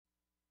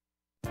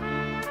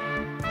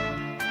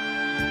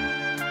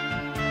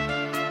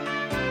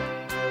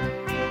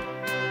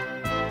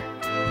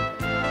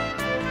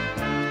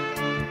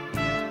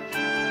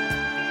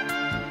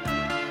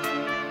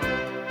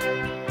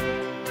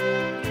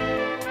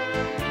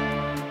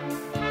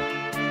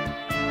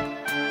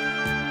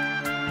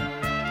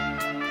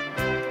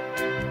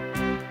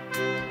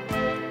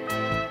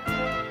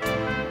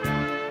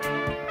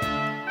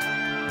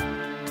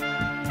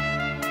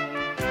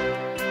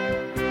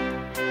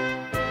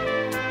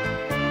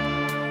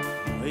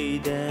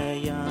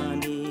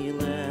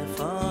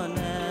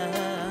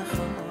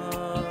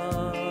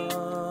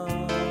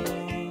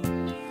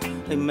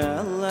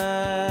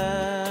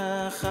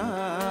melech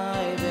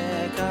chai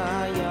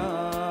v'kayam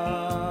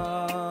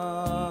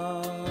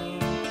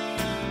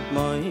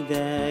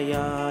moidei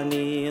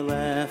ani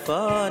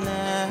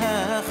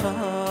lefanecha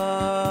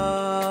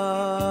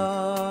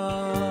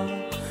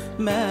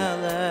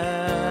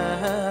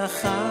melech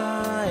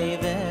chai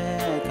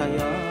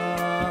v'kayam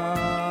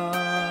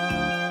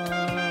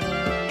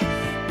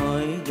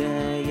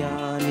moidei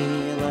ani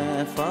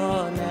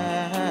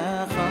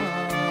lefanecha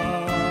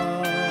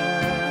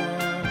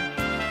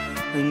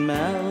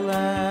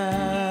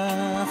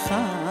melech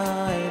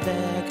chai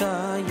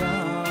v'kayam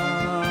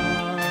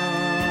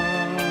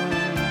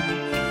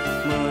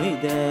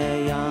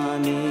moidei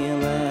ani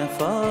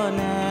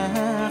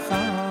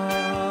lefanecha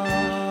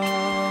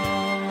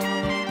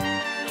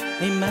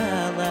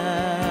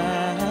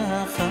melech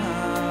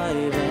chai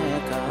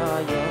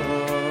v'kayam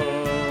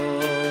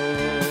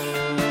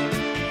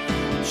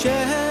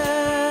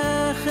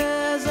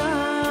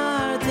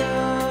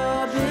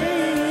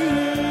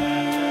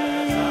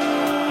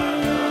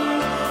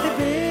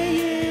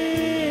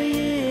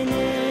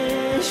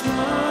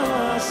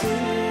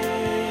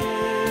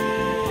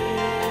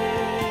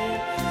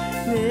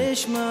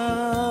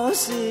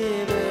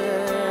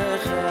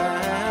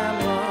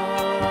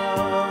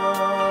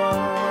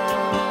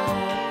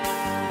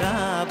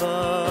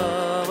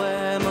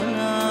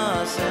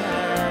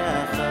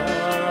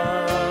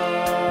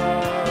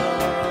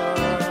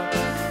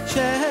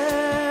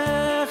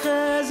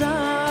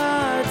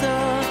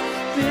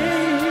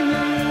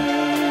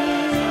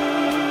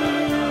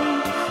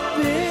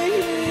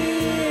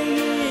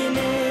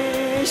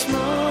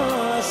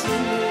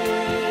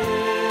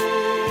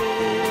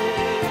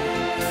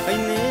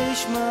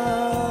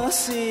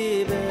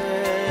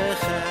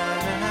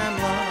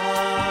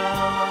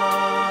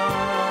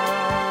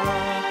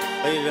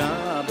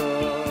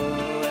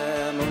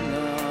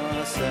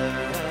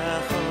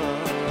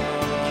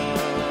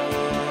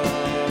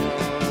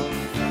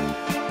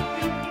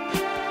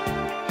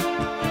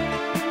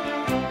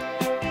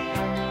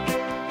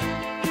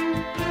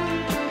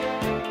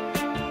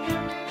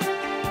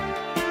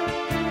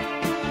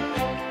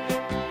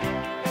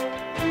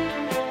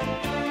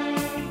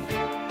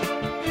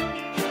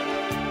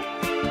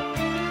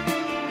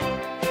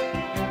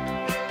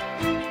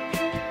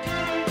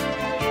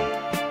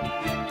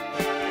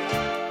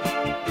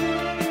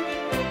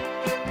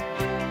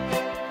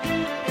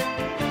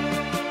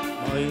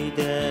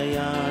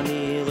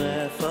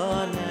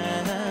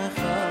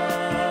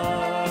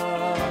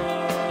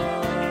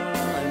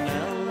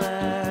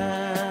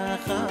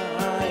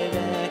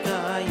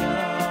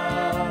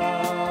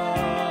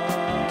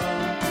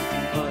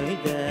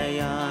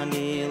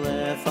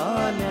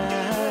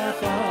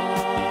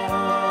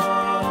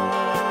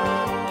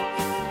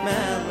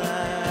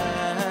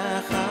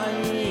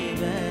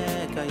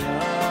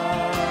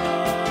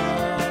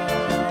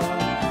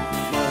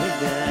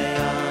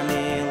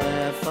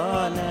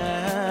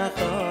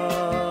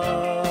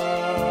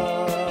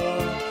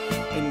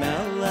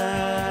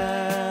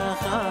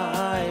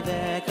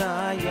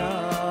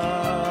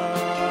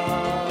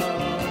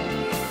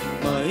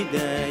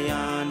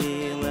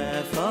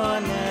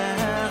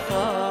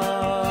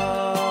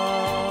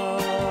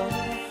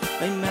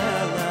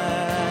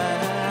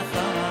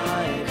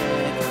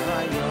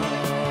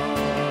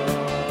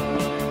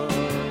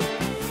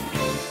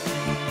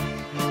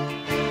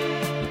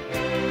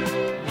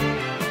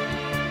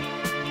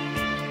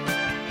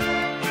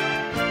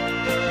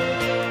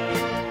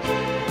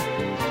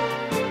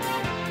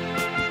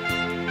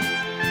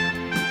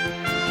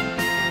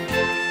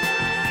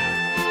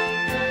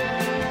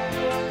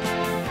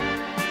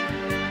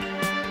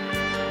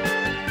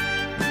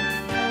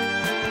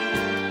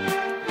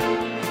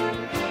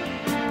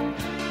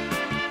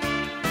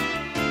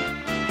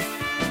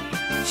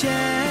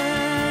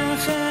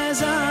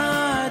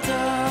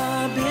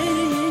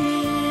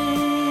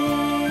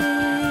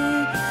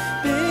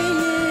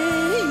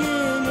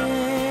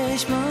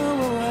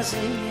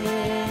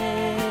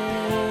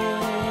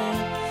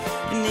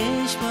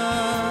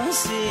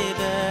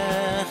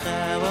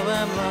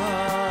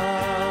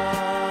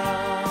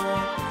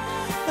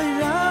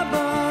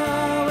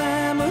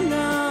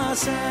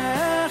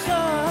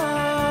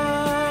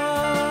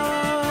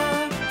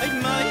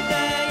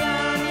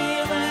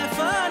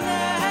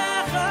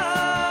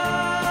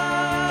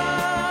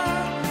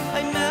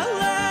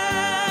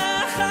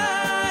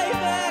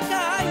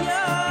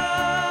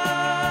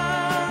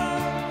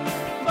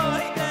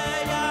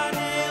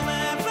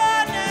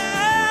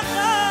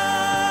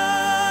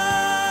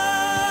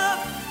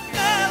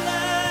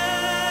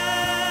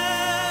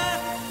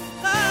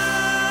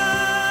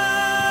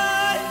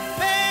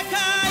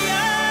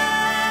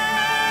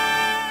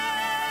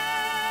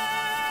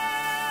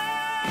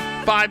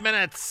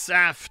Minutes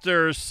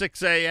after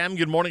 6 a.m.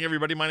 Good morning,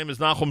 everybody. My name is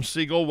Nachum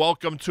Siegel.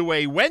 Welcome to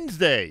a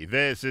Wednesday.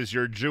 This is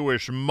your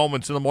Jewish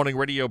Moments in the Morning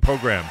radio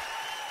program.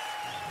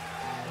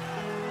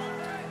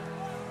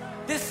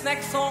 This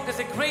next song is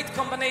a great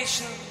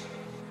combination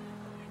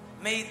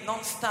made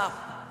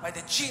non-stop by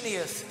the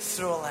genius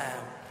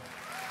Srulam.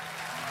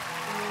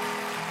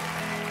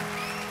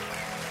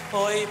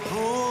 Oi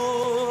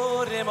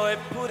Purim, oi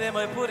Purim,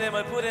 oi Purim,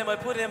 oi Purim, oi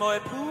Purim, oi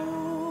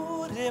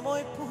Purim,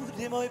 oi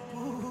Purim, oi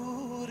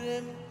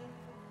Purim.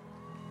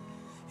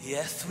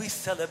 Yes, we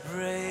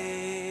celebrate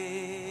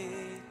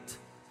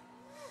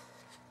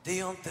the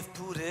Yom Tov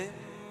Purim.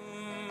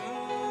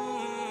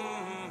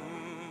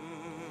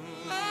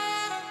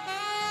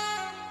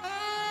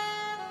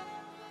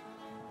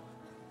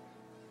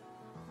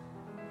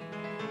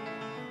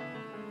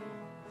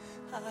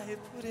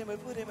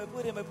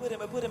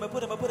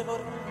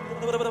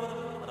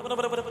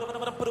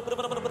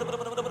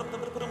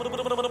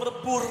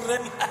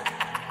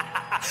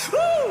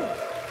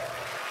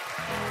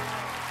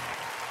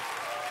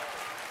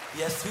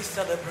 Yes, we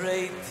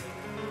celebrate,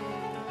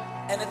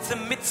 and it's a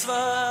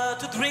mitzvah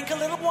to drink a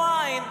little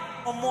wine,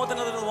 or more than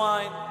a little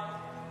wine,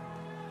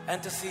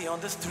 and to see on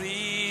the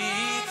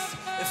streets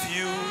a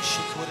few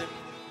shikurim.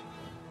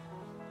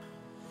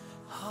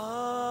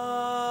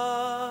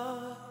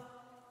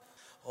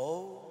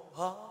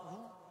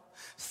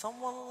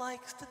 Someone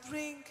likes to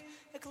drink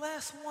a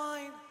glass of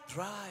wine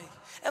dry.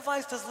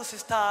 Weiß das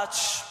Lucy's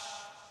touch.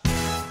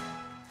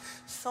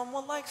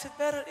 Someone likes it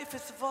better if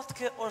it's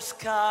vodka or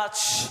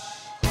scotch.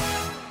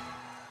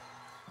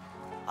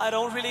 I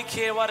don't really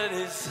care what it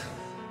is.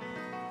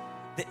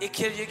 The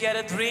ikir you get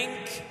a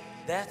drink,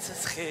 that's a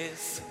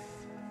schiz.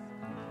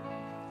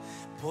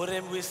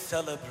 Purim we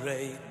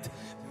celebrate.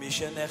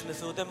 Misha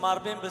nechnes u de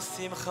marbim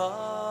besimcha.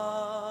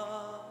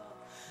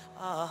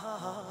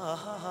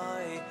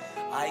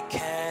 I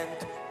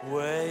can't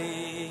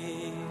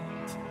wait.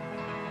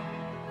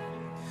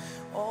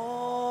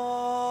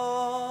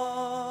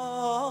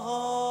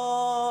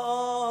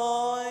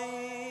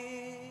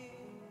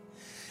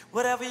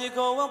 Wherever you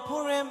go on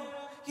Purim,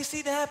 you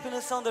see the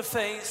happiness on their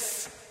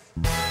face.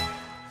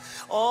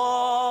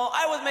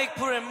 I would make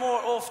Purim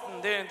more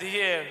often during the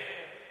year.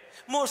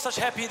 More such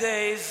happy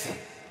days.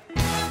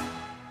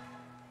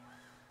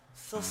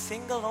 So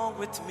sing along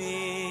with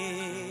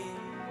me.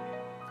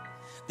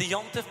 The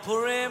Yom Tov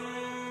Purim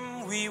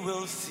we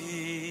will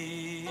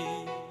see.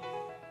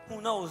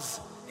 Who knows?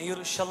 In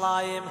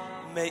Yerushalayim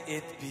may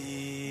it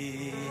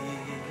be.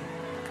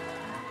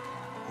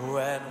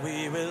 When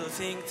we will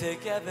sing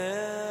together,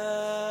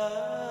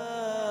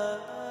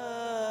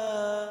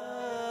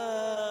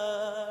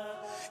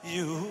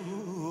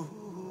 you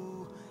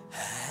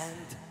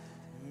and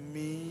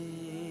me.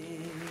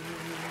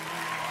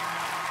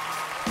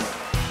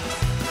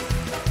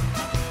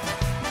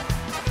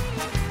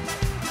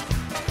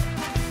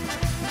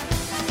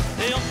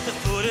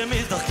 Purim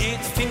ist doch geht,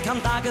 fink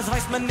am Tages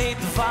weiß man nicht,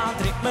 wann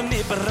trinkt man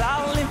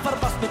überall im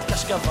Verbass mit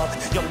Kaschkawat.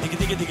 Jom digi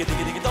digi digi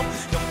digi digi dom,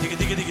 jom digi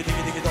digi digi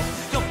digi digi dom,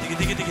 jom digi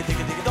digi digi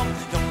digi digi dom,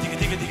 jom digi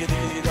digi digi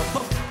digi digi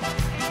dom.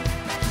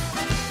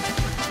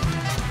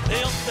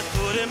 Jom der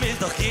Purim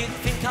ist doch geht,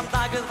 fink am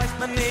Tages weiß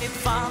man nicht,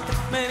 wann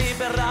trinkt man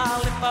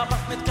überall im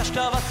Verbass mit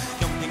Kaschkawat.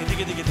 Jom digi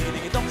digi digi digi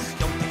digi dom,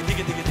 jom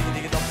digi digi digi digi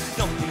digi dom,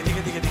 jom digi digi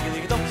digi digi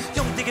digi dom,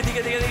 jom digi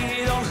digi digi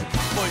digi dom.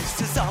 Moist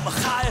zusammen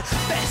geil,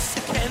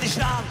 besser kenn ich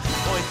an.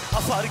 Oi,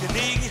 auf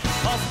Argenigen,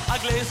 auf a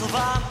Gläsel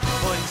Wein.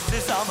 Moist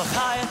zusammen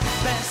geil,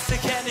 besser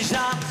kenn ich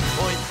an.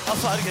 Oi,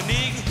 auf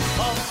Argenigen,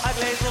 auf a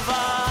Gläsel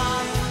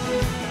Wein.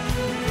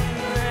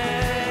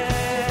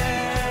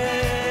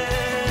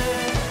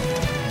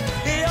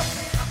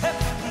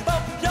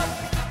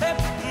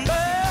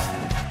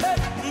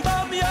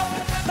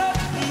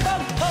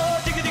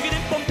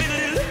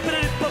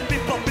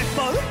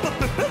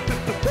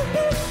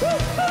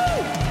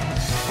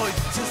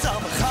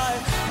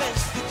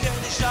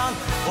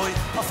 Oi,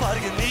 auf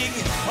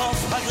Argenigen,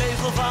 auf a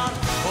Gläsel Wein.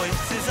 Oi,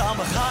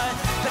 zusammen geil,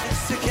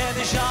 besser kenn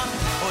ich an.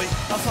 Oi,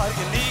 auf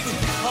Argenigen,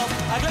 auf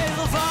a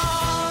Gläsel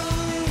Wein.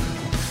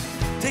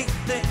 Ding,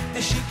 ding,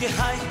 schicke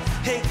hei,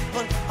 hey,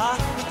 und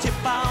mit dir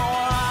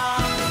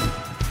bauen.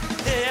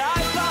 Hey,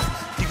 einfach,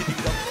 digi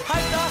digi dom,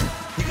 einfach,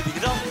 digi digi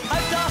dom,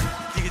 einfach,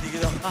 digi digi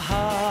dom.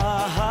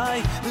 Ahai,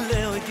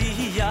 leo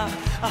dia,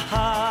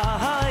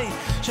 ahai,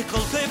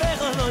 שכל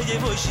טבח לא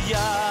יבושי,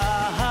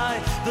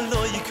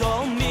 ולא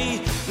יקום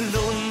מי,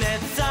 לא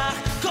נצח,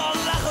 כל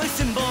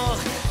החויסים בוך.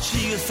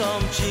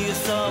 צ'יוסום,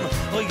 צ'יוסום,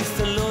 אוי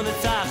גסלו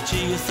נצח,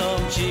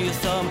 צ'יוסום,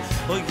 צ'יוסום,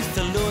 אוי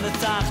גסלו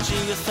נצח,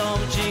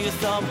 צ'יוסום,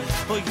 צ'יוסום,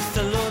 אוי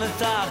גסלו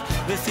נצח,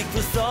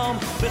 וסיקפוסום,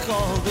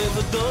 בכל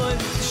ובדוי.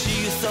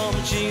 צ'יוסום,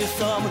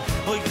 צ'יוסום,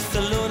 אוי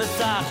גסלו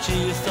נצח,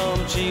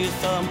 צ'יוסום,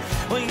 צ'יוסום,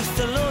 אוי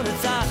גסלו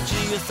נצח,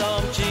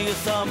 צ'יוסום,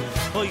 צ'יוסום,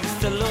 אוי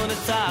גסלו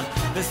נצח,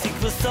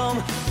 וסיקפוסום,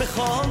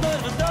 בכל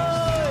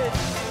ובדוי.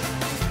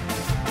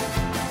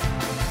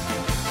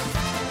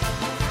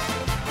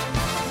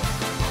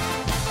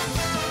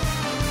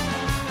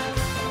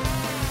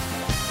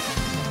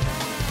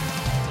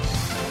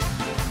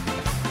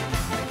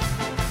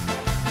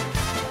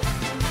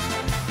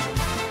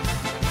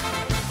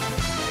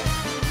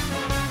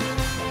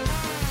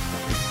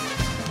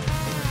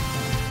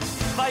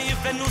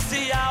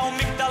 ונוסיה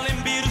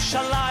ומגדלים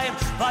בירושלים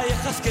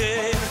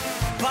ויחזקאל,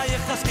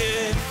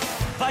 ויחזקאל,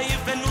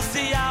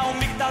 ונוסיה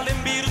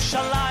ומגדלים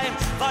בירושלים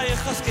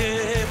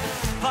ויחזקאל,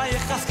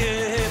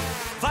 ויחזקאל,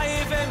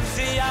 Vayven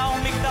Zion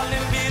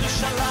Migdalim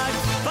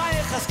Birushalayim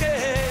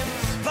Vayechaskem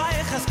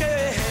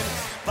Vayechaskem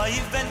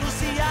Vayven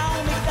Zion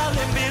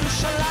Migdalim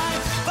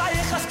Birushalayim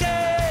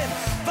Vayechaskem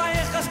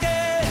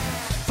Vayechaskem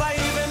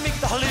Vayven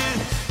Migdalim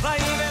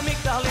Vayven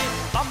Migdalim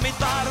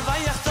Bamidbar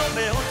Vayachto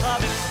Behot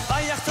Rabim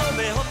Vayachto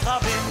Behot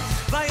Rabim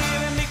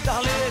Vayven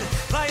Migdalim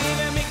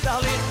Vayven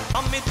Migdalim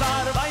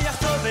Bamidbar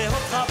Vayachto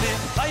Behot Rabim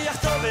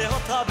Vayachto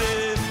Behot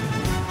Rabim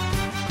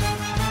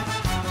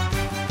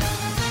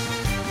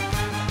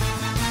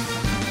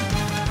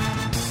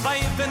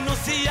Vayven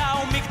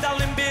Zion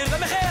Migdalim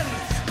Birushalayim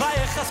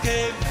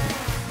Vayechaskem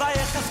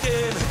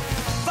Vayechaskem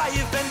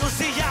Vayven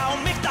Zion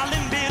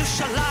Migdalim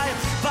Birushalayim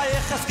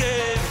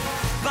Vayechaskem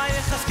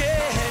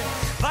Vayechaskem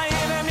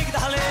Vayven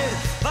Migdalim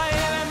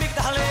Vayven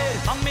Migdalim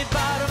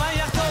Bamidbar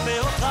Vayachto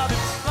Behot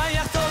Rabim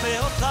Vayachto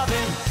Behot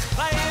Rabim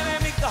Vayven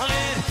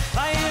Migdalim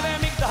Vayven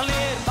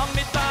Migdalim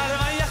Bamidbar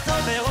Vayachto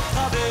Behot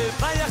Rabim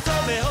Vayachto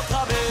Behot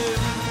Rabim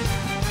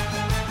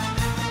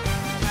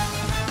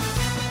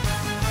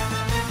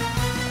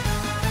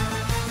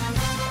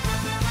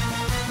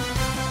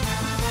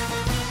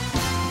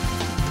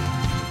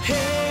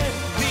Here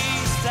we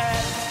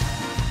stand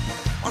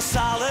on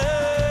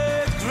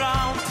solid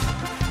ground,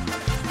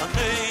 a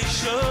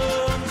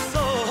nation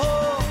so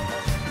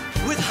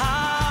with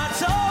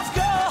hearts of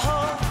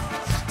gold.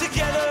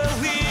 Together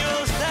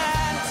we'll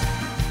stand,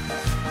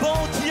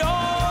 both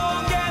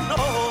young and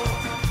old,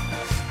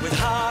 with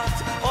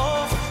hearts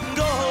of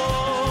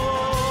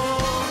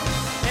gold.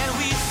 And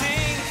we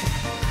sing,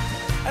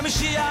 and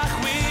Mashiach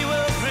we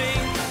will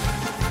bring.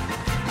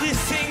 We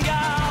sing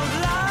out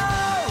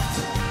loud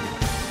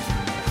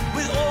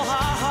with all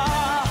our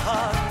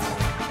heart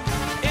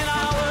in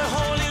our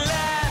holy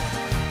land.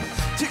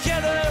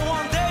 Together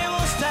one day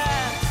we'll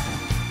stand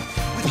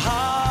with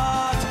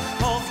heart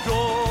of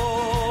gold.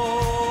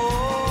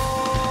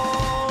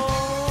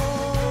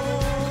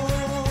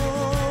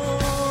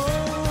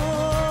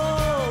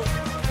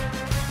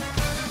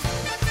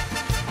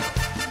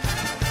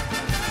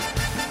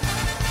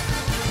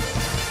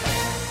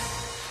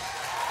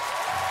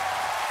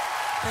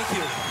 Thank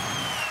you.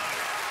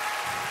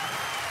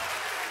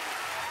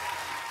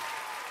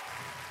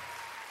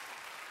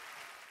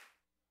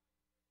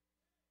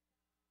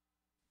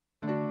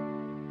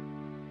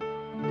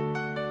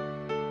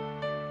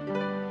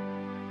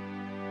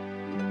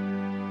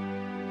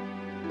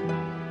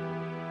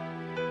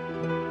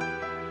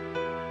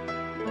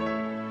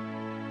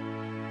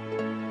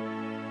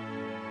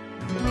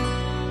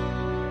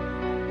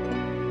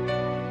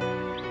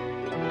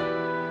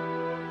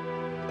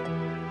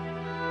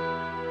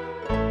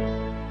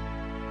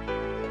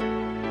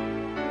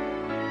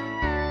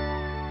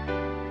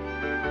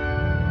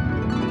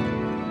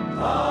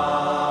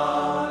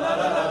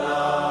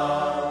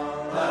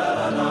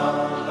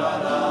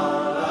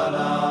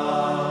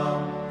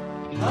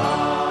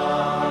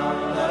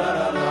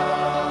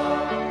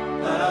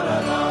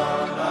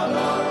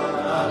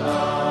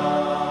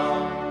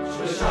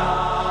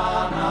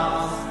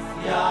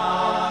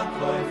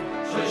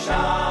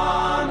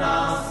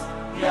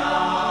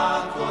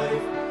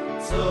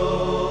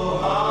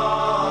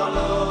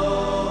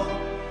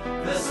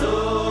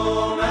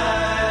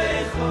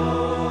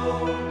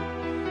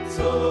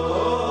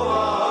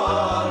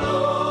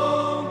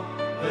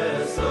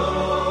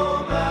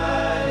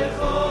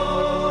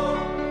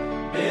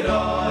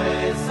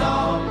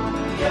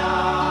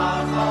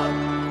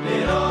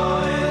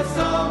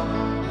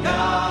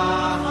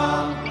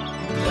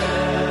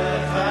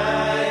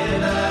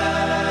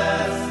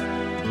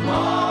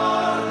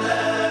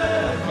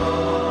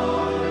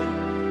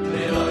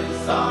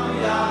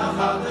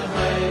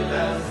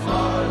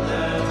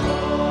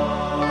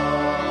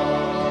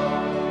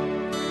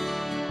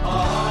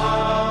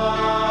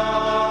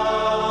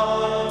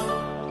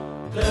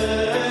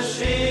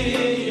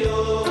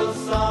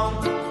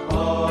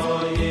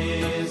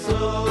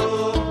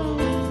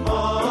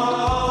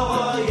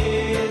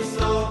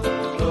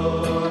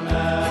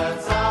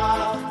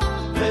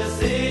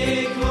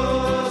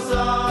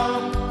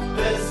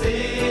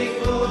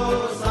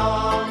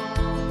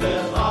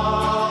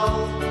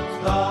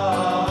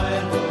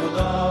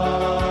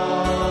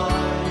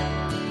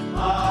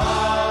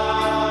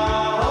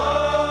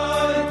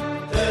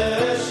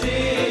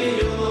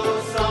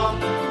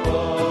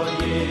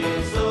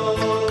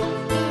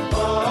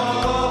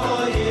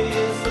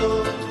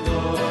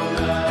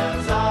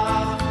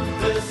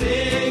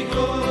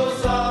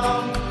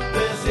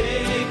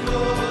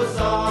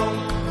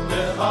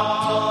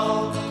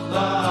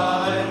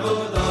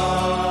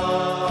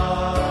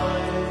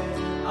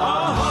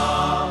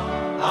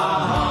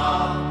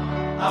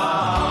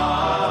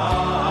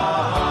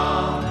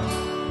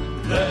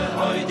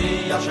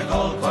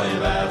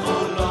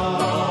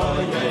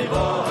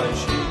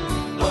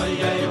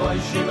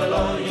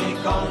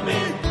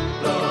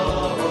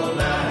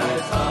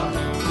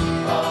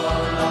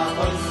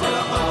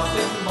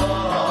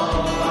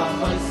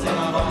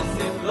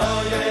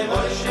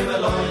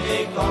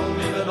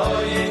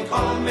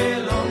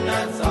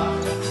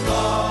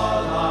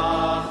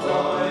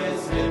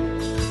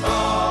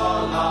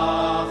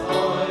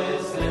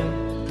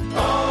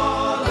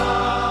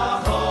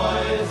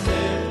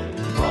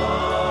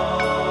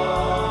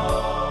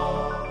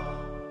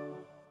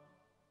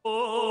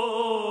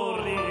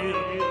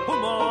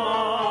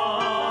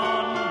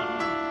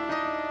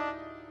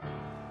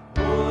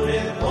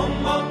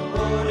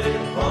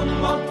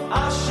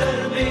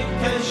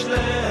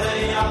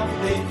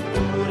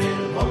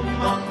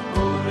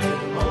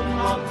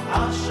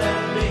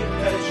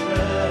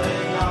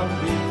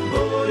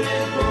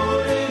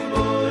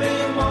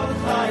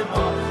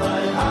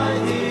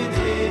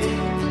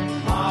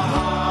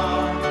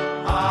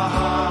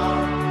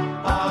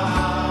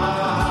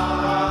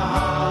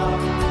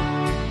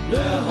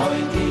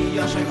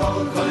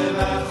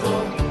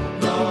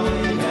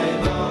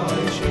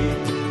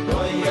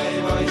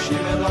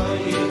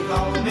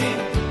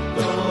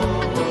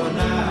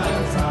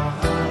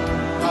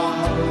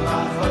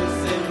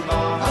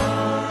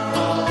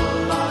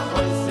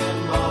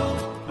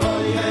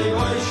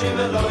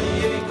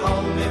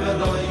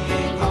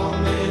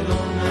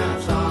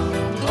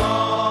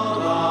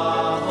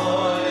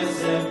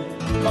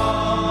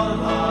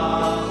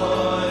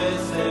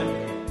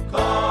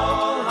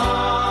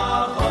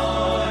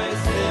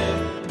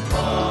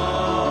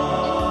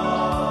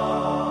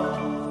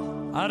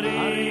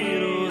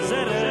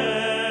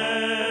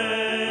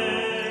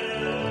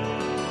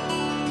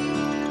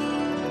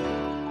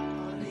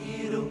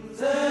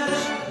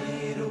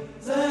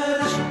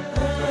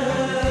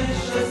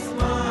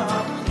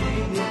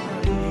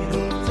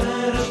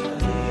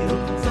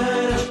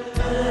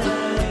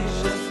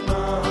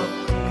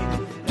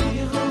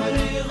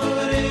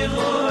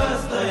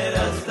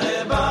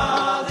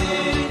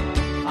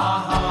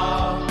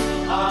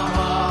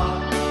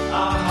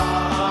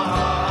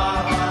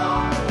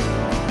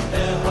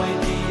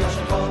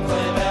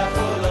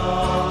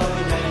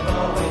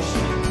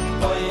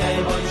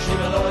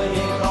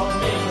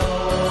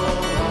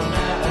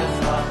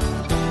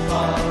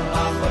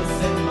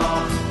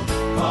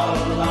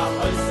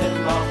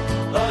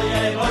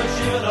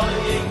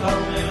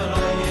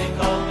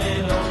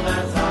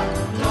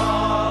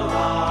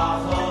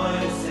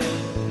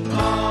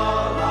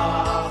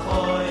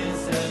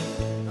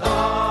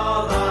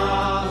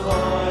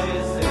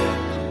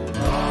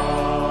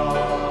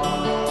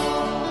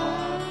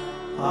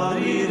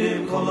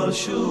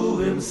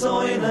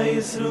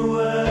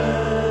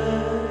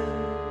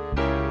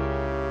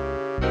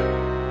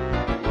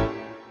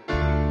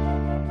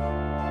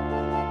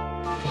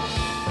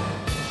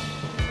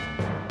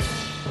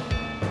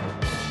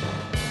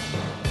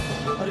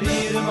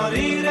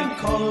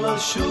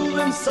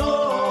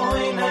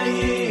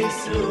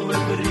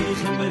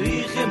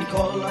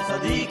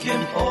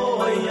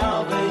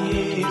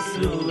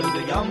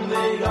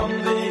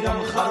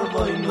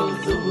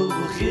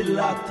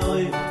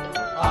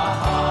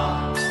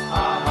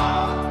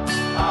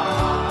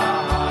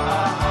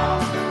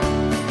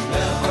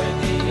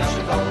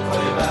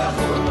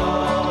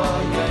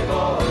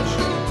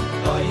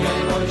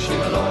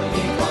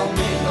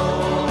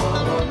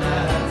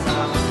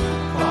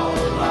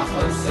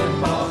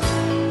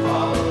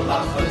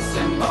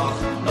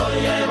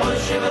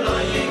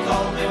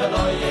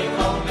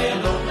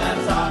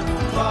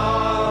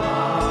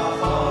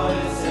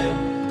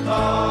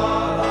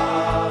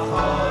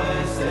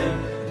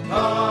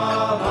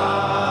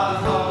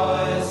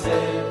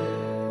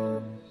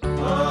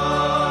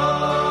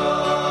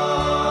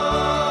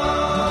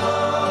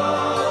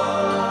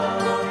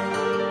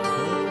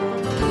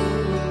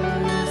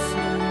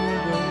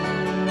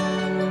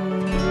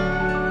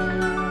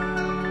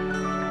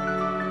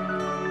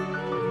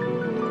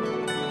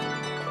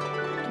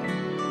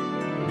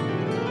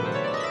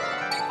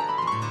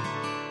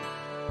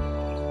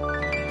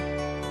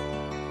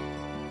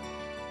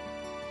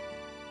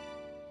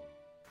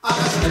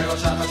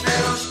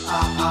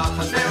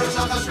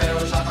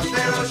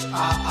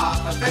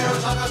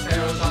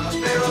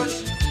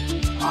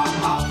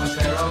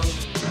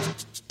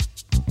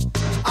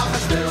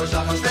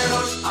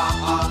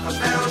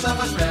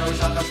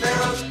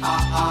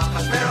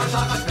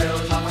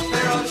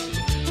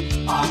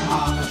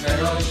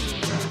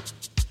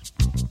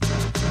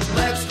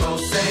 Let's go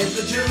save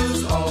the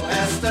Jews, oh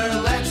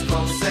Esther, let's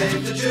go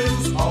save the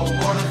Jews, oh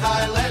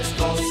Mordechai, let's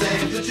go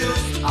save the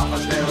Jews,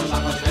 Achashverosh,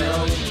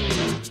 Achashverosh.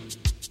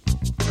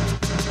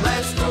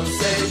 Let's go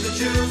save the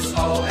Jews,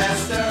 oh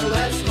Esther,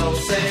 let's go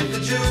save the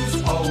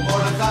Jews, oh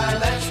Mordechai,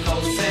 let's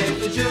go save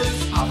the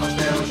Jews,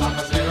 Achashverosh,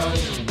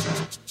 Achashverosh.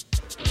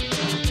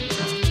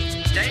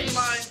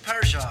 Dateline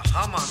Persia,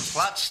 Haman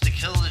plots to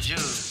kill the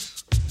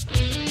Jews.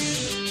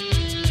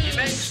 He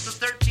makes the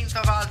 13th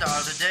of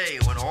Adar the day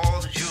when all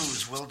the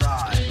Jews will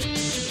die.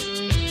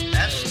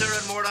 Esther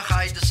and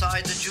Mordechai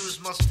decide the Jews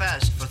must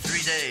fast for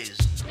 3 days.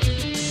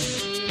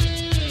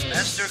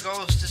 Esther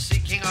goes to see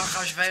King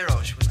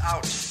Achashverosh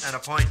without an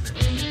appointment.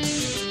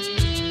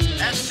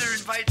 Esther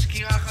invites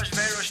King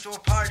Achashverosh to a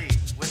party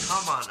with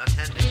Haman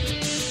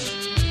attending.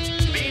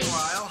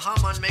 Meanwhile,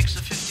 Haman makes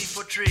a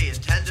 50-foot tree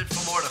intended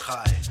for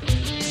Mordechai.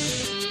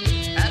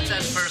 At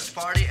that first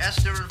party,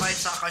 Esther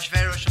invites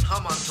Achashverosh and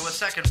Haman to a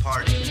second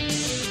party.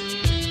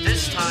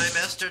 This time,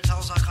 Esther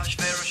tells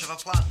Achashverosh of a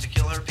plot to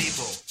kill her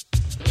people.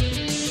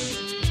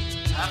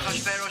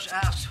 Achashverosh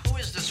asks, who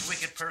is this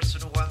wicked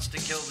person who wants to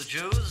kill the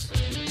Jews?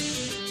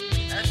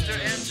 Esther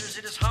answers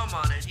it is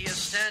Haman, and he is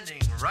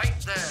standing right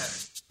there.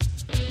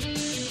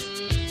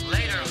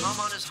 Later,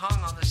 Haman is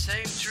hung on the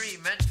same tree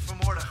meant for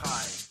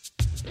Mordechai.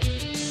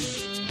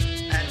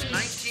 And in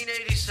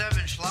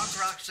 1987, Shlock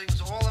Rock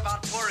sings all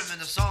about Purim in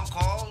the song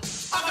called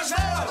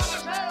Achashverosh!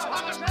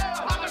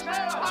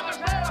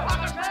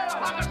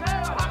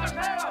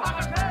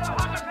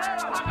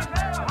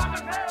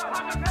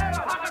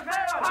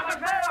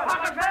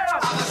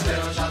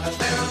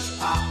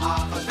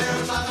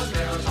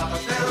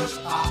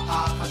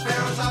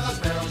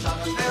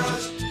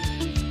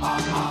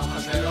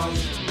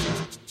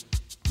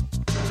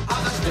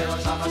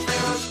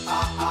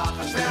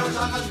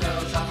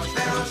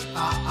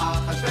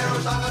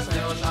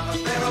 Achashverosh,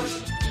 Achashverosh,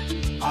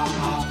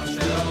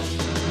 Achashverosh.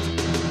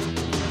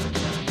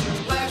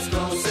 Let's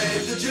go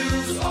save the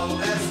Jews,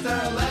 oh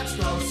Esther, let's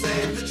go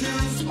save the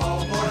Jews, oh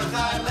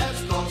Mordechai,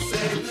 let's go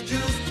save the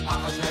Jews,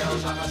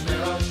 Achashverosh,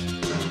 Achashverosh.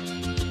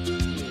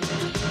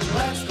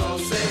 Let's go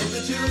save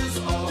the Jews,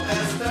 oh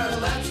Esther,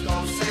 let's go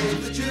save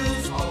the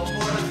Jews, oh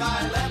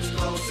Mordechai, let's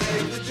go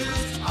save the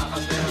Jews,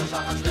 Achashverosh,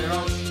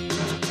 Achashverosh.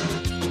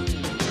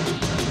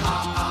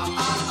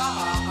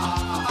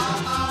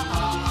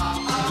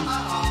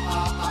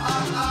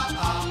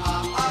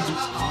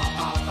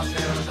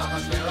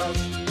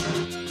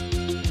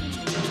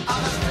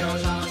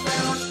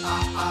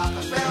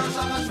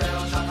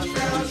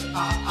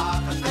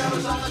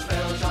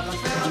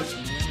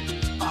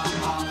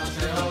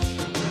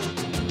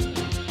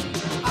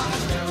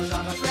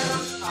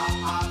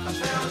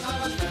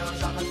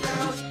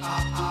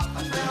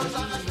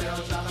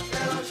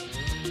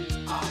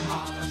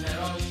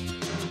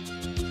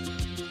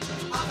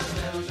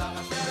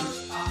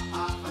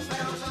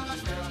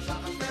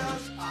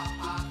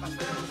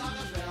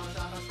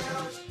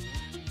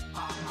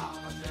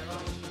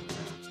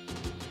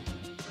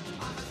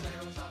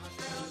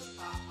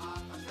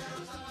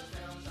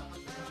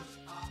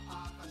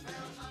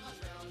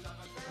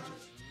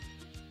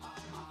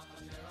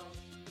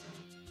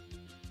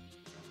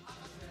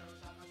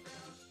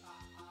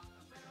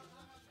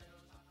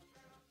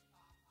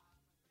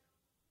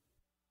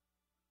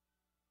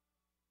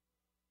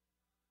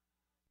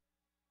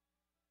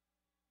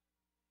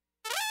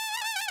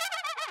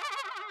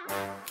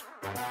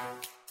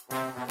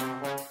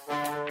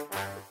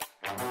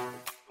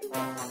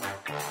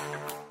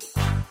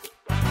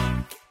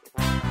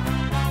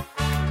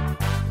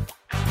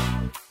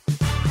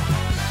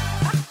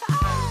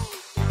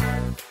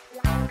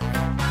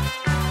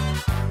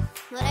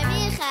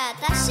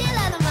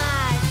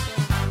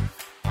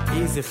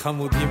 איזה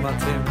חמודים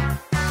אתם.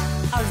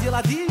 אז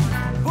ילדים,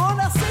 בואו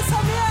נעשה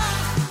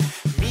שמח.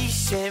 מי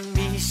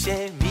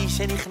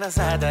שנכנס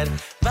אדר,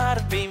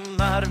 מרבים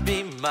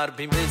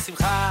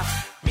בשמחה.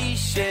 מי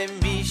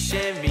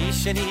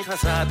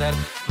שנכנס אדר,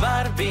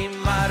 מרבים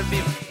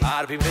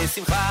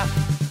בשמחה.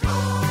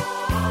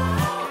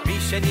 מי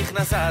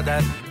שנכנס אדר,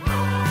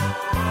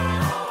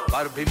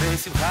 מרבים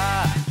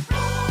בשמחה.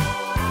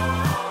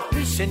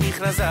 מי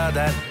שנכנס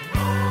אדר,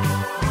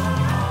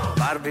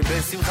 מרבים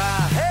בשמחה.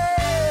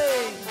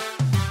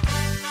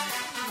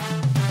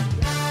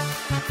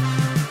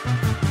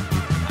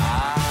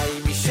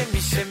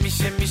 מי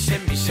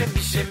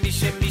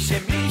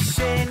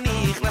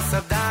שנכנס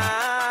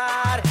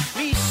אדר,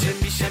 מי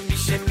שנכנס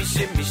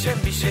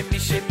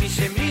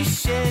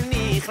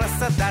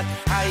אדר,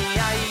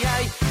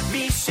 איי,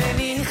 מי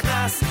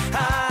שנכנס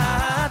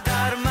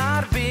אדר,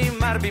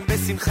 מרבים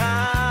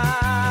בשמחה.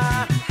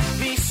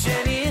 מי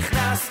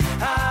שנכנס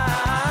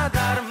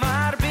אדר,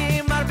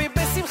 מרבים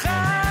בשמחה.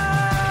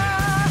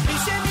 מי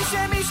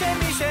שנכנס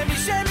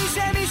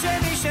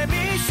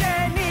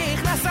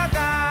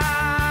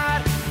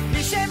אדר,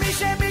 מי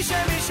שנכנס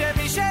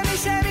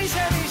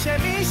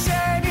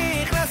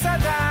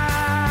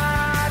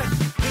אדר,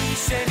 מי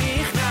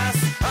שנכנס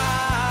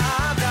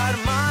אדר,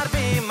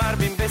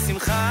 מרבים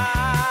בשמחה.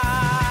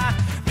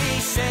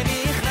 מי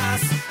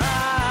שנכנס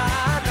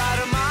אדר,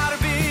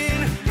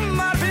 מרבים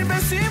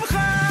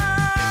בשמחה.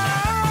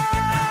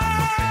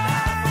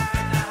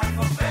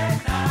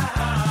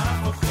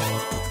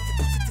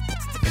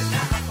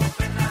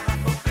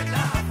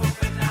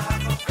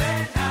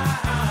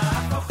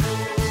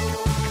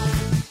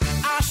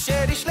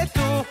 אשר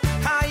ישלטו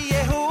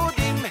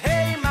היהודים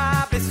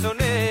המה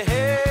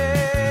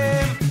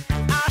בשונאיהם,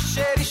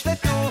 אשר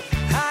ישלטו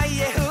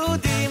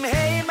היהודים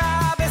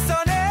המה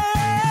בשונאיהם.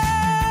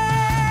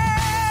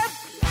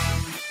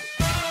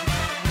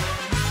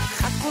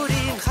 חג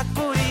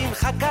פורים,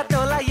 חג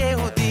גדול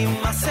ליהודים,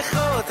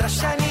 מסכות,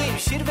 רשנים,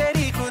 שיר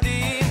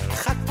וריקודים.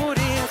 חג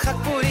פורים,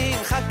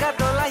 חג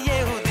גדול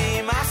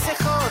ליהודים,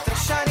 מסכות,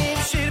 רשנים,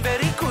 שיר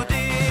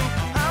וריקודים.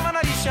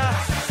 המנרישה,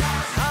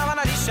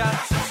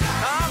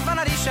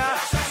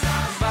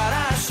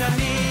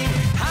 ברשנים.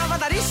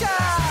 המנרישה,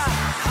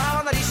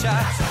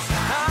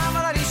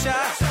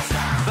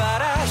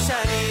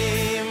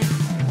 ברשנים.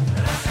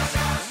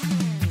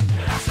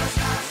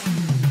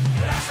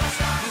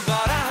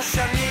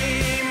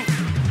 ברשנים.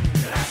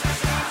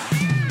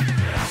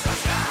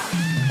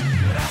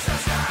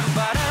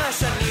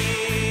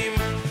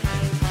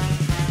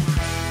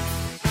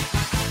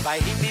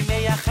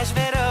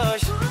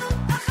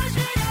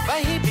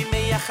 ויהי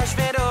בימי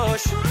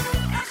אחשוורוש,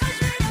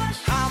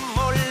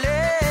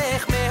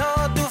 המולך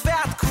מהודו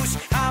ועד כוש,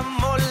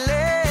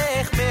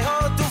 המולך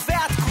מהודו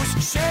ועד כוש.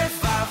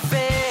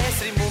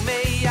 27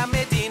 מומי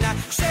המדינה,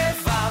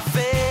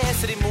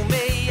 27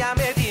 מומי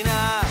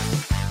המדינה.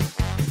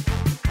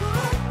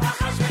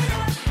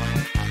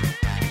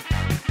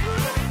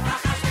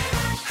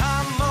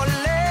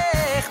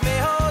 המולך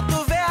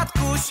מהודו ועד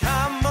כוש,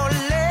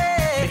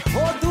 המולך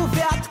מהודו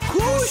ועד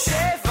כוש.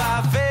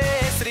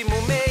 27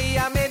 מומי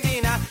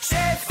המדינה,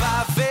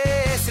 27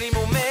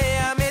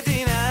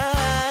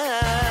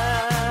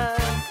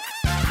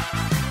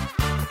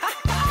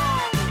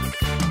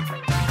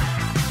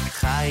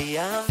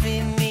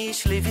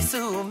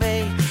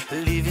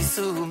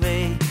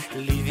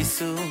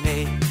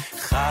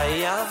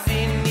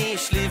 Ravini,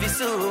 Shlivi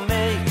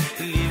Sumei,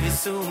 Livi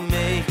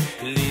Sumei,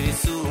 Livi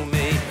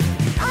Sumei.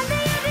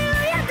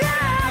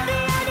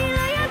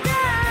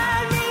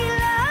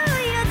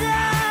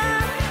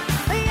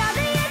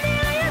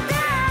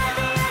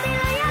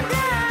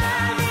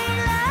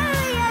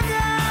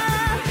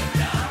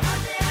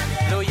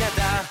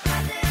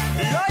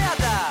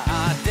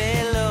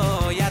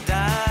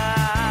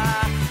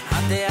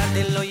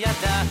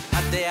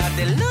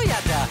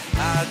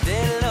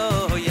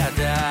 Adelo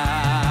yada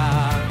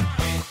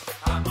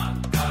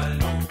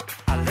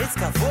על עץ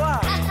גבוה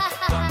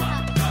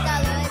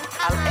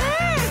על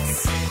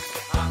עץ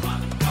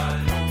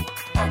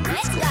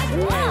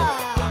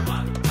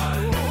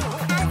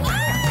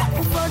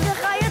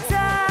ובודך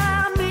יצא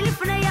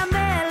מלפני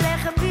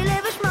המלך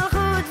בלבש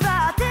מלכות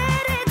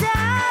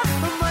ועטרדיו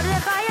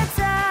ובודך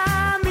יצא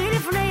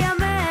מלפני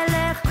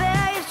המלך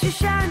והעיר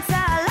שושן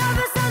צהלה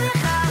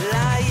ושמחה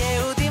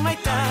ליהודים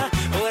הייתה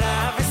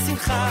אורה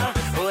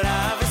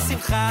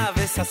ושמחה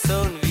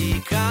וששון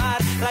ויקר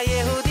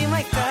ליהודים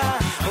הייתה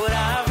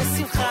אורה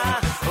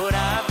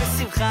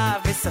ושמחה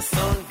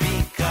וששון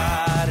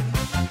ויקר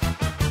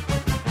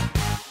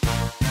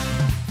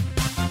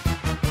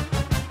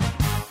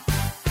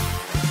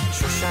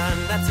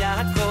שושנת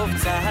יעקב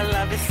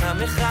צהלה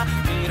ושמחה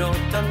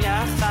לראותם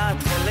יחד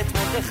תכלת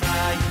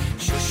מרדכי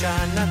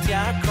שושנת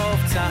יעקב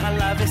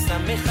צהלה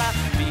ושמחה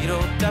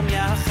לראותם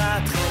יחד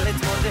תכלת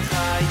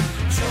מרדכי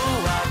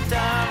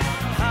תשועתם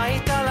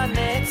הייתה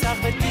לנצח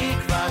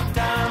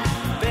ותקוותם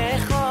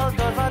בכל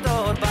דור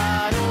ודור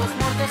ברוך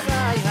מרדכי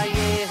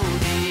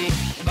היהודי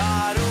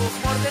ברוך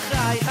מרדכי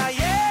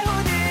היהודי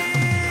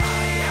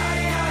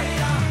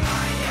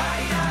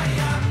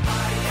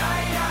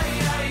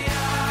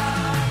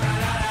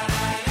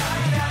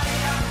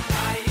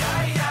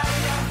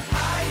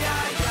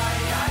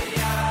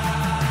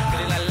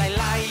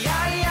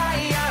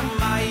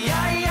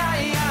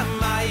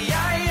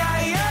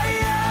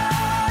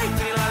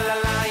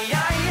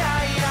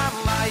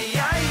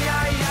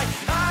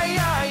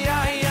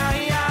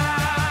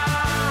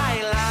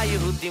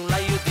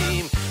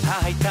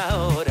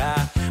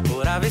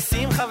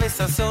ושמחה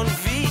וששון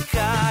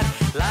ויקר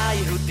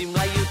ליהודים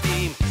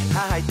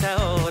הייתה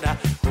אורה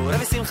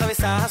ושמחה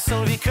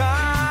וששון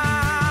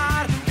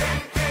ויקר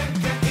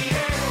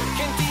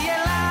כן תהיה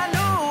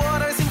לנו אורה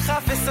ושמחה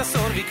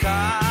וששון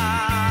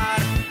ויקר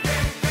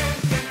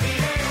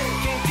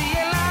כן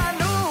תהיה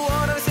לנו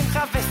אורה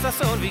ושמחה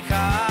וששון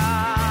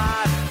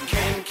ויקר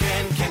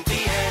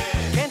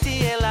כן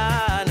תהיה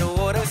לנו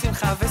אורה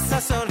ושמחה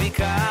וששון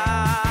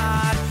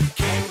ויקר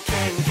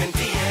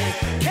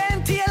כן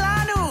תהיה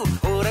לנו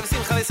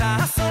ושמחה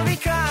וששון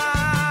ויקר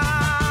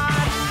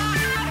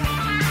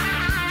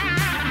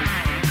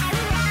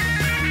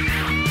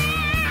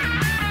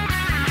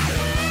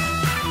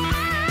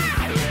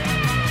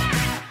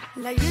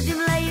ליהודים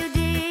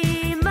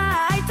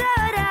הייתה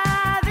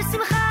אורה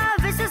ושמחה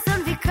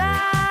וששון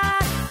ויקר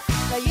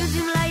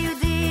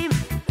ליהודים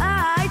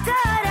הייתה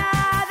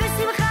אורה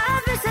ושמחה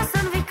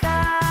וששון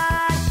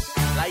ויקר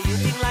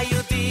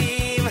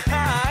ליהודים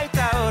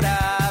הייתה אורה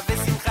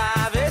ושמחה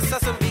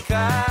וששון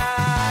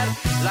ויקר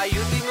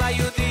ליהודים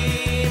הייתה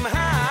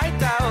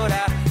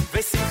אורה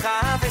ושמחה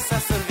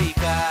וששון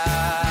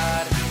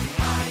ויקר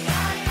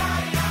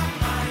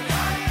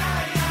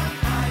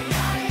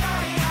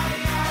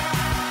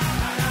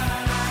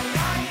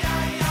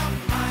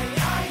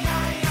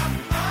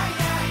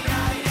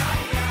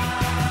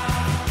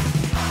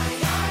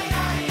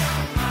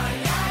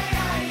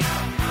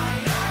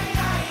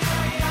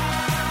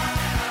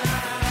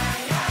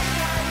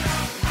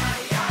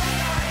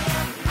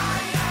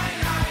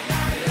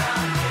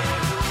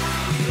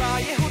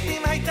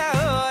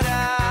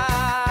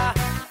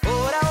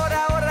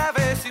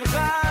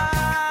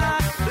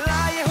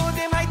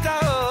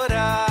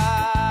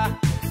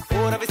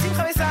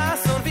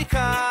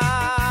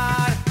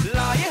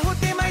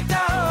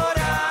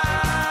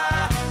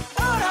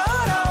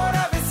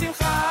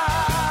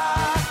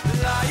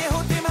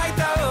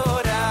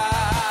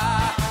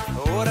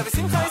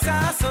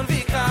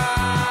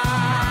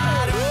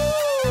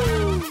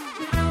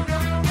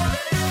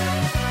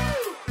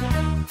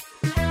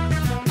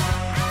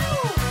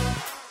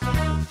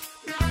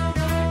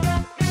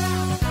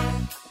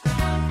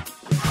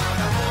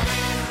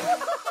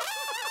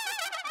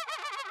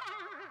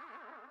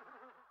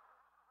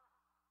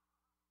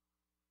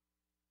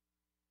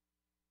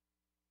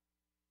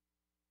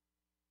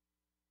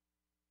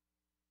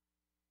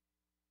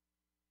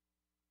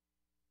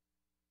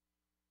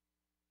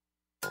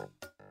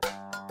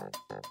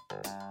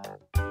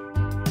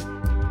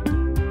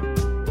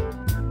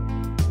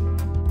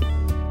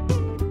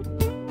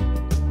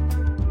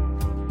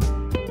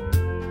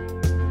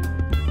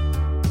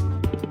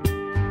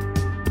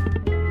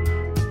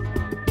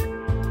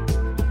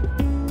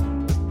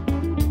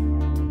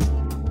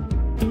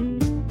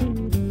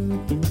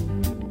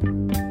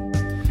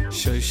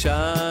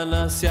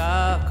Shanas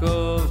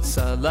Yaakov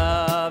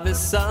Tzala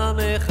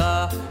v'samecha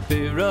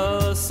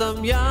B'rosam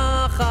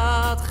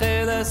yachad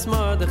Cheles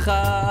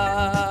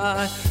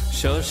Mordechai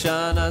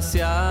Shoshanas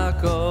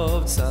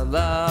Yaakov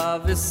Tzala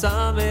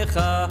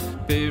v'samecha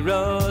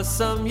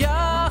Birosam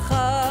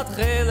Yachat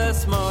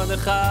Cheles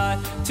Mordechai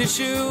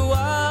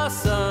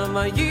Tishuasam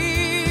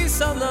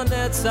Ayisam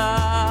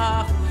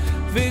Lanetzach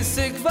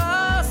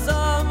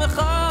V'sikvasam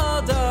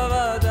Echad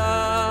Avada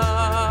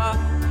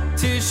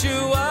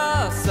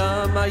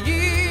Tishuasam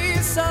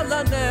Ayisam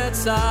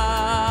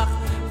Lanetzach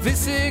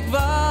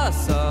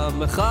V'sikvasam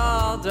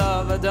Echad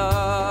Avada.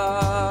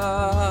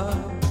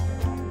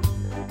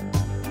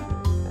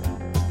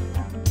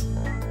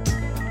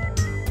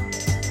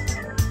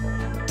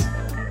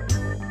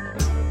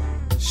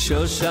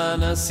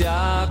 Shoshanas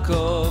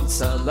Yaakov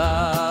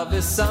Tzala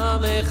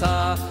v'samecha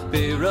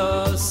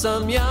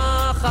Birosam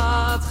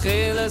Yachat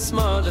Cheles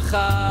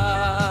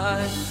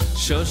Mordechai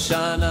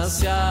Shoshanas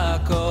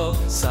Yaakov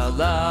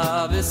Tzala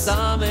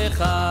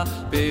v'samecha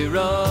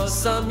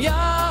Birosam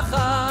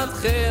Yachat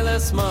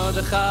Cheles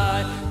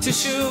Mordechai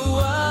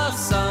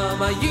Tishuasam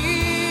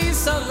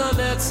Ayisam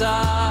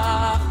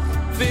Lanetzach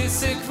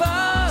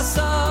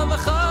V'sikvasam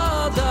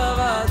Echad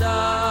Avada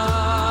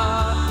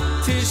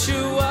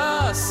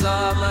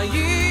Tishuasam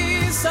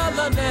Ayisam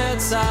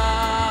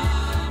Lanetzach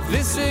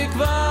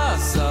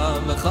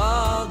V'sikvasam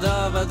Echad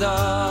Avada.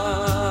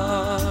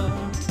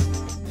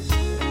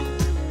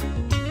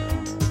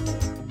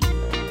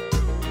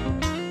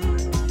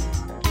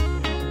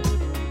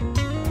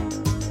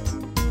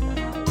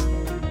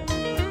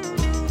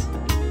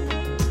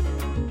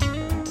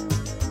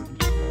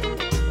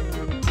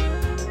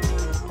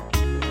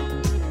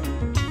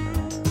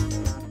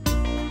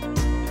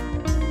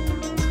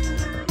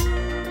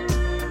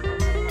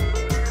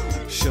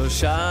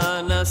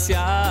 Shoshanas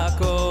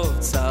Yaakov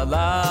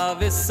Tzala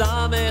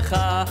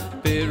v'samecha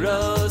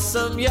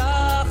Birosam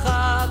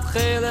Yachat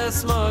Cheles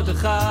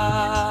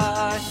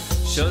Mordechai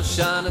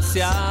Shoshanas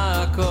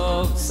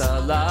Yaakov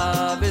Tzala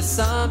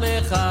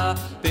v'samecha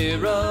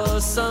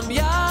Birosam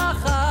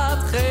Yachat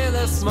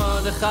Cheles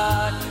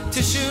Mordechai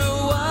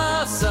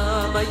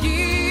Tishuasam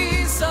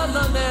Ayisam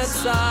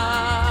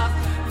Lanetzach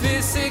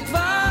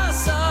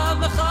V'sikvasam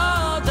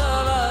Echad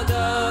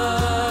Avada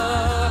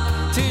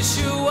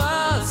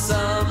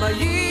Tishuasam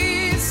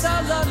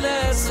Ayisam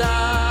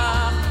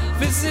Lanetzach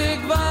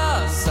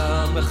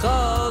V'sikvasam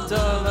Echad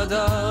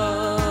Avada.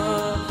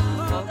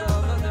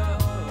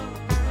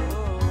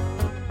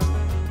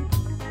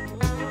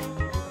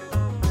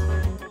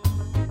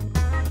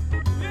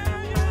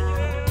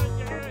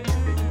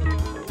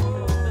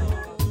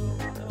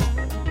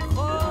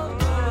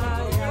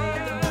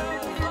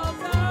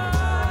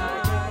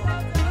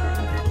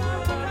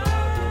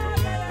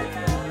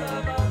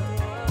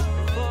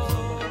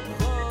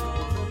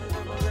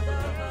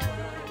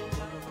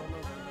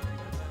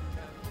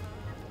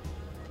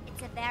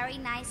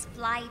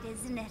 Flight,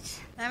 isn't it?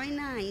 Very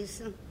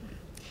nice.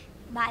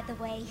 By the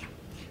way,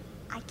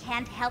 I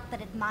can't help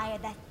but admire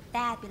that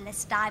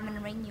fabulous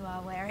diamond ring you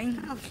are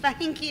wearing. Oh,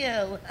 thank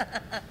you.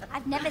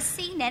 I've never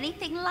seen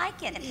anything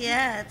like it.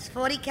 Yeah, it's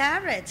 40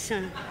 carats.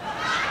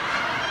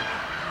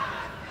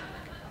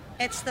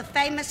 It's the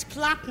famous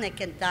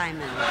Plotnik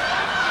diamond.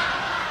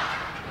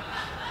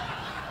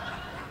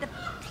 The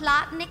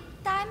Plotnik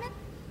diamond?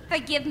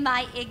 Forgive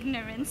my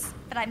ignorance,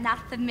 but I'm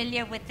not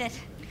familiar with it.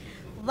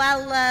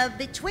 Well,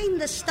 between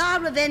the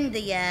Star of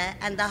India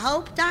and the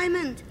Hope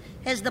diamond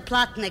is the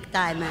Plotnik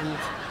diamond.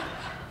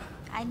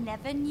 I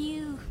never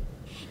knew.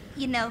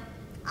 You know,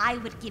 I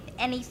would give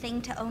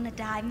anything to own a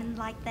diamond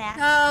like that.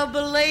 Oh,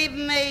 believe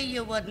me,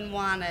 you wouldn't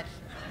want it.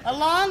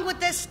 Along with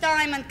this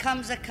diamond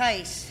comes a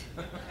case.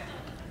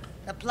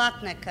 The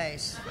Plotnik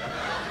case.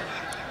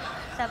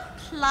 The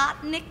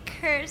Plotnik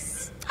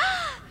curse.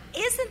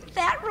 Isn't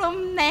that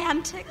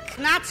romantic?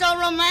 Not so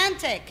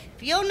romantic.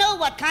 If you know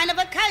what kind of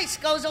a curse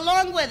goes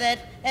along with it,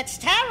 it's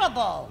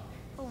terrible.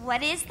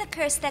 What is the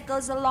curse that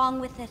goes along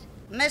with it?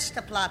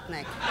 Mr.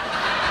 Plotnik.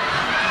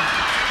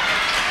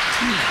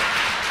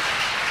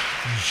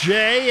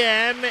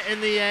 JM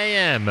in the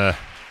AM.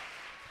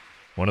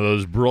 One of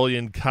those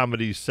brilliant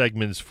comedy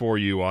segments for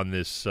you on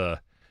this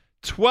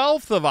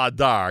 12th of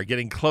Adar,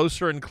 getting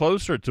closer and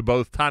closer to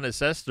both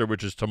Tanis Esther,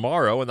 which is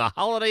tomorrow, and the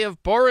holiday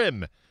of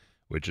Purim,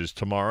 which is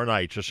tomorrow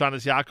night.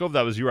 Shoshanas Yaakov,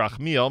 that was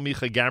Yerachmiel.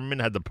 Micha Gammerman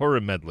had the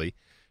Purim medley.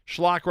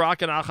 Shlak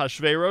Rock and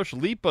Achashverosh,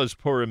 Lipa's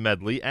Purim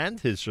medley, and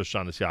his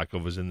Shoshanas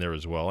Yaakov was in there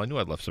as well. I knew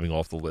I'd left something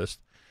off the list.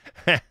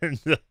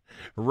 And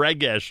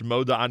Regesh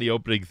Modani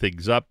opening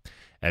things up.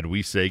 And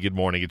we say good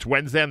morning. It's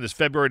Wednesday on this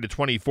February the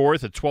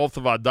 24th, the 12th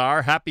of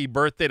Adar. Happy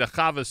birthday to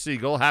Chava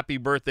Siegel. Happy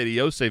birthday to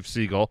Yosef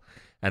Siegel.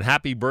 And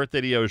happy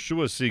birthday to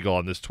Yoshua Siegel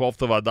on this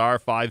 12th of Adar,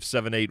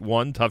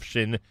 5781,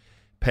 Tufshin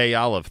Pei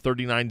Aleph,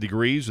 39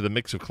 degrees with a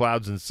mix of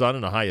clouds and sun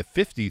and a high of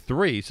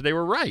 53. So they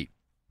were right.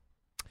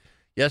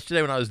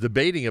 Yesterday when I was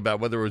debating about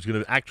whether it was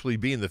going to actually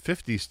be in the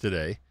 50s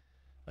today,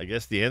 I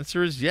guess the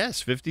answer is yes,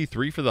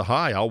 53 for the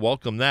high. I'll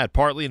welcome that.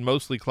 Partly and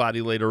mostly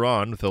cloudy later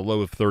on with a low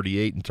of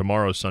 38, and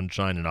tomorrow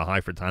sunshine and a high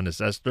for Tanis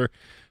Esther,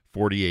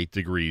 48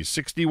 degrees.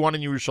 61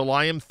 in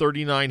Yerushalayim,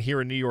 39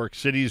 here in New York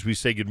City as we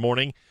say good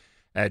morning.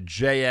 at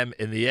JM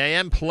in the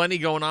AM. Plenty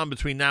going on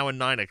between now and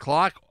 9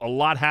 o'clock. A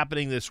lot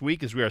happening this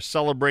week as we are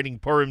celebrating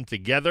Purim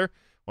together.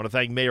 I want to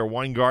thank Mayor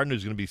Weingarten,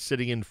 who's going to be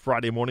sitting in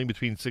Friday morning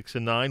between 6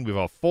 and 9. We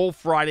have a full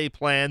Friday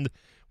planned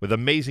with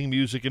amazing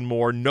music and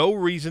more. No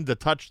reason to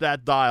touch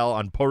that dial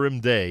on Purim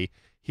Day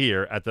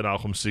here at the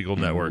Nachum Segal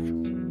Network.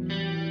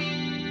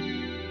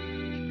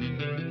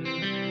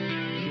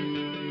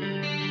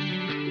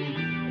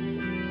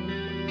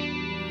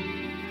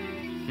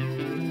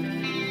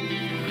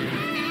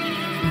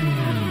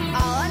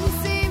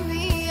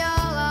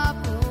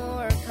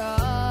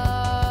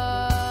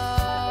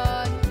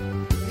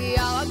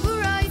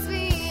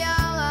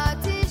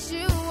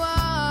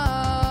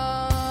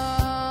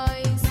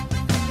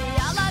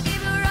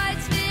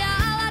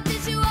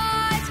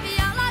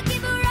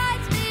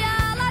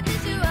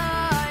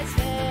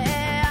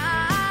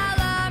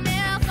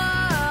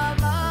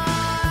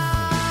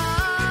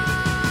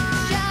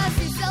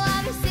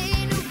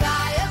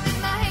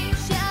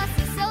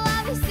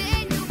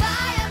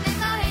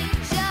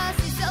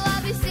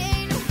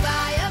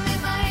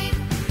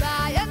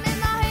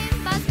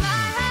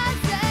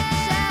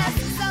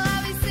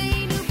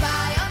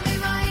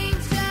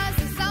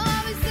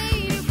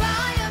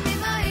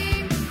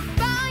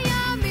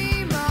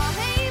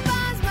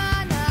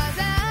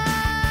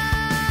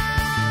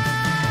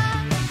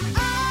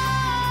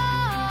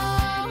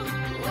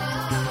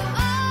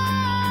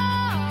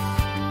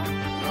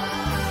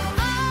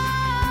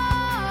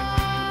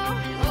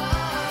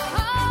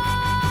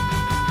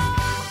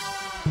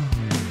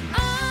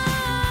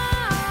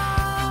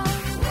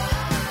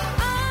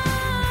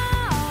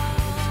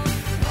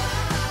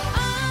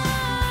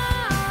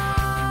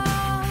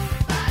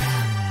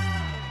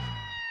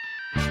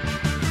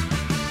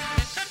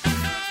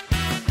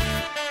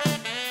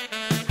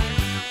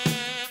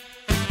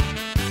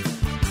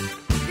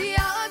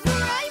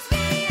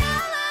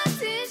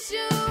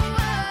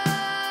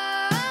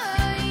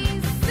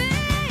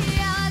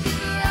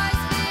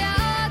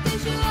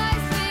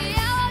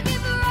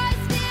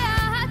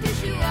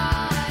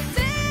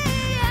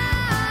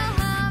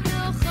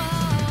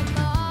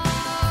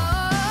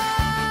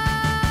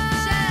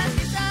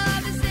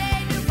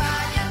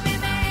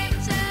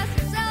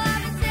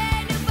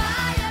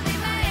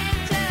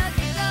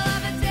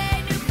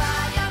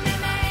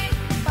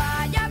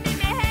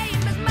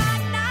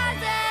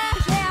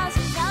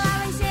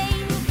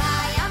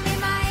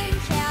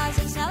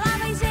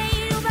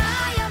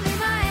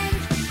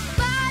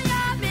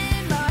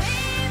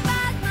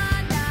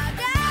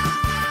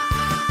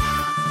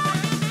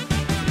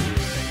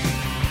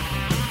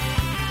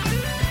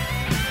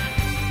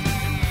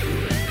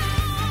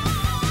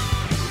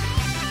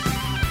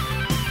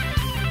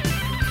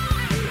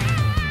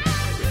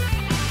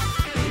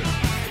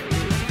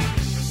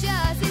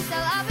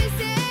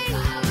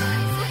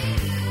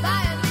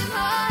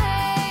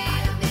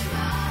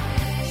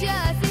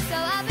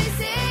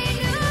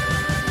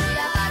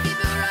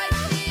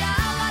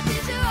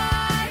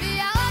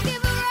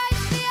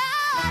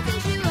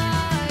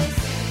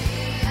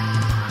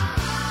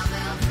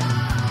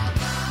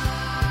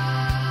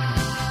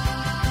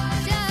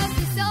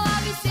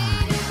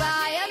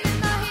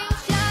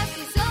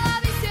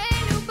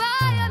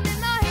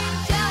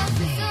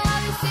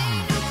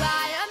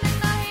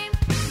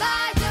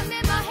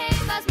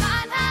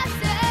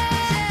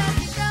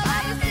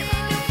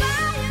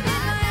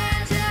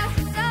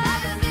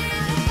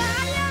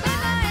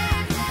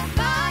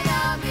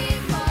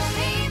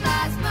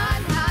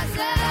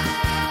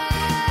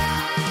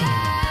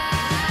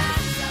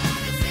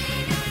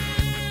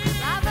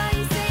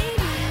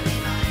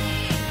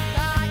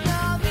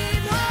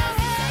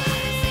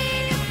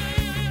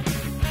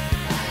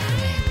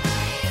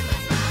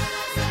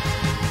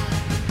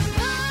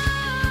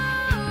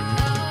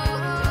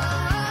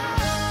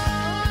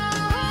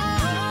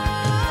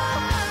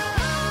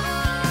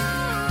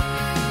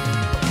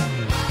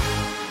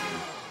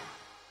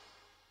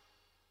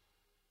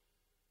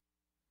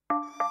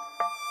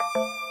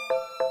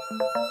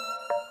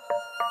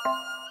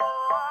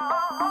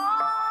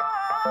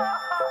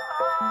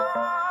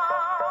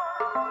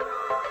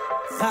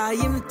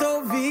 חיים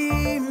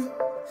טובים,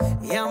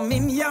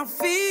 ימים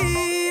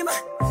יפים,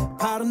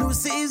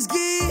 פרנוס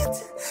הסגית,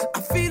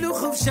 אפילו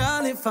חופשה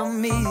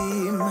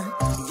לפעמים.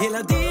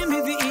 ילדים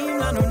מביאים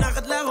לנו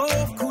נחת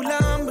לרוב,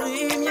 כולם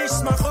בריאים, יש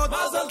שמחות,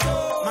 מזל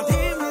טוב.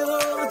 מדהים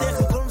לראות איך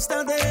הכל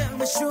מסתדר,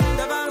 ושום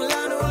דבר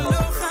לנו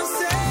לא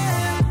חסר,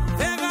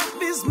 ורק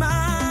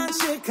בזמן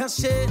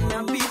שקשה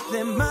נביט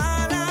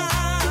למעלה,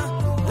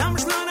 למה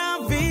שלא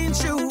נבין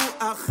שהוא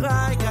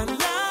אחראי כאן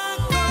לכל,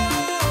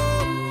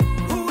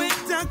 הוא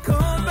את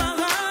הכל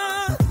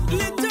ברא,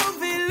 לטוב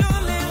ולא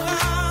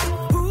לרע,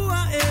 הוא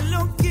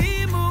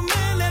האלוקים, הוא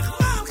מלך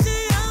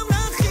מלכי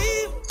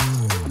המלכים,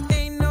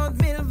 אין עוד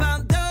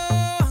מלבדו,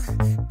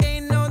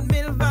 אין עוד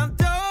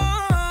מלבדו,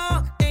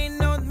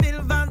 אין עוד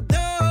מלבדו,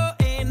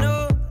 אין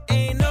עוד,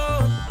 אין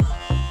עוד,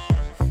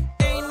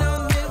 אין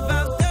עוד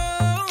מלבדו,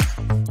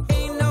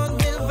 אין עוד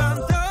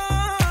מלבדו,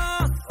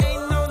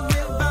 אין עוד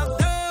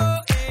מלבדו,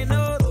 אין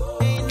עוד,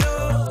 אין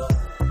עוד.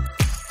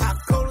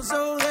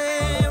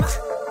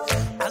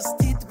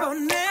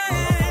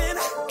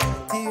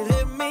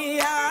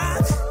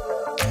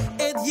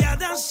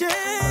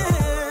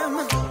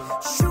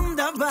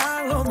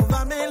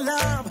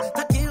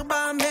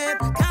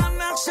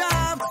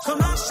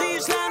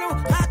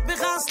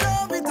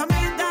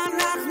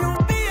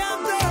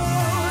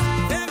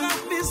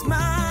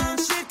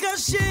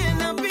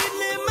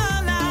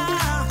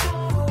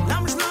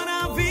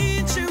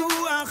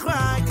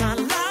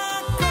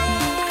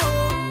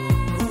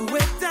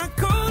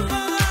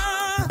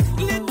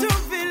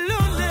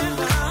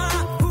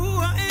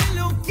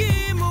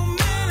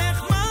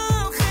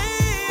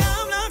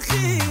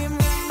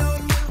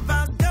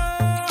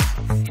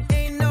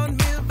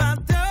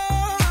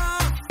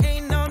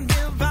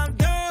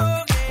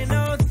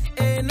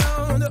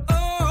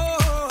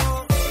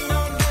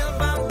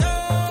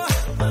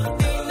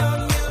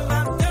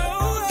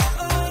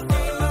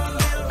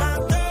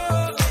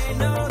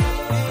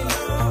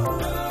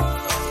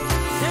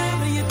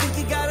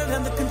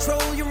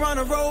 on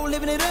a roll,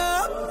 living it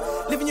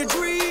up, living your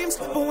dreams.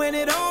 But when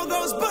it all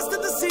goes bust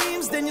at the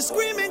seams, then you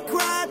scream and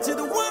cry to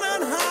the one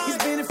on high. He's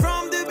been it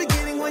from the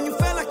beginning when you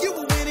felt like you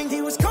were winning.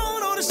 He was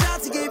calling all the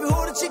shots, he gave you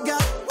all that you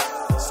got.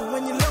 So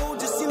when you're low,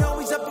 just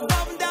he's up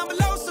above and down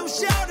below. So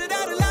shout it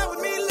out aloud with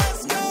me,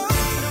 let's go.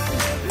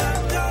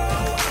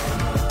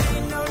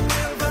 Ain't no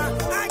never,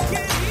 I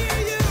can't hear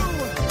you.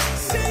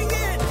 Sing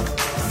it,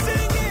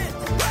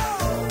 whoa.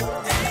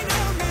 Ain't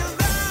no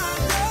never,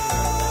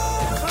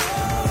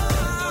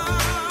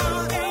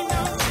 ain't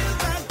no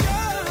never,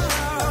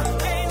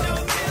 ain't no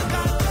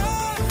never,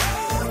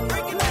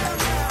 break it down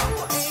now.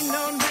 Ain't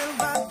no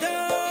never,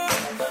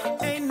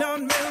 ain't no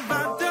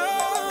never,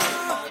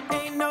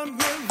 ain't no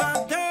never,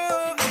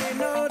 ain't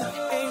no,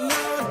 ain't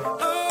no,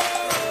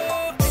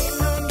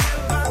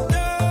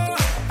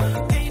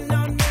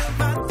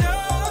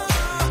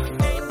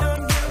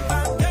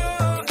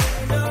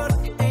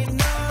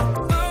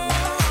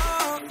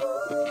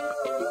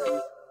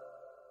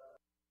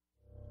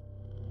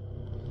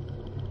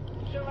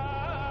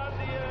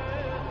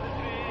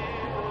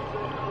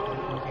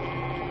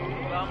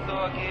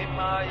 דואגים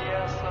מה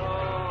יהיה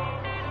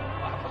הסוף,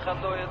 אף אחד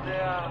לא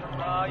יודע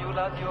מה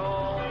יולד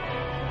יום.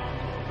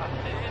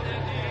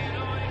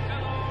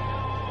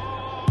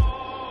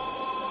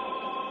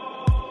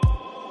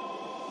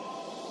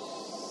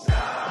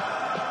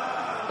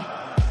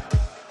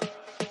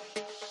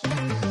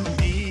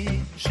 מי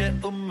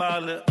שאומר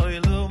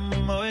לאוילום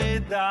מוי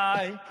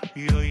די,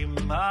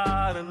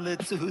 יאמר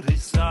לצורי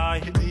סי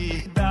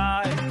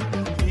די.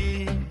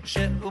 מי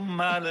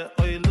שאומר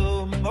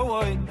לאוילום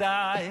מוי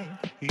די,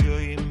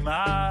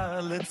 יאמר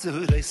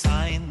לצורי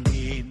סי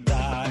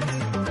די.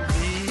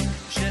 מי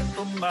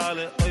שאומר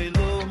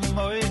לאוילום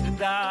מוי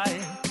די,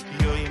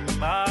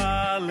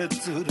 יאמר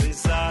לצורי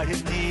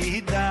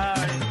סי די.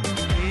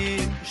 מי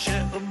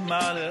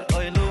שאומר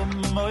לאוילום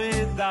מוי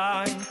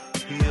די,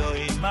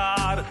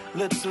 יאמר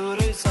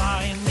לצורי סי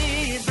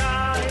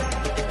די.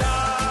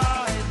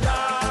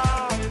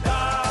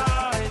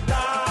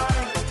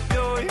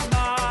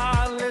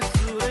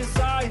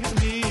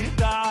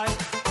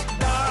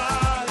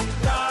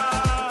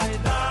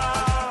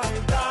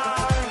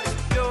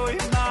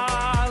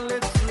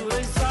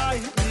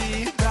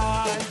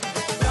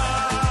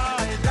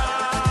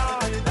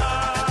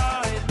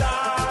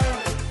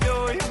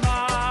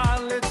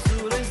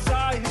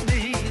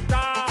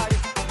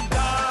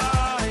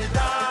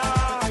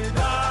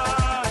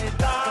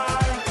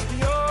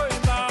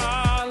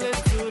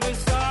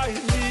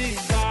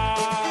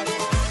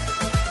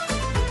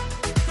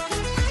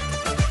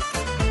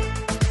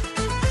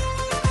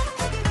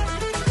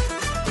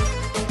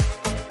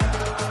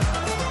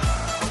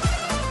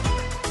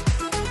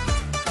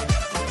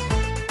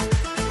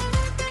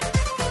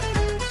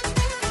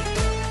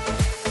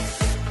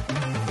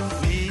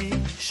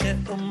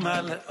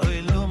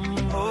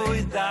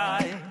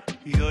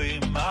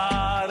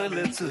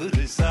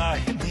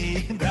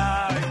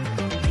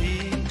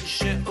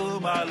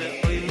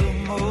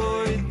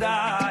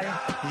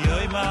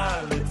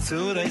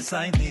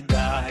 Sign me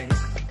die.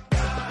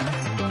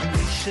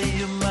 Say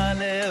you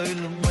male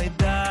oil my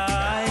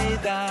die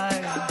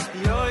die.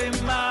 Yo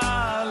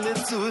male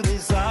to the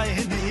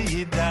sign me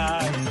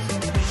die.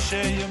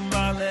 Say you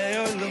male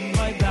oil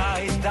my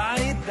die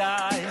die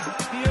die.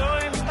 Yo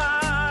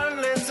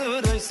male to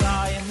the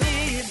sign me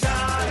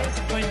die.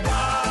 My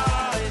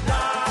die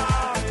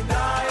die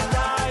die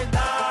die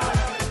die.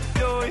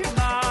 Yo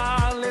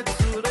male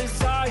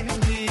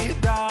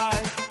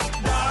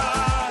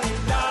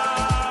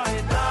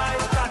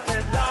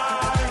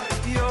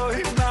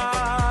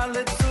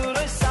to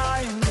the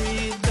sign me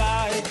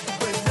die.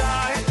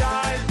 Die,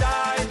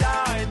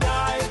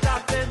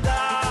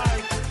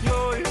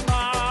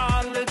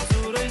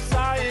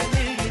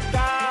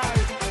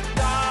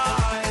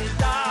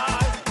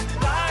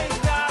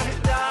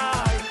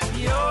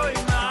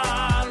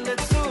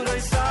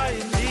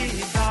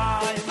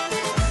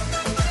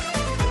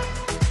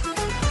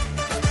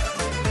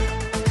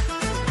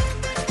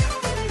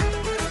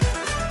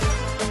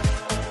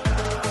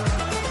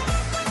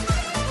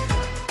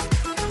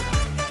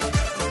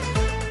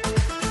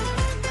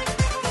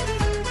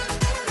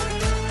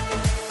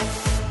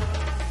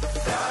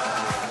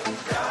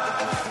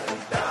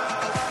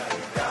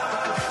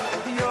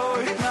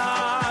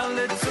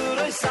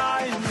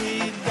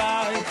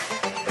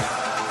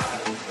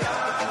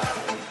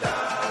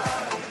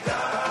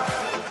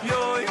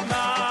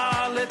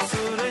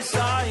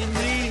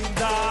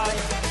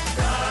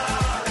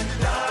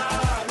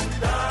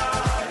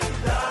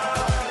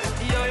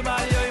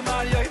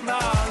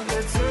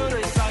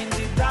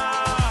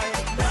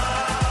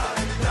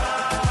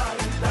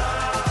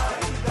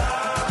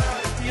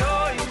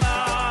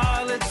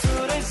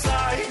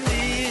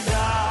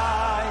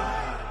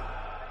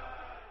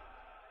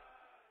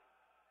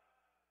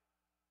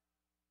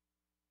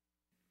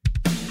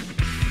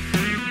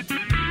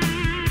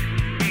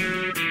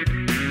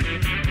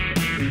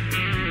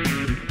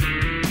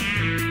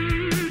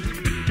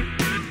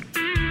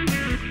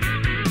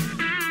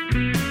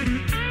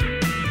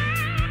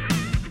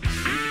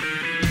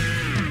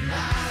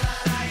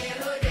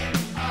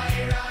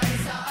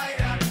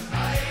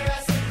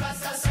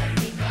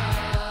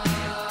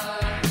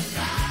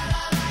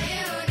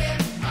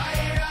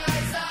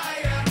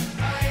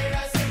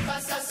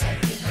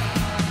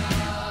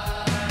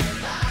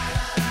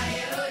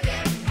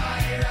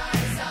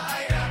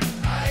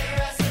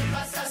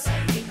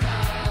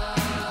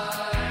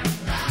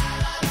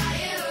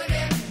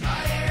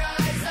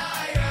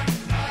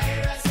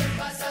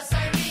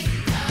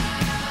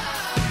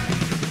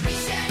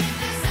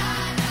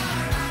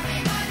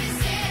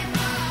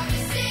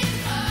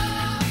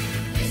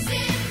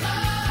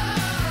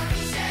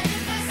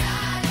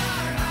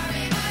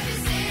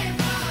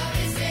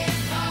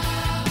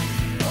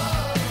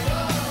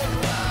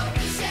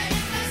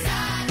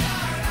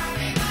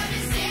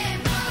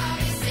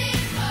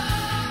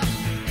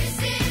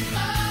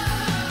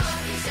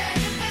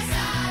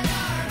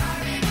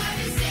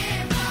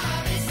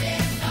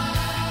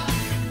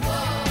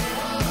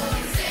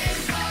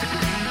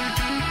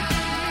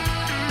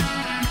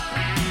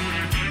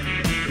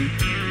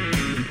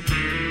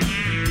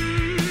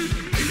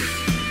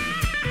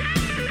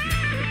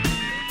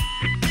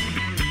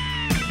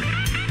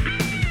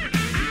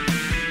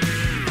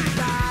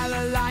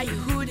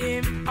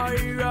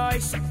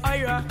 Simcha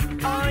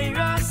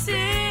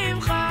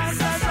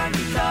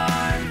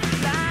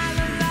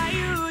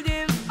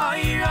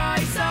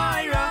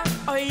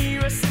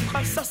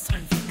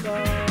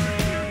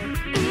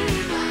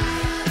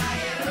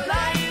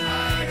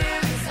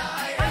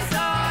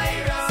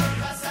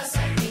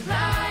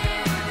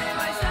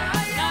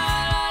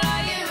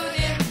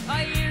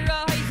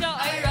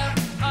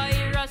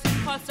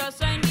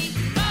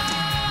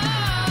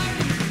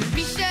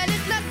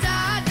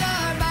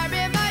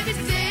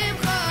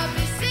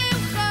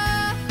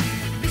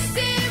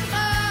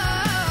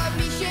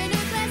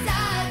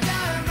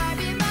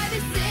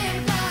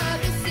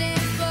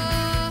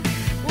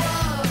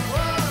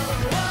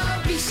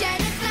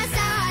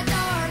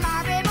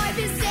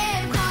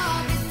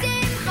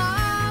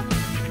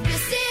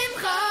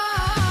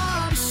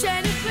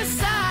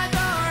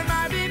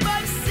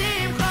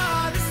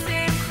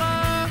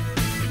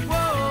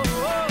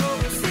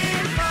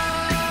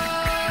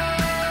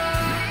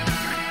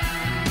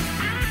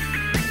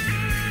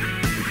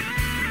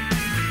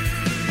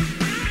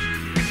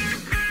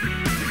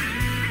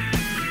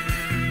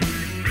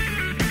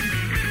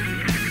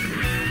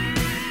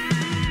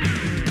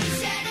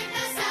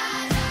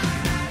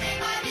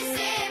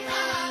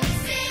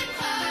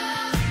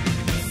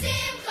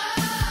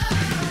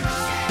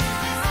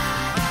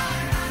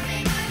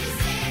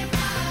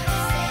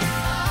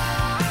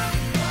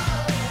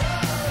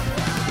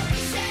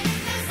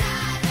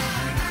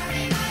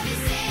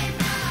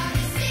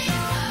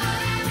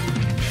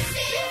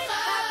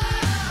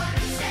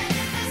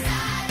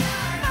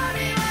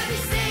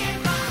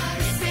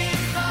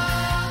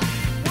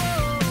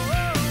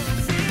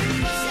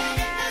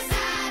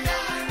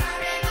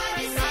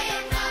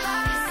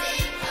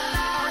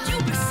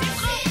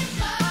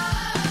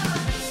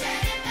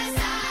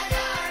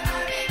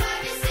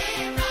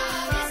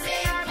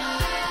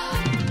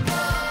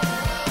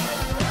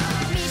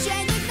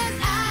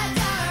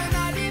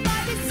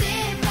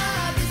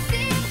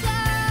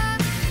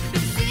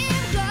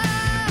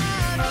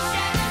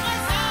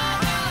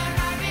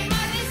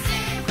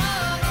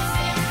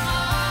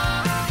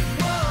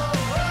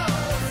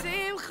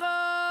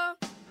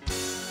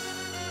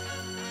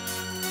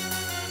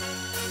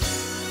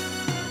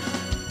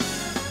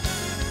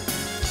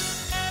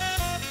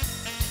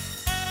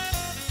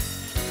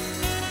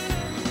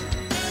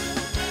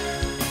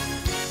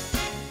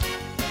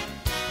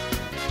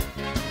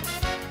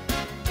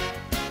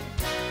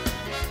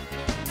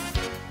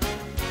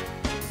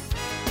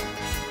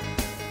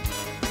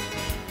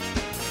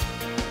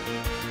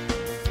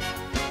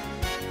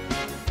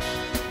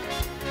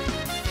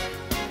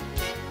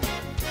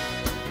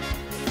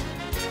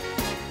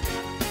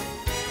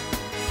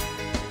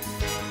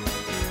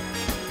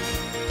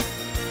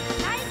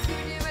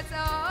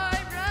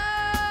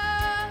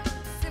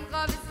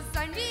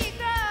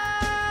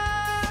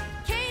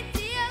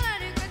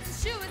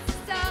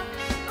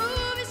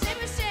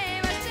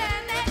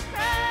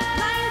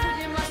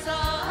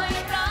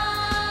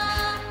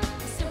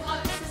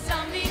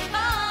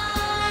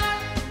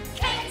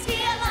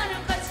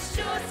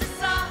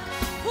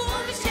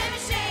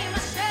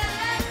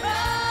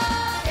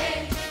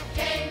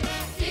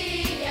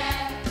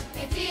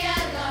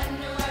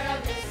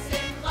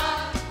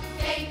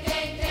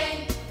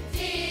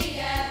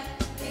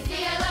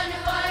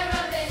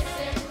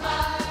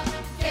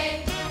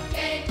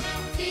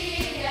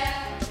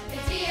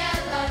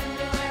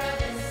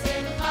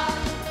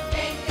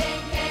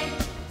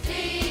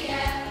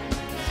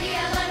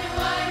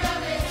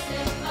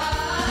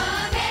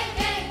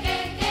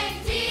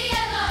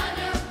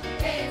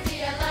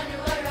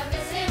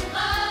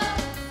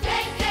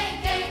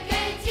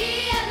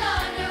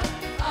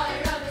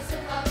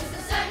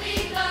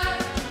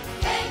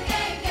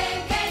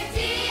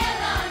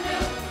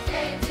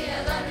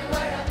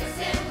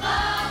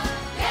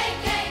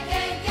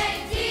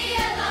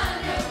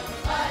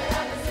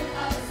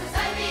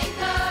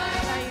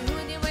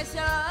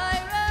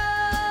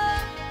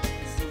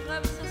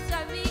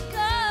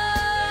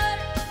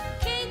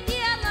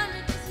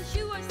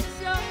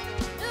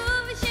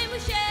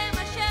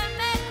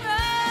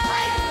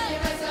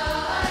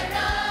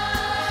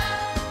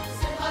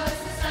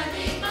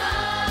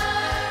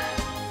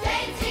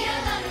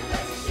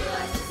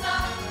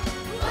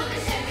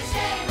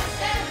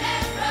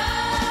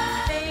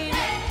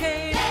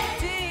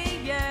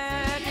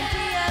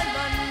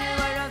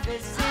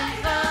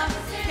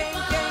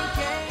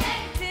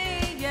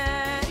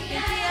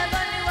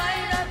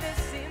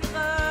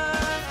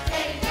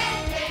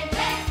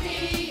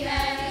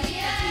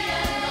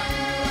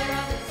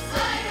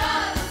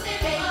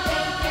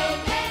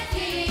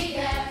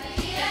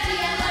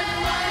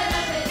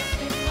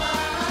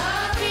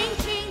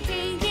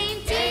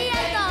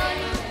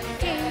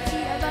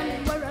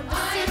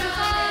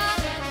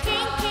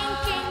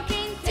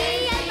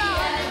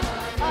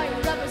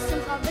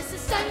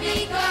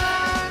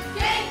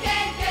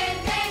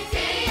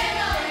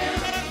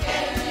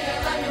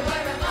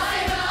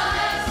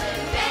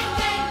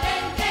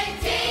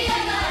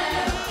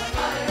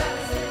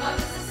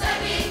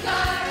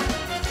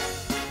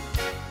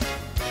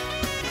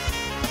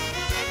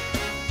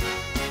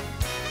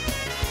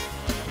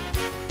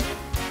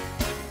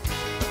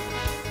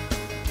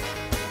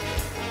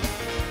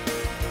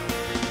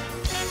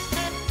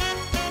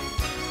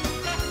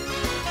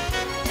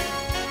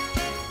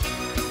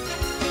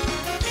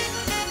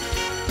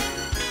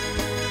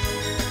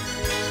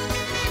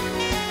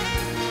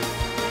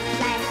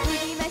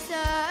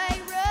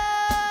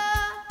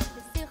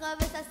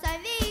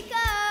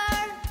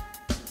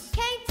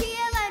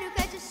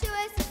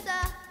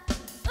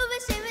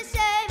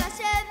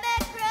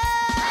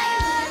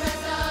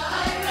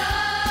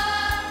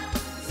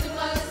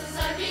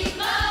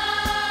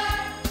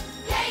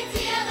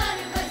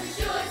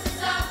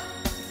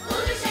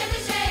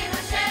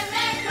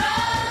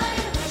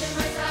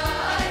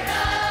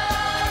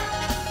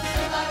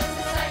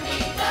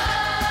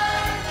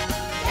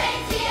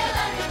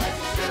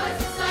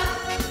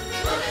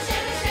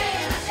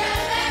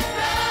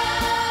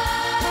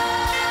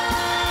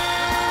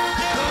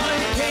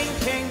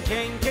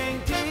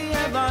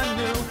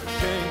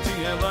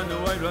elanu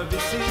ayra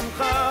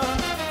v'simcha.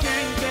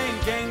 King, king,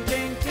 king,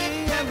 king,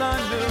 king,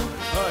 elanu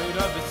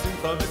ayra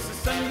v'simcha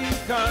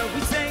v'sisangikar.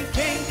 We say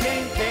king,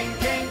 king, king,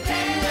 king,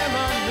 king,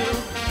 elanu.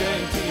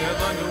 King, king,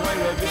 elanu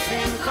ayra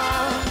v'simcha.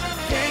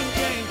 King,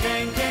 king,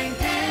 king, king,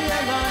 king,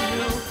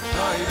 elanu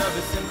ayra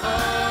v'simcha.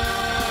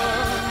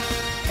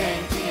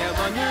 King, king,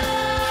 elanu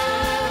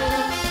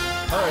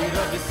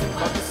ayra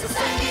v'simcha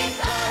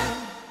v'sisangikar.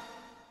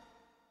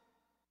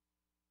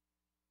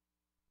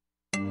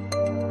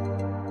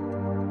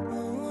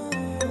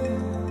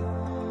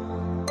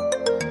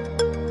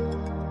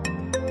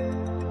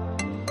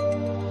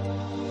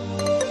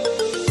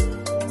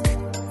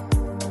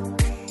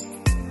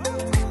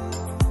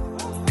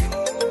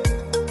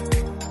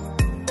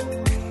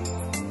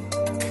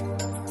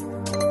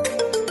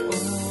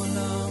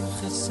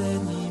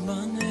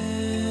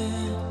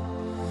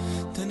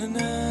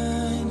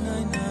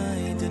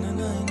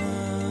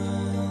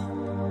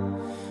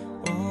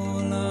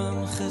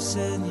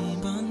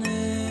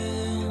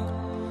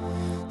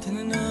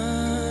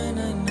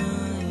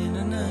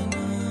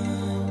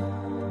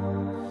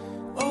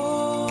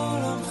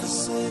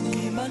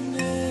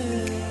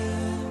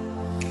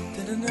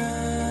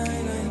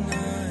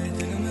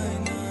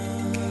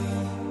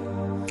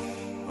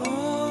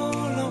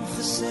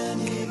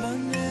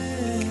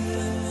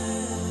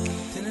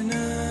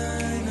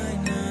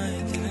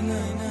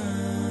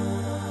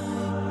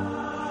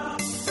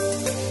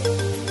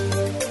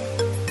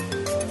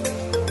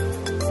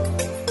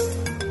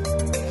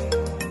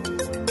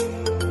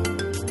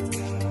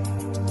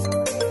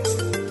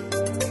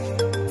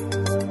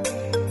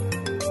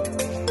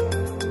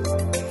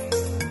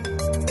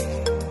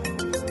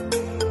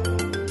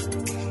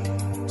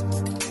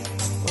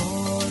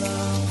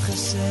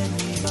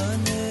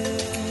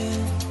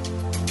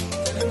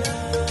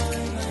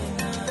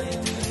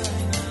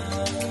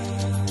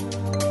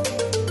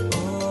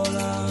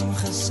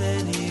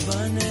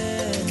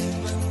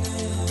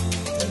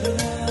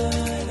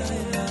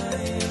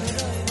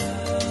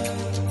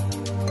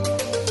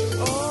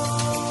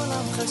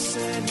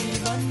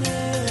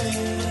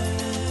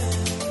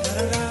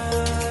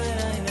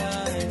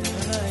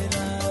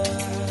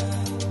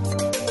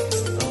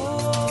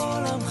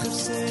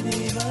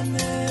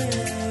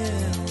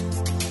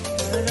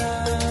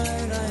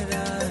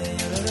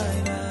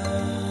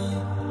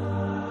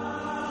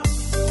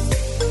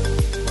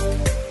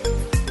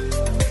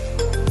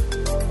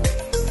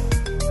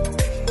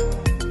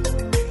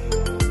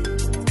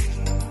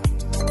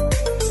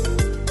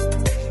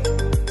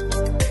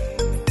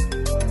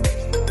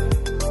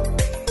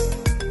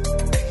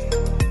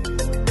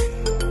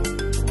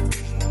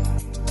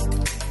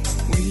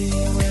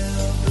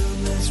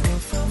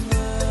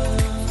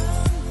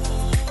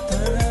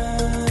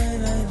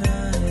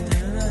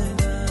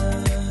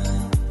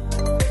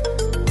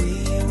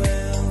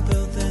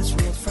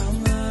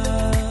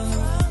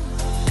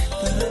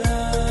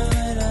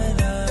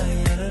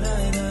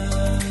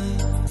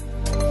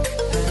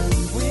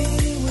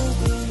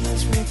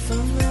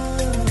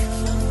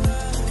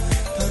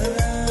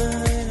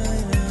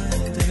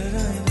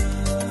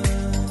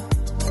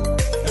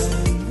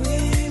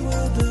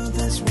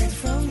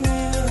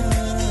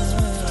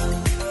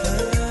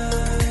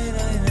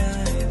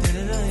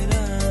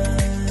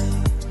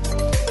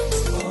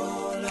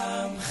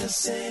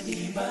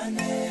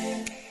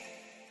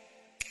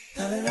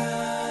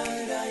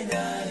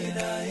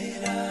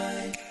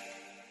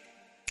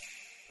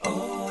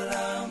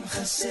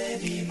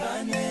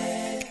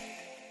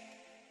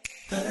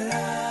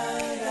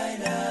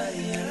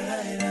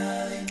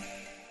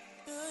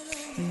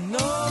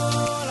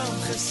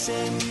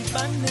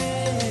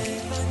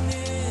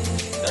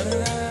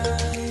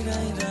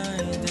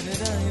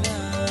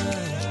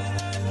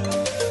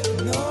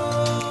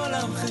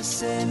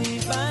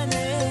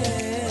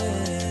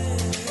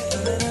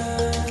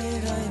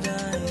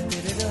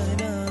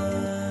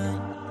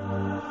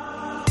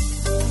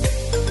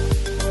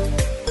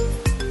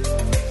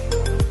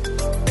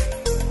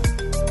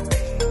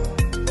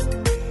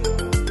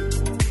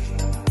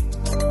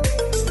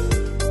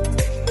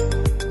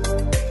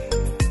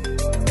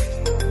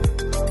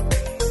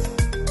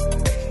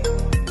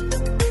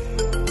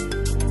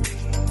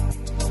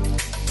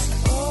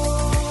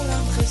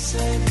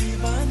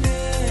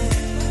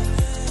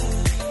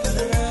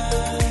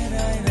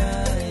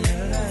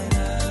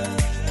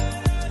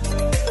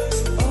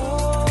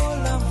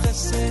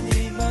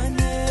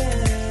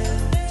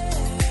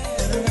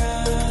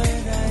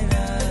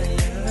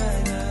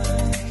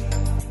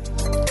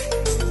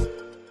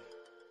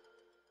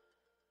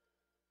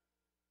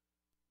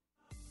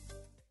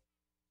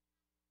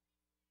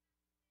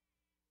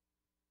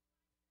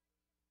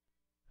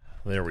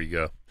 There we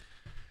go.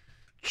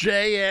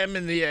 JM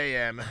in the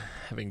AM.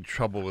 Having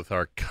trouble with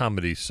our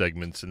comedy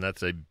segments, and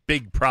that's a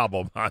big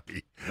problem on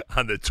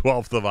the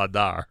 12th of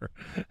Adar,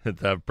 to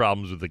have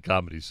problems with the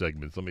comedy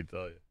segments, let me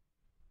tell you.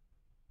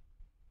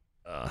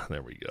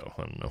 There we go.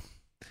 I don't know.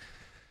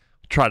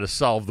 Try to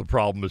solve the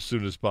problem as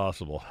soon as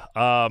possible.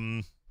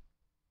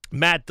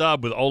 Matt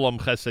Dubb with Olam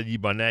Chesed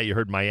Yibaneh. You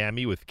heard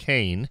Miami with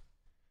Kane.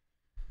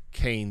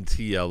 Kain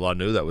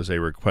Tielanu. That was a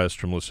request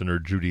from listener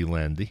Judy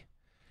Landy.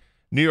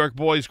 New York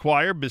Boys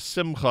Choir,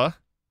 Besimcha,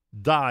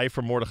 Die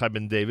from Mordechai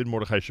Ben David,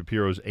 Mordechai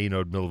Shapiro's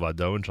Einod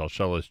Milvado, and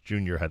Shalshelis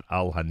Jr. had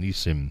Al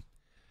Hanisim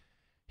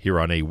here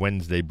on a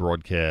Wednesday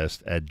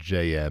broadcast at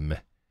JM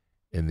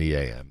in the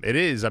AM. It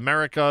is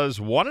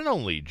America's one and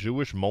only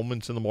Jewish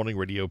Moments in the Morning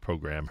radio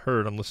program,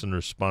 heard on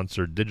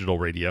listener-sponsored digital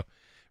radio.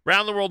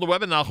 Around the world, the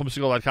web at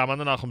NachumSegal.com, on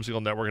the Nachum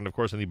Segal Network, and, of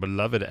course, on the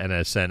beloved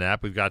NSN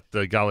app. We've got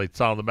Gala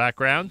in the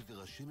background.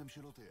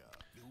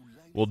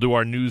 We'll do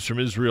our news from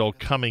Israel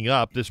coming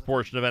up. This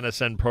portion of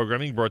NSN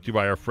programming brought to you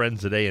by our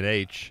friends at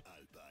A&H.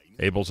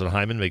 Abels and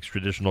Hyman makes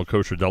traditional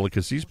kosher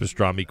delicacies,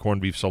 pastrami,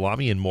 corned beef,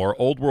 salami, and more.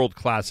 Old world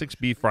classics,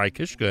 beef fry,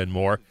 kishka, and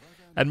more.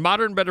 And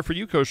modern,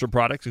 better-for-you kosher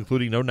products,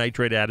 including no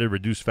nitrate added,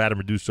 reduced fat, and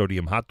reduced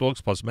sodium hot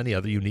dogs, plus many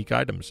other unique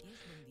items.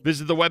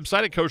 Visit the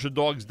website at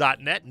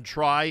kosherdogs.net and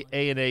try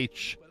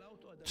A&H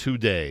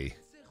today.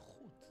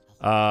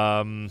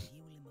 Bus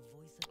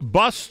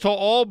to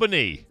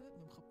Albany.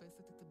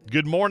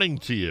 Good morning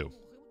to you.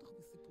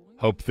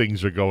 Hope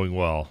things are going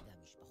well.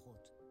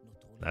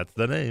 That's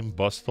the name,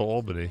 Bus to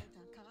Albany.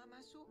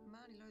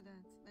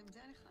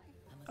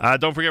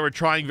 Don't forget, we're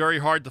trying very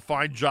hard to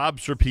find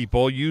jobs for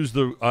people. Use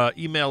the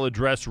email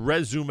address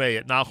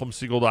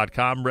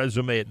resume@nachumsegal.com,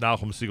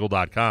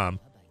 resume@nachumsegal.com.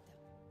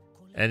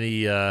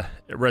 Any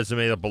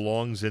resume that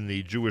belongs in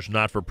the Jewish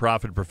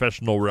not-for-profit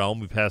professional realm,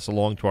 we pass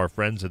along to our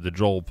friends at the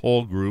Joel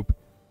Paul Group.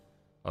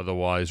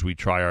 Otherwise, we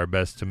try our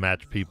best to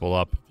match people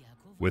up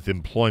with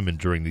employment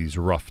during these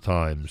rough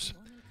times.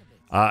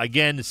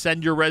 Again,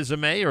 send your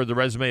resume or the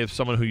resume of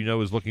someone who you know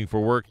is looking for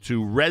work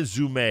to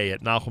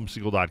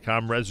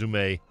resume@nachumsegal.com,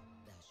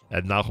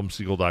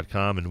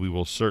 resume@nachumsegal.com, and we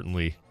will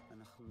certainly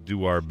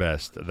do our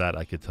best. That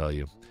I could tell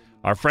you.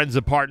 Our friends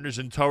and partners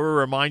in Torah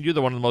remind you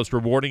that one of the most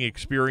rewarding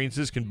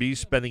experiences can be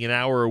spending an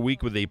hour a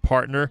week with a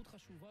partner,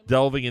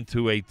 delving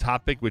into a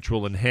topic which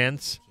will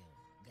enhance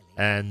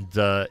and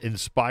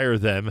inspire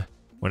them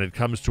when it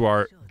comes to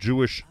our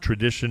Jewish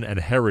tradition and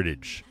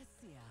heritage.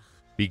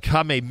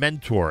 Become a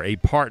mentor, a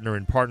partner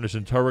in Partners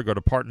in Torah. Go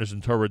to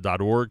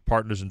partnersintorah.org,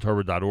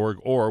 partnersintorah.org,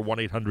 or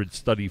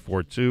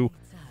 1-800-STUDY-42,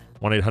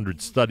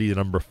 1-800-STUDY, the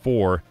number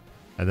 4,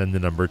 and then the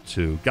number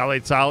 2. Galei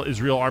Tzahal,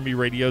 Israel Army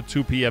Radio,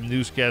 2 p.m.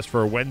 newscast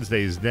for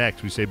Wednesdays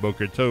next. We say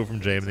Boker Tov from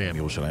JM.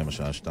 מירושלים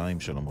השעה 2,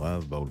 שלום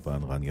רב,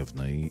 באולפן רן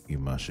יבנאי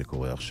עם מה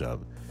שקורה עכשיו.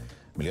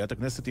 מליאת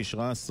הכנסת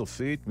אישרה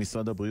סופית,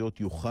 משרד הבריאות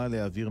יוכל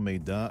להעביר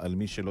מידע על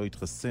מי שלא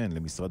יתחסן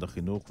למשרד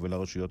החינוך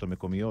ולרשויות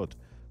המקומיות.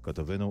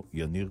 כתבנו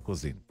יניר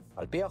קוזין.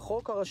 על פי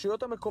החוק,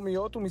 הרשויות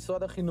המקומיות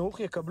ומשרד החינוך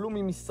יקבלו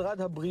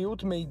ממשרד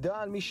הבריאות מידע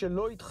על מי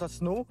שלא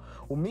התחסנו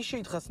ומי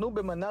שהתחסנו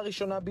במנה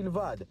ראשונה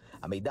בלבד.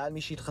 המידע על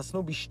מי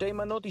שהתחסנו בשתי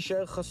מנות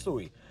יישאר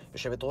חסוי.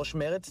 יושבת ראש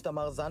מרץ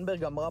תמר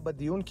זנדברג אמרה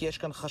בדיון כי יש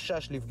כאן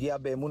חשש לפגיעה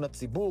באמון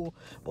הציבור,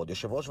 בעוד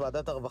יושב ראש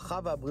ועדת הרווחה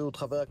והבריאות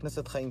חבר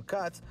הכנסת חיים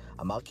כץ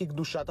אמר כי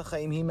קדושת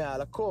החיים היא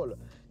מעל הכל.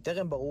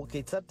 טרם ברור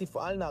כיצד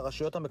תפעלנה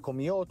הרשויות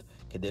המקומיות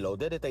כדי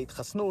לעודד את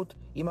ההתחסנות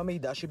עם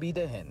המידע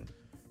שבידיהן.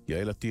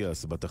 יעל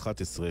עטיאס, בת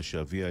 11,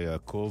 שאביה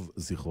יעקב,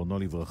 זיכרונו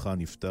לברכה,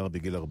 נפטר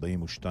בגיל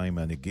 42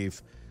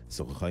 מהנגיף,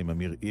 שוחחה עם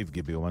אמיר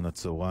איבגי ביומן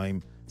הצהריים,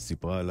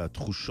 סיפרה על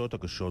התחושות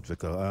הקשות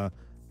וקראה,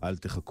 אל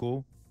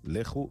תחכו,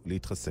 לכו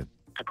להתחסן.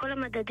 כל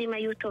המדדים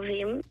היו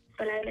טובים,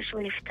 בלילה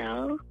שהוא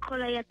נפטר,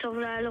 הכל היה טוב,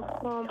 לא היה לו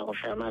חום,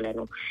 הרופא אמר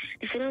לנו,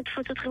 לפעמים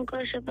לתפוץ אתכם כל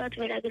השבת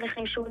ולהגיד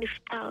לכם שהוא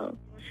נפטר.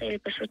 שלי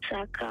פשוט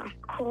צעקה.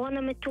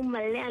 קורונה מתו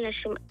מלא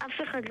אנשים, אף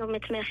אחד לא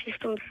מת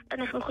מהחיסון.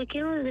 אנחנו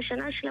חיכינו לזה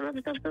שנה שלמה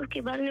וטוב טוב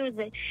קיבלנו את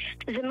זה.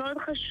 זה מאוד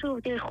חשוב,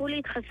 תלכו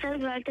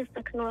להתחסן ואל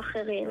תסתכנו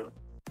אחרים.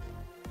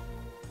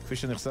 כפי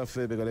שנחשף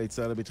בגלי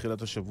צה"ל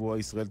בתחילת השבוע,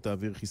 ישראל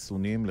תעביר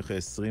חיסונים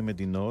לכ-20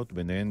 מדינות,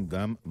 ביניהן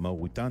גם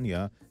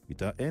מאוריטניה,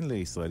 איתה אין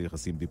לישראל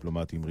יחסים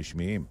דיפלומטיים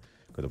רשמיים.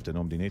 כתבתנו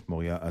המדינית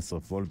מוריה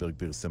אסרף וולברג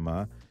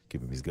פרסמה כי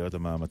במסגרת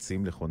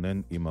המאמצים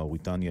לכונן עם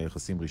מאוריטניה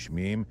יחסים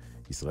רשמיים,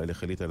 ישראל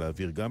החליטה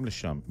להעביר גם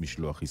לשם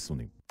משלוח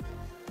חיסונים.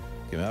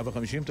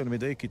 כ-150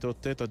 תלמידי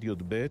כיתות ט' עד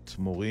י"ב,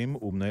 מורים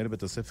ומנהל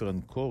בית הספר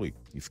אנקורי,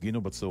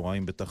 הפגינו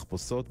בצהריים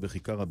בתחפושות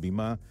בכיכר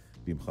הבימה,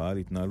 במחאה על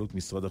התנהלות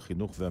משרד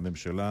החינוך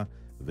והממשלה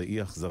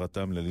ואי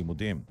החזרתם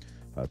ללימודים.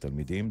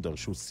 התלמידים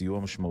דרשו סיוע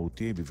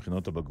משמעותי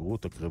בבחינות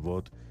הבגרות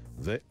הקרבות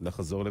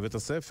ולחזור לבית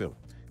הספר.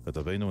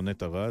 כתבינו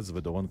נטע רז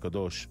ודורון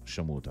קדוש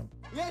שמעו אותם.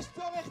 יש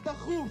צורך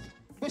דחוף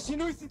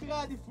בשינוי סדרי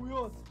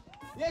העדיפויות.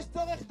 יש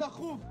צורך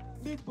דחוף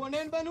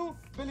להתבונן בנו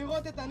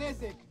ולראות את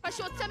הנזק.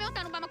 פשוט שמים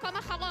אותנו במקום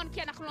האחרון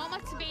כי אנחנו לא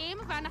מצביעים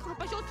ואנחנו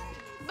פשוט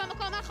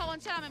במקום האחרון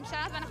של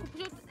הממשלה ואנחנו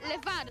פשוט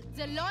לבד.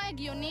 זה לא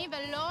הגיוני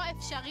ולא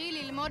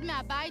אפשרי ללמוד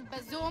מהבית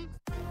בזום.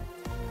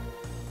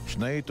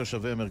 שני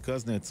תושבי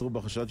המרכז נעצרו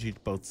בחשד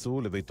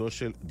שהתפרצו לביתו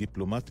של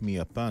דיפלומט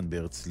מיפן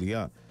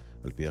בהרצליה.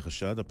 על פי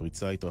החשד,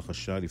 הפריצה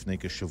התרחשה לפני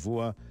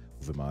כשבוע,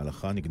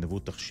 ובמהלכה נגנבו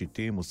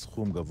תכשיטים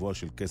וסכום גבוה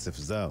של כסף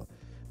זר.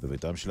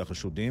 בביתם של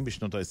החשודים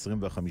בשנות ה-20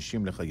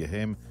 וה-50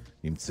 לחייהם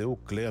נמצאו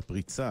כלי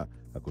הפריצה,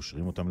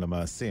 הקושרים אותם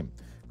למעשים.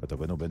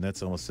 כתבנו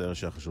בנצר מוסר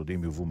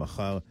שהחשודים יובאו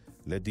מחר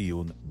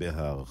לדיון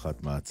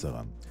בהארכת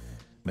מעצרם.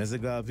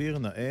 מזג האוויר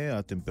נאה,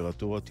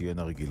 הטמפרטורות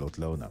תהיינה רגילות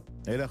לעונה.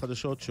 אלה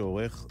החדשות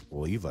שעורך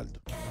רועי ולד.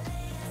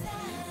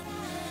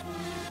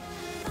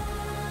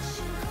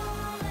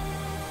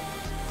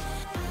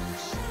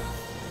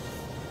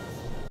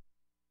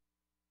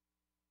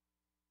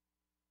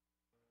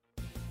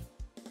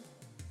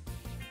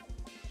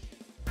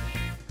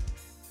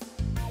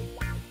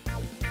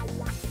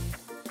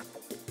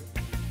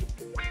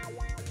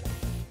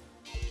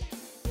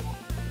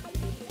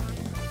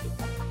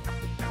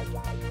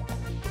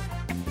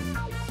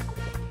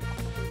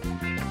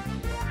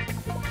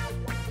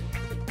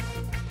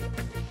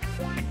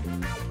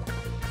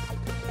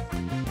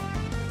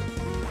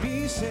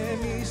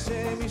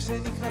 מי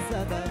שנכנס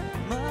אדר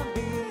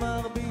מרבים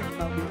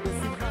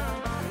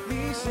בשמחה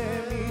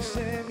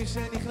מי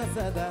שנכנס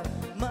אדר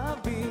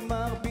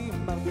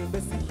מרבים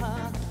בשמחה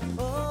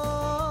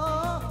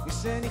מי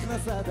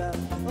שנכנס אדר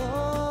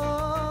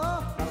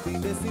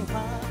מרבים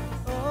בשמחה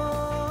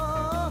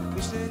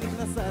מי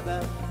שנכנס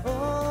אדר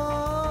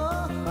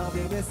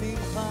מרבים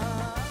בשמחה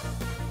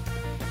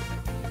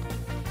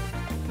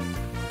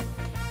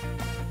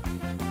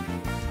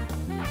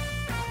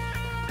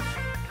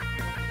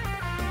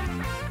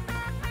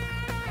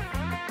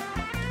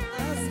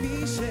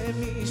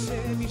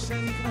מי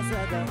שנכנס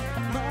אדר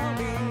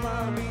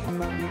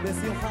מרבים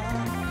בשמחה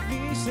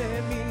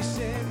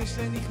מי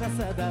שנכנס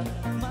אדר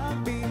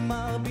מרבים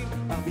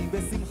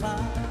בשמחה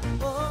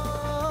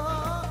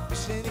מי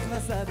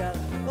שנכנס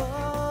אדר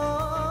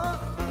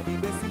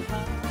מרבים בשמחה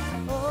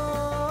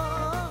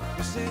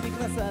מי שנכנס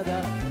אדר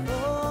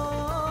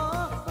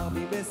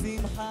מרבים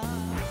בשמחה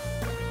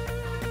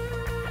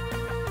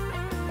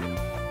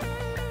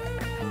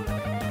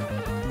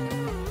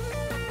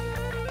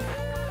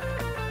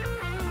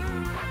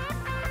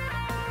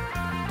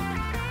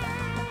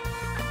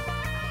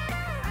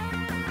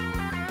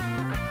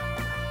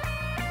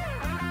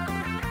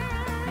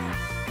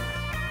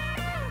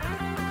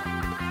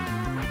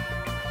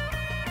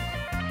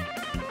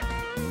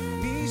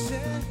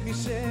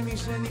מי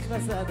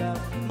שנכנס אדר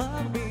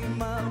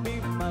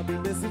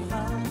מרבים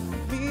בשמחה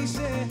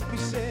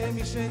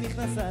מי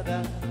שנכנס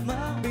אדר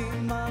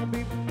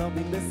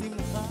מרבים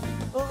בשמחה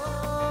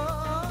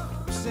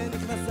מי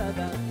שנכנס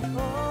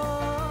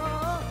אדר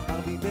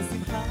מרבים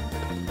בשמחה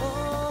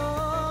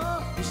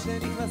מי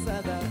שנכנס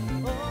אדר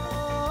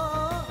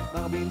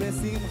מרבים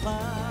בשמחה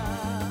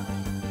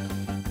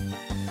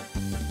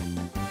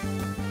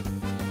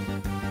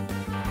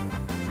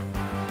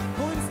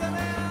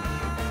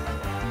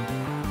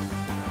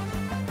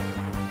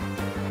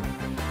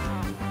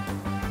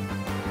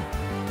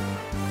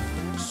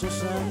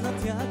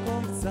שושנת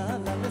יעקב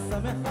צהלה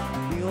ושמחה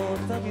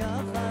לראותם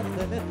יחד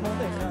חלת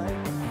מרדכי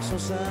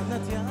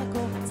שושנת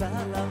יעקב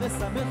צהלה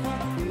ושמחה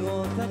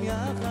לראותם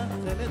יחד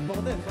חלת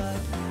מרדכי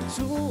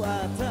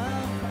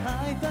תשועתם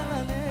הייתה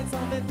לנצח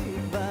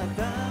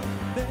ותקוותם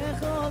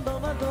בכל דור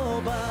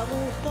ודור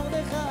ברוך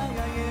מרדכי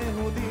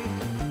היהודי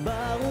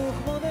ברוך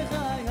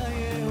מרדכי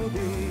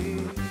היהודי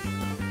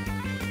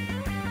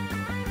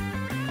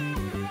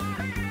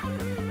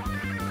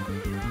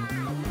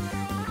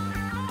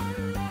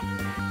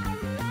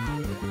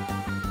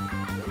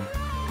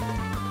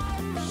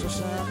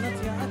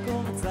שושנת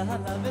יעקב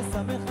צהלה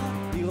ושמחה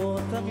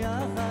לראותם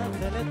יחד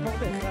חלת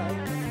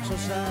מרדכי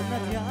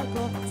שושנת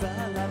יעקב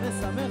צהלה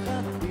ושמחה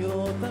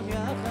לראותם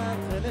יחד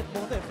חלת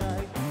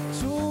מרדכי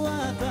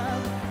תשועתם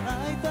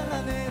הייתה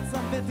לנצח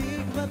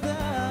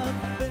ותקוותם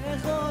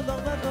בכל דור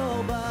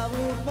ודור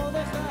ברוך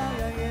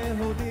מרדכי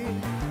היהודי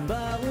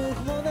ברוך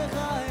מרדכי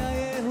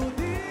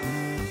היהודי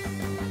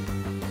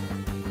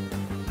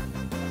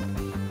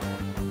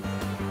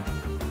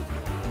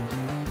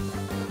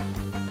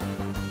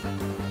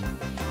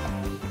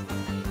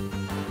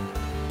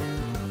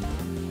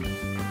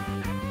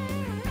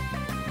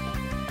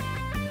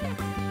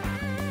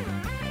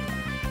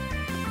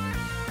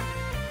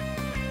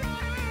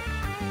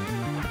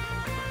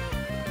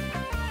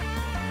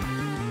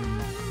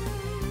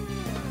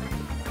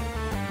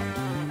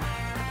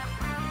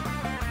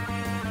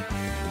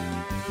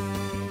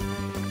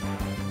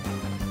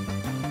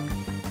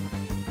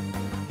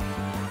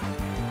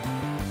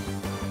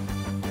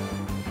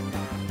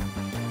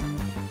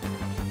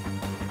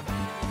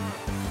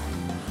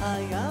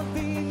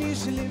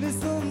Hayabinish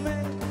livisume,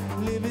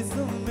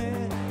 livisume,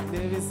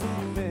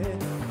 livisume.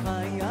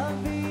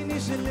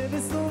 Hayabinish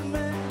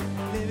livisume,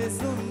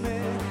 livisume,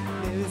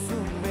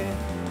 livisume.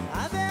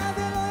 Ade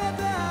ade lo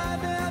yada,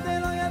 ade ade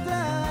lo yada,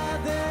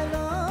 ade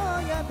lo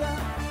yada.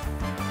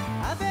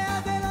 Ade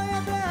ade lo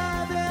yada,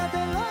 ade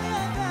ade lo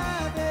yada,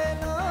 ade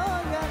lo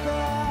yada.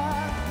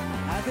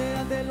 Ade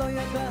ade lo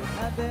yada,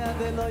 ade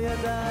ade lo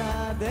yada,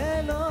 ade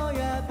lo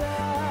yada.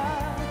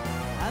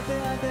 Ade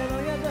ade lo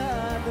yada,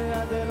 ade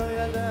ade lo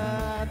yada,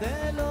 ade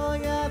lo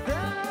yada.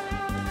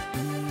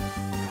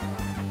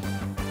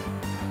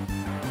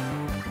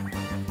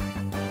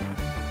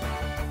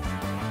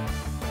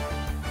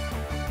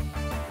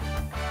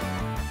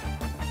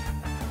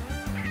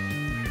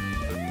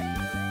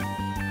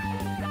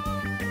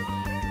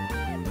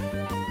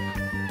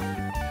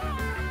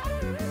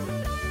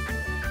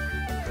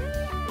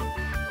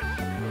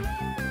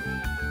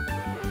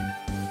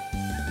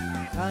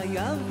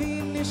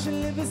 חייבים איש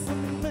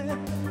לבסומה,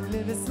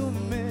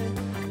 לבסומה,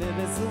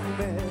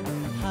 לבסומה,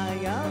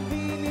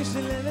 חייבים איש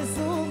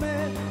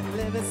לבסומה,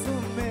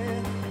 לבסומה,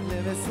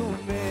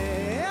 לבסומה.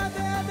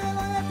 עדה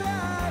לא ידע,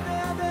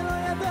 עדה לא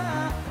ידע,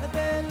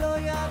 עדה לא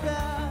ידע,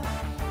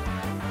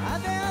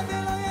 עדה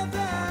לא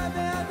ידע,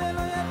 עדה לא ידע, עדה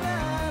לא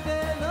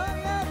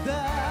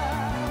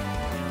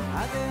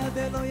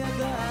ידע, עדה לא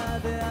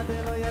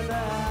ידע,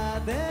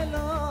 עדה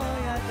לא ידע, עדה לא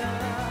ידע,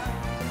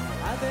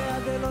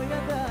 עדה לא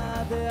ידע,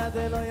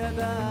 עדה לא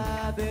ידע,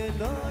 עדה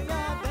לא ידע.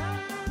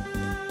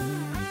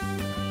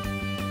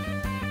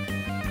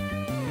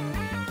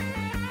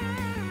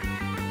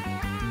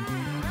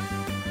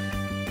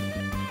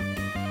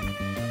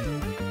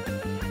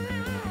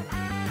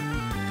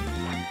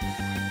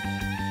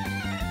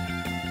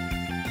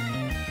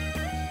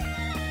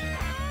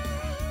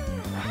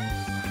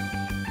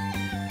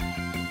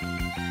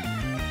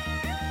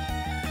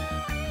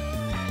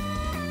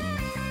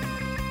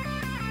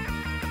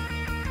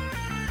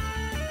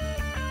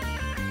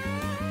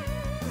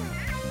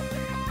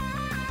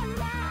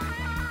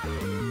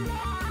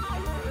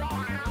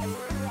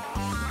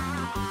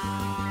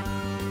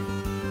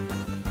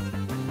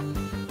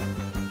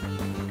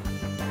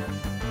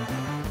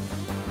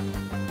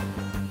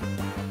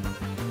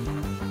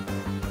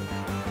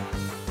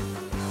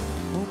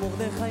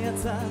 מרדכי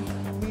יצא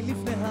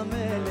מלפני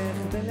המלך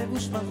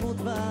בלבוש מלכות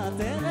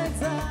ועטרת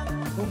זהב.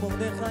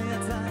 ומרדכי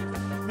יצא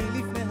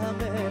מלפני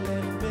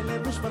המלך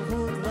בלבוש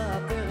מלכות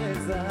ועטרת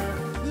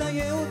זהב.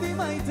 ליהודים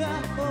הייתה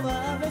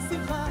הוראה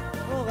ושמחה,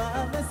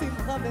 הוראה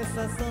ושמחה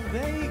וששון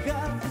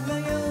ועיקר.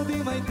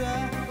 ליהודים הייתה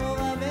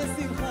הוראה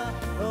ושמחה,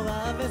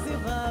 הוראה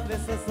ושמחה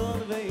וששון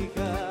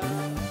ועיקר.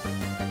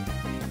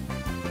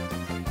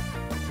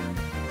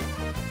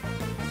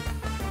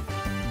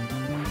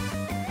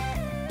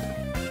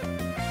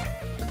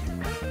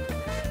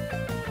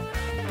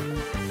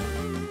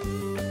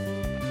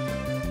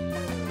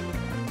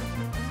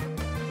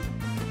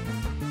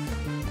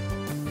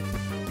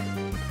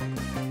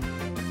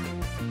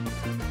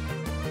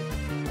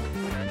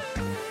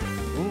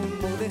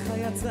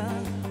 יצא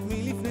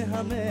מלפני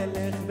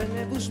המלך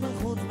בלבוש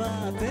מלכות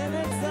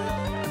ועטרת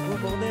זהב.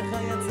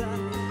 ומרדכי יצא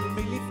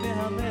מלפני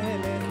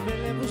המלך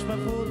בלבוש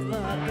מלכות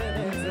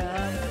ועטרת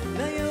זהב.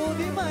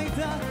 ליהודים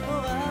הייתה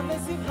הוראה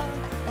ושמחה,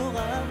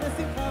 הוראה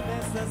ושמחה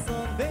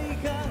וששון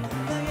בעיקר.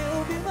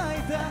 ליהודים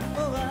הייתה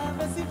הוראה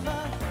ושמחה,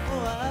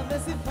 הוראה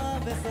ושמחה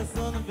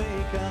וששון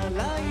בעיקר.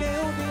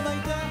 ליהודים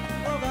הייתה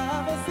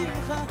הוראה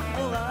ושמחה,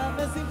 הוראה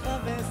ושמחה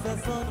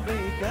וששון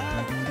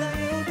בעיקר.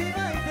 ליהודים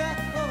הייתה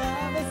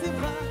הוראה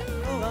ושמחה,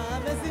 הוראה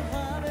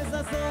ושמחה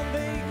וששון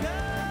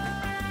בעיקר.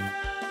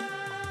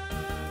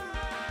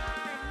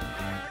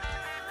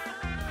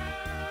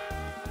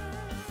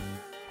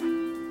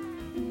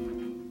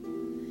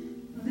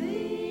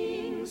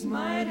 Things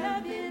might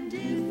have been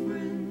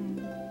different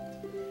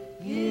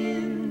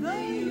in the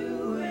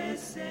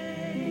USA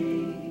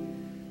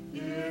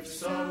if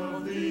some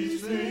of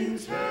these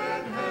things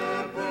had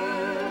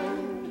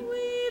happened.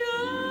 We'd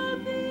all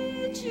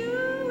be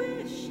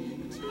Jewish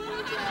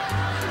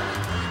today.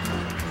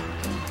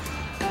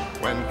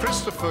 When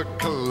Christopher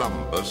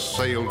Columbus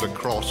sailed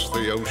across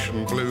the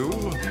ocean blue,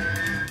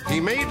 he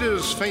made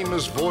his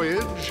famous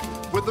voyage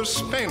with a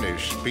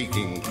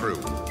Spanish-speaking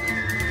crew.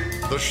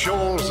 The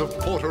shores of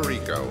Puerto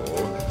Rico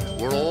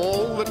were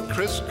all that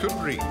Chris could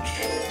reach.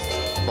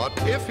 But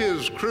if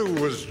his crew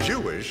was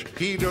Jewish,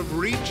 he'd have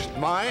reached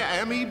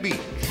Miami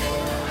Beach.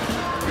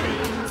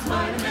 Things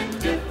might have been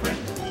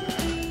different.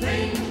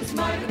 Things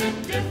might have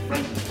been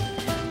different.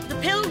 The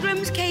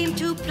pilgrims came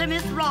to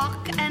Plymouth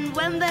Rock, and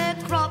when their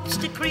crops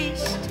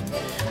decreased,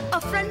 a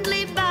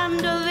friendly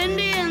band of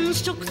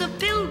Indians took the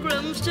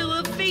pilgrims to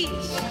a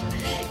feast.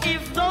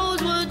 If those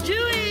were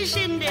Jewish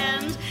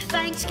Indians,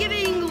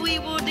 Thanksgiving we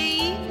would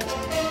eat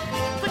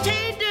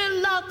potato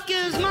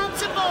latkes,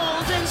 matzo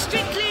balls, and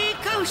strictly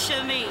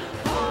kosher meat.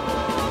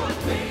 Oh,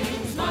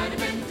 things might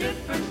have been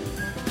different.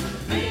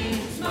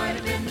 Things might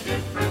have been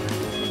different.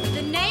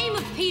 The name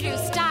of Peter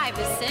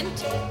Stuyvesant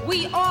we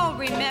all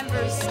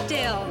remember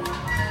still.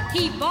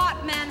 He bought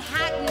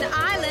Manhattan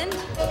Island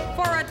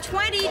for a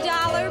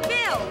 $20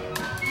 bill.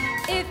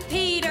 If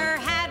Peter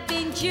had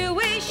been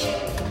Jewish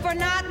for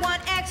not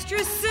one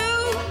extra sou,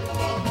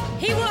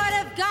 he would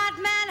have got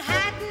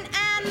Manhattan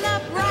and the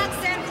Bronx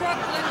and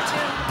Brooklyn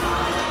too.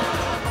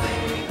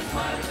 Things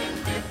might have been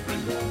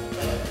different.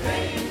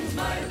 Things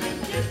might have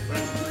been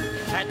different.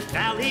 At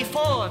Valley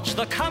Forge,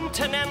 the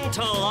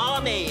Continental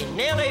Army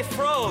nearly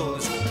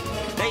froze.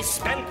 They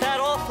spent that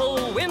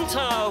awful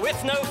winter with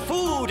no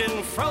food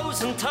and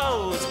frozen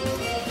toes.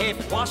 If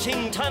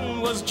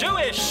Washington was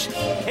Jewish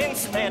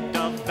instead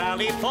of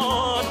Valley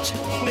Forge,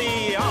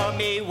 the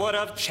army would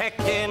have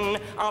checked in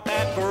up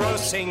at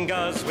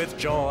Grossinger's with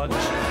George.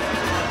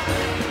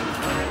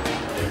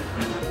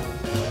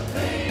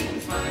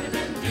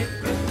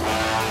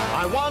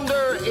 I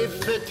wonder if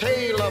the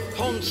tale of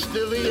Ponce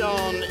de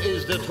Leon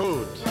is the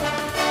truth.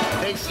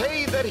 They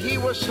say that he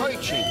was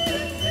searching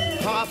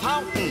for a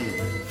fountain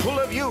full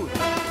of youth.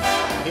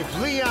 If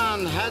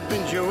Leon had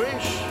been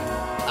Jewish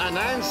and an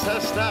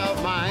ancestor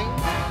of mine,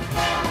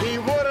 he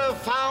would have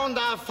found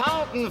a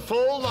fountain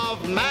full of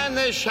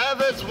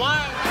Manischewitz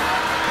wine.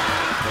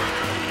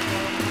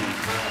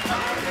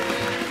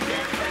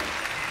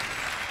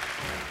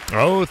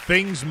 Oh,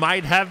 things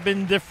might have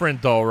been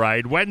different, all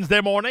right.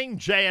 Wednesday morning,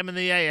 JM in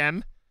the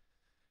AM.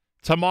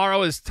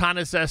 Tomorrow is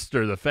Tanis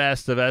Esther, the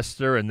Fast of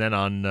Esther, and then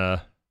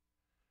on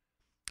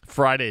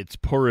Friday it's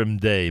Purim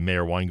Day.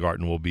 Mayor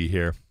Weingarten will be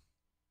here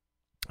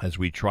as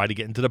we try to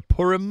get into the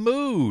Purim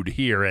mood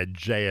here at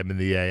JM in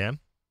the AM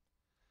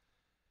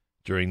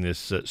during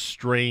this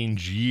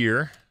strange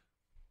year.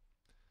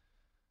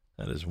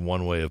 That is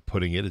one way of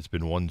putting it. It's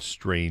been one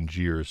strange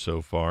year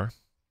so far.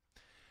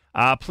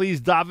 Please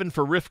daven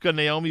for Rivka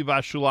Naomi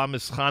Bashulam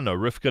Ischana.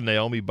 Rivka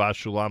Naomi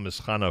Bashulam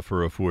Ischana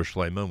for Refuah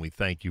Shleima, and we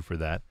thank you for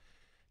that.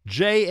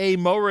 J.A.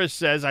 Morris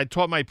says, I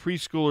taught my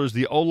preschoolers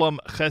the Olam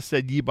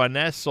Chesed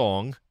Yibaneh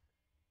song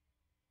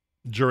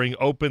during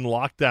open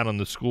lockdown on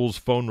the school's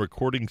phone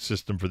recording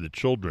system for the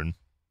children.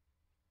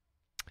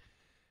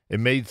 It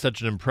made such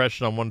an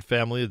impression on one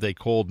family that they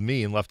called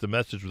me and left a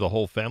message with the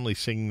whole family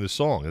singing the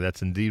song. And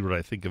that's indeed what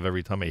I think of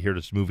every time I hear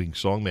this moving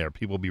song. May our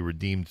people be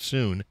redeemed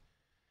soon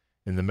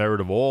in the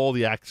merit of all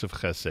the acts of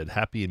chesed.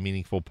 Happy and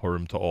meaningful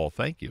Purim to all.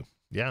 Thank you.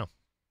 Yeah.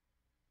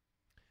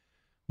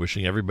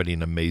 Wishing everybody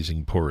an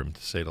amazing Purim,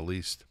 to say the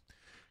least.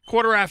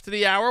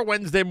 1:15,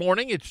 Wednesday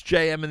morning. It's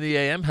JM in the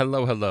AM.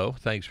 Hello, hello.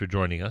 Thanks for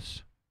joining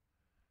us.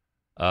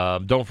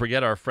 Don't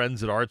forget our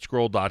friends at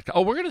ArtScroll.com.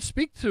 Oh, we're going to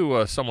speak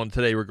to someone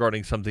today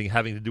regarding something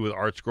having to do with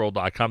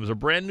ArtScroll.com. There's a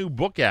brand new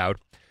book out.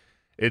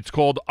 It's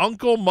called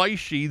Uncle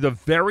Moishy, the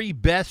Very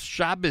Best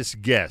Shabbos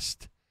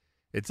Guest.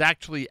 It's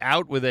actually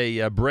out with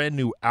a brand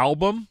new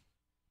album.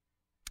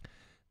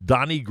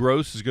 Doni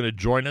Gross is going to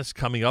join us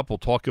coming up. We'll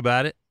talk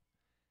about it.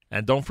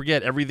 And don't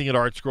forget, everything at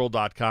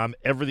ArtScroll.com.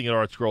 Everything at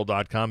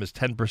ArtScroll.com is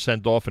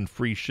 10% off and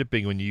free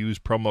shipping when you use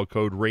promo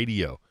code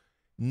RADIO.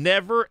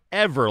 Never,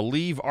 ever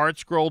leave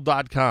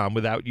ArtScroll.com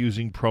without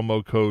using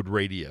promo code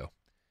RADIO.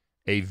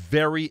 A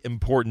very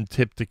important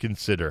tip to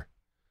consider.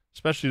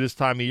 Especially this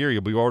time of year,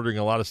 you'll be ordering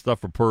a lot of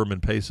stuff for Purim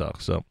and Pesach,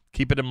 so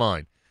keep it in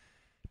mind.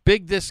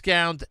 Big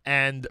discount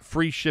and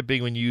free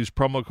shipping when you use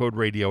promo code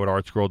RADIO at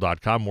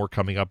ArtScroll.com. More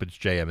coming up. It's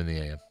JM in the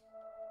AM.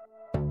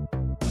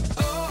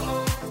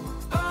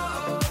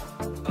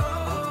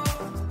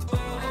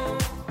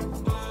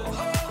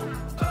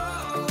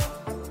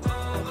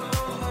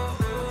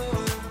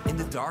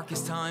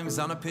 Darkest times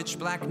on a pitch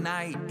black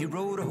night, he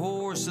rode a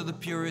horse of the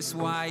purest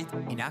white.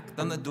 He knocked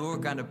on the door,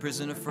 kind of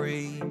prisoner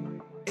free.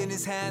 In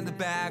his hand a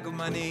bag of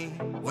money.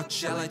 What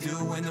shall I do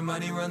when the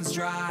money runs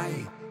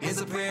dry? Here's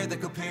a prayer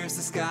that could pierce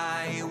the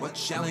sky. What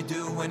shall I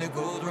do when the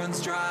gold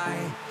runs dry?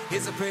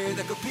 Here's a prayer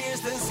that could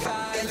pierce the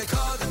sky.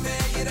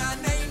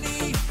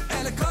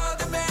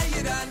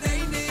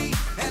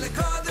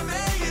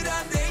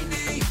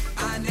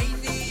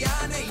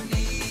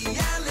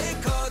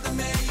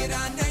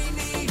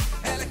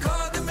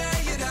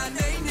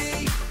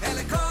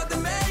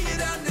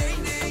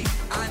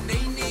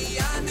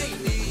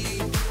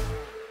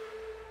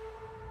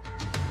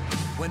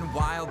 When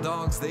wild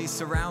dogs, they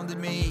surrounded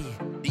me,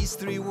 these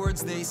three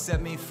words, they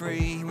set me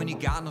free. When you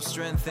got no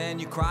strength and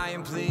you're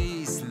crying,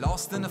 please.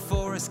 Lost in the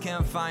forest,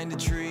 can't find the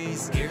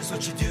trees. Here's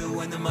what you do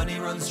when the money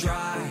runs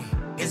dry.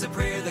 Here's a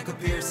prayer that could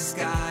pierce the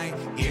sky.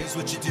 Here's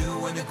what you do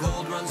when the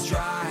gold runs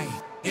dry.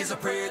 Here's a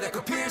prayer that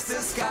could pierce the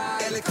sky.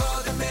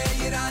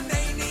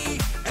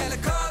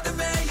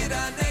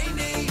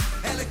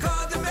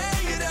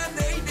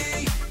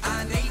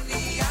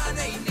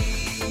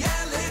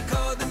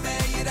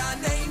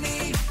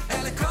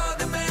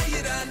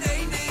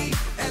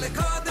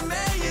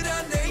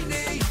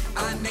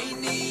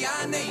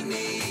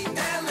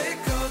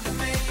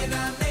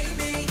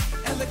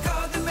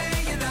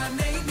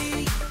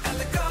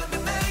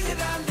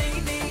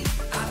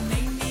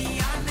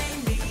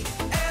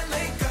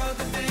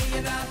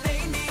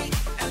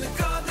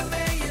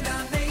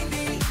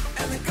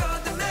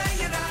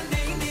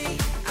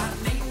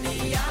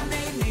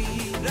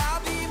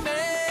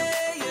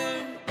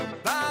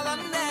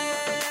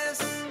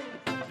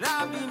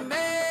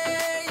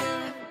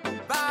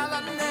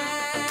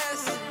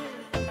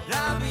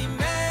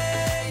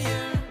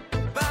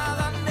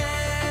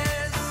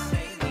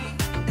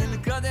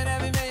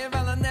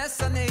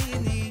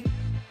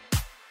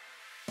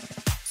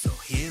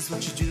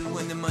 What you do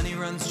when the money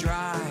runs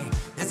dry.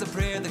 There's a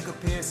prayer that could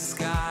pierce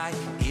the sky.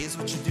 Here's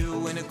what you do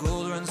when the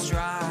gold runs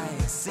dry.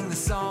 Sing the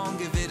song,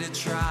 give it a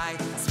try.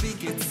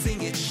 Speak it,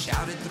 sing it,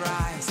 shout it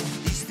thrice.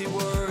 These three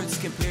words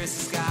can pierce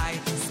the sky.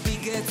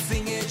 Speak it,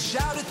 sing it,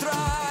 shout it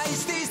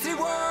thrice. These three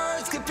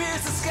words can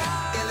pierce the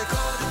sky.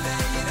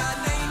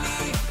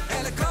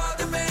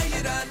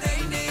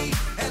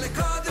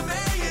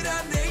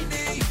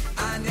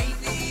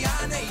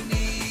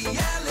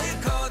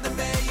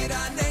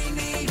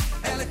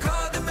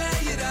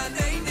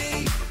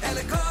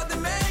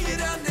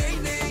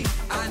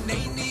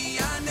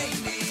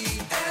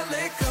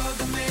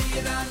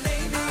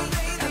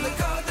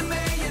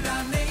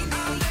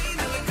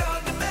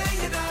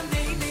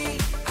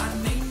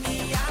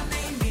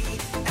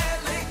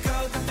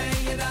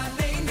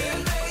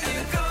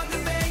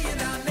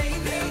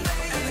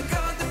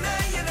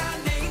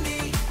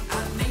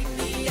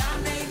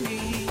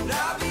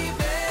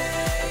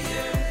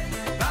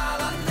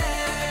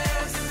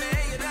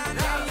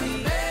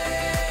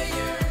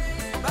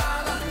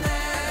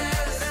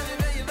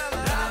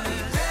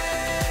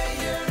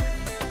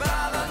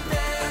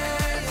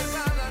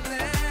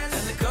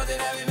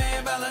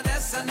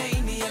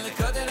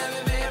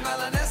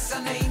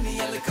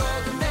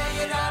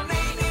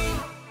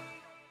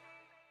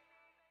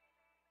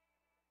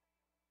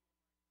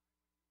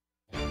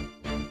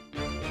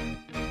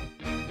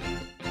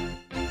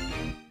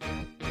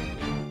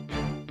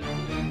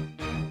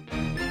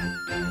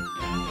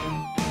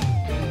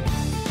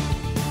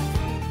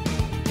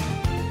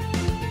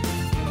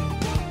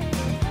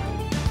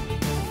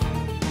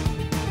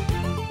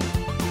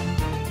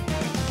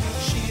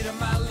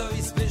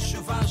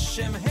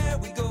 Hashem, here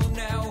we go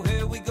now,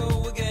 here we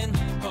go again.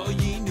 Oh,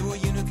 ye knew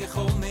you know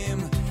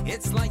kechomim.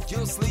 It's like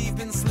you're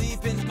sleeping,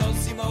 sleeping.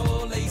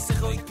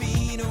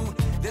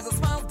 There's a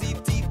smile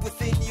deep, deep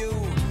within you.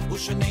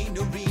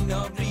 Ushaneinu,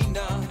 Rina,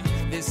 Rina.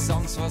 This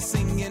song's for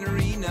singing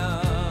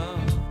Rina.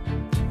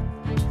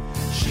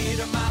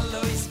 Shira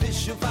Malois,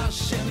 Vishuv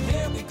Hashem.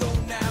 Here we go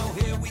now,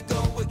 here we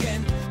go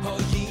again. Oh,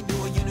 ye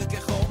knew you know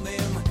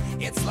kechomim.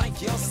 It's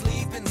like you're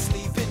sleeping,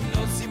 sleeping.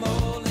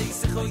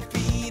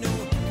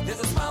 There's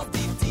a smile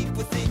deep, deep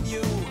within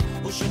you.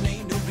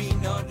 Ushaneinu,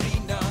 Rina,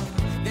 Rina.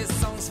 This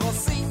song's for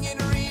singing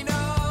Rina.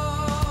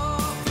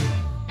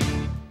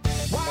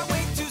 Why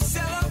wait to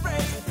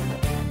celebrate?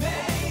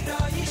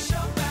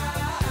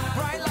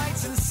 Bright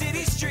lights in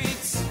city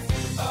streets.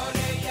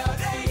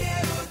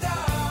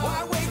 Why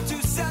wait to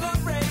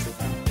celebrate?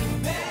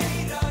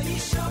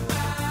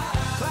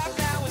 Clap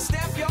now and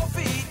stamp your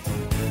feet.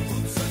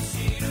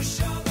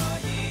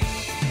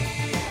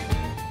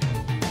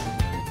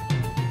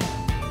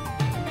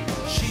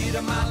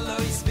 Shira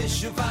Malois,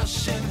 Vishuv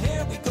Hashem.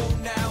 Here we go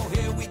now,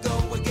 here we go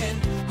again.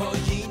 Oh,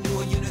 ye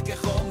knew you know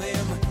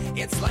kechomim.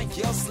 It's like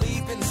you're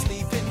sleeping,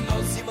 sleeping.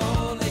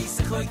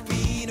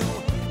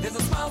 There's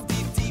a smile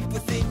deep, deep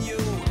within you.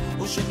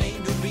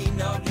 Ushaneinu,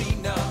 Rina,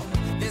 Rina.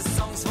 This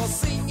song's for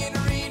singing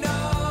Rina.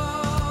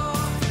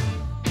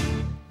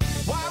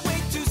 Why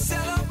wait to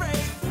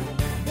celebrate?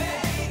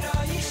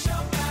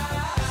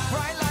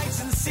 Bright lights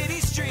in city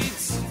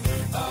streets.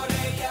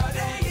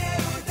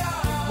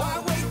 Why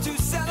wait to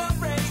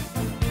celebrate?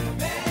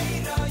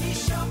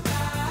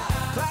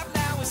 Clap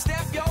now and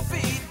stamp your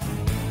feet.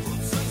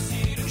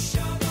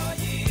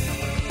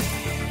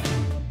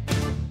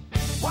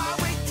 Why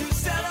wait to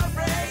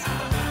celebrate?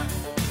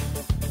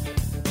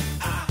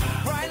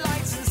 Bright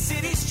lights in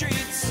city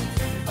streets.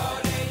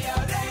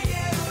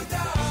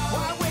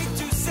 Why wait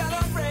to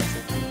celebrate?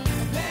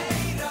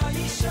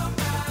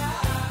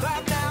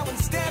 Clap now and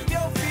stamp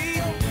your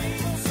feet.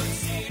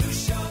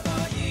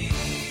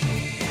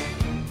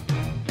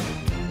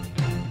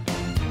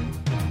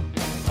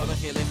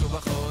 הלך ילך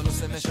ובחון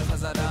עושה משך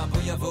חזרה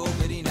בוא יבוא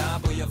ברינה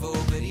בוא יבוא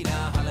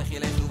ברינה הלך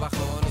ילך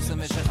ובחון עושה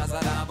משך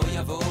חזרה בוא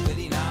יבוא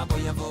ברינה בוא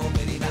יבוא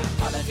ברינה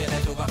הלך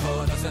ילך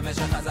ובחון עושה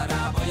משך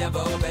חזרה בוא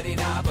יבוא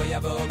ברינה בוא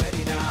יבוא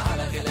ברינה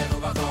הלך ילך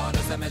ובחון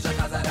עושה משך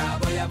חזרה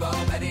בוא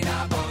יבוא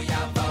ברינה בוא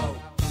יבוא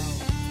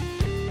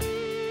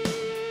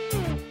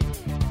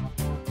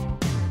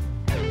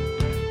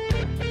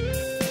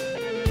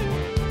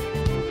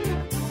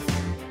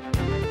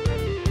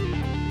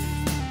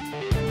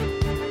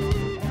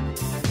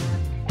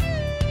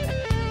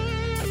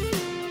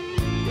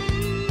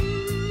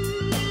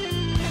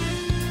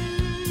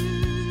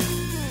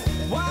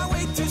Why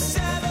wait to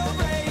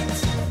celebrate?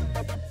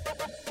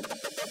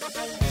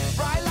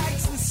 Bright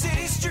lights in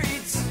city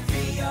streets.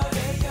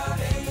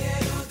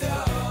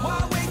 Why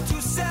wait to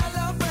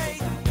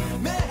celebrate?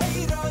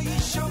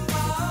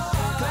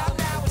 Clap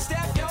now and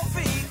stamp your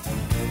feet.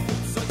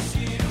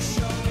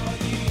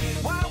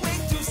 Why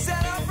wait to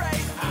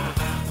celebrate?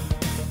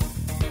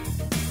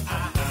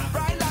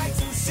 Bright lights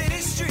in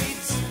city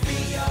streets.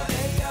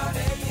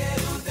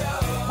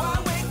 Why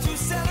wait to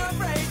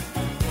celebrate?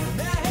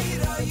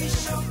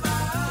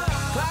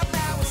 Clap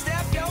now and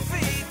stamp your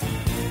feet.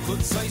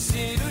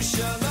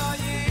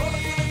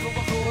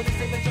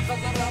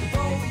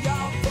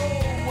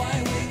 Why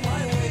wait,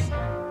 why wait?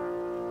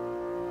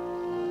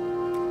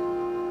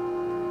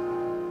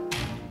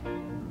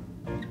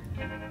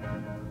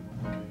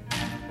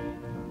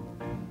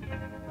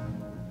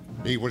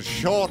 He was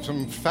short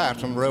and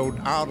fat and rode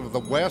out of the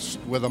west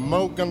with a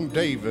Mogan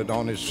David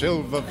on his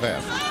silver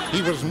vest.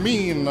 He was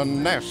mean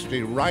and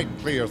nasty right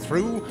clear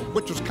through,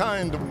 which was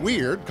kind of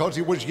weird because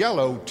he was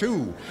yellow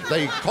too.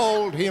 They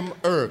called him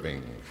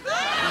Irving.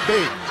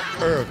 Big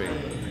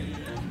Irving.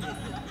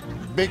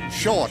 Big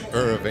short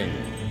Irving.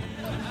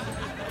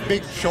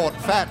 Big short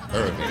fat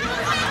Irving.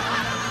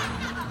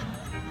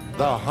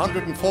 The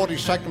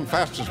 142nd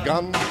fastest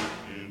gun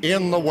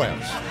in the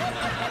West.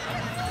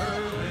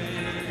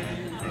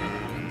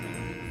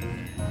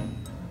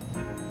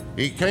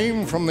 He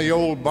came from the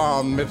old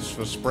bar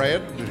mitzvah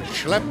spread,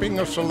 schlepping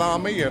a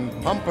salami and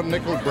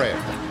pumpernickel bread.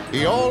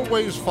 He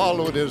always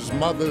followed his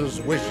mother's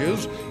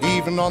wishes.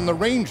 Even on the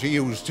range he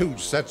used 2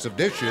 sets of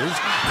dishes.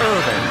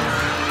 Irving.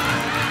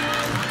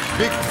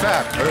 Big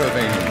fat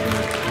Irving.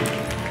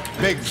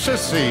 Big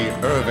sissy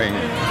Irving.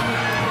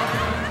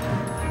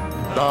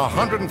 The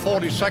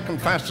 142nd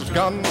fastest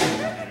gun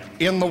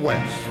in the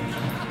West.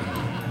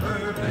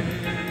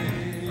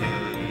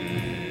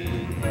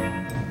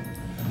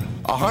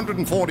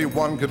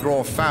 141 could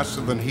draw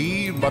faster than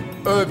he, but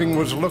Irving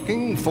was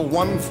looking for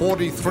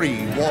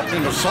 143. Walked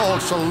into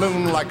Saul's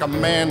saloon like a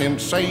man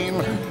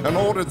insane and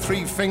ordered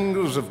 3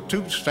 fingers of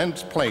 2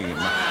 cents plain.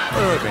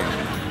 Irving.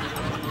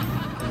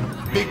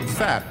 Big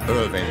fat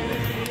Irving.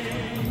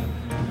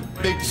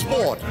 Big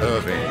sport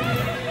Irving.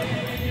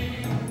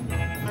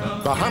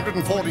 The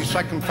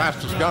 142nd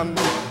fastest gun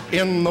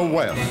in the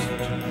West.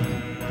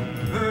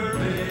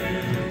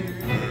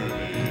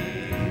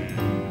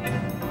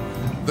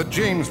 The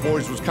James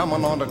boys was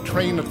coming on a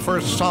train at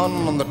first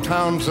sun, and the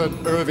town said,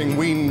 Irving,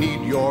 we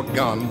need your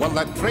gun. Well,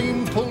 that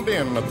train pulled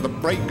in at the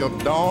break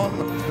of dawn.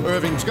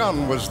 Irving's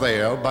gun was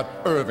there, but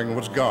Irving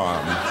was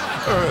gone.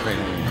 Irving.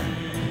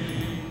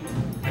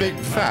 Big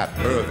fat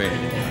Irving.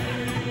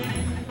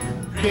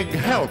 Big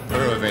help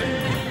Irving.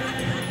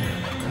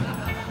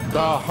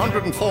 The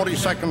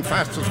 142nd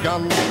fastest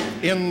gun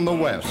in the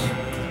West.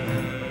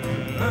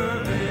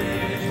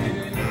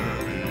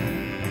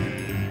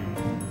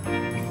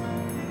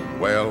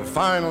 Well,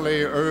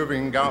 finally,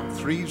 Irving got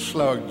 3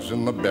 slugs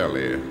in the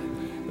belly.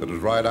 It was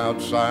right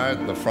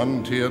outside the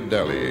Frontier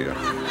Deli.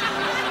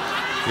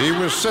 He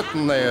was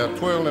sitting there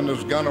twirling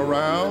his gun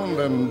around,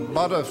 and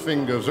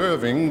Butterfingers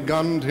Irving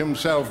gunned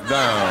himself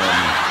down.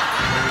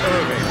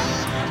 Irving.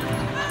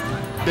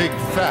 Big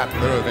fat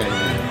Irving.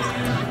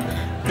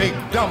 Big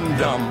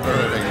dum-dum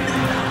Irving.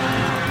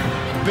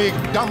 Big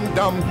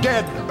dum-dum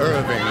dead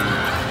Irving.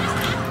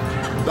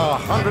 The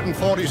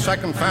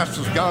 142nd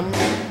fastest gun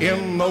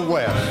in the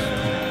West.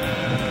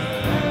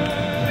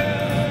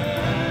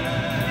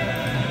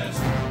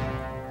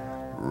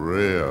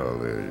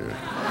 Really?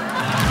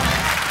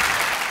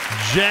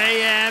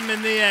 JM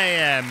in the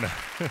AM.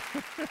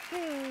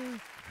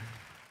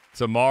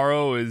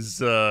 Tomorrow is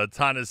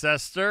Tanis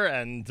Esther,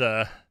 and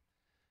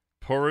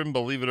Purim,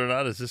 believe it or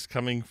not, is this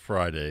coming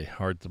Friday.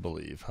 Hard to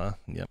believe, huh?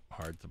 Yep,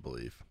 hard to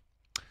believe.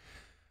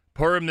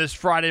 Purim this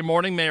Friday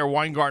morning. Mayor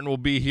Weingarten will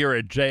be here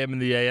at JM in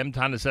the AM.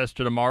 Tanis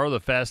Esther tomorrow, the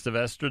Fast of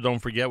Esther. Don't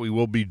forget, we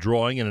will be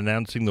drawing and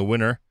announcing the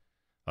winner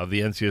of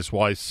the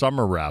NCSY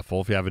Summer Raffle.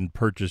 If you haven't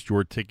purchased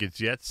your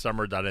tickets yet,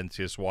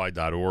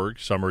 summer.ncsy.org,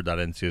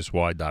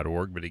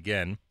 summer.ncsy.org. But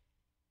again,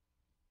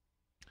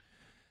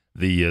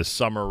 the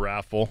Summer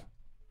Raffle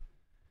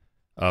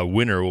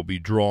winner will be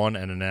drawn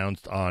and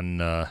announced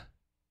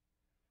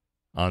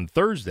on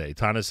Thursday,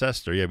 Tanis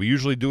Esther. Yeah, we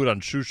usually do it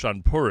on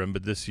Shushan Purim,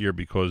 but this year,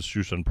 because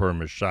Shushan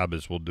Purim is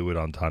Shabbos, we'll do it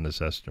on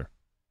Tanis Esther.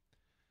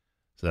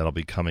 So that'll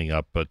be coming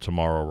up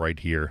tomorrow right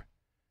here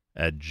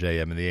at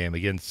JM in the AM.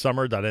 Again,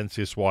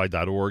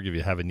 summer.ncsy.org if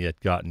you haven't yet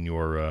gotten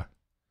your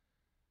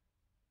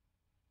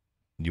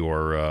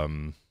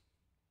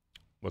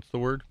what's the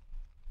word?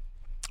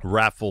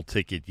 Raffle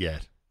ticket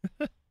yet.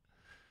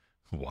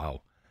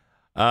 Wow.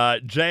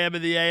 JM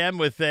in the AM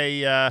with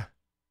a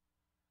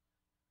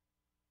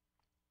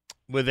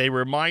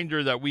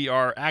reminder that we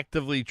are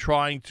actively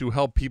trying to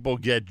help people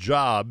get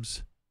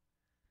jobs.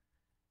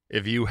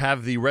 If you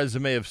have the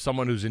resume of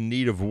someone who's in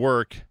need of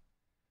work,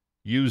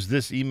 use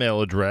this email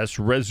address,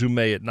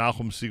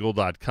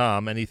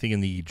 resume@nachumsegal.com. Anything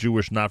in the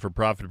Jewish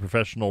not-for-profit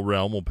professional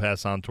realm will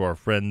pass on to our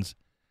friends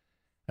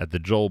at the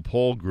Joel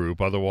Paul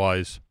Group.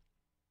 Otherwise,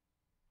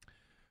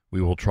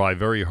 we will try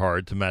very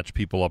hard to match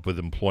people up with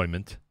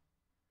employment.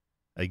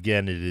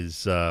 Again, it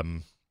is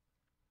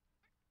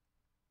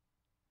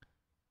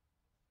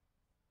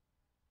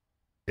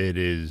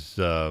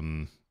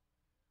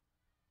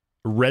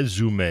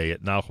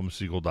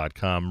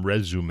resume@nachumsegal.com,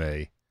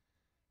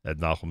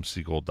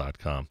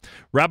 resume@nachumsegal.com.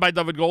 Rabbi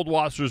David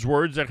Goldwasser's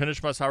words, Zech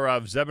Nishmas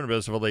Harav Zeben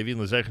Yosef Halevi,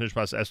 and Zech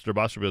Nishmas Esther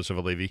Basar Yosef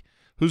Halevi,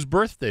 whose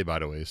birthday, by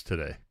the way, is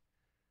today.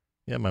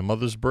 Yeah, my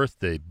mother's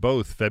birthday,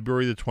 both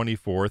February the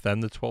 24th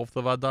and the 12th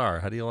of Adar.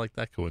 How do you like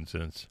that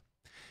coincidence?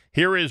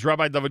 Here is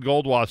Rabbi David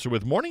Goldwasser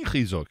with Morning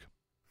Chizuk.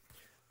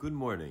 Good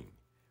morning.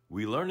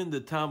 We learn in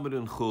the Talmud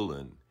in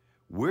Chulin,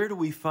 where do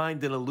we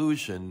find an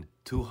allusion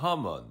to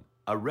Haman,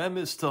 a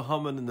remiss to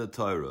Haman in the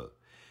Torah?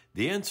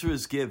 The answer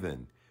is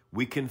given.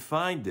 We can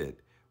find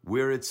it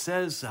where it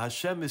says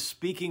Hashem is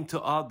speaking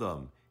to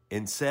Adam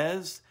and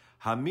says,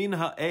 Hamin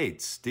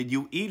ha'etz, did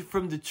you eat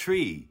from the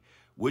tree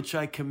which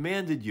I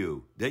commanded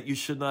you that you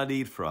should not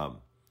eat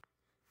from?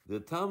 The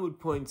Talmud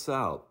points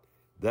out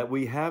that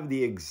we have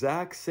the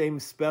exact same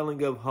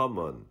spelling of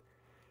Haman,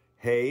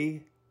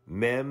 Hey,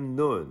 Mem,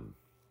 Nun.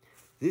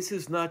 This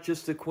is not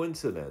just a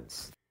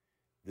coincidence.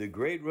 The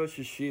great Rosh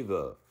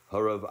Yeshiva,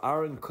 Harav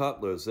Aaron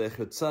Kotler,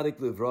 Zecher Tzadik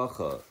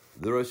Livracha,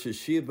 the Rosh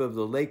Yeshiva of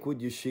the Lakewood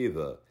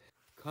Yeshiva,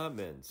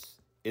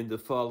 comments in the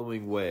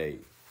following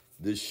way.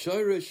 The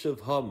Shoresh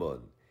of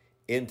Haman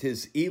and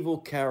his evil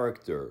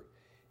character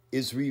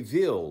is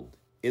revealed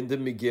in the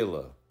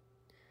Megillah.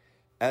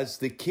 As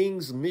the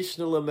king's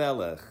Mishnah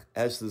Lamelech,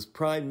 as the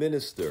prime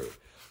minister,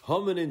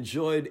 Haman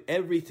enjoyed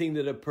everything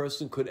that a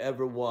person could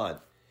ever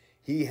want.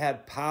 He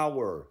had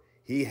power.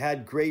 He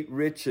had great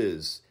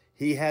riches.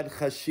 He had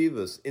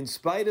chashivas. In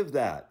spite of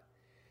that,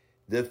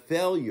 the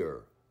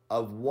failure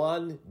of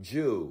one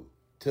Jew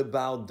to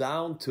bow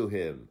down to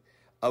him,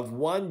 of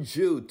one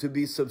Jew to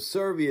be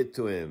subservient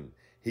to him,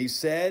 he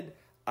said,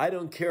 I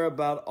don't care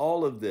about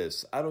all of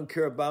this. I don't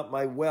care about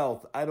my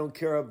wealth. I don't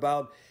care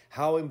about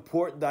how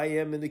important I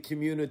am in the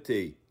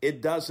community.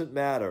 It doesn't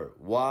matter.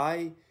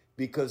 Why?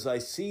 Because I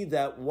see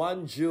that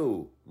one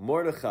Jew,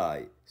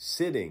 Mordechai,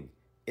 sitting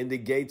in the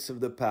gates of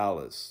the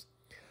palace.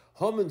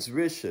 Haman's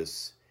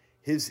rishus,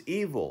 his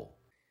evil,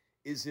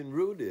 is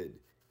enrooted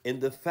in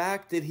the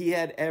fact that he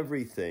had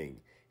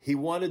everything. He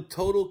wanted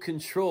total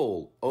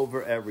control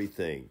over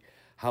everything.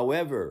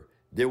 However,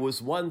 there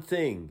was one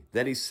thing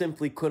that he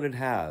simply couldn't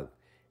have,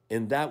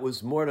 and that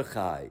was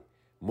Mordechai.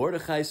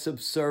 Mordechai's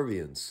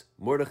subservience,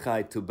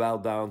 Mordechai to bow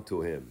down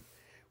to him.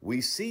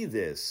 We see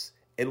this,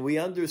 and we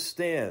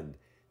understand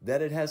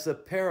that it has a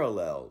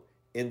parallel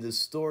in the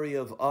story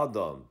of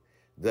Adam,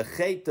 the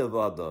Chet of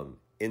Adam,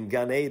 in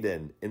Gan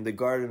Eden, in the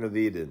Garden of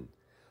Eden.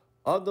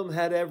 Adam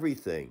had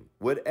everything,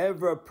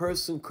 whatever a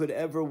person could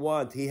ever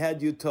want. He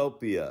had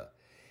utopia.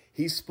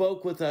 He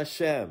spoke with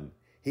Hashem.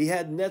 He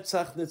had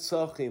Netzach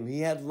Netzachim.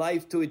 He had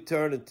life to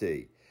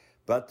eternity.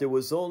 But there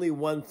was only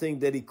one thing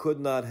that he could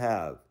not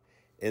have,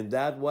 and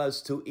that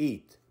was to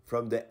eat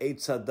from the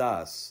Eitz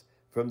Hadas,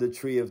 from the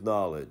tree of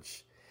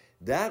knowledge.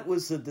 That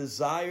was the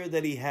desire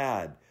that he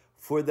had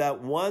for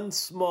that one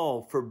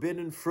small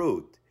forbidden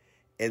fruit,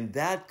 and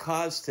that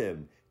caused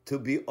him to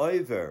be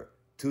over,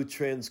 to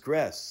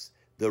transgress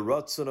the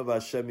Ratzon of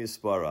Hashem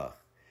Yisparach.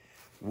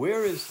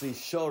 Where is the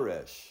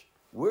shoresh?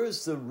 Where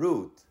is the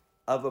root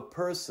of a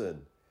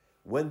person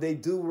when they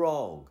do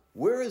wrong?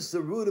 Where is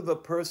the root of a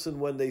person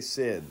when they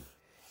sin?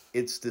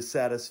 It's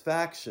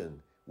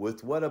dissatisfaction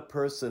with what a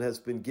person has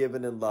been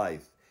given in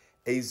life.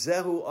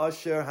 Ezehu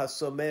asher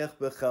hasomech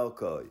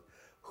bechalkoi.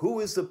 Who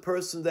is the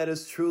person that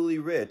is truly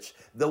rich?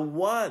 The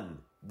one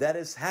that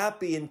is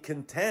happy and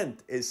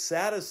content, is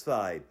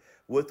satisfied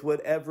with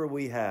whatever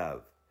we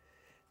have.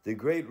 The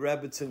great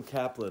Rebbetzin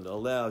Kaplan,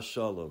 Aleh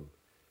Shalom,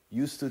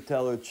 used to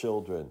tell her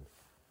children,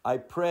 I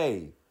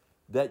pray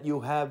that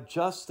you have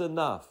just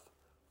enough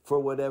for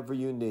whatever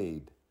you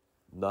need,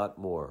 not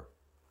more.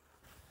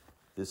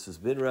 This has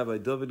been Rabbi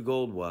David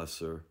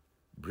Goldwasser,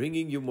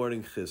 bringing you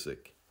Morning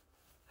Chizuk.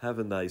 Have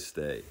a nice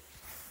day.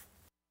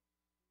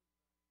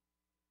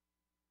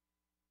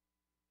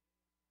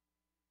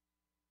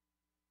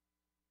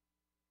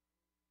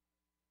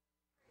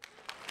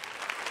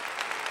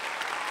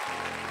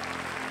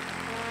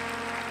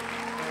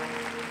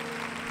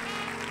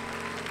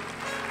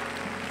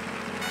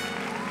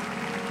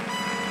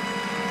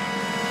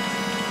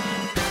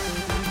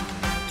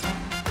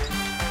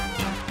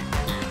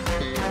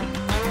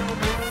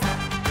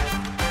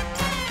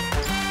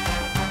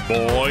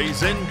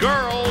 Boys and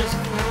girls,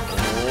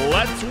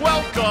 let's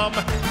welcome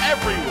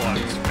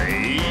everyone's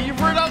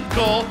favorite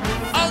uncle,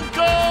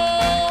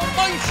 Uncle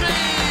Moishy!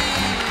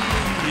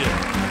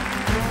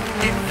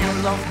 If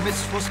you love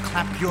mitzvahs,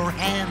 clap your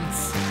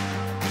hands.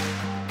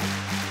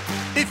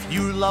 If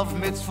you love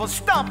mitzvahs,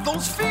 stomp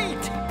those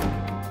feet.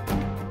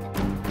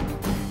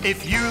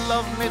 If you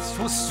love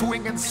mitzvahs,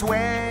 swing and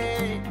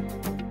sway.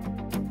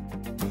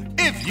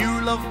 If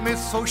you love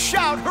mitzvahs,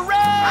 shout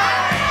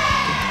hooray!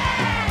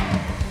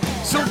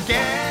 So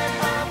get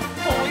up,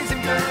 boys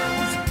and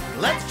girls,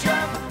 let's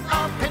jump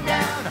up and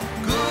down.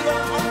 Good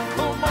old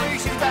Uncle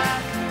Moishy's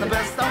back, the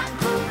best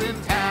uncle in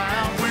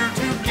town. We're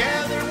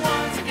together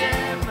once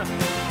again,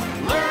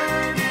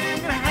 learning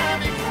and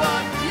having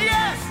fun.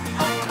 Yes,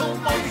 Uncle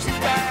Moishy's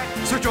back,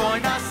 so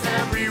join us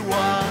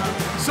everyone.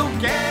 So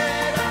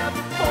get up,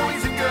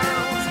 boys and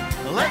girls,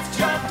 let's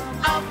jump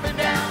up and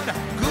down.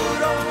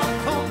 Good old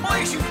Uncle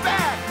Moishy's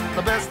back,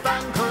 the best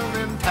uncle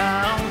in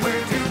town.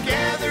 We're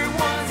together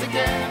once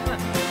again,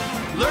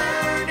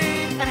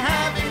 learning and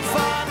having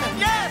fun.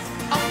 Yes,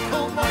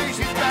 Uncle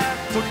Moishy's back,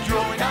 so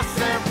join us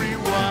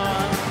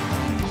everyone.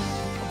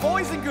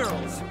 Boys and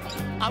girls,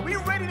 are we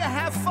ready to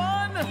have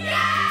fun? Yeah!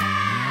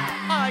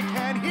 I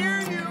can't hear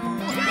you.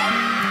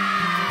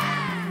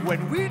 Yeah!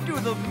 When we do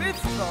the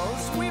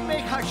mitzvahs, we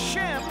make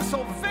Hashem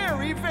so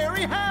very,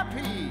 very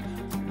happy.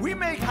 We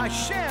make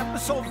Hashem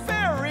so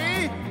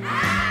very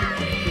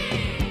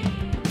happy.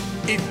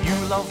 If you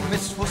love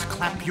mitzvahs,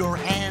 clap your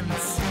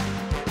hands.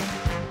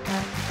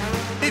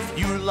 If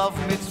you love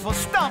mitzvahs,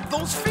 stomp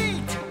those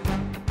feet.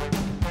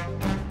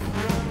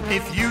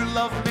 If you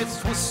love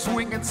mitzvahs,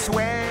 swing and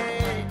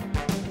sway.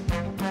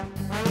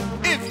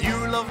 If you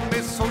love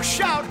mitzvahs,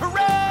 shout hooray!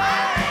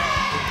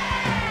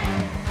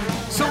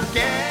 So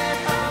get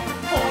up,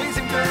 boys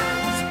and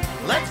girls,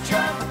 let's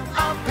jump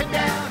up and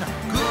down.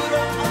 Good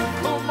old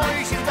Uncle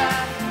Moishy's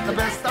back, the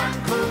best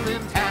uncle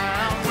in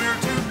town. We're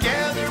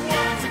together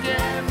once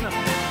again,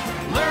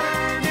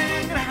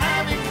 learning and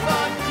having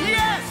fun.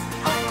 Yes,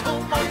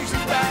 Uncle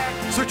Moishy's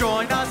back, so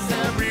join us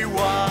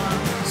everyone.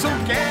 So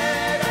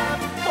get up,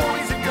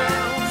 boys and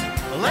girls,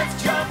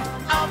 let's jump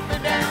up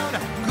and down.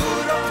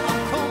 Good old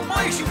Uncle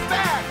Moishy's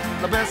back,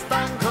 the best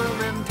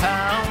uncle in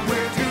town.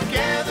 We're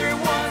together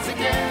once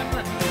again,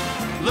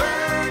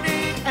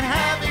 learning and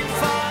having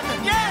fun.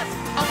 Yes,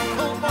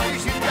 Uncle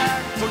Moishy's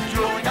back, so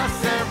join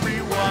us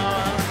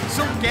everyone.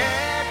 So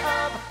get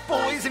up,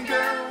 boys and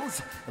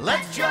girls,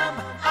 let's jump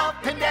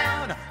up and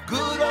down.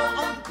 Good old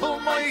Uncle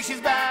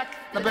Moishy's back,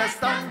 the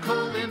best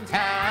uncle in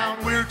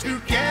town. We're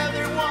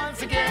together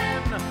once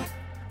again,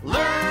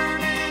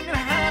 learning and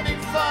having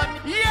fun.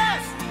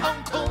 Yes,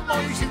 Uncle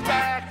Moishy's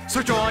back,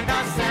 so join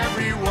us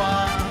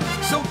everyone.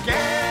 So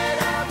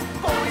get up,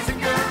 boys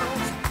and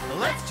girls,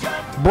 let's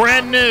jump.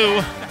 Brand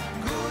new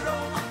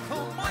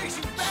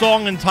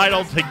song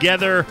entitled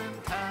Together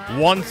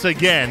Once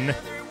Again.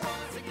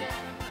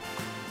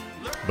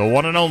 The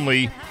one and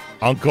only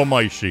Uncle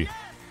Moishy.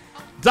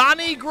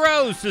 Donnie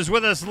Gross is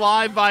with us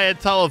live via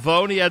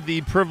telephone. He had the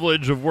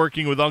privilege of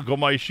working with Uncle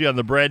Moishy on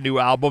the brand new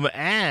album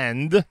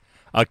and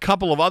a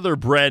couple of other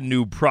brand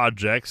new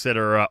projects that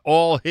are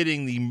all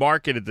hitting the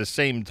market at the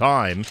same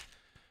time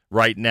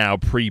right now,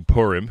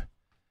 pre-Purim.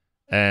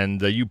 And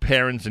you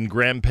parents and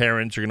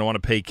grandparents are going to want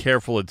to pay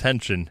careful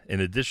attention in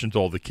addition to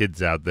all the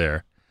kids out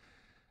there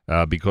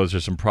because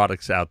there's some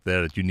products out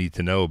there that you need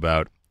to know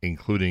about,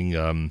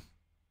 including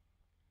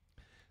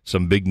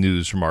some big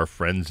news from our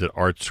friends at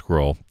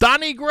ArtScroll.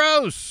 Donnie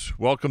Gross,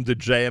 welcome to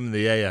JM and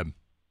the AM.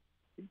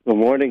 Good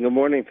morning, good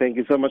morning. Thank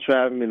you so much for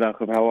having me,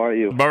 Nachum. How are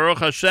you? Baruch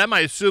Hashem, I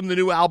assume the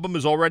new album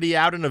is already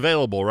out and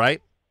available, right?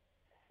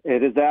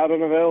 It is out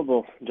and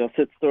available. Just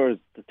hit stores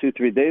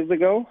 2-3 days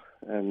ago,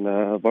 and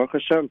Baruch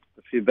Hashem,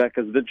 the feedback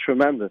has been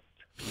tremendous.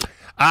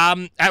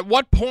 At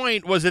what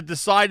point was it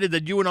decided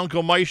that you and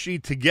Uncle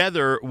Moishy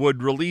together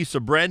would release a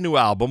brand new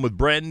album with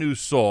brand new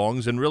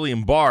songs and really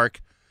embark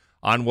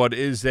on what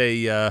is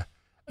a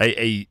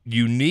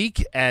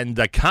unique and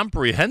a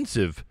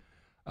comprehensive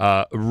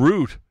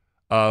route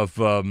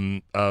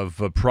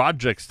of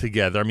projects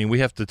together? I mean, we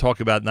have to talk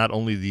about not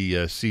only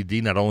the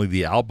CD, not only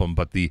the album,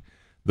 but the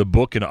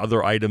book and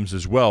other items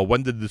as well.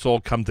 When did this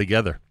all come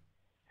together?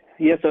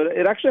 Yeah, so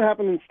it actually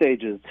happened in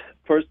stages.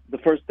 The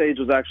first stage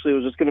was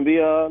just going to be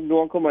a new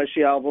Uncle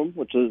Moishy album,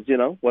 which is,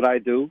 what I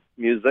do,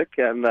 music,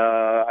 and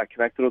I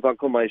connected with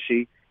Uncle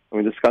Moishy.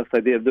 And we discussed the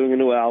idea of doing a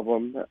new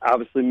album.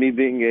 Obviously, me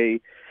being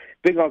a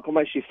big Uncle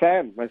Moishy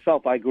fan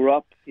myself, I grew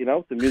up,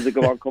 the music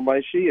of Uncle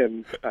Moishy,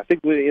 and I think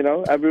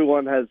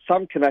everyone has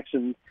some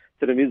connection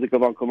to the music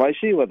of Uncle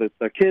Moishy, whether it's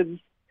their kids,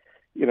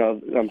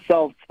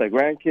 themselves, their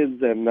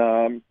grandkids, and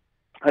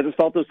I just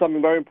felt it was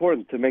something very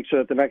important to make sure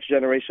that the next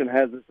generation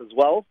has this as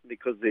well,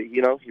 because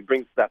he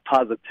brings that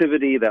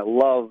positivity, that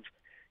love,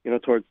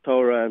 towards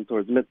Torah and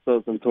towards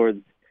mitzvos and towards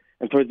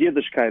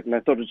Yiddishkeit, and I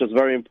thought it was just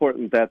very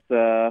important that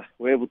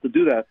we're able to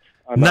do that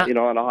on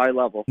a high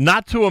level.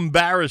 Not to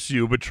embarrass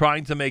you, but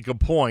trying to make a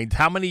point,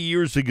 how many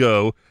years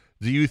ago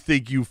do you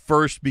think you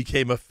first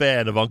became a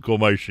fan of Uncle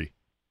Moishy?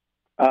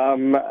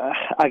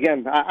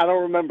 Again, I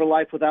don't remember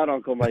life without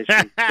Uncle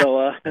Moishy.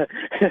 So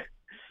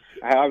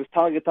I was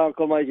telling it to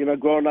Uncle Moishy,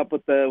 growing up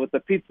with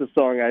the pizza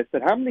song, I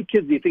said, how many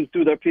kids do you think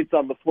threw their pizza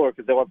on the floor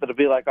because they wanted to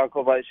be like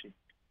Uncle Moishy?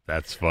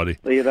 That's funny.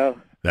 So,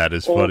 that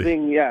is funny.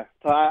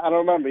 So I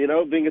don't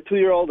remember, being a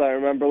 2-year-old, I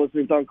remember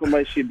listening to Uncle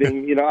Moishy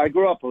being, I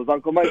grew up, it was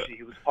Uncle Moishy.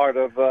 He was part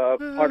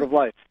of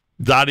life.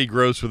 Donnie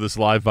Gross with us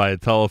live via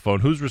telephone.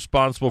 Who's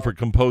responsible for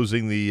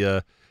composing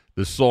the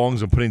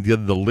songs and putting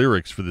together the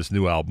lyrics for this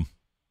new album?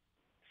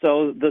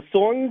 So the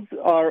songs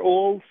are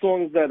all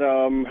songs that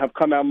have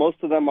come out. Most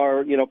of them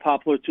are,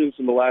 popular tunes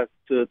from the last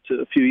to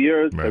a few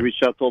years. Right. I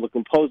reached out to all the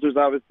composers,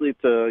 obviously,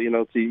 to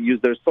use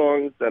their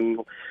songs, and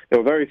they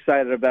were very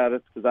excited about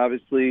it because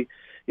obviously,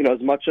 as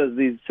much as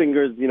these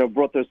singers,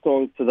 brought their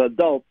songs to the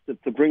adults,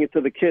 to bring it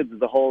to the kids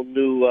is a whole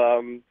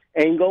new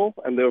angle,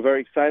 and they were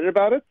very excited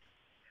about it.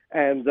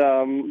 And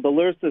the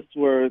lyricists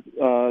were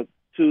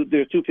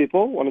there are two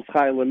people. One is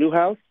Chayla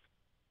Newhouse.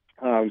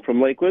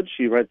 From Lakewood.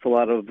 She writes a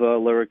lot of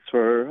lyrics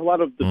for a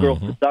lot of the girl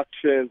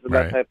productions and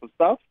that type of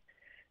stuff.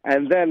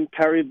 And then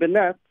Perry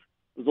Bennett,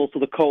 who's also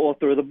the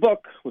co-author of the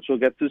book, which we'll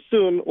get to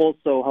soon,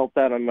 also helped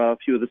out on a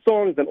few of the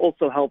songs and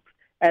also helped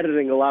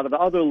editing a lot of the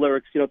other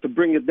lyrics, to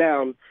bring it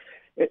down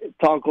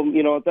to Uncle,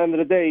 at the end of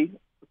the day,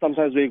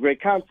 sometimes be a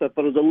great concept,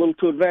 but it was a little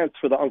too advanced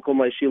for the Uncle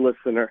Moishy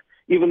listener,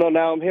 even though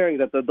now I'm hearing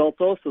that the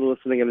adults are also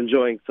listening and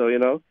enjoying, so,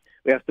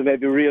 we have to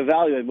maybe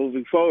reevaluate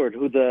moving forward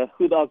who the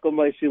Uncle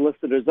Moishy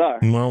listeners are.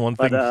 Well, one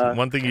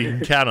thing you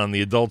can count on,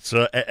 the adults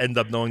end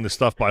up knowing the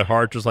stuff by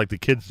heart, just like the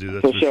kids do.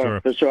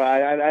 That's for sure.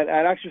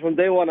 I actually, from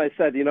day one, I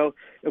said,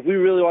 if we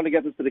really want to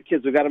get this to the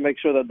kids, we got to make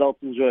sure the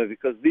adults enjoy it,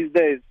 because these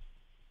days,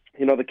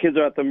 the kids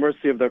are at the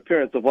mercy of their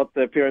parents, of what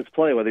their parents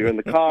play, whether you're in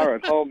the car or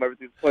at home,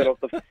 everything's playing off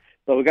the.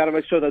 So we got to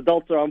make sure the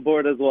adults are on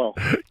board as well.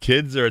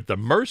 Kids are at the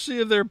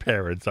mercy of their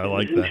parents. I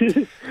like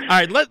that. All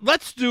right,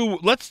 let's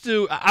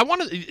do. I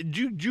want to.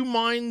 Do you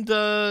mind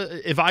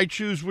if I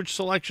choose which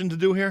selection to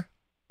do here?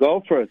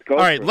 Go for it. All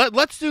right,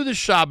 let's do the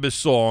Shabbos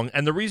song.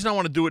 And the reason I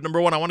want to do it,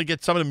 number one, I want to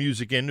get some of the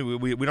music in.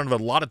 We don't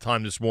have a lot of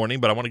time this morning,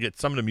 but I want to get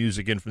some of the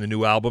music in from the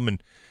new album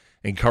and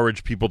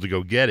encourage people to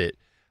go get it.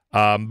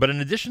 But in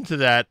addition to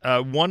that,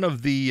 one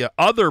of the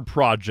other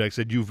projects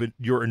that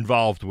you're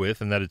involved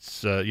with, and that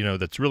it's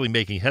that's really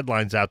making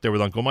headlines out there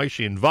with Uncle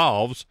Moishy,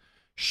 involves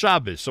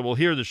Shabbos. So we'll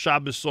hear the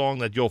Shabbos song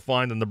that you'll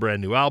find on the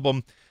brand new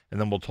album,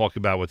 and then we'll talk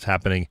about what's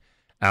happening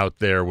out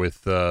there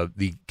with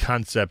the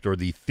concept or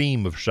the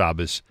theme of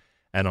Shabbos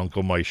and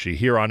Uncle Moishy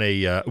here on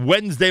a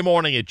Wednesday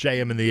morning at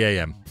JM in the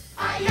AM.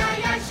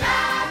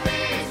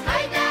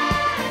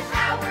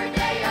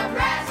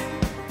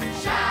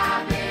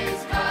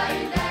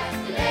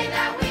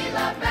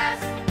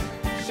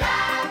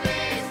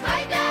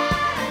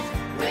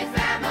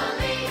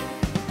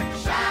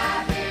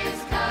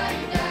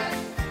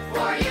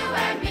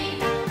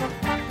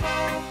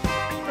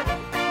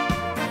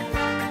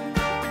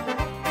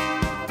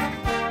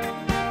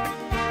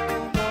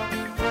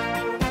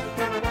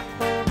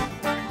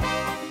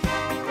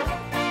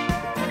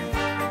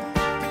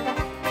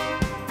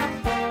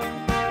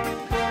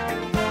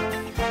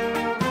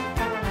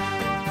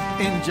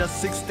 In just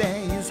 6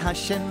 days,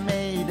 Hashem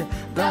made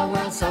the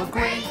world so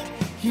great.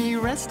 He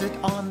rested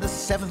on the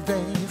 7th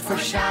day. For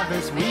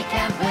Shabbos we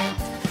can't wait.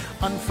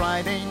 On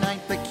Friday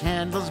night the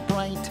candles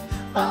bright.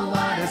 Oh,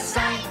 what a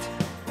sight.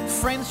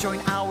 Friends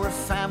join our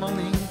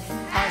family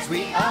as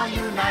we all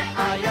unite.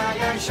 Ay, ay,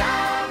 ay,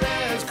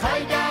 Shabbos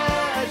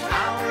Kodesh,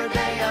 our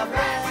day of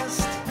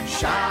rest.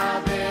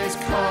 Shabbos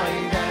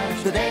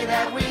Kodesh, the day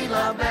that we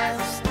love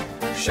best.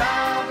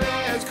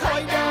 Shabbos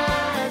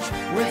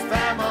Kodesh, with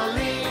family.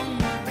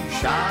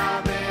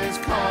 Shabbos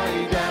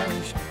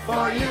Kodesh,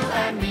 for you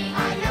and me.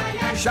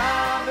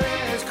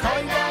 Shabbos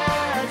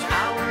Kodesh,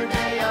 our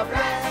day of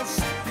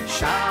rest.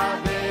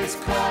 Shabbos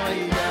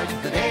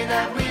Kodesh, the day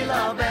that we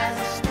love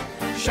best.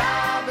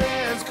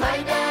 Shabbos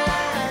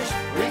Kodesh,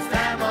 with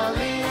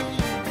family.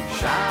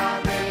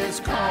 Shabbos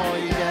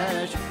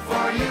Kodesh,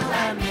 for you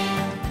and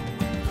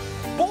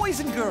me. Boys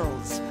and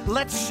girls,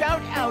 let's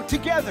shout out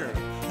together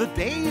the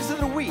days of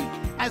the week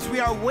as we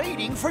are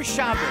waiting for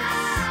Shabbos.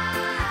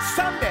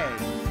 Sunday,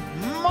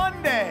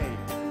 Monday,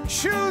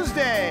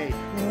 Tuesday,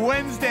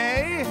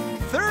 Wednesday,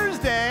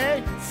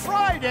 Thursday,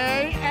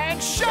 Friday,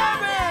 and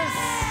Shabbos!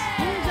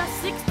 In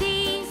just 6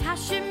 days,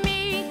 Hashem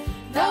made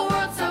the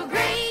world so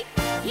great.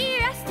 He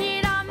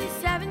rested on the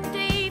 7th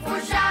day.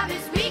 For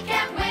Shabbos we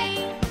can't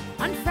wait.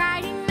 On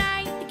Friday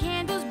night, the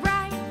candles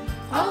bright.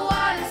 Oh,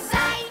 what a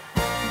sight.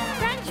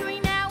 Friends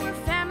join our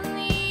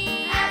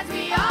family as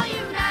we all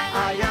unite.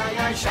 Ay, ay,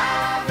 ay,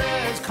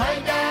 Shabbos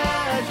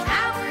Kodesh,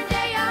 our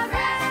day of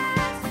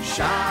rest.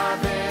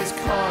 Shabbos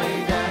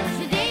Kodesh,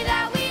 The day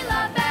that we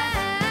love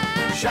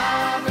best.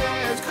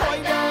 Shabbos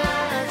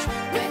Kodesh,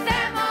 With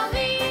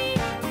family,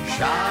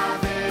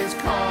 Shabbos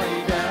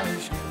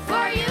Kodesh,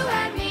 for you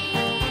and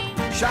me.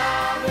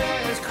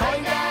 Shabbos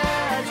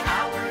Kodesh,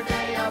 our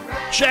day of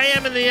rest.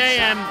 JM in the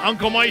AM,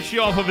 Uncle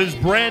Moishy off of his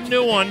brand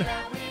new one.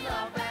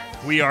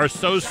 We are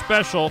so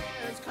special.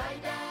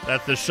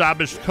 That's the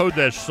Shabbos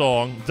Kodesh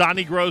song.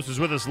 Donnie Gross is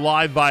with us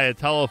live via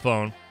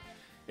telephone.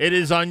 It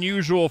is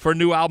unusual for a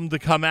new album to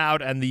come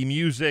out and the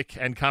music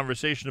and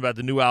conversation about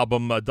the new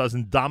album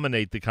doesn't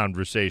dominate the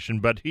conversation.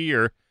 But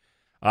here,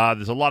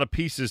 there's a lot of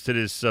pieces to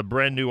this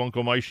brand new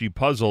Uncle Moishy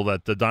puzzle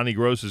that Donnie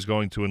Gross is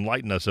going to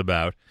enlighten us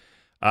about.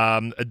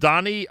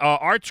 Donnie,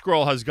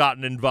 ArtScroll has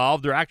gotten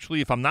involved. They're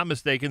actually, if I'm not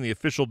mistaken, the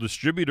official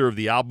distributor of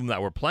the album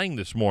that we're playing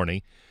this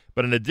morning.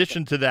 But in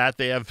addition to that,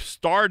 they have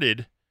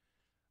started,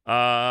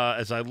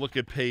 as I look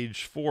at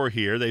page 4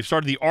 here, they've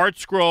started the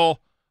ArtScroll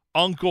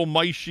Uncle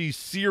Moishy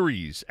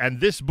series. And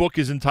this book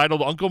is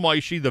entitled Uncle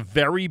Moishy, the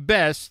Very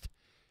Best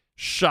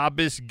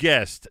Shabbos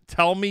Guest.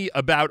 Tell me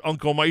about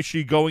Uncle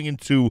Moishy going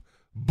into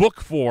book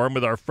form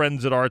with our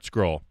friends at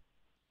ArtScroll.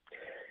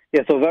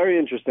 Yeah, so very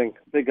interesting.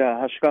 Big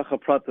Hashkacha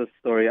Pratis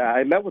story.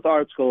 I met with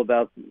ArtScroll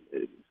about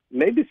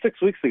maybe 6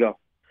 weeks ago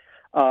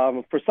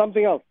for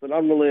something else, an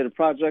unrelated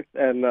project.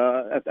 And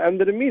at the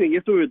end of the meeting,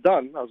 after we were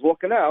done, I was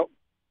walking out.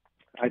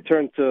 I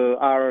turned to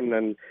Aaron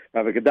and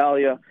Rabbi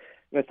Gedalia,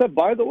 and I said,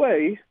 by the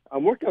way,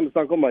 I'm working on this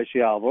Uncle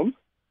Moishy album,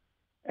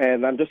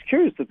 and I'm just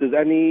curious if there's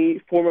any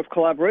form of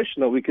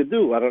collaboration that we could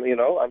do. I don't,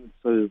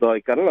 so he's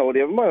like, I don't know, what do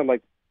you have in mind? I'm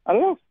like, I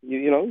don't know.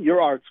 You're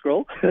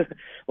ArtScroll.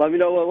 Let me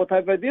know what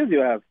type of ideas you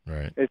have.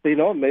 Right. And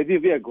so, maybe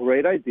it'd be a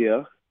great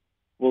idea.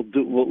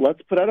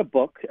 Let's put out a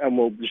book and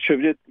we'll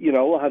distribute it.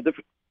 We'll have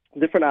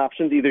different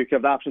options. Either you can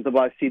have the option to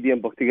buy CD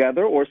and book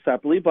together or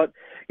separately, but,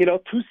 2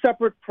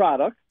 separate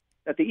products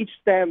that they each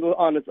stand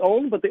on its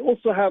own, but they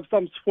also have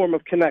some form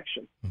of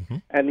connection. Mm-hmm.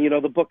 And,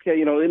 the book,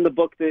 in the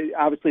book,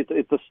 obviously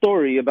it's a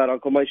story about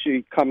Uncle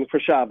Moishy coming for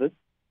Shabbos,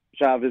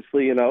 which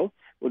obviously,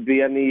 would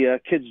be any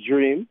kid's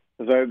dream.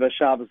 The very best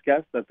Shabbos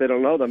guest that they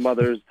don't know. Their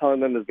mother is telling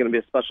them there's going to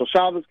be a special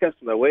Shabbos guest,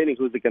 and they're waiting.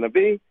 Who's it going to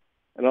be?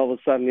 And all of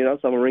a sudden,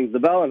 someone rings the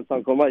bell, and it's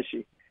Uncle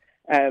Moishy.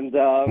 And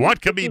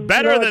what could be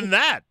better than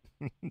that?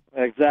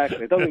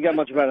 Exactly. It doesn't get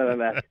much better than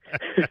that.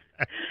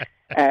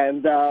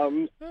 And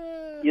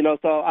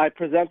so I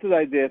presented the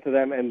idea to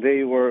them, and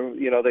they were,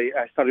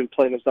 I started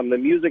playing them some of the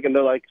music, and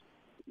they're like,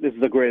 "This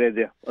is a great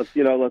idea. Let's."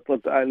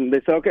 And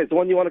they said, "Okay, so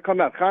when do you want to come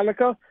out?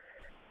 Hanukkah?"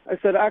 I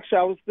said, actually,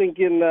 I was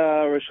thinking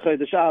Rosh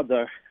Chodesh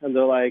Adar. And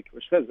they're like,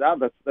 Rosh Chodesh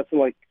Adar, that's in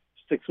like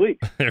 6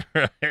 weeks.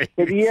 Right.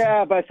 Said,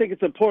 yeah, but I think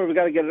it's important. We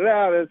got to get it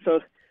out. And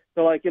so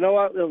they're like, you know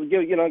what? They'll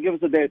give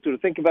us a day or two to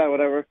think about it,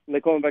 whatever. And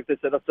they called me back. They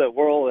said, that's it.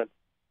 We're all in.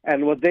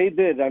 And what they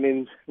did, I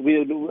mean,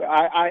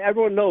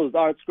 everyone knows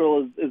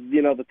ArtScroll is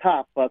the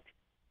top. But,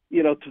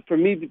 for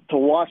me to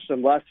watch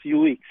them last few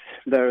weeks,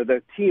 their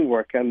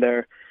teamwork and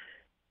their,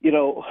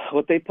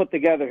 what they put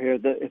together here,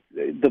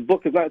 the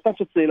book is it's not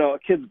just, a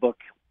kid's book.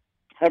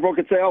 Everyone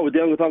could say, "Oh, we're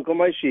dealing with Uncle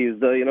Moishy. He's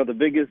the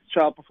biggest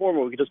child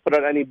performer. We could just put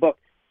out any book."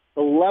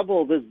 The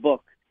level of this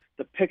book,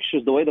 the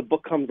pictures, the way the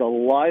book comes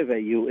alive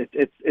at you,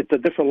 it's a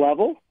different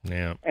level.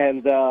 Yeah.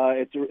 And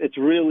it's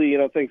really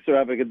thanks to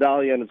Rabbi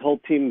Gedalia and his whole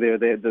team there,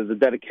 the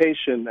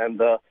dedication and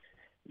the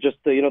just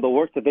the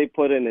work that they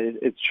put in,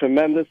 it's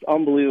tremendous,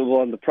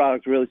 unbelievable, and the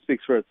product really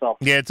speaks for itself.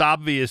 Yeah, it's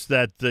obvious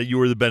that you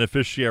were the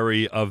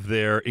beneficiary of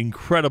their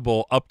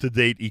incredible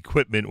up-to-date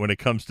equipment when it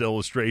comes to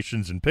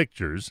illustrations and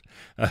pictures,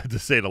 to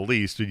say the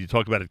least. When you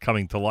talk about it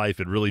coming to life,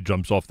 it really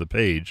jumps off the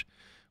page,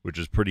 which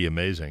is pretty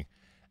amazing.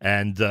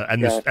 And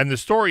the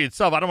story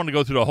itself, I don't want to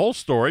go through the whole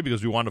story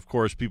because we want, of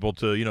course, people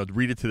to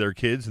read it to their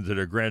kids and to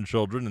their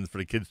grandchildren and for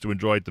the kids to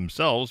enjoy it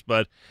themselves.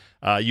 But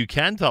you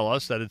can tell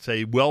us that it's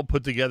a well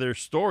put together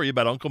story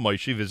about Uncle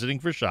Moishy visiting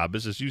for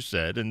Shabbos, as you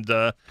said, and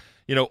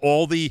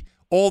all the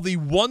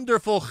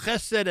wonderful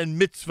chesed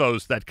and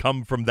mitzvos that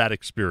come from that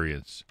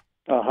experience.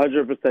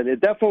 100%.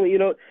 It definitely,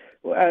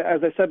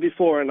 as I said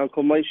before, and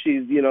Uncle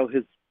Moishy's,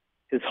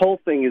 his whole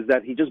thing is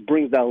that he just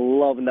brings that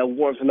love and that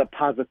warmth and that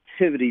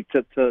positivity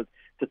to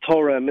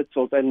Torah and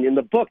mitzvot, and in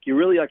the book you're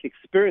really like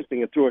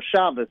experiencing it through a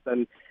Shabbos,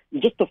 and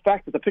just the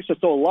fact that the picture's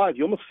so alive,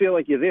 you almost feel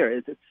like you're there.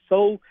 It's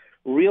so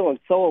real and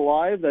so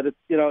alive that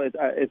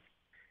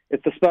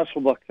it's a special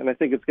book, and I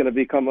think it's going to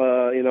become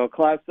a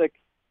classic.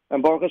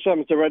 And Baruch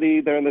Hashem, they're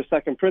in their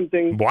second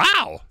printing.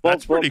 Wow,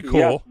 that's pretty cool.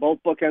 Yeah,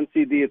 both book and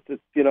CD.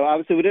 It's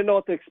obviously we didn't know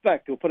what to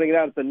expect. We're putting it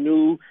out as a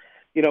new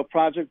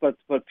project,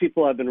 but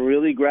people have been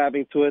really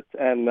grabbing to it,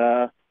 and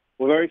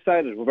we're very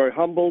excited. We're very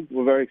humbled.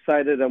 We're very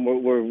excited, and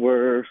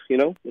we're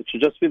it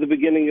should just be the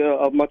beginning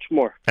of much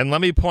more. And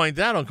let me point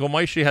out, Uncle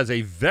Moishy has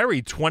a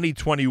very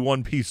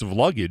 2021 piece of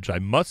luggage, I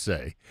must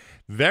say.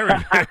 Very,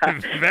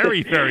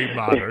 very, very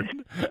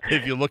modern.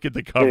 If you look at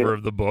the cover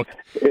of the book,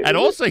 and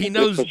also he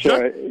knows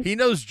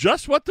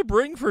just what to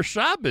bring for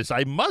Shabbos.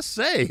 I must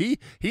say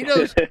he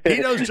knows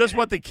just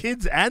what the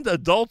kids and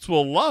adults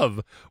will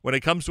love when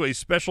it comes to a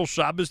special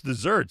Shabbos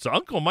dessert. So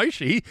Uncle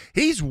Moishy,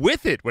 he's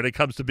with it when it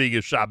comes to being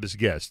a Shabbos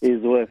guest.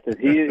 He's with it.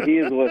 He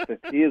is with it.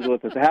 He is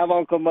with it. To have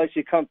Uncle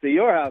Moishy come to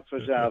your house for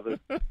Shabbos,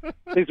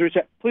 please reach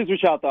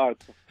out to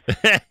ArtScroll.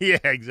 Yeah,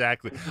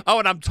 exactly. Oh,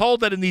 and I'm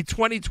told that in the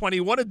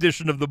 2021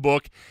 edition of the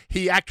book,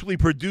 he actually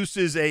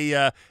produces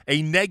a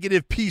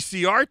negative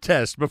PCR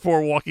test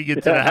before walking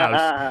into the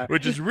house,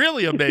 which is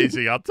really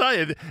amazing. I'll tell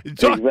you.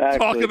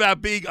 Talk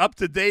about being up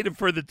to date and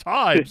for the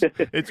times.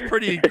 It's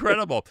pretty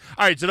incredible.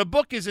 All right, so the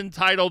book is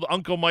entitled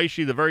Uncle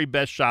Moishy, the Very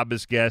Best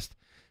Shabbos Guest,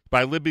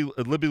 by Libby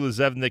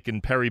Lezevnik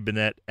and Perry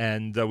Bennett,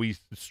 and we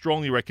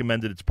strongly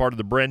recommend it. It's part of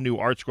the brand new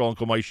ArtScroll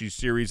Uncle Moishy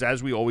series.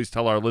 As we always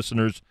tell our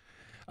listeners,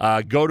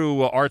 go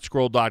to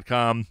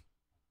artscroll.com,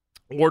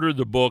 order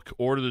the book,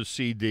 order the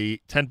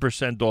CD,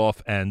 10%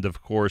 off, and, of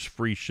course,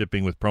 free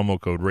shipping with promo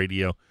code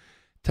radio.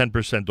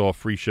 10% off,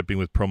 free shipping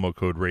with promo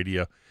code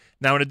radio.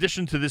 Now, in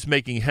addition to this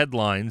making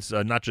headlines,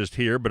 not just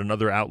here, but in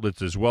other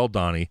outlets as well,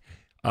 Donnie,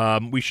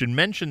 we should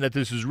mention that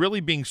this is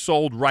really being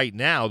sold right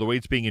now, the way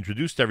it's being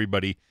introduced to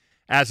everybody,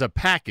 as a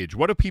package.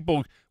 What do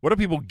people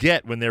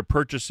get when they're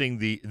purchasing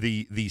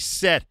the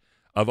set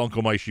of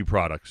Uncle Moishy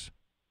products?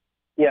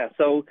 Yeah,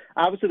 so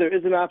obviously there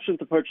is an option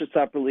to purchase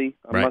separately.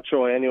 I'm not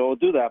sure anyone will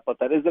do that, but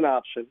that is an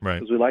option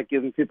because we like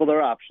giving people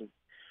their options.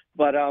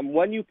 But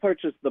when you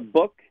purchase the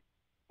book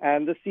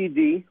and the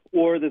CD,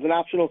 or there's an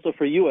option also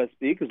for USB,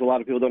 because a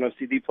lot of people don't have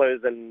CD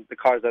players and the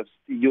cars have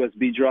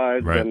USB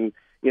drives, and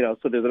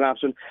so there's an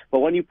option. But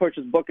when you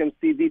purchase book and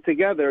CD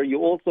together, you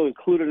also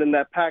included in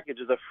that package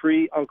is a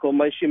free Uncle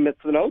Moishy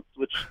mitzvah notes,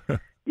 which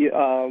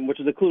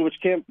is included, which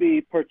can't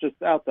be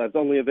purchased outside. It's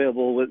only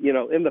available with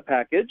in the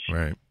package.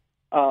 Right.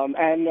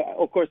 And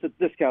of course, it's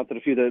discounted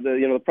a few.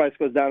 The price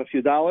goes down a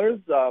few dollars.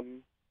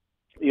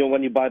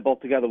 When you buy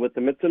both together with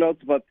the mitzvah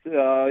notes. But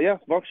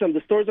Baruch Hashem,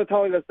 the stores are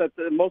telling us that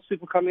most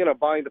people coming in are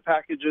buying the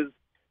packages,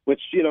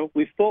 which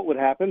we thought would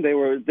happen. They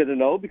didn't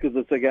know because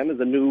this again is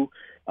a new,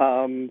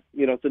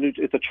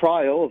 it's a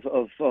trial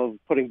of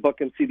putting book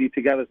and CD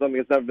together, something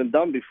that's never been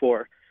done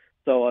before.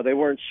 So they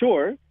weren't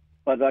sure.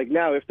 But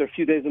now, if they're a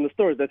few days in the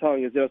stores, they're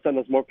telling us, send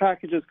us more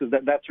packages because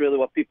that's really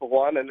what people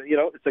want. And,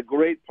 it's a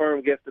great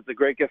Purim gift. It's a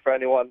great gift for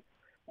anyone.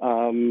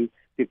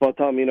 People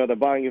tell me, they're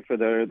buying it for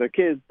their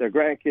kids, their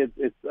grandkids.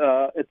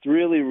 It's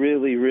really,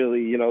 really,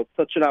 really,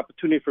 such an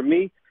opportunity for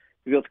me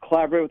to be able to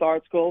collaborate with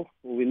ArtScroll.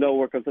 We know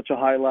work on such a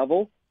high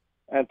level.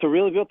 And to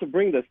really be able to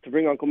bring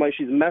Uncle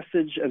Moishy's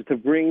message and to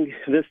bring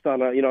this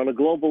on a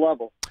global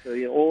level,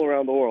 all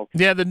around the world.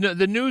 Yeah, the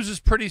news is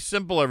pretty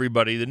simple,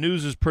 everybody. The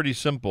news is pretty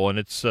simple, and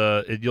it's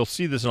you'll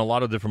see this in a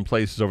lot of different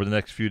places over the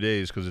next few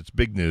days because it's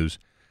big news.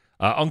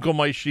 Uncle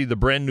Moishy, the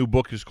brand new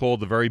book is called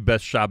The Very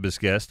Best Shabbos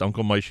Guest.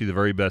 Uncle Moishy, the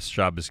Very Best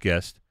Shabbos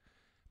Guest,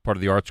 part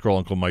of the ArtScroll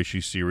Uncle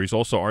Moishy series.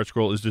 Also,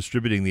 ArtScroll is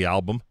distributing the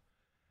album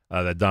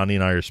that Donnie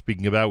and I are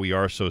speaking about. We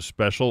Are So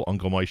Special,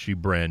 Uncle Moishy,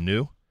 brand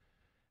new.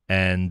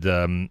 And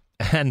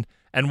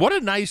what a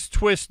nice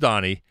twist,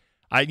 Donnie.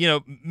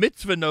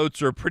 Mitzvah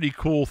notes are a pretty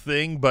cool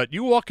thing, but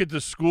you walk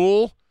into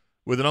school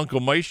with an Uncle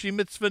Moishy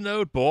mitzvah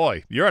note,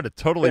 boy, you're at a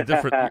totally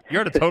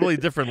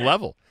different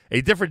level,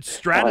 a different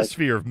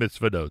stratosphere of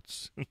mitzvah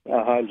notes.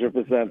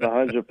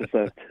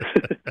 100%.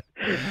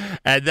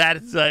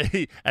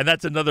 And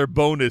that's another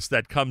bonus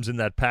that comes in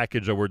that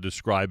package that we're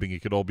describing.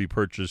 It could all be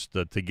purchased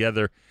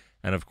together.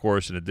 And, of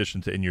course, in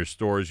addition to in your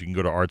stores, you can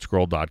go to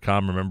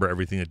ArtScroll.com. Remember,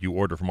 everything that you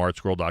order from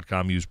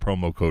ArtScroll.com, use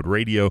promo code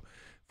RADIO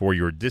for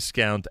your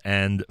discount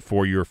and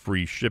for your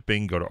free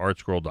shipping. Go to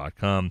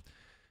ArtScroll.com,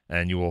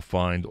 and you will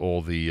find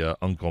all the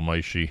Uncle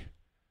Moishy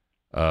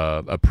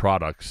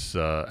products.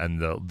 And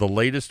the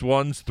latest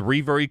ones,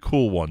 3 very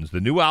cool ones.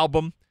 The new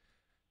album,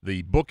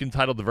 the book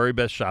entitled The Very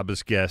Best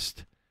Shabbos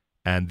Guest,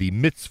 and the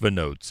mitzvah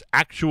notes,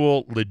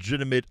 actual,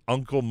 legitimate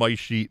Uncle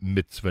Moishy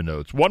mitzvah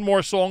notes. One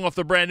more song off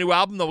the brand new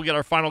album, then we'll get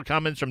our final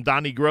comments from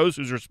Doni Gross,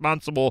 who's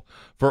responsible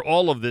for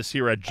all of this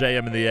here at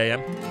JM in the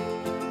AM.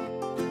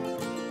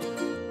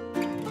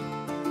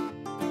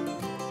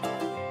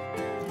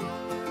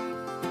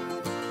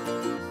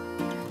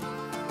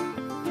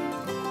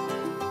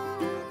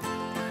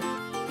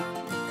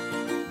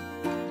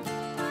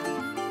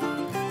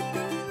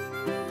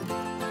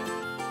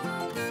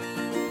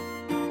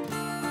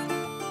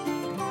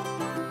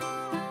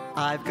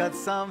 I've got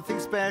something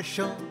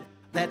special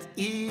that's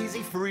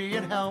easy, free,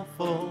 and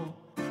helpful.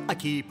 I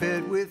keep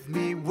it with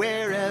me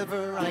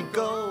wherever I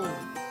go.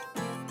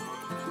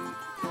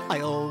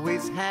 I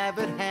always have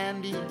it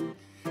handy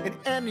in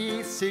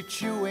any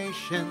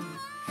situation,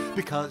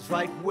 because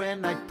right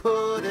when I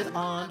put it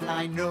on,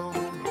 I know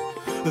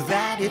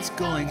that it's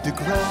going to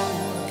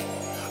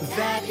grow,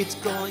 that it's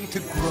going to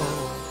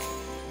grow.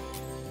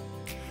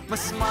 My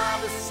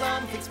smile is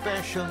something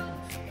special.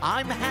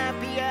 I'm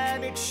happy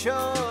and it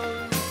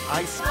shows.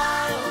 I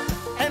smile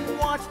and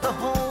watch the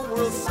whole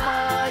world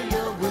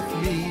smile with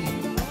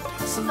me.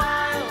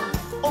 Smile,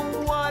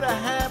 oh what a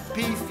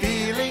happy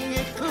feeling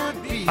it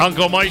could be.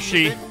 Uncle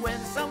Moishy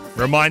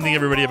reminding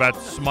everybody about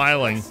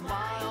smiling.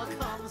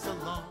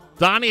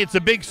 Donnie, it's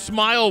a big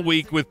smile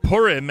week with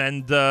Purim,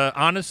 and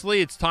honestly,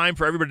 it's time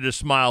for everybody to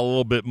smile a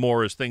little bit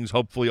more as things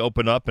hopefully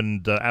open up,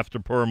 and after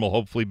Purim, we'll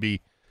hopefully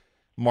be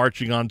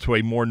marching on to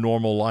a more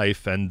normal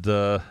life, and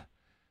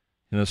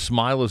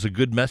smile is a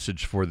good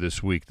message for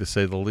this week, to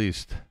say the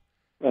least.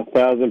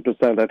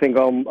 1,000%. I think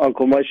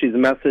Uncle Moishy's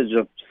message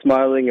of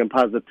smiling and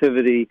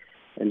positivity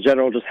and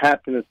general just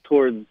happiness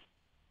towards,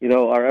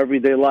 our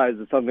everyday lives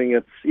is something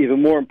that's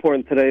even more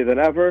important today than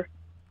ever,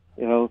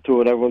 through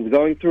what everyone's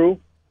going through.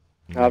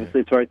 Yeah.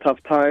 Obviously, it's very tough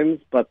times,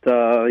 but,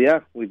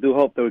 we do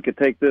hope that we could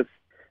take this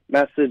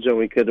message and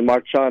we could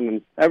march on,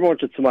 and everyone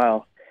should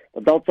smile.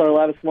 Adults are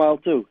allowed to smile,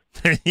 too.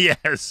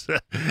 Yes,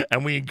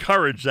 and we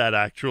encourage that,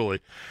 actually.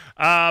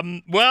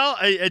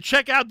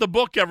 Check out the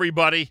book,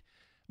 everybody.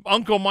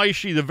 Uncle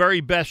Moishy, The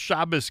Very Best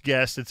Shabbos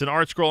Guest. It's an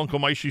ArtScroll Uncle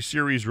Moishy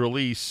series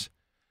release.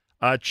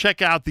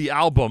 Check out the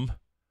album,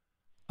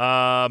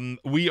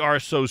 We Are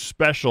So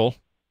Special.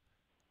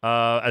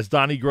 As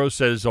Doni Gross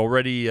says,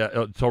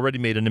 it's already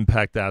made an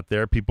impact out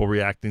there, people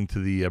reacting to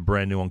the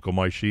brand new Uncle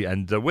Moishy.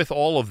 And with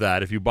all of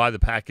that, if you buy the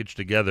package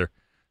together,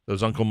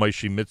 those Uncle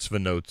Moishy mitzvah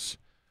notes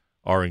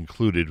are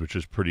included, which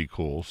is pretty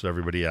cool. So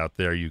everybody out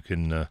there, you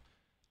can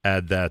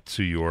add that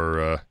to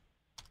your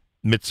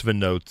mitzvah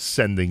notes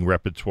sending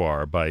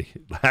repertoire by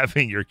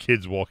having your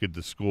kids walk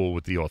into school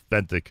with the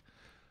authentic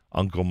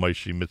Uncle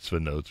Moishy mitzvah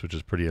notes, which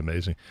is pretty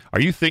amazing.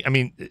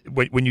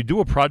 When you do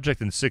a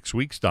project in 6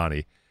 weeks,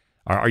 Donnie,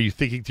 are you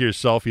thinking to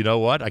yourself, you know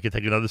what, I could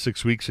take another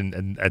 6 weeks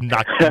and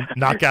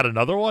knock out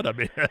another one? I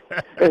mean,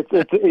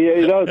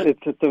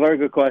 it's a very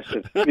good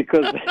question,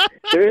 because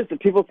there is,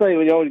 people say,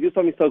 when you do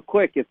something so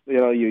quick, it's,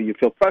 you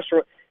feel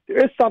pressure. There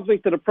is something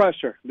to the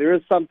pressure. There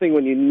is something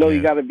when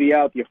you got to be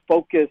out, you're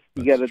focused,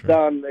 you get it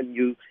done,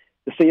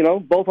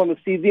 and both on the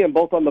CD and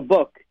both on the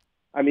book.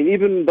 I mean,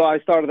 even though I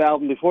started the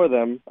album before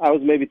them, I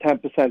was maybe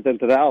 10%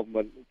 into the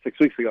album 6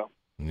 weeks ago.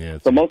 Yeah,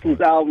 so most of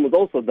this album was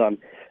also done,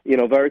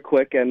 very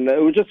quick, and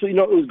it was just, it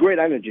was great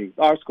energy.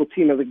 Our school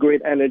team has a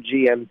great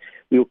energy, and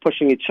we were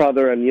pushing each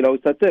other, and,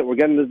 that's it. We're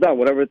getting this done,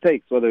 whatever it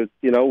takes, whether it's,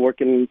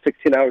 working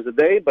 16 hours a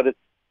day, but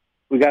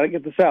we got to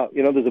get this out.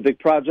 There's a big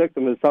project,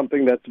 and there's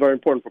something that's very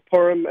important for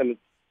Purim, and,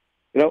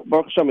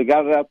 Baruch Hashem, we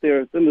got it out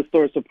there. It's in the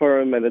stores for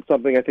Purim, and it's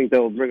something I think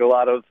that will bring a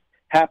lot of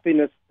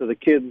happiness to the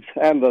kids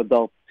and the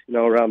adults,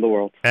 around the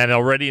world. And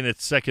already in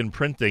its second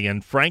printing,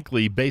 and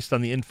frankly, based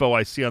on the info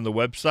I see on the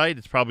website,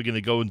 it's probably going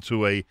to go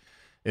into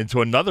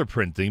another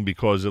printing,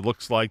 because it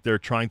looks like they're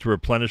trying to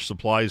replenish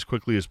supply as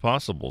quickly as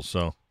possible.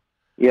 So,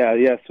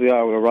 yes, we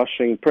are. We're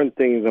rushing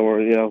printings, and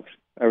we're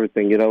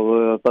everything.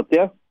 But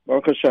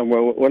Baruch Hashem,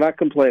 we're not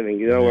complaining.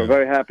 We're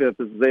very happy that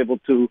this is able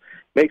to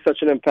make such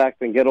an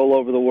impact and get all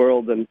over the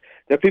world. And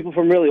there are people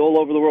from really all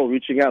over the world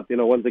reaching out.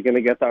 When's it going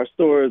to get to our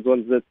stores?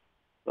 When's it?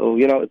 So,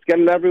 it's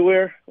getting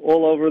everywhere,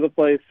 all over the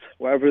place.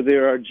 Wherever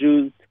there are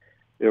Jews,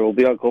 there will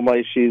be Uncle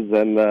Moishy's,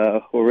 and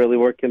we're really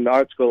working.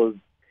 ArtScroll is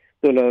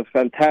doing a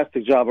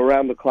fantastic job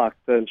around the clock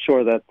to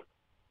ensure that,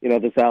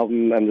 this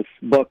album and this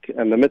book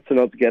and the mitzvah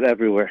notes get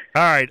everywhere.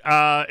 All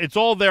right. It's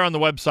all there on the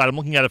website. I'm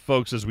looking at it,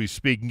 folks, as we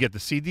speak. You can get the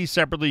CD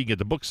separately. You can get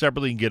the book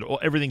separately. You can get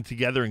everything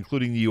together,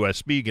 including the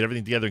USB. You can get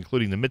everything together,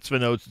 including the mitzvah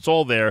notes. It's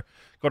all there.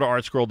 Go to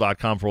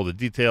artscroll.com for all the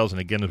details.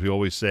 And again, as we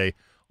always say,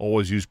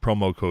 always use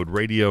promo code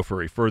RADIO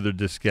for a further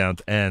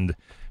discount and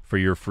for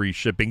your free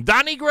shipping.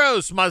 Donnie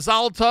Gross,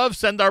 Mazal Tov,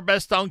 send our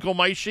best to Uncle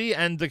Moishy,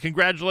 and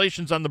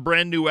congratulations on the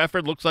brand new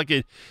effort. Looks like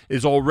it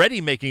is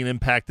already making an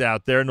impact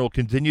out there, and will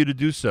continue to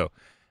do so.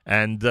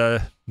 And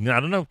I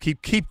don't know,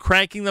 keep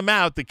cranking them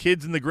out. The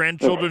kids and the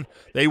grandchildren,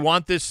 they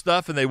want this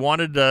stuff, and they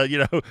wanted,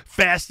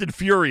 fast and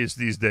furious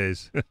these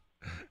days.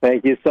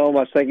 Thank you so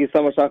much. Thank you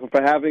so much, Uncle,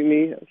 for having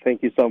me.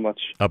 Thank you so much.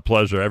 A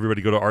pleasure.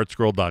 Everybody go to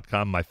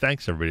ArtScroll.com. My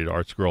thanks, everybody, to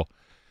ArtScroll.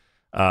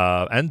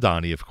 And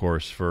Donnie, of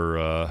course, for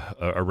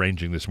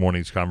arranging this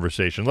morning's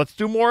conversation. Let's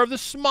do more of the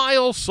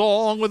Smile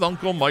Song with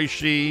Uncle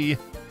Moishy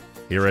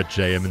here at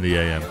JM in the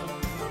AM.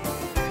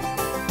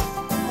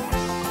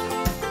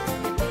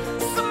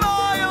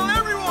 Smile,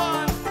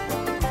 everyone!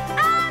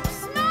 I'm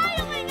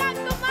smiling,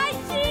 Uncle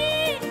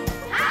Moishy!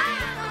 Hi,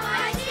 Uncle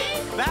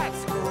Moishy!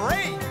 That's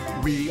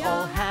great! We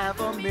all have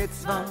a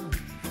mitzvah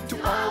to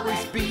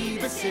always be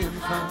the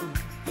simcha,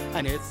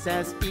 and it's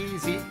as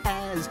easy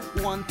as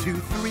 1, 2,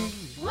 3.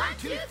 1,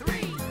 2,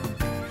 3.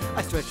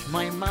 I stretch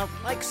my mouth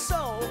like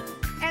so,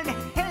 and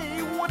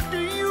hey, what do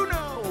you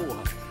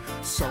know?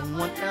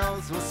 Someone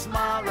else will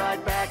smile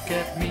right back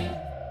at me,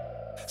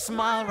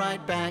 smile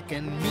right back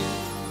at me,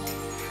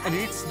 and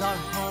it's not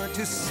hard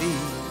to see.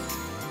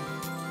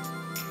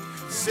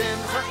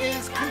 Simcha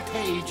is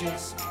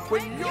contagious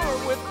when you're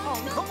with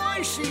Uncle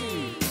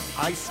Moishy.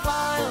 I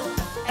smile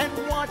and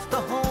watch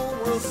the whole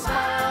world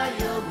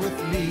smile with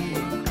me.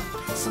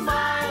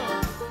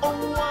 Smile,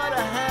 oh what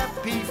a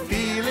happy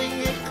feeling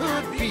it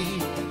could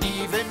be.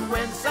 Even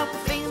when some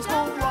things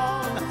go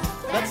wrong,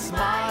 that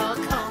smile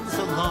comes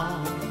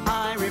along.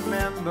 I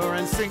remember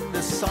and sing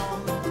the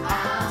song,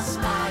 I'll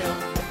smile.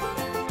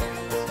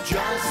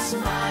 Just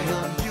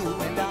smile, you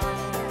and I.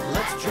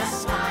 Let's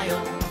just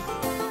smile.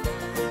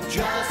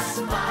 Just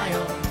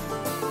smile.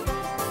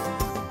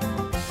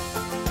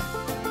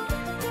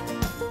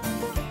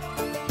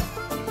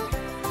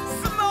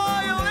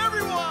 Smile,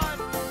 everyone!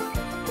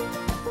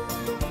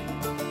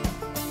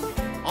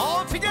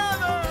 All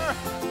together!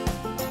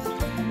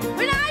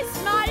 When I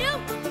smile,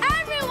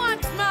 everyone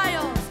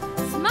smiles.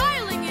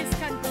 Smiling is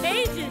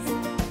contagious.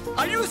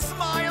 Are you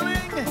smiling?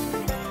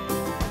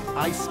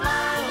 I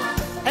smile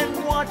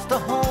and watch the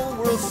whole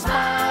world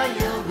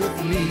smile with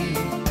me.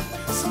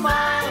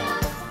 Smile,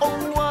 oh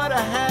what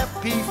a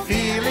happy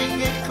feeling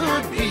it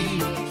could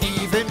be.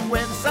 Even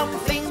when some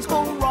things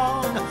go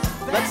wrong,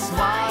 that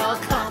smile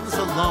comes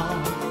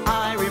along.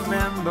 I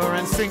remember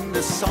and sing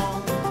the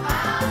song.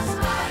 I'll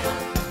smile.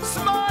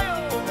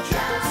 Smile.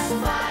 Just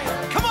smile.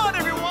 Come on,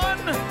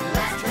 everyone.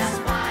 Let's just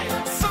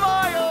smile.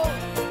 Smile.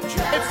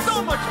 Just it's so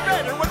much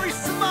better when we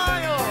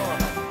smile.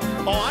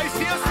 Oh, I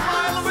see a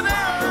smile over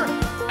there,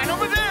 and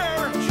over there,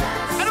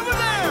 and over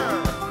there.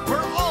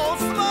 We're all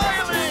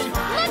smiling.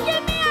 Look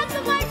at me,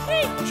 Uncle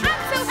Moishy.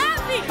 I'm so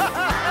happy.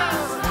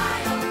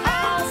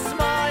 I'll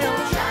smile.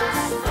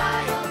 Just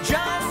smile.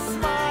 Just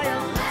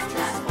smile. Let's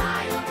just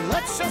smile.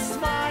 Let's just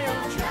smile.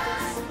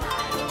 Just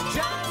smile.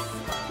 Just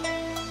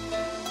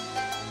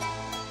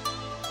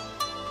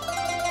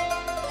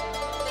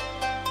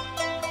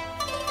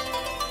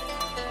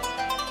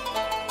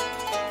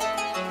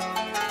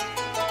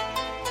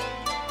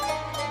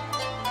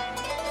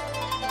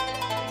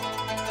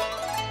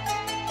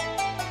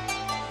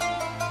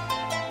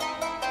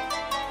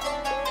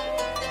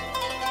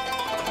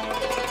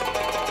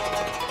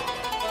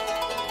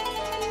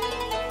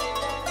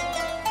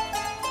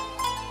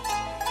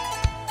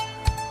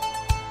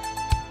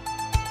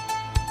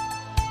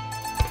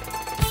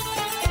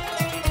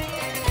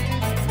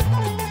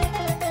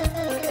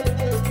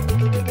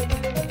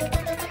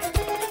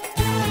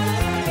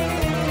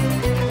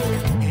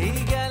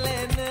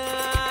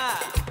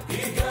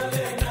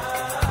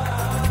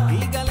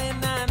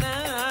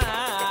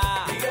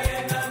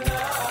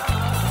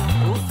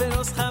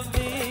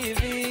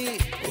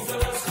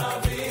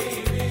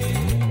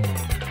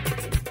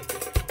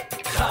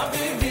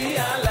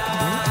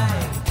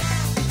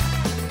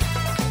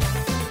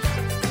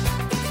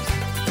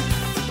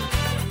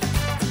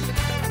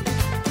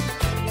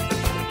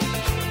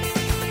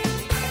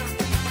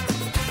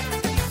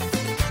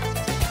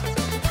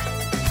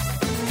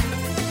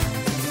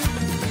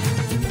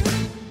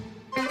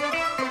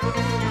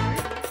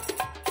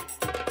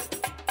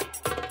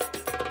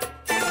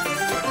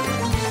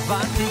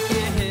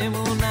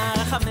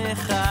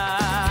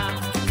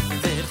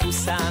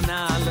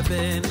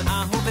בין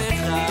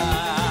אהובך,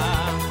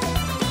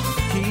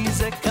 כי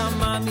זה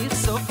כמה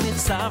מכסוף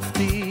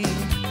נחשפתי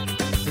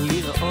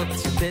לראות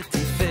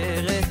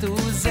בתפארת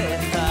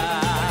עוזך.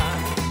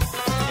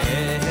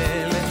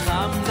 אל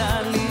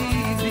חמדה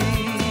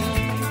ליבי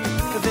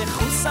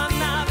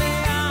וחוסנה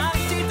ואל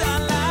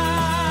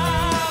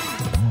תתעלם,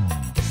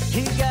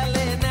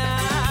 היגלנה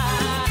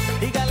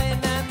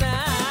היגלנה נא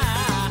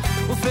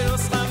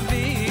ופרוס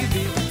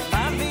חביבי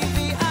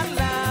חביבי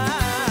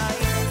עליי,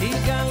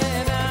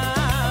 היגלנה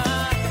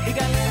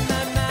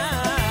היגלנה נא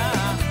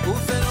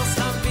ופרוס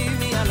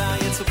חביבי עליי,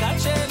 יצוקת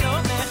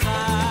שלומך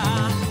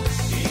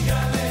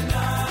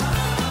היגלנה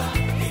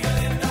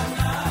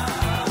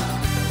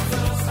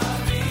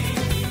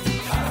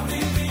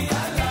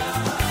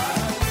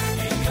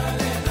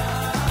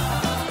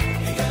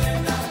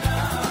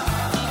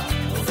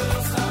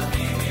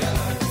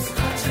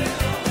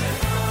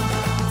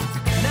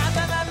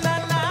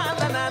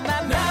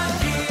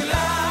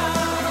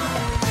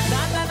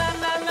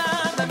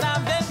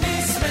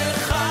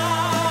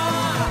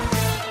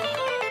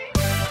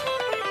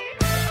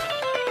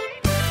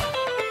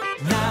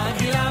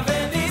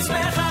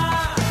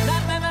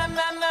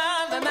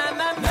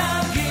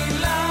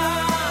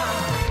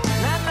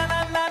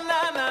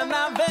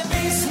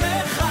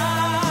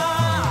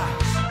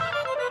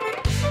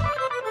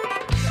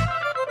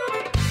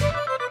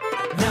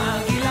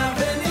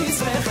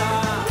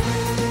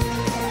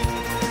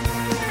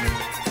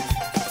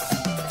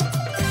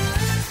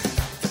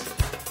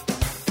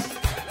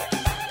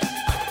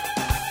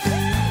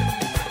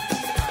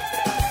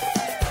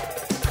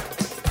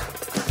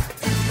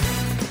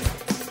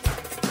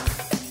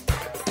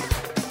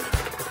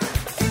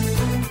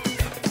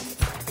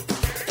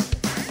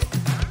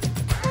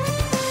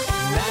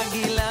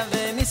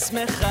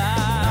ונשמחה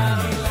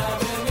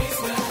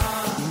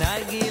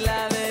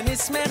נגילה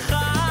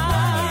ונשמחה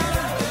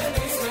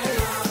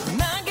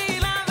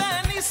נגילה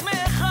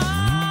ונשמחה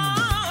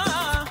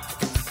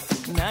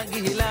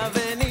נגילה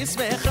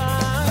ונשמחה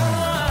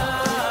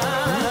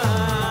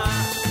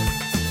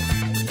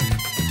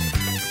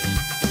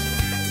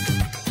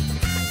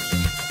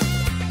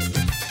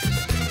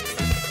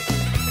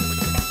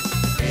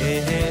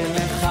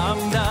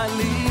חמדה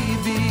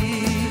ליבי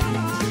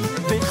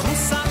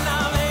בחוסנה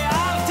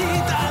ואל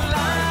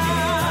תתעלה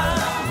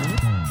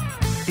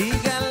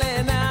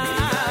יגלנה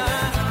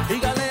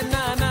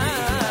יגלנה נא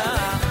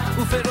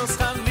ופרוס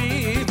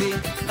חביבי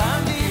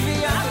חביבי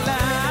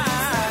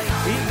עליי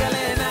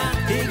יגלנה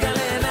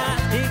יגלנה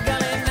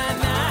יגלנה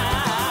נא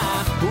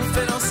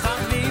ופרוס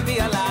חביבי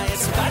עליי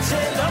אספת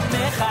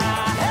שלומך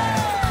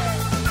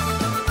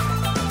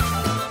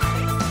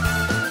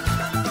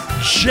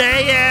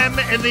JM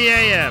in the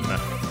AM.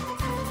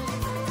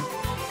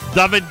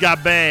 David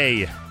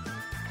Gabay,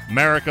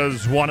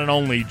 America's one and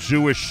only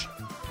Jewish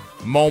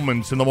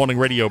Moments in the Morning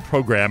radio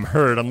program,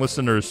 heard on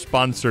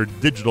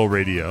listeners-sponsored digital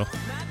radio.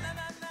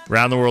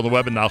 Around the world, the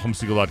web at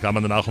NachumSegal.com,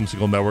 on the Nachum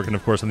Segal Network, and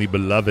of course on the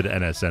beloved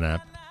NSN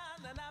app.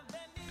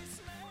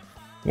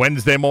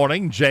 Wednesday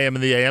morning, JM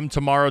in the AM.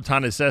 Tomorrow,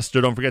 Tanis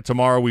Esther. Don't forget,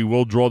 tomorrow we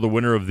will draw the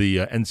winner of the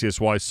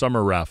NCSY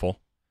Summer Raffle.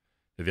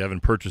 If you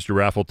haven't purchased your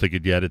raffle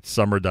ticket yet, it's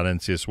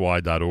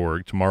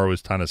summer.ncsy.org. Tomorrow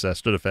is Tanis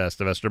Esther, the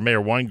Fast of Esther. Mayor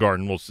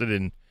Weingarten will sit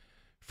in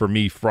for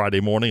me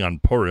Friday morning on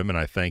Purim, and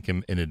I thank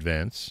him in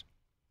advance.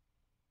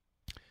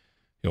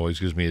 He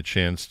always gives me a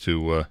chance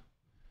to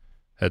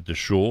head to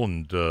shul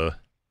and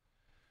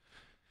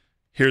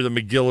hear the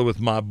Megillah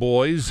with my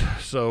boys.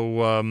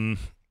 So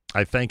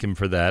I thank him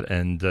for that,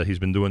 and he's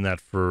been doing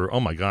that for, oh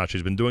my gosh,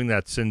 he's been doing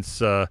that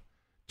since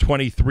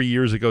 23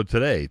 years ago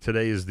today.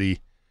 Today is the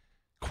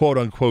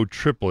quote-unquote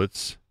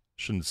triplets,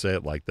 shouldn't say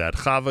it like that,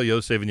 Chava,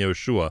 Yosef, and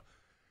Yoshua.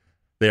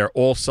 They are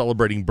all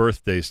celebrating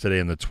birthdays today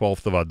on the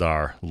 12th of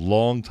Adar,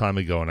 long time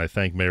ago, and I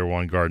thank Mayor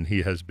Weingarten.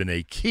 He has been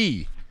a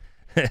key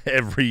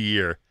every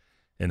year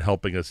in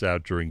helping us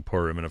out during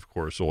Purim, and of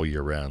course all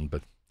year round,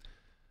 but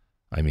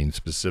I mean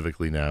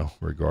specifically now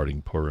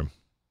regarding Purim,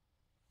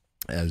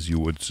 as you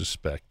would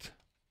suspect.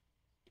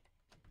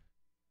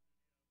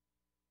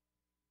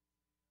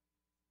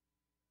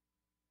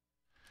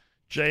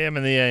 JM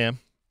in the AM.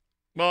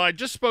 Well, I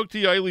just spoke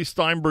to Yoeli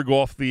Steinberg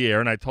off the air,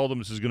 and I told him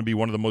this is going to be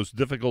one of the most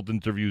difficult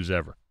interviews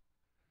ever.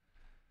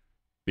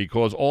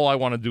 Because all I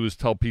want to do is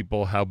tell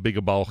people how big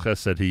a Baal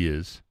Chesed he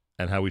is,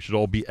 and how we should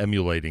all be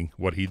emulating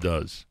what he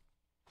does.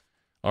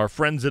 Our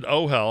friends at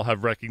OHEL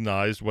have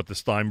recognized what the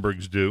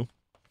Steinbergs do.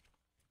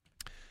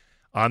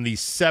 On the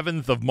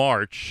 7th of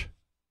March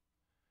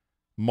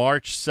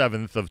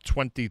 7th of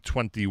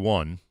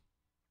 2021,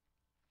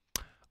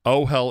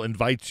 OHEL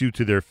invites you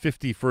to their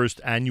 51st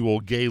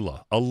annual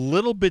gala. A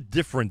little bit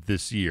different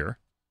this year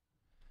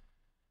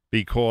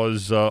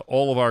because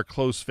all of our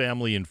close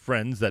family and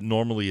friends that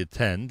normally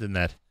attend and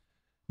that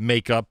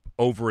make up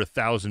over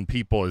 1,000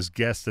 people as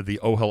guests at the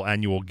OHEL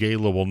annual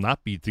gala will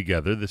not be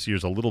together. This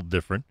year's a little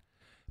different.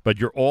 But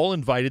you're all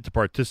invited to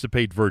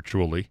participate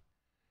virtually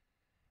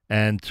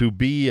and to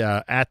be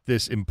at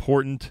this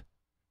important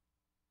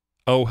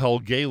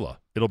OHEL gala.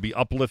 It'll be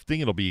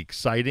uplifting. It'll be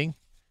exciting.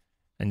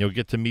 And you'll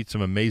get to meet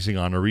some amazing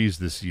honorees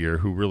this year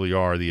who really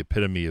are the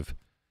epitome of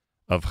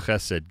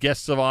chesed.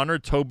 Guests of honor,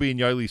 Toby and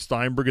Yoeli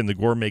Steinberg and the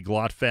Gourmet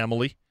Glot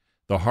family.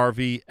 The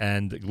Harvey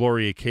and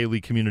Gloria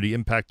Cayley Community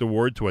Impact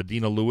Award to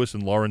Adina Lewis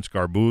and Lawrence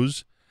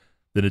Garbuz.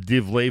 The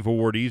Nadiv Lev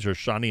awardees are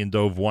Shani and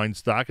Dov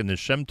Weinstock. And the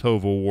Shem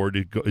Tov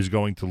Award is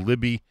going to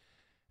Libby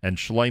and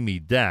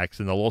Shlomi Dax.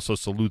 And they'll also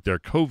salute their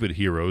COVID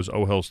heroes,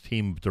 OHEL's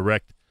team of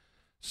direct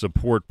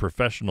support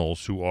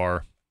professionals who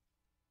are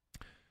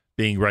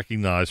being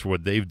recognized for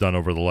what they've done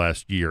over the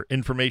last year.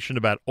 Information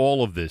about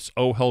all of this,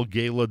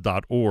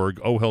 ohelgala.org,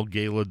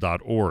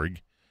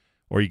 ohelgala.org,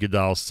 or you could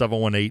dial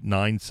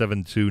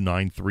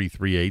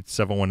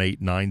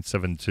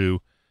 718-972-9338,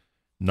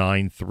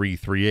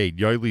 718-972-9338.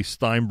 Yoeli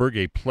Steinberg,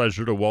 a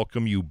pleasure to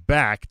welcome you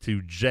back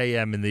to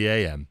JM in the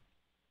AM.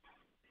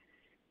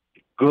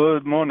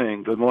 Good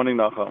morning. Good morning,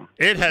 Nachum.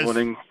 Good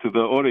morning to the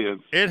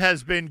audience. It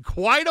has been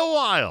quite a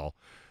while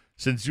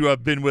since you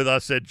have been with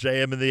us at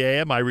JM in the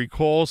AM. I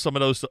recall some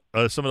of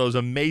those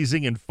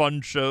amazing and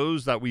fun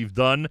shows that we've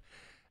done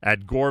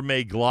at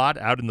Gourmet Glot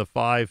out in the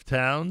 5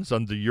 towns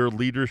under your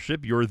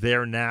leadership. You're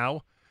there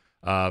now,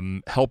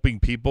 helping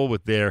people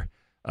with their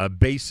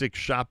basic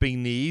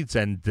shopping needs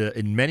and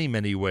in many,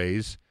 many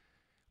ways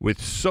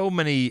with so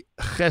many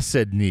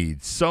chesed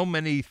needs, so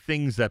many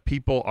things that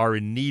people are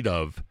in need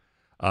of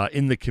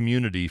in the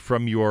community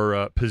from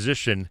your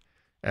position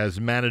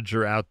as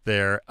manager out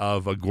there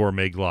of a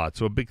Gourmet Glot.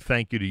 So a big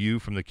thank you to you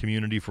from the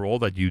community for all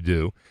that you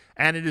do.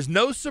 And it is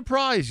no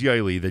surprise,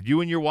 Yoeli, that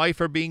you and your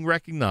wife are being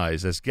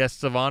recognized as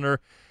guests of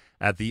honor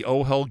at the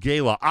OHEL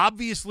Gala.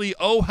 Obviously,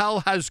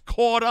 OHEL has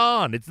caught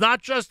on. It's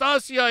not just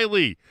us,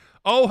 Yoeli.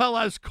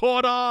 OHEL has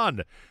caught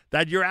on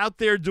that you're out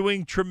there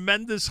doing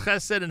tremendous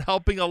chesed and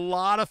helping a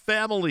lot of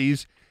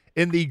families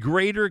in the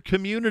greater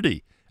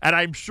community. And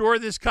I'm sure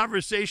this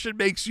conversation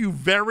makes you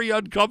very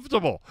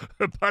uncomfortable.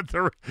 But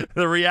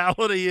the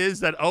reality is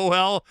that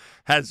OHEL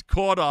has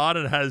caught on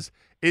and has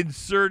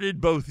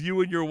inserted both you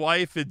and your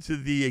wife into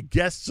the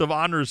guests of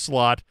honor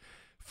slot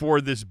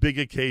for this big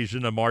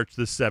occasion on March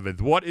the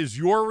 7th. What is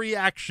your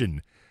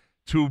reaction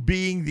to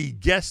being the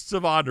guests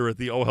of honor at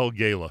the OHEL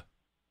Gala?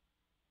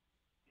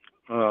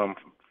 Fell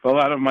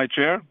out of my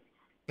chair.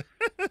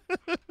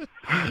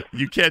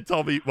 You can't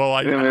tell me. Well,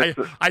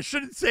 I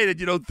shouldn't say that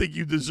you don't think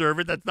you deserve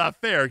it. That's not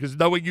fair, because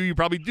knowing you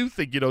probably do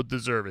think you don't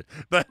deserve it.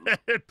 But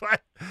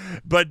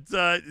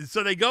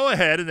so they go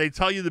ahead and they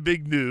tell you the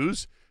big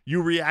news.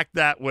 You react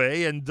that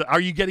way, and are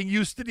you getting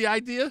used to the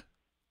idea?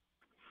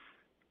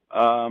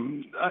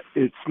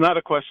 It's not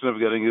a question of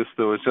getting used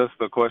to. It's just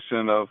a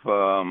question of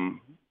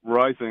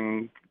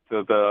rising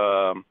to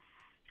the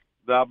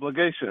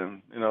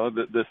obligation. You know,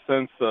 the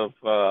sense of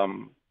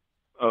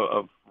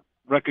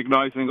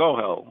recognizing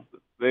OHEL.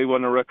 They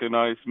want to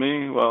recognize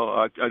me. Well,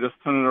 I just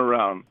turn it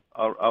around.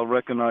 I'll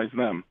recognize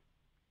them.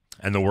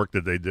 And the work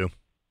that they do.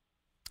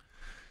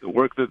 The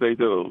work that they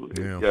do.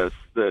 Yeah. Yes,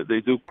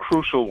 they do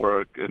crucial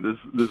work. And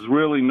there's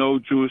really no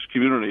Jewish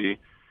community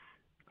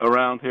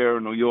around here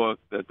in New York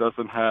that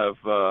doesn't have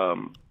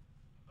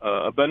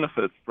a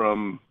benefit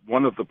from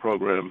one of the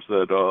programs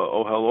that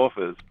OHEL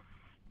offers.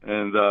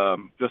 And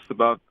just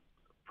about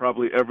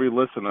probably every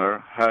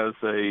listener has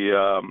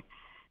a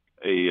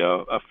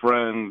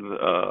friend,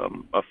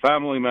 a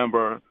family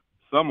member,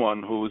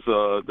 someone who's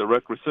a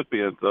direct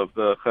recipient of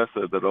the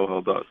chesed that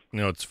OHEL does.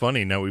 You know, it's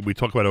funny. Now, we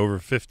talk about over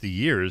 50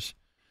 years.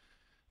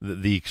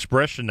 The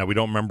expression that we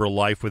don't remember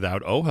life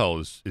without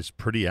OHEL is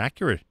pretty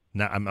accurate.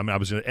 Now, I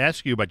was going to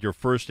ask you about your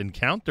first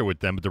encounter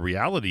with them, but the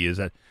reality is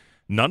that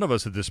none of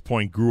us at this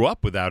point grew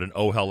up without an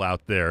OHEL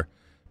out there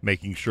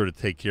making sure to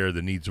take care of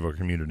the needs of our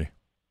community.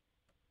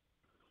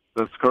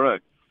 That's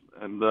correct.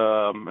 And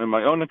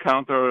my own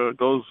encounter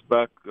goes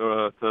back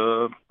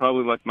to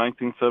probably like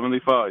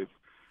 1975.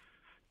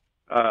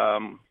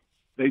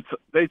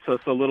 Dates us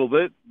a little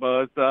bit,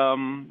 but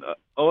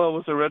OHEL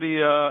was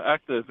already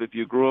active. If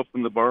you grew up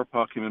in the Borough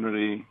Park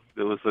community,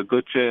 there was a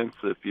good chance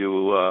if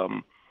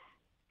you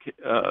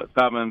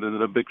davened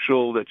in a big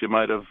shul that you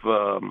might have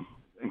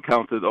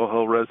encountered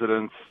OHEL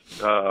residents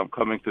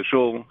coming to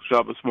shul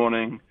Shabbos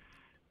morning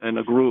in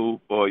a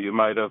group, or you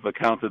might have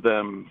encountered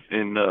them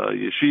in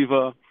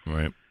yeshiva.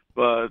 Right.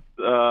 But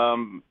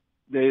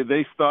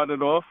they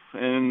started off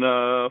in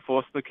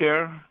foster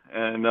care,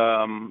 and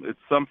it's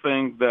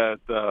something that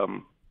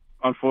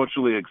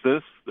unfortunately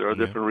exists. There are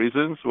different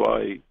reasons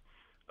why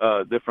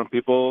different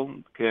people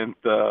can't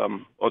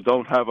or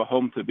don't have a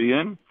home to be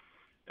in.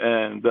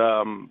 And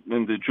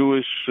in the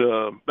Jewish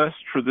best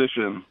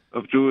tradition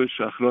of Jewish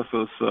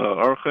achnosos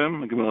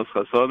archim, gemilas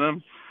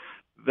chasadim,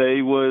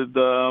 they would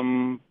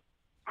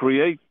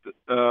create,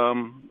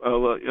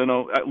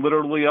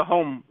 literally a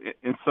home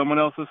in someone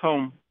else's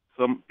home.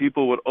 Some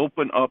people would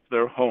open up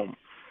their home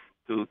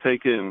to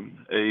take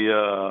in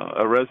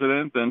a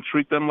resident and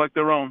treat them like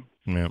their own.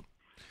 Yeah.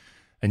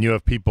 And you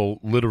have people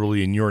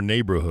literally in your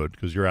neighborhood,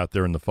 because you're out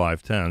there in the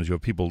 5 towns, you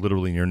have people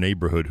literally in your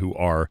neighborhood who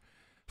are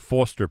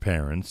foster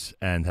parents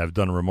and have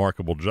done a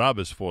remarkable job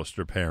as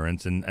foster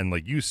parents. And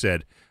like you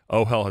said,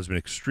 OHEL has been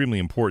extremely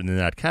important in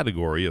that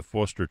category of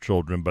foster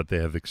children, but they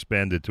have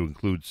expanded to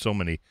include so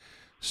many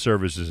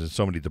services and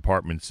so many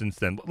departments since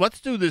then.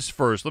 Let's do this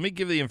first. Let me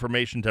give the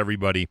information to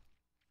everybody.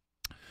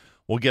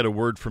 We'll get a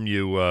word from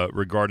you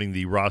regarding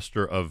the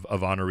roster of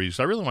honorees.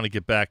 I really want to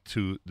get back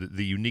to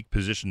the unique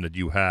position that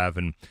you have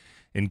and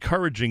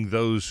encouraging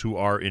those who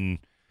are in,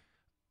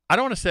 I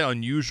don't want to say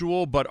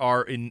unusual, but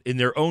are in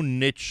their own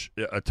niche,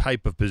 a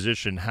type of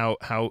position, how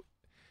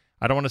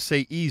I don't want to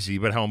say easy,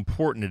 but how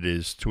important it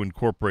is to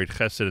incorporate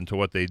chesed into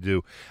what they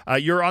do.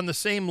 You're on the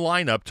same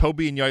lineup,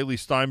 Toby and Yoeli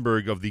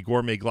Steinberg of the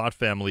Gourmet Glot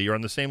family. You're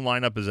on the same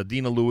lineup as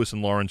Adina Lewis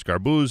and Lawrence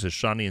Garbuz, as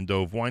Shani and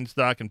Dov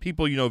Weinstock, and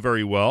people you know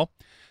very well.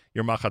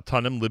 Your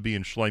Machatanim, Libby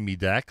and Shlomi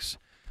Dax.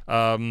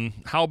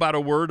 How about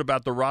a word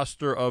about the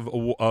roster of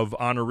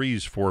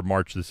honorees for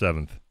March the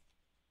 7th?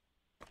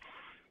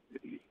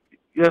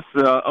 Yes,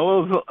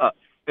 OHEL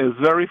is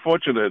very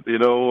fortunate. You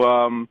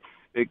know,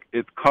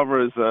 it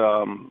covers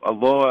a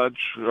large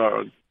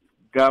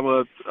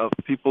gamut of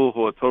people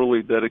who are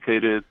totally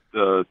dedicated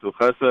to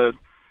chesed,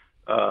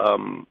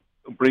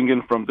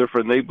 bringing from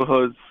different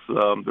neighborhoods,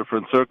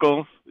 different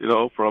circles, you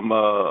know, from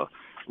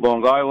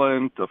Long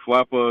Island to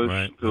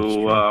Flatbush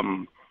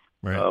to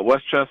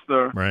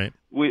Westchester. Right.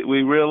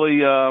 We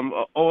really,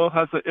 OHEL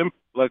has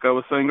like I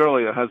was saying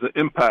earlier, has an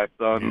impact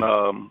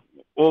on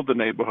all the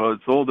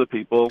neighborhoods, all the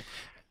people.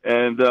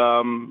 And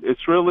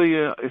it's really,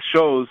 it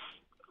shows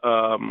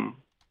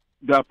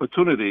the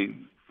opportunity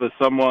for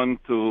someone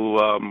to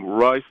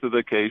rise to the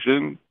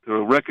occasion,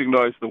 to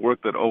recognize the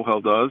work that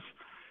OHEL does,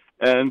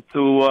 and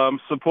to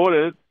support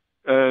it,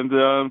 and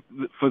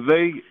for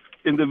they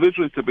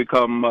individually to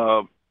become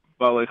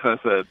Balei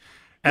Chesed.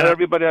 Not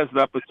everybody has the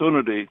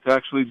opportunity to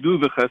actually do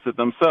the chesed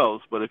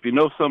themselves, but if you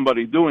know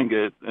somebody doing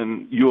it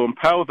and you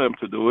empower them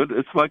to do it,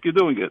 it's like you're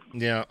doing it.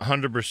 Yeah,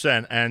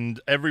 100%. And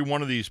every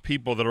one of these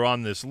people that are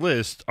on this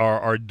list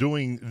are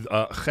doing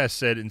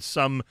chesed in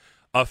some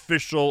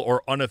official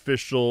or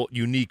unofficial,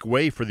 unique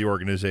way for the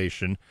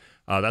organization.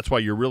 That's why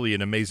you're really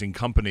an amazing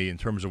company in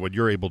terms of what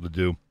you're able to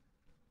do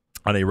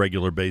on a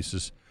regular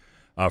basis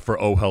for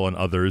OHEL and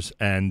others.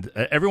 And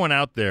everyone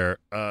out there,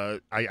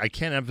 I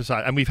can't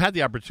emphasize, and we've had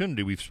the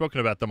opportunity, we've spoken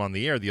about them on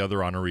the air, the other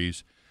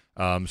honorees,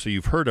 so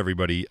you've heard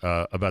everybody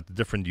about the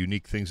different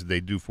unique things that they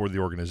do for the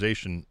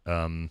organization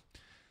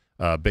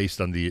based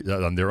on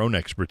their own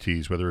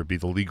expertise, whether it be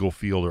the legal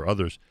field or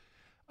others.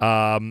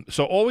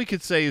 So all we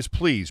could say is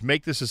please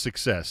make this a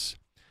success.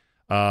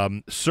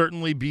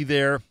 Certainly be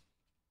there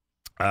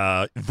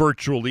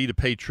virtually to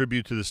pay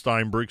tribute to the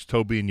Steinbergs,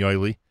 Toby and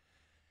Yoeli,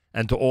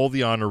 and to all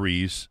the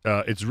honorees.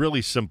 It's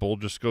really simple.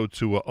 Just go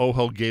to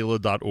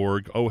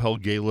ohelgala.org,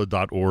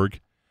 ohelgala.org,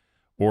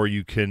 or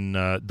you can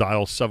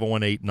dial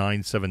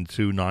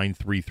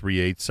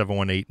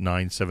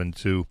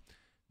 718-972-9338,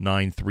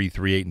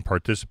 718-972-9338, and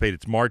participate.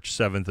 It's March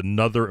 7th,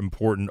 another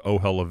important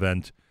OHEL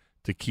event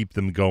to keep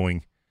them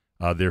going,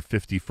 their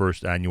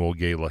 51st annual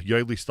gala.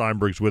 Yoeli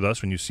Steinberg's with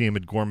us. When you see him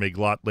at Gourmet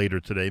Glatt later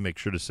today, make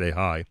sure to say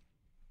hi.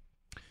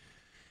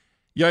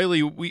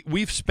 Yoeli,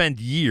 we've spent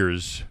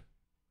years,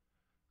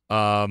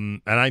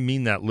 and I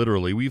mean that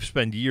literally, we've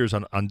spent years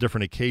on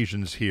different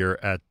occasions here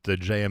at the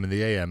JM and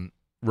the AM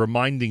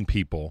reminding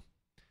people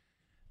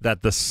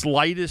that the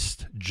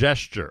slightest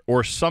gesture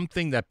or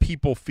something that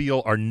people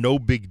feel are no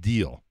big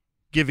deal,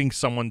 giving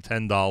someone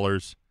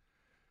 $10,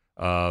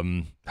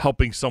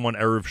 helping someone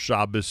Erev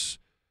Shabbos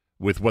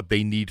with what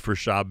they need for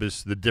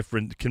Shabbos,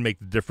 can make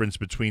the difference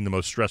between the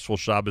most stressful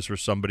Shabbos for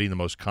somebody and the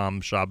most calm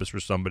Shabbos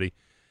for somebody.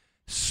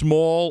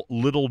 Small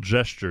little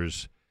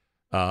gestures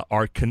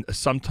can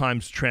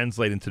sometimes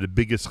translate into the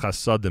biggest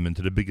chasadim,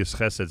 into the biggest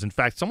cheseds. In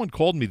fact, someone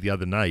called me the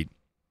other night.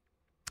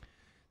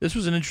 This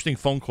was an interesting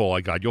phone call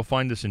I got. You'll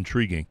find this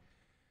intriguing.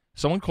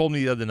 Someone called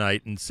me the other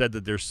night and said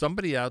that there's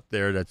somebody out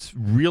there that's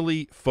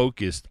really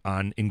focused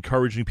on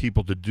encouraging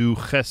people to do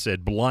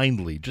chesed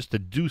blindly, just to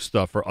do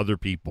stuff for other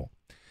people,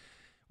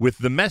 with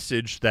the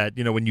message that,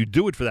 when you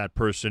do it for that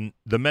person,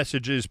 the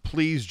message is,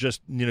 please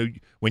just,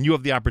 when you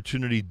have the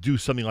opportunity, do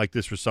something like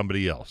this for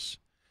somebody else.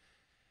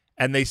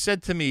 And they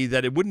said to me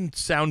that it wouldn't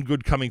sound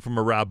good coming from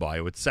a rabbi.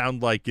 It would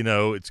sound like,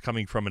 it's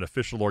coming from an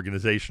official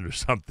organization or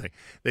something.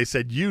 They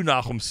said, you,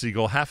 Nachum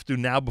Siegel, have to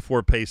now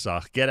before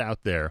Pesach get out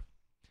there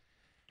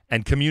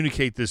and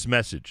communicate this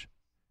message.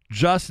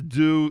 Just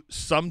do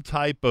some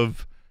type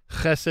of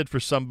chesed for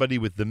somebody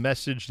with the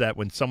message that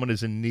when someone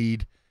is in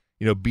need,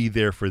 be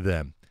there for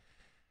them.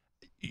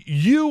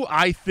 You,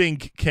 I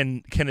think,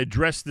 can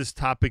address this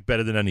topic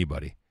better than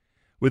anybody.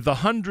 With the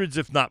hundreds,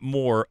 if not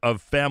more,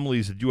 of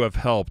families that you have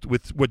helped,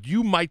 with what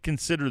you might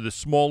consider the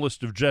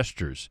smallest of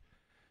gestures,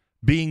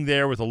 being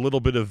there with a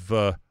little bit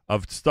of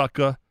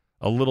tzedakah,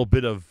 a little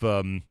bit of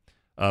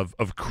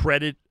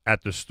credit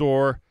at the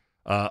store,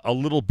 a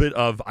little bit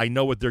of, I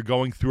know what they're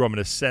going through, I'm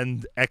going to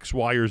send X,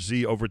 Y, or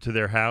Z over to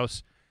their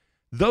house.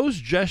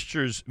 Those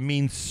gestures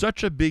mean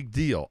such a big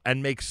deal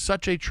and make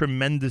such a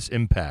tremendous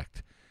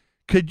impact.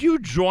 Could you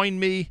join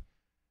me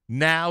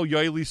now,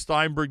 Yoeli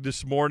Steinberg,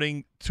 this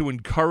morning, to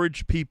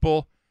encourage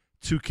people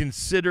to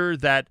consider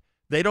that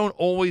they don't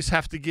always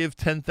have to give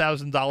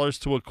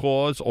 $10,000 to a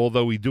cause,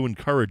 although we do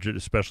encourage it,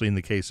 especially in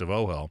the case of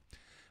OHEL.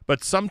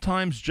 But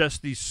sometimes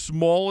just the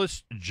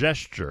smallest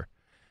gesture,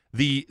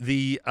 the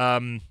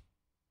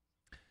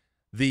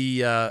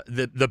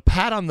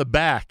pat on the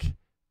back,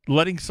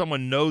 letting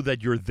someone know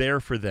that you're there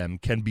for them,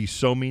 can be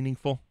so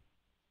meaningful.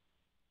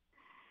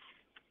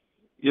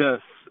 Yes.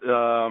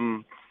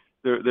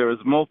 There is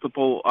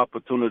multiple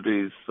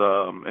opportunities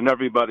in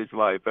everybody's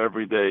life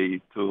every day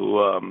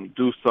to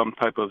do some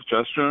type of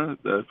gesture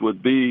that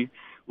would be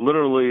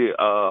literally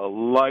a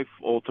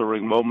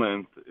life-altering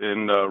moment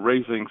in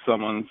raising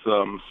someone's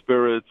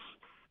spirits.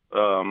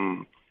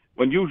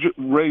 When you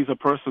raise a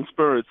person's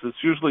spirits,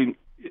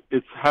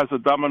 it has a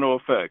domino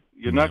effect.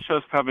 You're not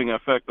just having an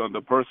effect on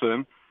the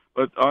person,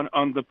 but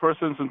on the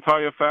person's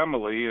entire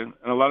family, and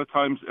a lot of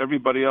times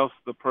everybody else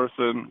the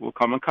person will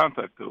come in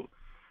contact to.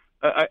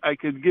 I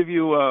could give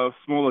you a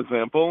small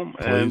example,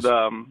 Please.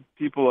 And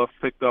people have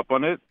picked up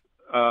on it,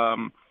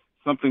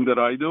 something that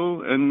I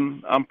do,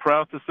 and I'm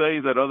proud to say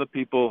that other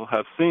people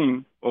have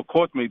seen or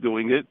caught me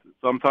doing it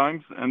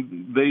sometimes,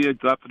 and they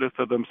adapted it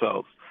for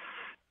themselves.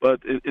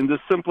 But in the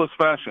simplest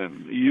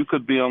fashion, you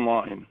could be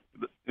online,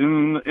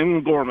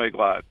 in Gourmet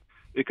Glatt.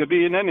 It could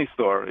be in any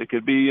store. It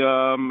could be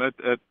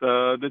at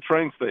the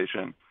train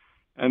station.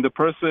 And the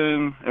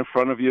person in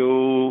front of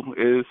you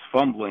is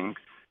fumbling,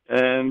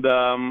 and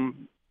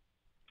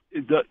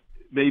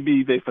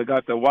maybe they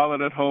forgot their wallet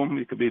at home.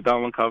 It could be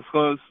Dalman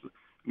Kavskos.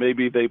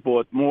 Maybe they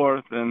bought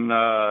more than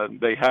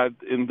they had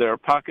in their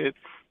pocket.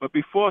 But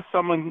before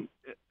someone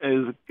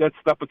gets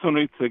the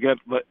opportunity to get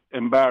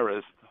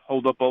embarrassed,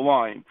 hold up a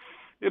line,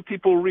 if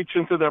people reach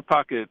into their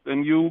pocket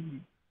and you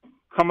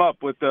come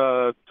up with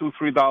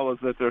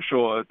 $2-3 that they're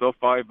short, or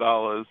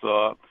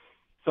 $5.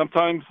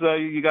 Sometimes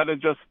you got to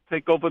just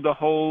take over the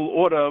whole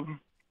order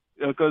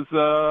because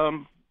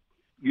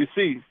you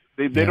see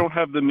they don't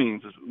have the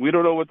means. We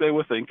don't know what they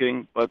were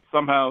thinking, but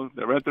somehow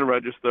they're at the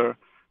register.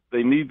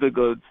 They need the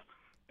goods,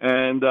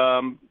 and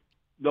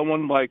no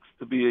one likes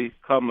to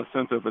become a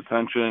center of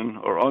attention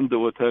or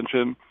undue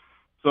attention.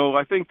 So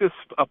I think this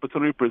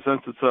opportunity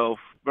presents itself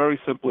very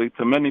simply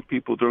to many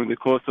people during the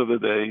course of the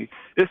day.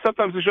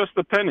 Sometimes it's just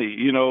a penny,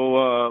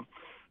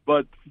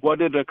 but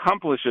what it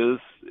accomplishes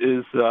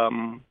is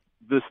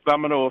this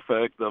domino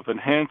effect of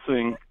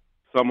enhancing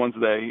someone's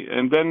day,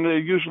 and then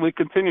it usually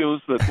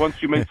continues that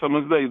once you make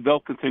someone's day,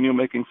 they'll continue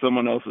making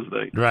someone else's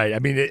day. Right. I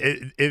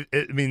mean,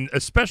 I mean,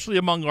 especially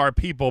among our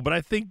people, but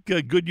I think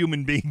good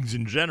human beings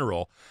in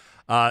general.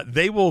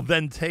 They will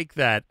then take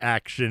that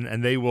action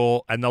and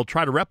they'll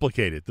try to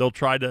replicate it. They'll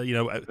try to,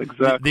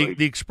 exactly.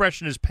 The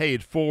expression is pay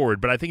it forward,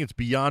 but I think it's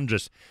beyond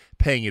just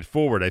paying it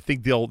forward. I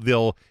think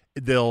they'll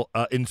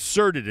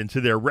insert it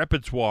into their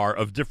repertoire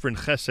of different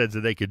cheseds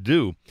that they could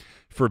do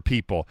for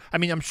people. I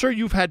mean, I'm sure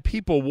you've had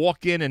people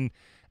walk in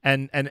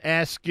and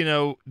ask,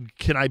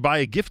 can I buy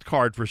a gift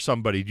card for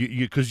somebody?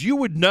 Because you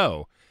would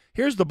know.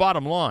 Here's the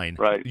bottom line.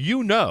 Right.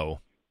 You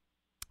know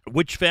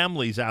which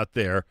families out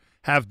there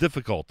have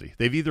difficulty.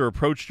 They've either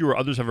approached you or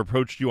others have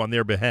approached you on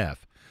their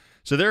behalf.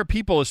 So there are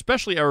people,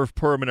 especially Erev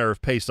Purim and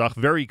Erev Pesach,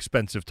 very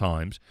expensive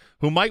times,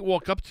 who might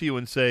walk up to you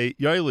and say,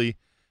 Yoeli,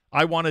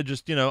 I want to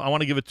just, I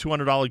want to give a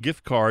 $200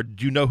 gift card.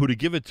 Do you know who to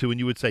give it to? And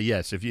you would say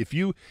yes. If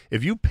you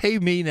pay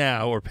me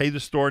now or pay the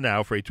store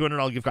now for a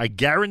 $200 gift card, I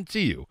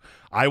guarantee you,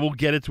 I will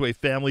get it to a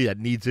family that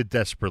needs it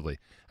desperately.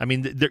 I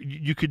mean,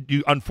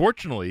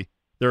 unfortunately,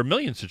 there are a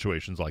million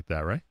situations like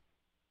that, right?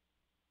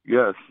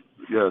 Yes,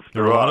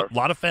 there are a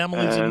lot of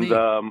families in need.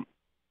 There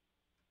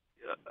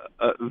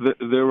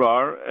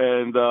are,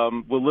 and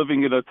we're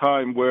living in a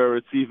time where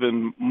it's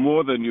even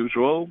more than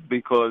usual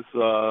because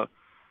the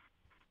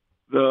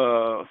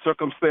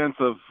circumstance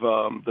of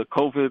the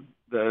COVID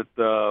that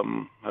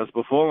has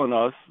befallen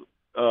us,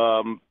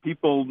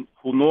 people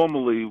who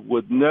normally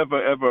would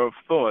never, ever have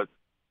thought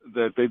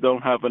that they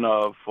don't have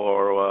enough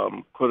or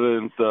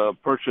couldn't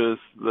purchase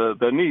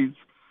their needs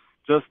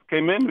just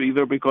came in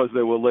either because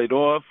they were laid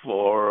off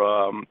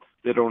or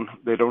they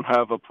don't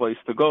have a place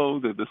to go.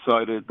 They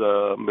decided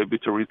maybe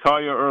to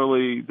retire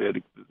early.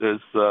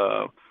 There's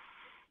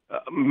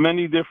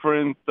many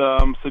different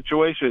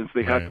situations.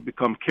 They have to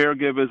become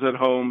caregivers at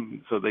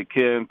home, so they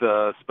can't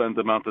spend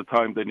the amount of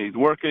time they need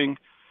working.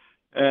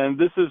 And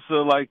this is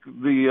like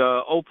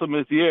the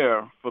ultimate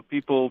year for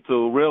people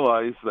to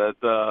realize that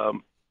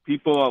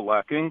people are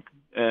lacking.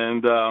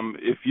 And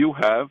if you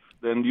have,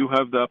 then you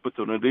have the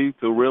opportunity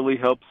to really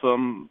help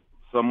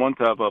someone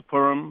to have a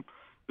Purim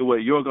the way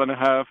you're going to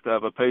have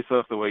a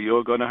Pesach the way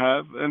you're going to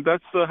have. And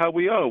that's how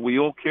we are. We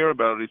all care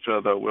about each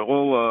other. We're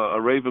all a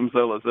Ravim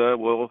Zelazeh.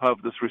 We all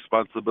have this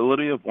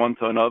responsibility of one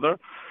to another.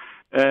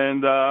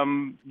 And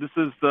this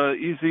is the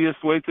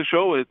easiest way to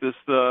show it, is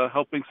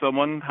helping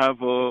someone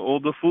have all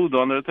the food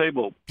on their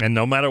table. And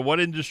no matter what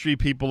industry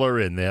people are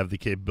in, they have the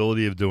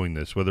capability of doing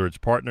this, whether it's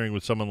partnering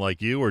with someone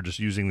like you or just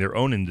using their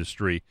own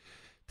industry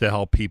to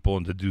help people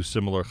and to do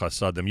similar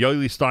chasadim.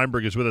 Yoeli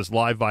Steinberg is with us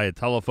live via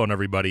telephone,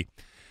 everybody.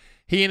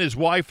 He and his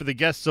wife are the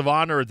guests of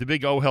honor at the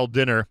big OHEL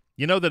dinner.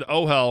 You know that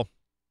OHEL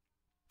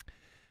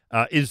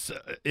is,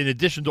 in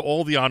addition to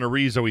all the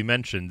honorees that we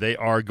mentioned, they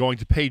are going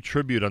to pay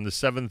tribute on the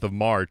 7th of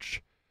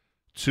March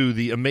to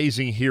the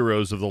amazing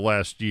heroes of the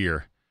last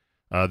year,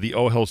 the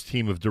OHEL's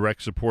team of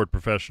direct support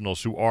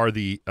professionals who are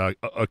the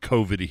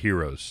COVID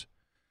heroes.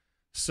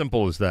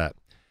 Simple as that.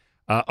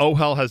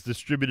 OHEL has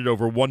distributed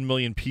over 1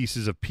 million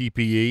pieces of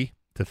PPE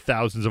to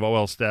thousands of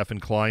OHEL staff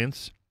and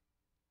clients.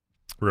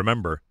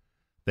 Remember,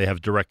 they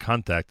have direct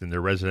contact in their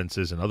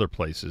residences and other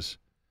places,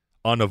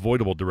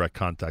 unavoidable direct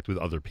contact with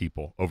other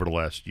people over the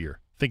last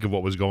year. Think of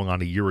what was going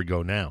on a year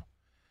ago now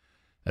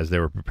as they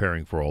were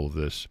preparing for all of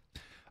this.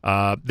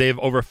 They have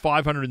over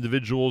 500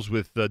 individuals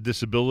with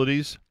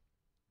disabilities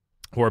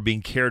who are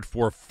being cared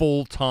for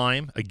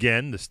full-time.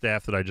 Again, the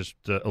staff that I just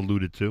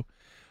alluded to.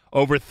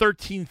 Over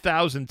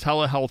 13,000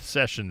 telehealth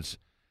sessions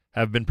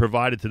have been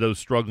provided to those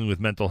struggling with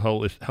mental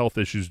health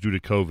issues due to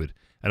COVID.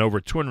 And over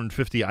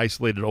 250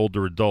 isolated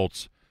older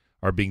adults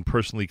are being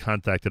personally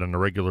contacted on a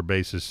regular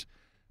basis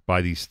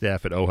by the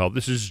staff at OHEL.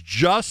 This is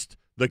just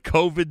the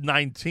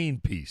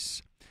COVID-19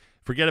 piece.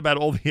 Forget about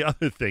all the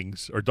other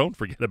things, or don't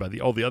forget about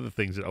all the other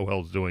things that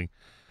OHEL is doing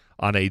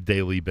on a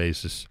daily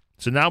basis.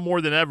 So now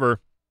more than ever,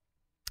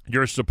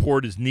 your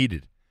support is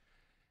needed.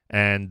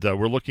 And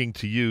we're looking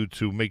to you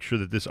to make sure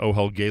that this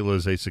OHEL Gala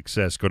is a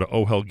success. Go to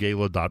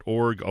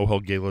ohelgala.org,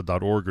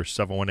 ohelgala.org, or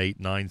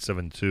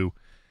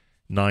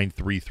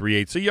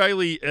 718-972-9338. So,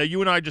 Yoeli,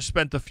 you and I just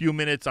spent a few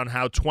minutes on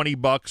how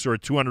 $20 or a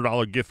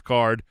 $200 gift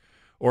card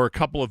or a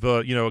couple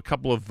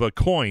of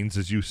coins,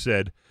 as you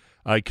said,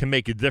 can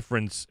make a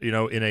difference, in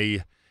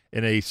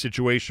a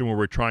situation where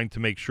we're trying to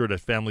make sure that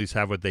families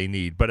have what they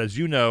need. But as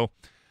you know,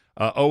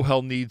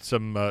 OHEL needs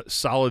some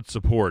solid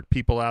support.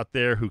 People out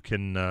there who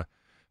can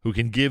who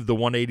can give the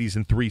 180s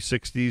and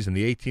 360s and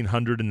the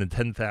 1,800 and the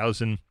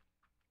 10,000,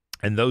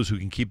 and those who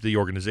can keep the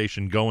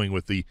organization going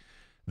with the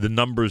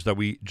numbers that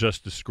we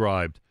just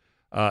described.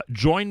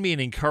 Join me in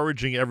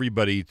encouraging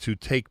everybody to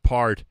take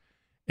part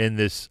in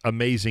this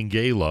amazing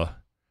gala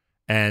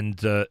and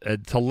to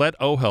let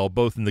OHEL,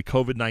 both in the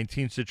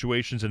COVID-19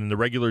 situations and in the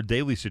regular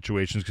daily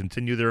situations,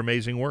 continue their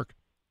amazing work.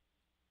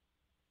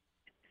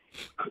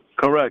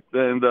 Correct.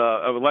 And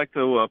I would like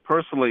to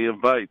personally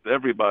invite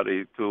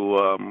everybody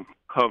to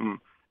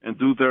come and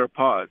do their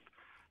part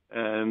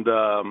and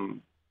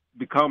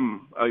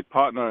become a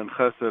partner in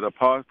Chesed, a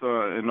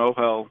partner in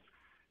OHEL.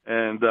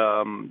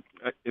 And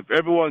if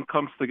everyone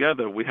comes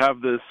together, we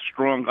have this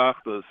strong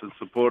achdus in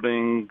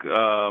supporting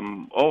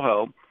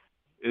OHEL.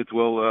 It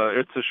will,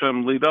 Eretz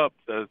Hashem, lead up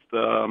that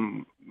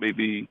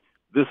maybe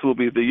this will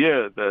be the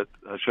year that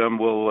Hashem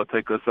will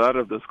take us out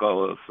of this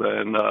galus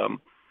and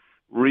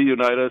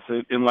reunite us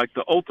in like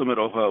the ultimate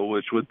OHEL,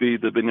 which would be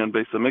the Binyan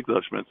Beis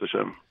HaMikdash, Mitzvah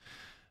Hashem.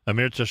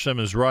 Amir Hashem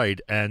is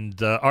right.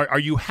 And are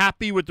you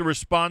happy with the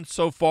response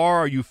so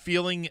far? Are you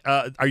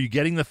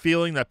getting the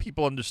feeling that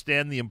people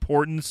understand the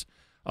importance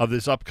of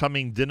this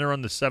upcoming dinner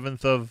on the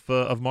 7th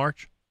of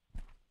March?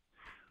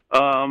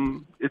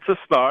 It's a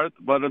start,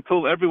 but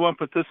until everyone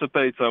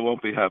participates, I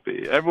won't be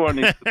happy. Everyone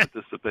needs to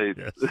participate.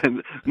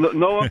 And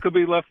no one could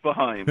be left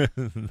behind.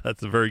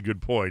 That's a very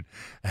good point.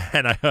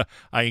 And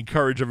I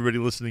encourage everybody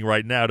listening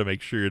right now to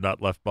make sure you're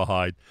not left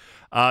behind.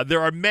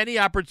 There are many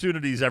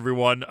opportunities,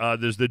 everyone.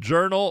 There's the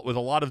Journal with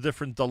a lot of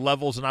different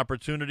levels and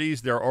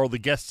opportunities. There are all the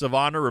guests of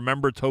honor.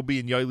 Remember, Toby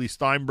and Yoeli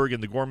Steinberg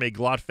and the Gourmet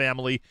Glot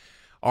family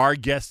are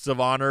guests of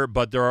honor,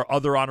 but there are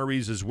other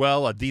honorees as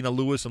well, Adina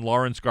Lewis and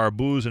Lawrence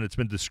Garbuz, and it's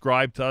been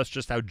described to us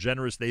just how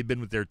generous they've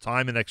been with their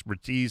time and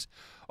expertise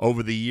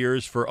over the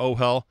years for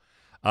OHEL.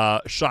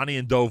 Shani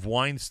and Dove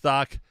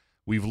Weinstock,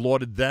 we've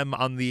lauded them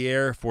on the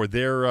air for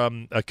their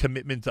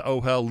commitment to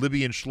OHEL.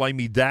 Libby and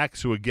Shlomi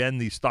Dax, who, again,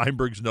 the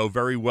Steinbergs know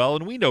very well,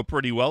 and we know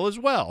pretty well as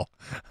well.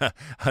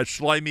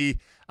 Shlomi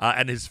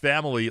and his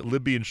family,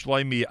 Libby and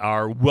Shlomi,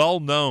 are well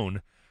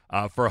known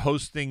for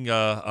hosting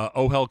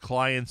OHEL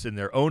clients in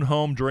their own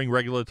home during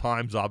regular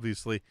times,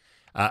 obviously,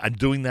 and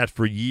doing that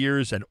for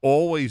years and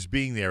always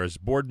being there as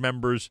board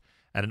members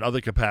and in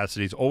other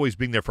capacities, always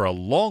being there for a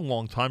long,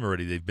 long time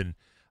already. They've been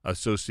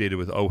associated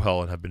with OHEL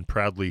and have been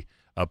proudly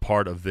a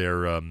part of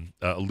their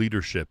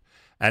leadership.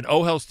 And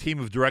OHEL's team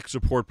of direct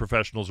support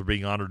professionals are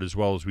being honored as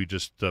well, as we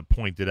just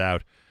pointed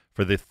out,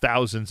 for the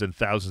thousands and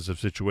thousands of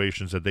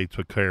situations that they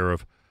took care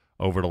of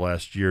over the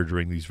last year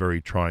during these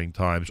very trying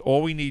times.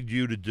 All we need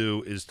you to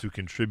do is to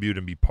contribute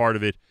and be part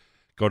of it.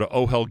 Go to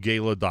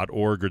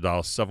ohelgala.org or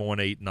dial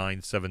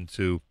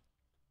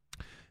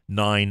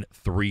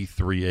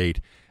 718-972-9338.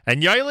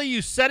 And Yoeli,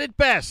 you said it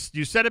best.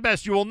 You said it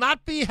best. You will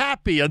not be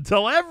happy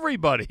until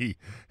everybody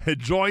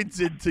joins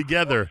in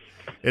together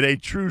in a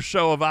true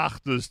show of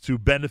achdus to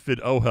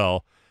benefit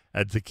OHEL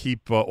and to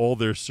keep all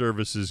their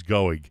services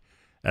going.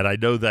 And I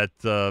know that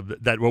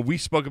that what we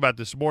spoke about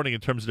this morning in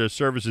terms of their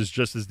services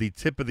just is the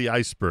tip of the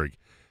iceberg,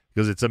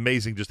 because it's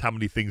amazing just how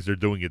many things they're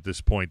doing at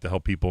this point to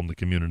help people in the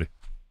community.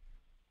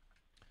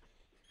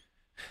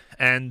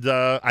 And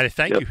I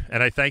thank you,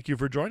 and I thank you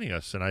for joining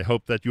us. And I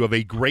hope that you have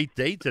a great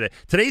day today.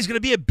 Today's going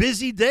to be a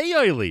busy day,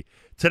 Yoeli.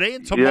 Today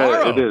and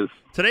tomorrow. Yeah, it is.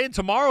 Today and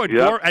tomorrow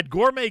at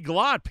Gourmet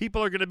Glot,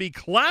 people are going to be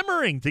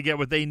clamoring to get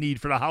what they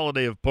need for the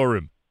holiday of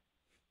Purim.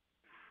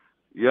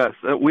 Yes,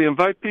 we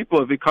invite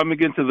people, if you're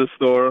coming into the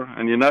store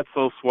and you're not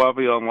so suave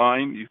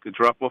online, you could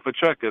drop off a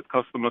check at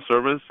customer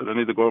service at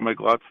any of the Gourmet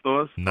Glot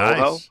stores. Nice.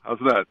 OHEL. How's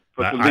that?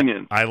 For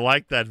convenience. I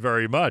like that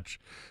very much.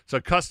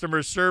 So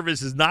customer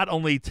service is not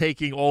only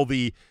taking all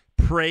the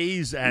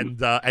praise and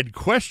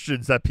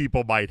questions that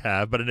people might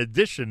have, but in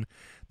addition,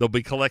 they'll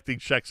be collecting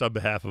checks on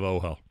behalf of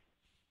OHEL.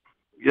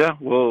 Yeah,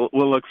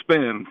 we'll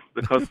expand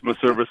the customer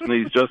service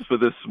needs just for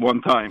this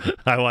one time.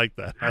 I like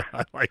that.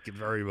 I like it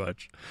very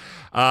much.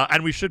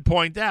 And we should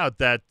point out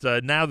that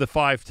now the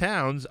 5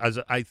 towns, as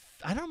I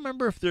don't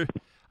remember if they're,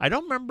 I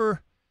don't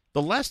remember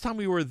the last time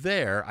we were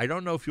there. I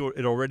don't know if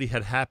it already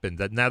had happened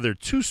that now there are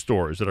 2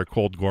 stores that are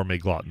called Gourmet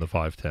Glot in the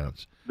 5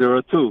 towns. There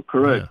are 2,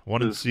 correct? Yeah,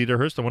 one in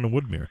Cedarhurst and one in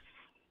Woodmere.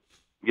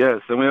 Yes,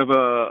 and we have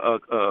a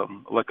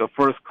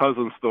first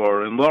cousin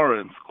store in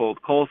Lawrence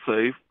called Call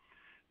Safe.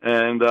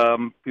 And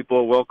people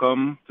are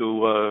welcome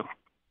to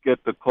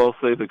get the Call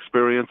Safe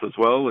experience as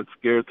well. It's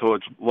geared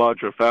towards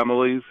larger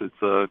families.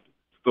 It's a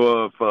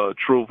store of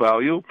true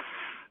value.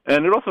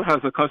 And it also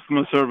has a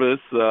customer service,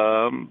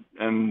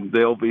 and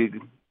they'll be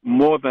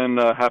more than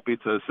happy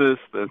to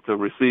assist and to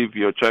receive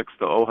your checks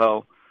to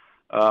OHEL.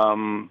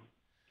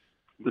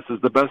 This is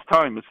the best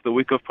time. It's the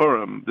week of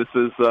Purim. This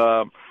is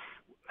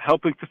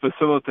helping to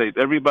facilitate.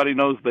 Everybody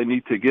knows they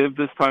need to give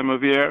this time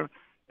of year.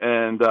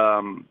 And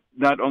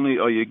not only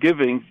are you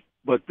giving,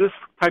 but this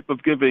type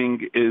of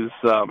giving is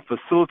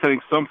facilitating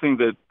something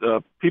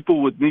that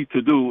people would need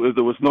to do if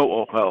there was no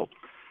OHEL.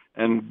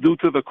 And due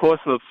to the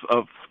cost of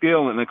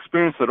scale and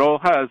experience that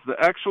OHEL has,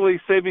 they're actually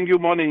saving you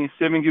money,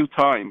 saving you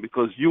time,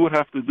 because you would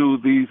have to do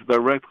these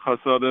direct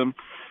chasadim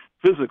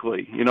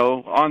physically,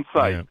 on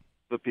site.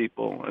 the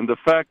people. And the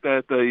fact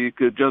that you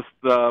could just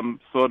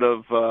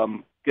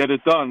get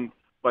it done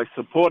by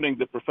supporting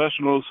the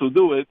professionals who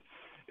do it,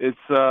 it's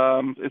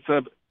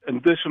an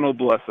additional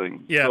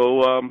blessing. Yeah.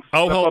 So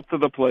step up to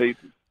the plate.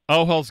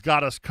 OHEL's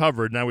got us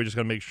covered. Now we just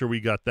got to make sure we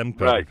got them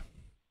covered. Right.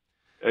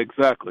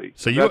 Exactly.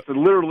 So that's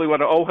literally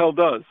what OHEL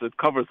does. It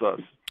covers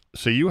us.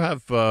 So you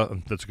have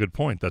that's a good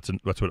point. That's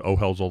what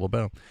OHEL's all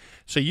about.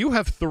 So you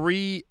have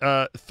three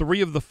of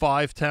the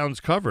 5 towns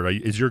covered.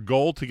 Is your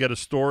goal to get a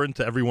store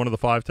into every one of the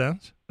 5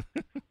 towns?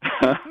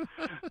 I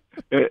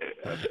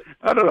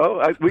don't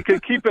know. We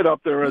could keep it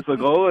up there as a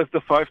goal. If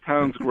the 5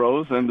 towns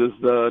grows and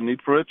there's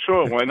need for it,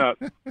 sure, why not?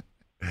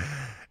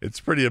 It's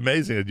pretty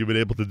amazing that you've been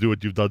able to do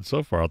what you've done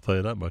so far. I'll tell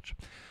you that much.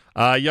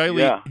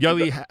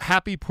 Yoeli,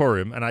 happy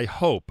Purim, and I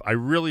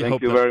really hope.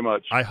 Thank you very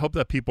much. I hope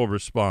that people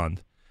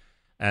respond,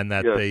 and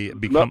that they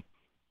become.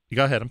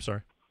 Go ahead. I'm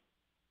sorry.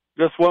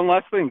 Just one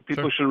last thing.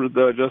 People should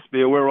just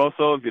be aware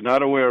also, if you're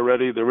not aware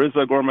already, there is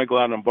a gourmet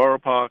glad in Borough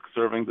Park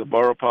serving the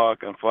Borough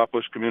Park and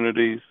Flatbush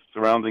communities,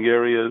 surrounding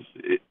areas.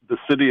 The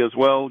city as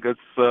well gets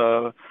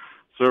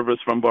service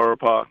from Borough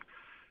Park.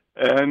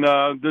 And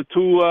the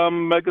 2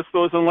 mega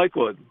stores in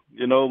Lakewood.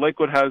 You know,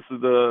 Lakewood has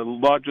the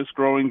largest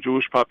growing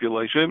Jewish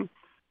population,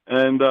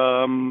 and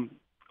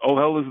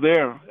OHEL is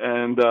there,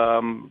 and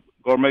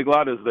Gourmet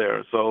Glad is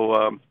there.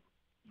 So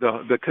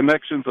the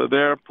connections are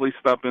there. Please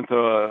stop into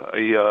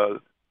a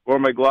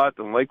Gourmet Glad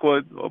in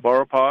Lakewood or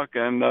Borough Park,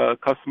 and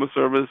customer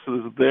service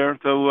is there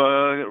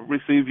to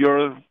receive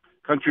your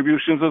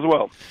contributions as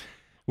well.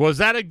 Was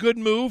that a good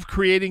move,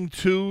 creating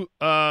two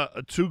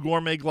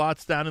gourmet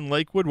glots down in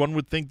Lakewood? One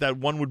would think that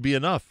one would be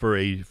enough for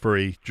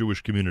a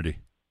Jewish community.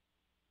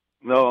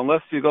 No,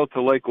 unless you go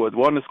to Lakewood.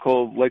 One is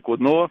called Lakewood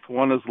North,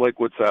 one is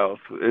Lakewood South.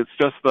 It's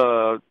just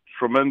a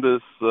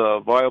tremendous,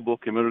 viable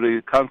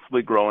community,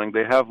 constantly growing.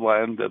 They have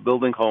land, they're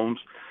building homes.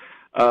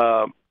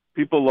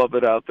 People love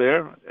it out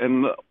there,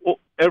 and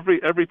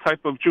every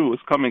type of Jew is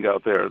coming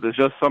out there. There's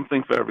just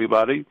something for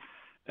everybody.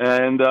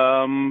 And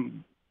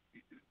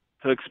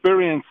to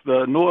experience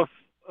the North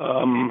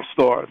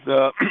store,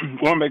 the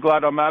Gourmet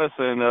Glad on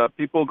Madison,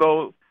 people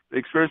go, they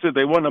experience it,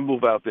 they want to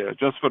move out there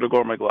just for the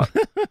Gourmet Glad.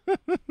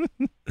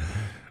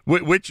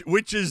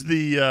 Which is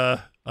the,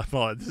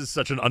 well, this is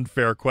such an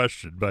unfair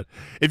question, but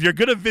if you're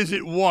going to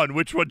visit one,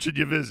 which one should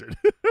you visit?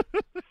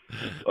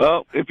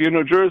 Well, if you're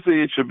New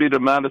Jersey, it should be the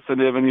Madison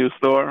Avenue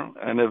store,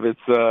 and if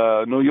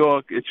it's New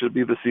York, it should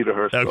be the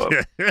Cedarhurst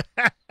store.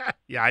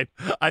 Yeah,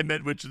 I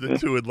meant which of the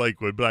 2 in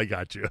Lakewood, but I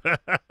got you.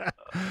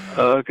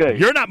 Okay.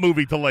 You're not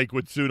moving to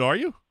Lakewood soon, are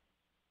you?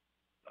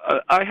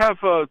 I have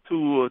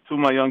two of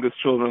my youngest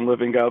children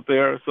living out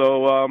there,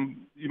 so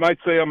you might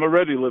say I'm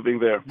already living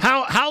there.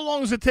 How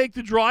long does it take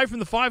to drive from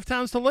the 5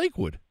 towns to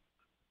Lakewood?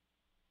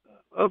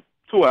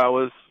 2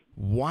 hours.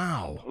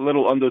 Wow. A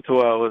little under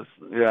 2 hours,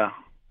 yeah.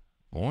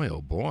 Boy,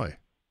 oh boy.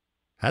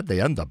 How'd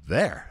they end up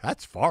there?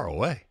 That's far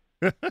away.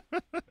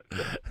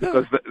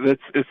 Because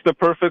it's the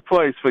perfect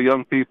place for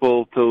young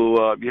people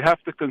to, you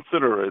have to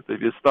consider it.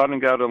 If you're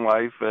starting out in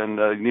life and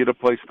you need a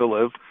place to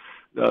live,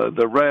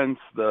 the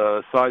rents,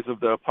 the size of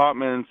the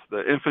apartments,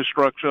 the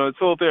infrastructure, it's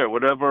all there.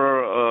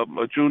 Whatever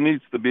a Jew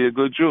needs to be a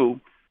good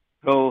Jew,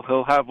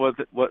 he'll have what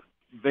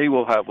they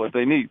will have what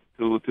they need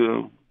to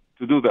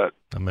do that.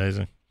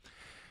 Amazing.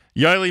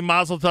 Yoeli,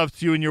 mazel tov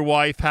to you and your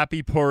wife.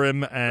 Happy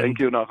Purim. And thank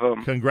you,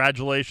 Nachum.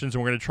 Congratulations.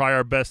 And we're going to try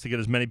our best to get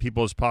as many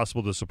people as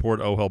possible to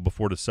support OHEL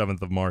before the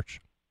 7th of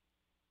March.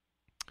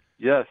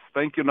 Yes,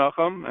 thank you,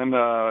 Nachum. And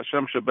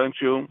Hashem Shabench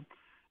you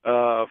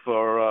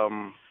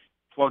for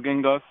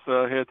plugging us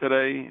here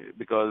today,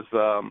 because,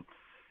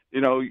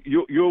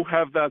 you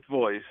have that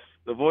voice.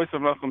 The voice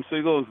of Nachum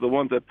Siegel is the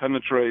one that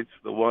penetrates,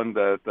 the one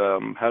that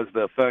has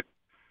the effect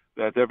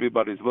that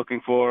everybody's looking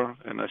for.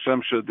 And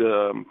Hashem should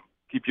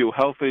keep you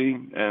healthy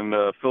and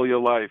fill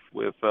your life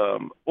with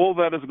all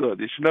that is good.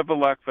 You should never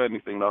lack for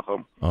anything,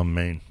 Nachum.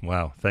 Amen.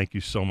 Wow. Thank you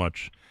so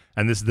much.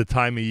 And this is the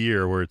time of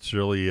year where it's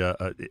really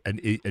an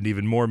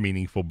even more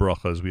meaningful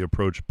bracha as we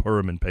approach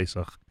Purim and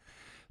Pesach.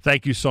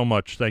 Thank you so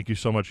much. Thank you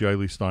so much,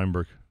 Yoeli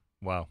Steinberg.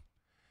 Wow.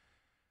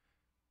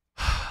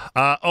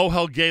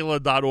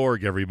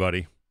 OHELGala.org,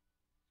 everybody.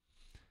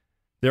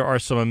 There are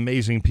some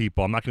amazing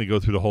people. I'm not going to go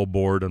through the whole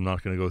board. I'm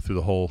not going to go through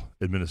the whole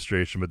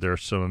administration, but there are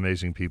some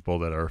amazing people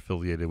that are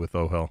affiliated with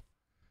OHEL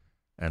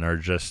and are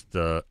just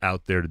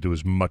out there to do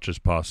as much as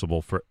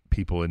possible for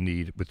people in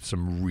need with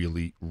some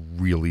really,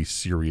 really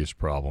serious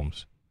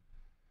problems.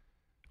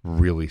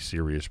 Really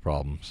serious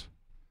problems.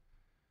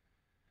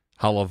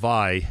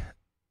 Halavai,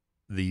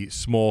 the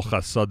small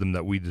chasadim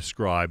that we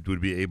described, would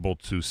be able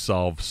to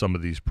solve some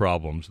of these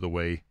problems the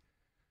way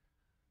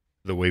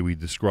we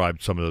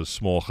described some of those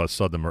small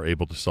chasadim are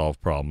able to solve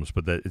problems,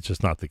 but that it's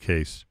just not the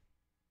case.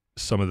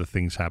 Some of the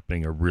things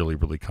happening are really,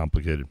 really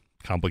complicated.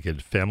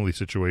 Complicated family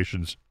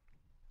situations,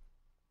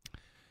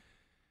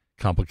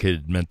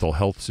 complicated mental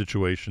health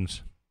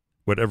situations.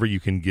 Whatever you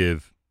can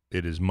give,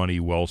 it is money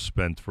well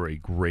spent for a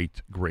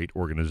great, great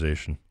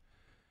organization.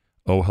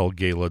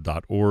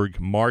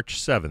 OHELGala.org,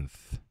 March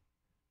 7th.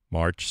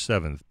 March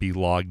 7th. Be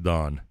logged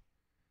on.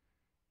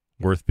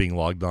 worth being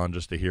logged on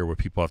just to hear what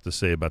people have to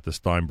say about the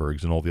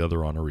Steinbergs and all the other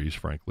honorees,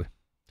 frankly.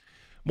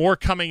 More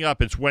coming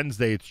up. It's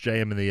Wednesday. It's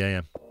JM in the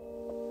AM.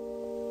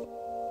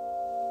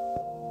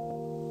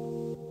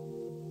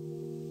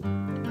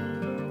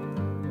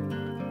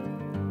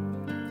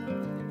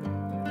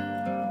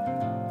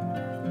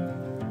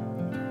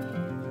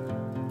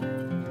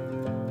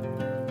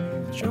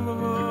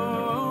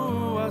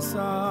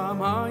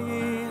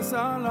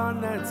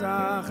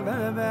 netzach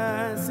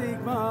vevesik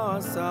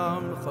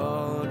vasam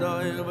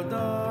chodoir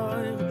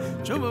v'doir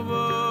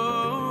Chubavu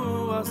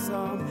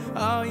vasam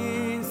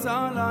ayin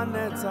sala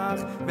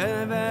netzach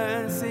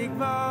vevesik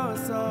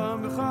vasam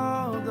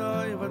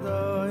chodoir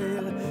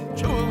v'doir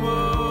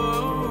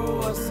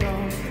Chubavu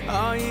vasam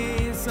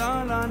ayin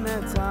sala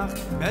netzach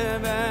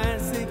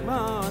vevesik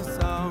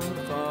vasam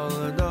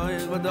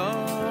chodoir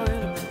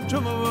v'doir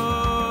Chubavu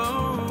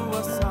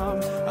vasam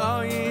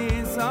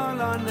ayin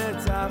sala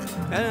netzach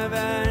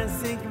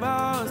vevesik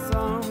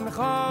vasam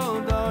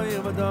chodoir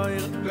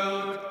v'doir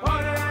God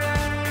put it,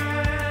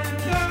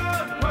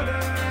 God put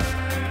it,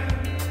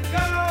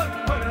 God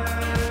put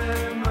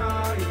it,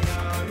 my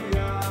ya.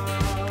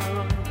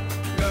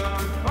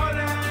 God put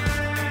it,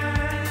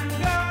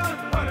 God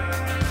put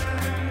it,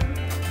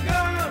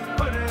 God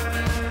put it,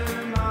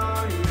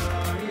 my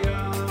ya.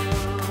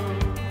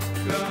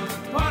 God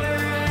put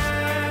it,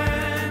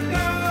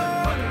 God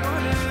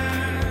put it,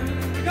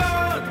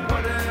 God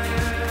put it,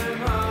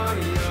 my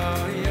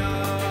ya.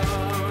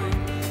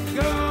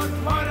 God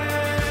put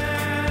it,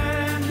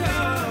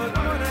 God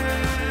put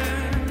it,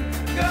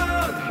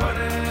 God put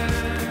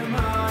it,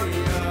 my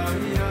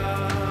ya.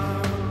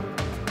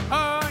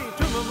 Ay,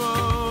 Chubavu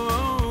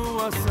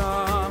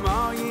vasam,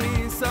 ay,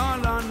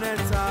 sala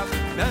netzach,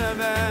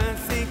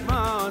 vevesik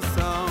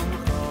vasam,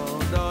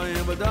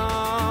 chodoir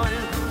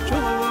v'doir.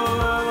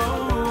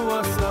 Chubavu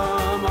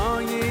vasam,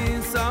 ay,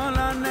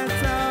 sala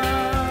netzach,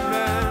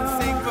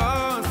 vevesik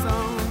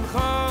vasam,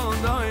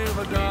 chodoir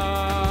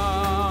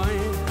v'doir.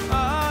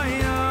 Ay,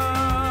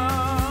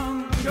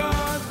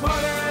 God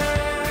put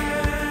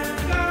it,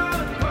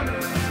 God put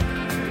it,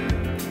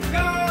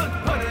 God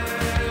put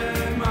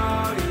it,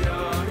 my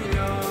ya.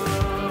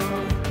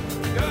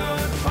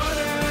 God put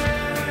it,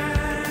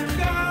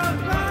 God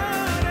put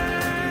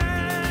it,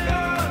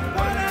 God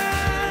put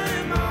it,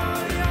 my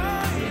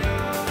ya.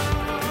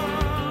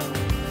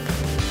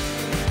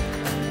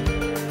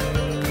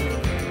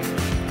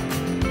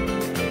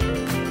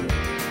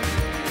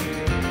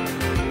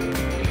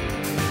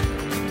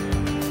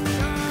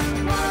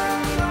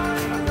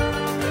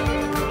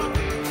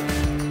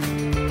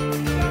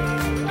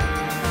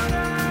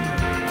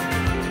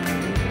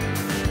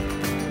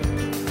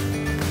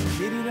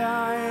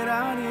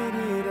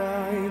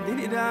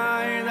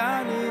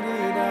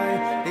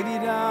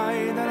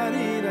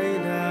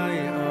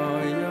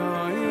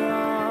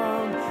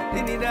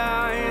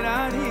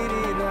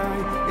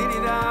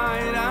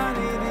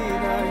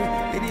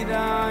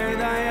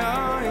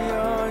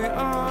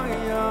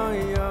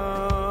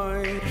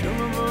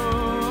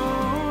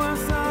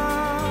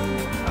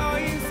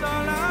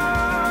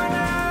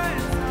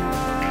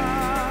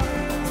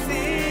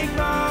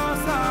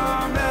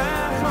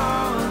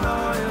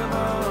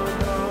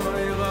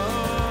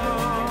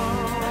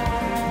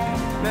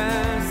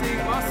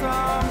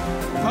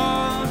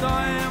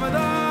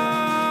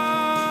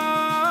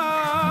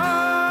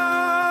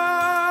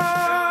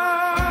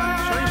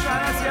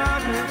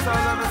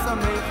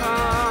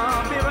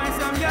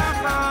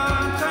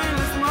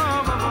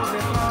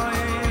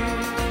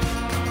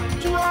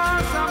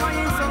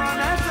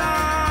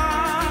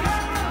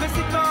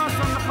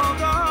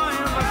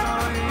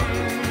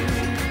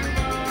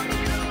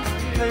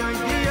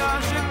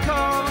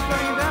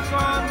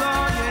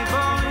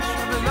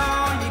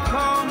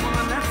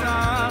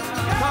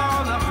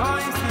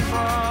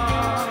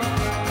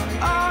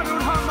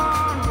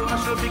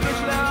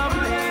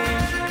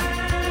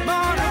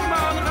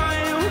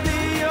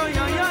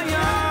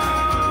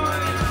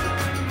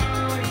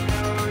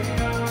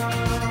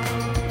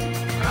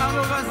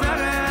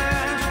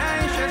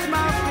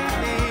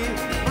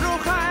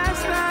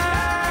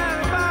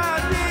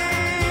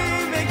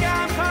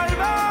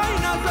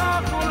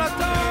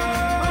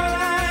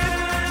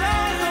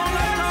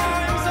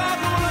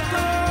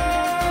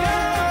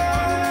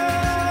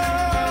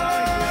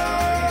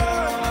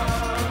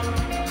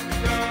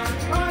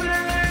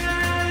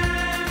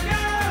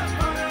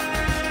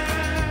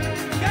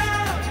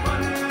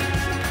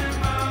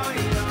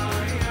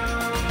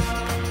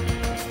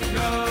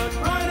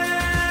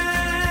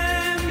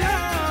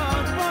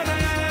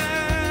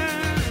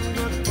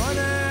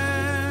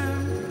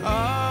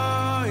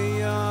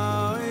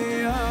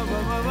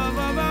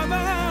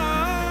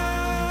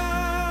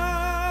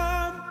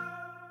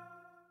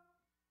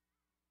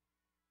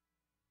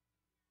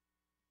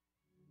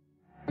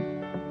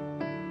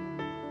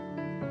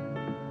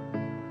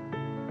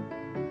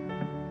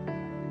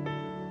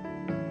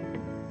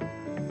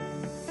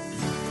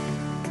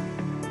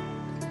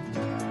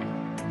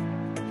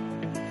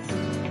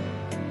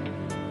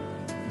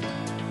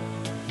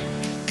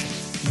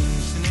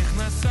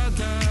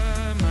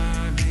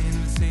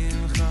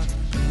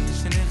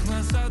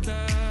 שנכנס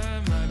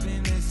אדם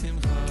מבין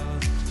לשמחה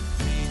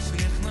מי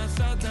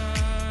שנכנס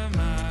אדם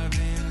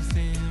מבין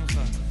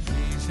לשמחה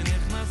מי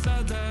שנכנס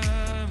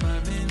אדם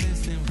מבין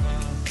לשמחה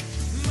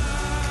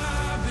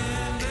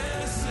מבין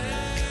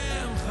לשמחה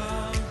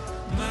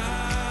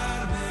מבין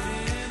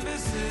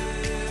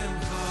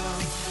לשמחה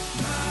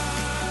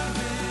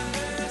מבין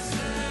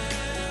לשמחה מבין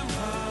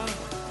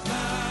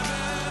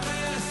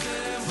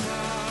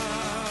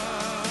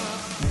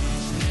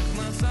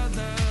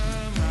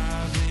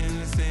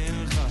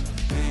לשמחה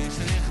מי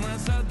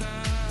שנכנס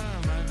אדם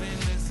מבין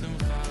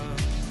לשמחה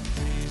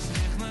מי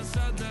שנכנס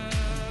אדם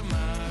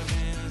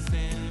מבין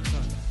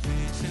לשמחה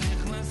מי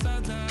שנכנס אדם מבין לשמחה מי שנכנס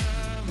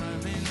אדם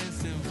מבין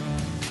לשמחה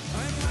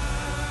אוי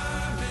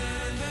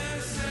מבין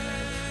לשמחה מבין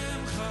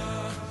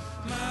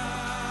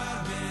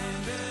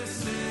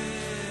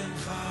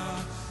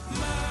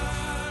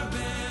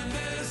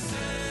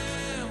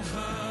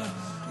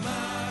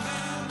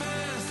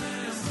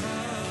לשמחה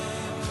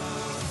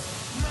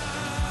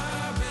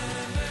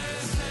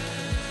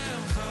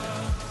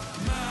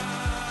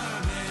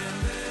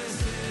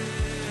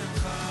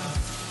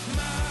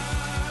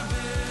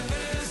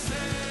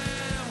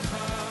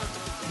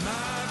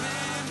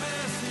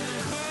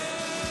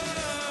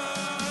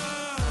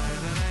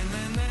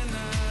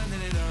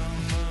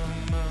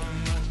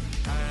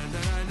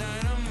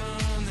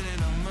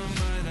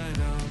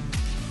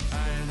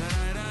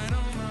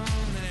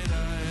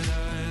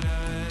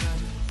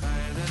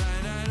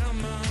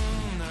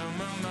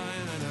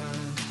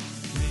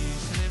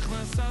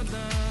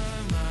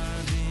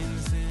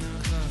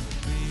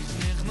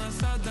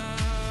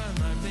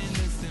מבין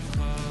לשמחה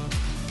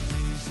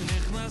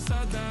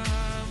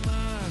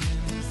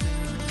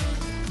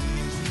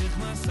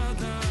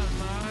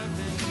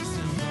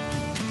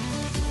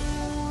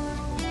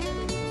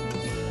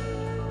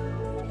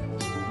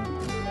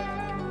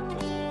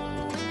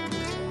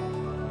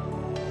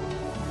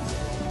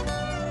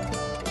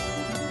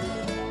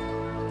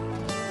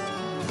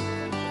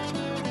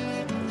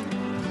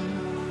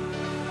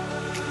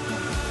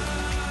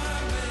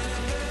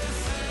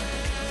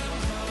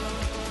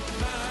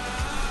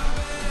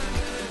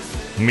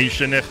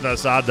Misha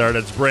Nichnas Adar,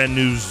 that's brand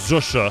new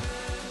Zusha.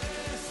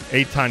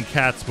 Eitan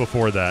Katz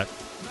before that.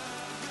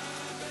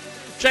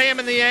 JM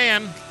in the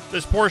AM.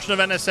 This portion of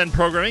NSN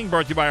programming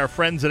brought to you by our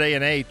friends at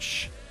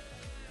A&H.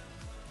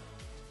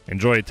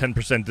 Enjoy a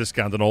 10%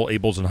 discount on all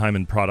Abels and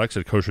Hyman products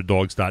at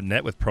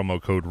kosherdogs.net with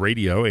promo code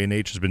radio.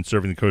 A&H has been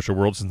serving the kosher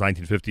world since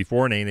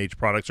 1954, and A&H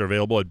products are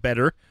available at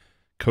better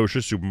kosher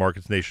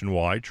supermarkets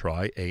nationwide.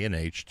 Try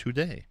A&H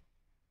today.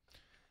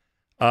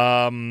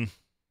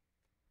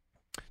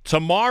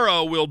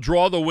 Tomorrow, we'll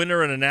draw the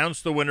winner and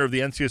announce the winner of the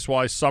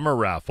NCSY Summer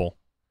Raffle.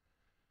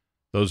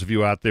 Those of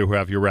you out there who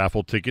have your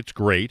raffle tickets,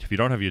 great. If you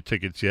don't have your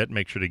tickets yet,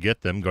 make sure to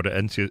get them. Go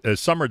to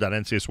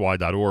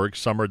summer.ncsy.org,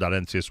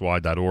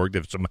 summer.ncsy.org. They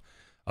have some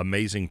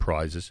amazing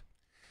prizes.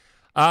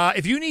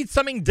 If you need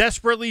something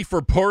desperately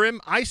for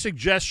Purim, I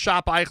suggest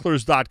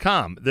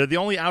shopeichlers.com. They're the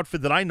only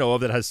outfit that I know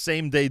of that has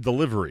same-day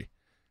delivery.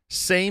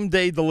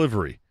 Same-day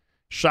delivery.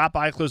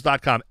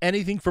 Shopeichlers.com.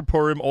 Anything for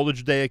Purim, all the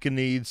Judaica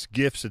needs,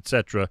 gifts,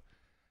 etc.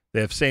 They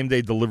have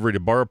same-day delivery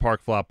to Borough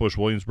Park, Flatbush,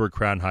 Williamsburg,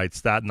 Crown Heights,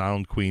 Staten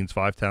Island, Queens,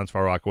 Five Towns,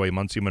 Far Rockaway,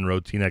 Muncie, Monroe,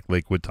 Teaneck,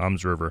 Lakewood,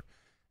 Toms River,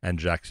 and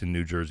Jackson,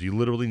 New Jersey. You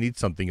literally need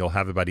something, you'll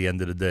have it by the end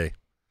of the day.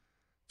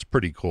 It's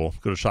pretty cool.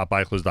 Go to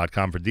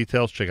shopeichlers.com for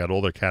details. Check out all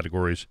their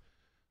categories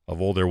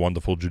of all their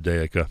wonderful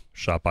Judaica.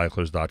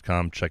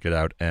 Shopeichlers.com. Check it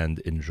out and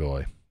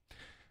enjoy.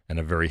 And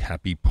a very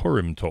happy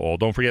Purim to all.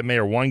 Don't forget,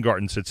 Mayor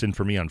Weingarten sits in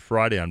for me on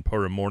Friday on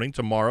Purim morning.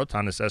 Tomorrow,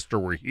 Tanis Esther,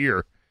 we're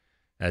here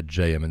at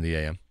JM in the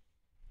AM.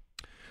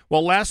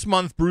 Well, last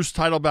month, Bruce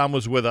Teitelbaum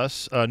was with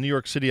us, a New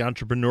York City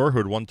entrepreneur who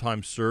had one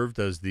time served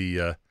as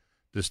the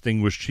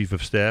distinguished chief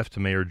of staff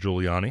to Mayor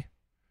Giuliani.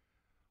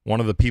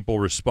 One of the people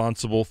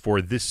responsible for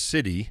this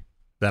city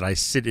that I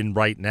sit in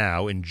right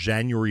now in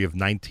January of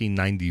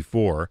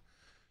 1994,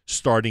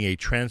 starting a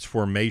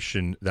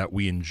transformation that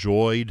we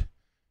enjoyed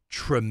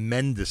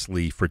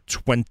tremendously for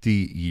 20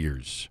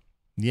 years.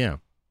 Yeah.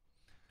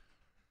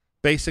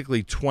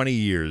 Basically 20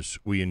 years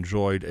we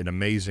enjoyed an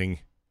amazing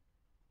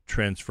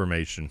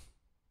transformation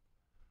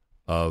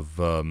of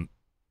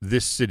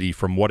this city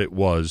from what it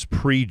was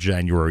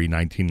pre-January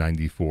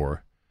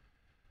 1994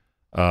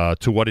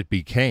 to what it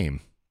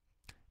became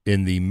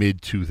in the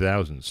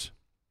mid-2000s.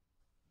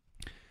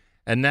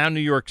 And now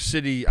New York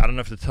City, I don't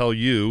have to tell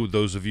you,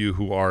 those of you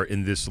who are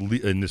in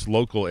this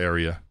local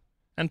area,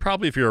 and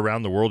probably if you're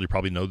around the world, you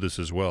probably know this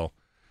as well,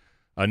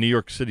 New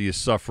York City is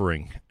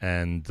suffering,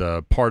 and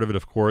part of it,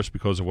 of course,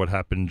 because of what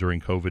happened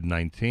during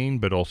COVID-19,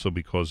 but also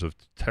because of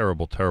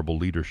terrible, terrible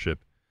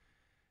leadership.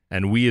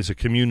 And we as a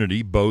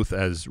community, both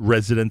as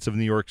residents of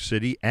New York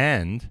City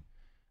and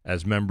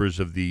as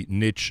members of the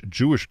niche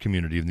Jewish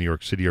community of New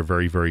York City, are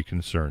very, very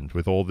concerned.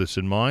 With all this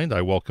in mind,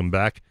 I welcome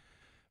back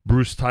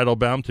Bruce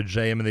Teitelbaum to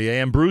JM in the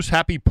AM. Bruce,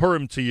 happy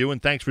Purim to you,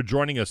 and thanks for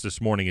joining us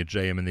this morning at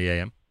JM in the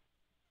AM.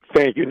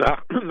 Thank you,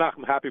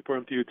 Nachum. Happy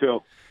Purim to you,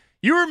 too.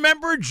 You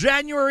remember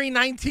January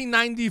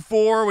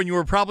 1994 when you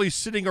were probably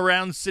sitting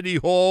around City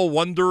Hall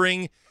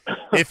wondering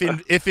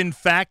if in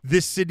fact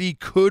this city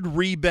could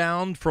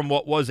rebound from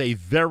what was a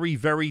very,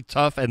 very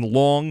tough and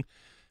long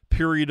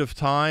period of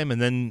time,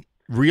 and then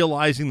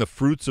realizing the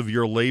fruits of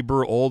your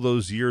labor all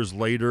those years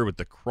later with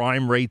the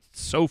crime rate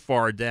so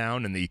far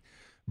down and the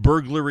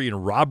burglary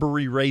and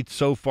robbery rate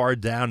so far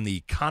down, and the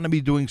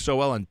economy doing so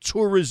well, and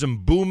tourism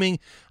booming.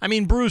 I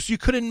mean, Bruce, you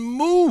couldn't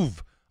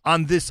move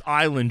on this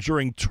island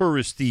during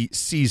touristy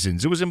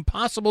seasons. It was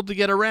impossible to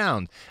get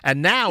around.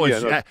 And now,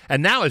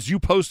 as you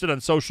posted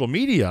on social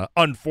media,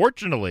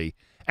 unfortunately,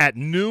 at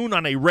noon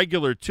on a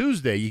regular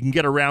Tuesday, you can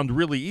get around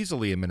really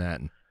easily in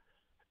Manhattan.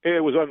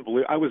 It was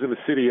unbelievable. I was in the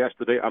city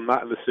yesterday. I'm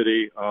not in the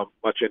city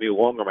much any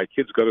longer. My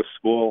kids go to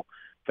school.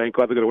 Thank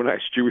God they go to a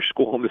nice Jewish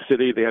school in the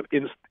city. They have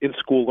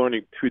in-school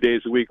learning 2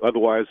 days a week.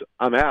 Otherwise,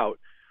 I'm out.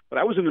 But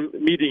I was in a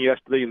meeting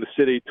yesterday in the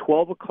city,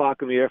 12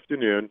 o'clock in the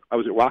afternoon. I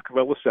was at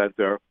Rockefeller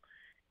Center.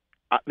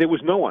 There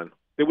was no one.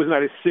 There was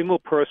not a single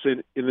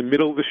person in the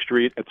middle of the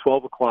street at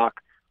 12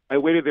 o'clock. I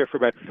waited there for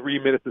about 3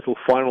 minutes until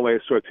finally I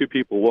saw two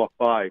people walk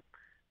by.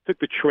 Took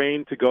the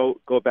train to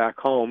go back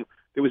home.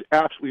 There was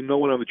absolutely no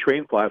one on the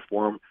train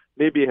platform,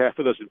 maybe a half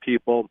a dozen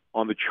people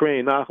on the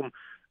train. Nachum,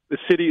 the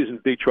city is in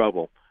big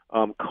trouble.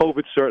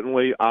 COVID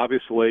certainly,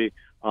 obviously,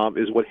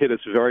 is what hit us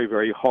very,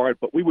 very hard,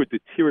 but we were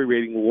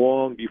deteriorating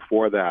long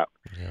before that.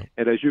 Yeah.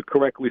 And as you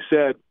correctly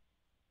said,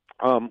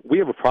 we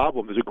have a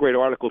problem. There's a great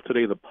article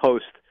today in the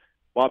Post.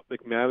 Bob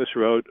McManus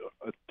wrote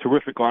a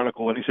terrific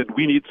article, and he said,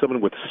 we need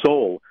someone with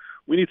soul.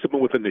 We need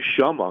someone with a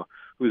neshama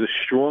who's a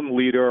strong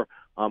leader,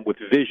 with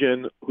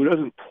vision, who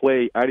doesn't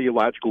play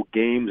ideological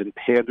games and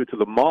pander to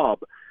the mob,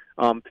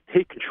 to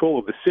take control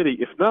of the city.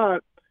 If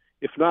not,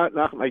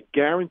 Nachum, I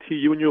guarantee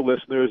you and your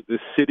listeners, the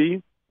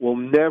city will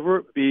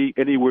never be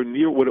anywhere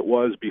near what it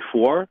was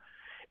before.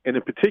 And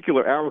in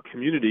particular, our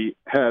community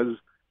has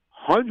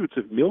hundreds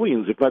of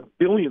millions, if not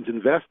billions,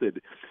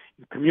 invested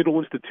in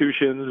communal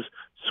institutions,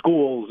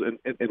 schools,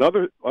 and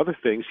other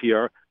things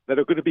here that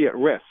are going to be at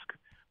risk.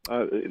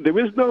 There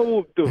is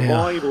no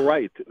divine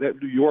right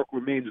that New York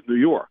remains New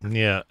York.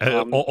 Yeah,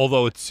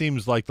 although it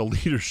seems like the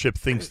leadership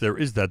thinks there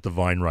is that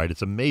divine right.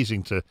 It's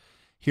amazing to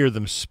hear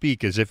them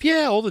speak as if,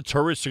 all the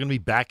tourists are going to be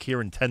back here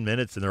in 10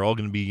 minutes and they're all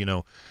going to be,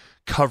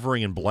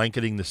 covering and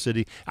blanketing the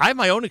city. I have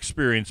my own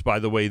experience, by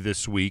the way,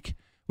 this week,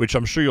 which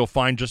I'm sure you'll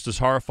find just as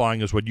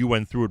horrifying as what you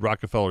went through at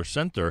Rockefeller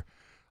Center.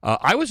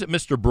 I was at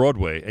Mr.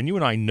 Broadway, and you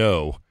and I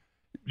know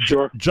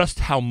just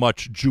how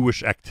much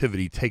Jewish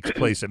activity takes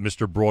place at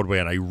Mr. Broadway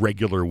on a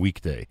regular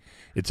weekday.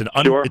 It's an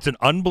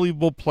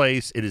unbelievable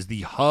place. It is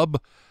the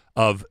hub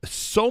of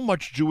so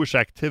much Jewish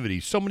activity,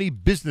 so many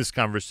business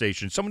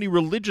conversations, so many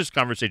religious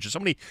conversations, so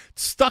many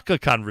stucca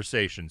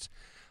conversations.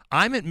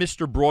 I'm at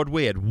Mr.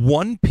 Broadway at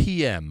 1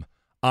 p.m.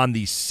 on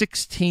the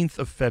 16th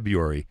of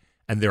February,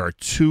 and there are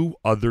 2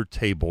 other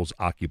tables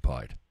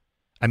occupied.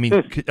 I mean,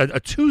 a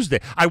Tuesday.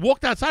 I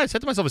walked outside. I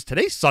said to myself, is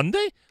today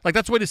Sunday? Like,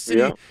 that's the way the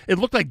city, it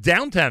looked like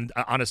downtown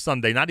on a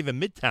Sunday, not even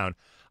midtown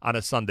on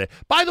a Sunday.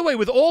 By the way,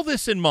 with all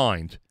this in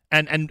mind,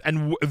 and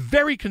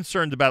very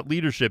concerned about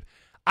leadership,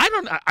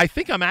 I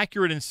think I'm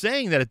accurate in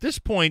saying that at this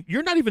point,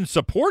 you're not even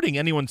supporting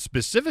anyone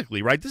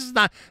specifically, right?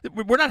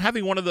 We're not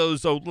having one of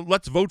those,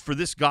 let's vote for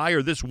this guy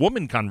or this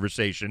woman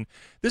conversation.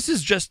 This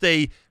is just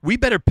we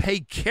better pay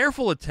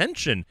careful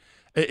attention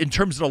in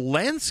terms of the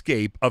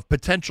landscape of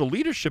potential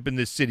leadership in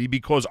this city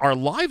because our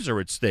lives are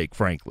at stake,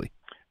 frankly.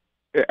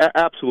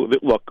 Absolutely.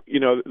 Look,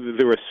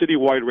 there are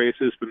citywide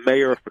races for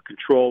mayor, for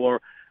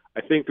controller.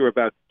 I think there are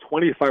about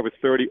 25 or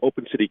 30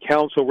 open city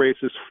council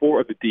races,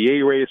 4 of the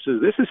DA races.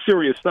 This is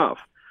serious stuff.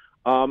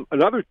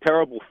 Another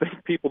terrible thing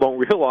people don't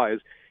realize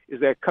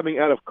is that coming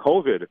out of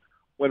COVID,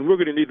 when we're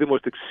going to need the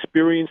most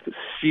experienced,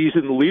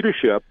 seasoned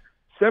leadership,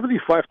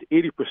 75 to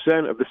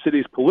 80% of the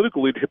city's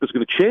political leadership is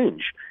going to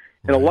change.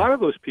 And a lot of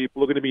those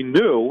people are going to be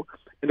new.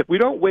 And if we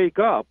don't wake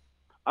up,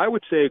 I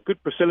would say a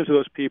good percentage of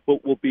those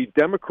people will be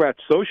Democrat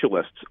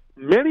socialists,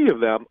 many of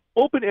them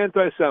open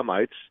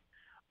anti-Semites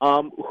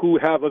who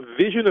have a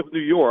vision of New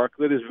York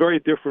that is very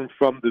different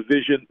from the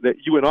vision that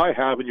you and I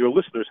have and your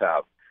listeners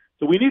have.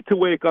 So we need to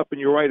wake up, and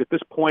you're right, at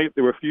this point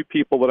there are a few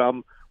people that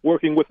I'm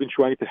working with and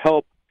trying to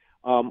help.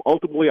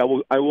 Ultimately,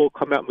 I will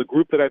come out in the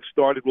group that I've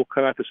started, will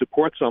come out to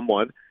support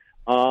someone.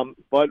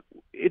 But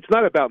it's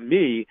not about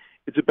me.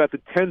 It's about the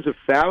tens of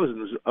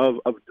thousands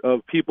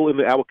of people in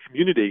our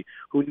community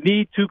who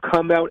need to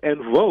come out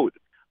and vote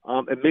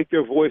and make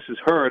their voices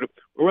heard,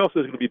 or else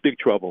there's going to be big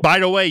trouble. By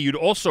the way, you'd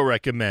also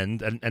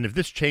recommend, and if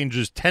this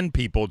changes 10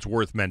 people, it's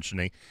worth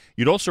mentioning,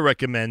 you'd also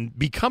recommend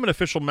become an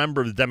official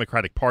member of the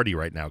Democratic Party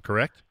right now,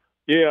 correct?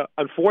 Yeah,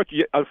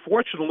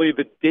 unfortunately,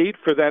 the date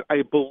for that,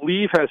 I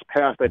believe, has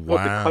passed. I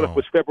thought the cutoff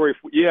was February.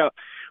 Yeah,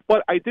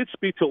 but I did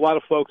speak to a lot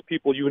of folks,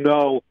 people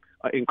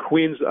in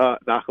Queens,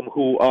 Nachum,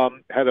 who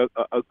had a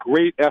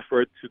great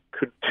effort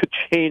to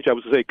change, I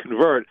would say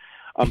convert,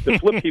 to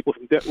flip people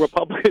from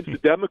Republicans to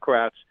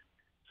Democrats.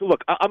 So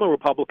look, I'm a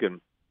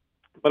Republican,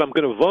 but I'm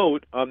going to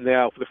vote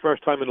now for the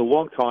first time in a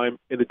long time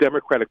in the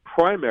Democratic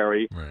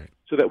primary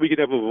so that we can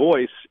have a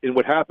voice in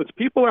what happens.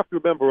 People have to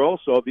remember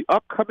also the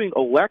upcoming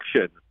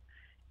election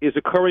is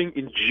occurring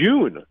in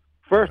June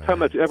first time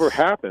that's ever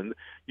happened.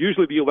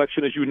 Usually the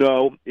election, as you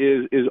know,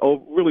 is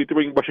really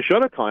during Rosh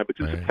Hashanah time. It's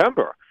in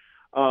September.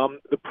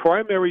 The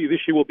primary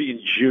this year will be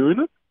in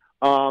June,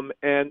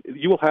 and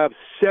you will have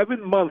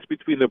 7 months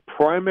between the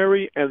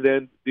primary and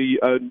then the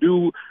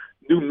new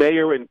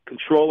mayor and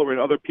controller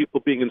and other people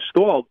being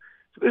installed.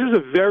 So this is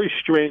a very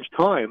strange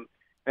time,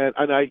 and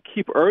I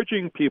keep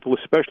urging people,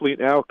 especially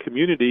in our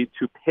community,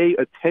 to pay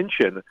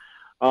attention.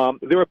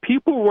 There are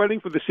people running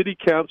for the city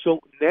council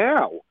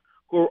now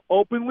who are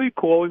openly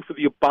calling for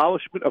the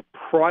abolishment of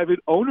private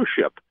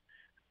ownership.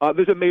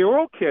 There's a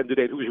mayoral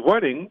candidate who's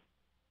running.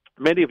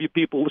 Many of you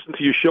people listen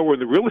to your show are in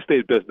the real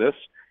estate business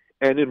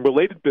and in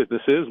related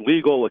businesses,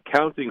 legal,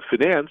 accounting,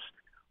 finance.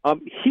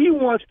 He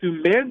wants to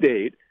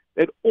mandate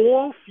that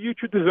all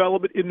future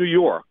development in New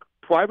York,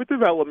 private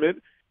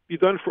development, be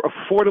done for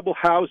affordable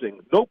housing,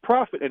 no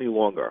profit any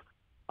longer.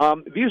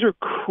 These are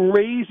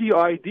crazy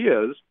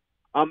ideas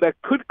that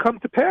could come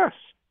to pass.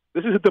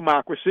 This is a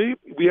democracy.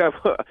 We have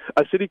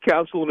a city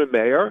council and a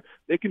mayor.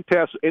 They can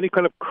pass any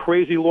kind of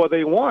crazy law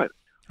they want.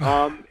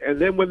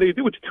 And then when they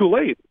do, it's too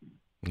late.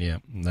 Yeah,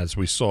 as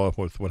we saw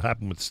with what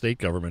happened with state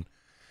government.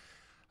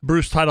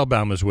 Bruce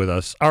Teitelbaum is with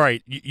us. All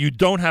right, you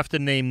don't have to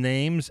name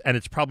names, and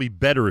it's probably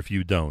better if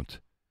you don't.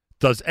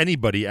 Does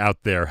anybody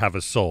out there have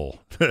a soul?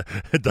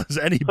 Does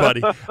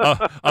anybody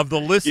of the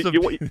list of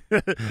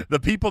the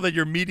people that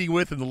you're meeting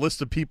with and the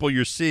list of people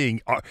you're seeing?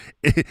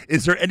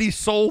 Is there any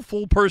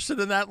soulful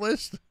person in that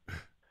list?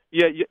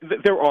 Yeah,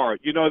 there are.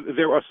 You know,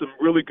 there are some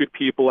really good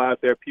people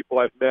out there, people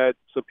I've met,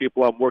 some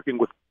people I'm working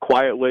with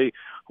quietly,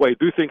 who I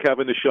do think have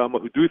a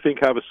neshama, who do think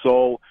have a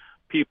soul,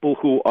 people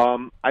who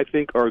I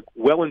think are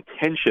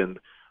well-intentioned.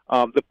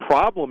 The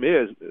problem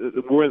is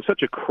we're in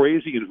such a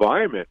crazy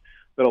environment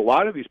that a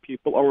lot of these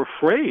people are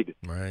afraid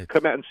to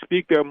come out and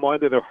speak their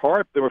mind and their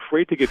heart. They're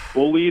afraid to get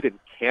bullied and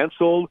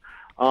canceled.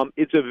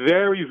 It's a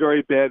very,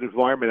 very bad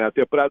environment out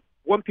there. But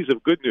one piece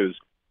of good news.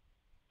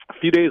 A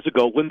few days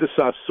ago, Linda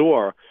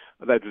Sarsour,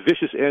 that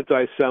vicious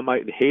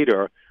anti-Semite and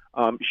hater,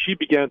 she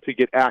began to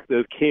get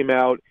active, came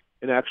out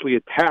and actually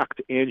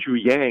attacked Andrew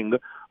Yang,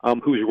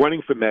 who's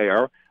running for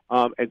mayor,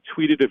 and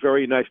tweeted a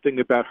very nice thing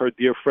about her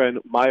dear friend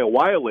Maya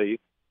Yoeli,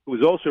 who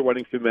is also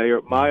running for mayor.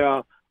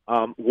 Maya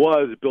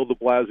was Bill de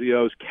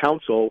Blasio's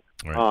counsel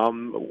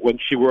when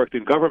she worked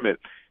in government.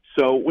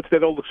 So what's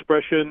that old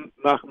expression,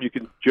 Nachum? You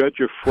can judge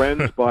your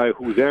friends by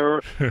who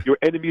they're, your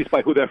enemies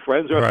by who their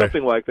friends are,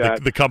 something like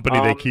that. The company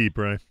they keep,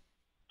 right?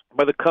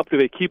 By the company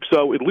they keep.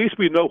 So at least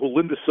we know who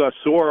Linda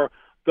Sarsour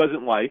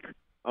doesn't like.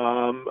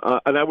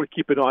 And I would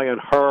keep an eye on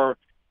her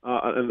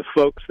and the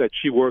folks that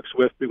she works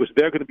with, because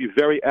they're going to be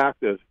very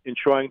active in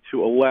trying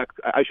to elect.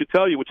 I should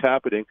tell you what's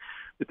happening.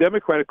 The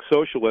Democratic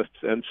Socialists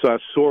and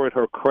Sarsour and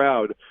her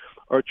crowd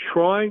are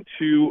trying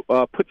to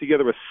put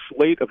together a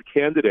slate of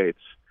candidates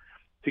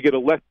to get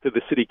elected to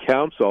the city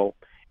council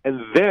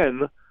and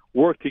then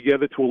work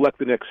together to elect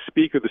the next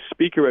speaker. The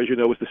speaker, as you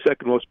know, is the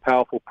second most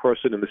powerful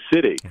person in the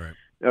city. Right.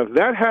 Now, if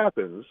that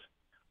happens,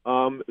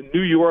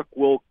 New York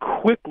will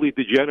quickly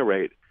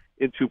degenerate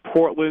into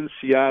Portland,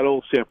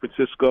 Seattle, San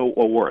Francisco,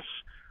 or worse.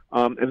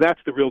 And that's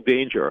the real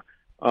danger.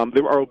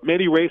 There are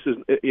many races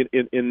in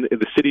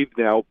the city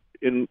now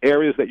in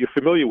areas that you're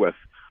familiar with: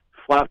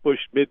 Flatbush,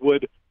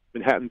 Midwood,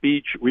 Manhattan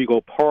Beach,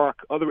 Regal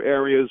Park, other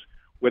areas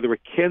where there are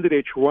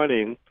candidates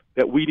running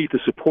that we need to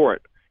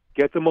support.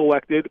 Get them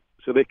elected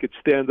so they could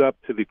stand up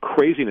to the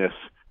craziness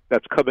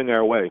that's coming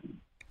our way.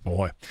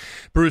 Boy.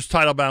 Bruce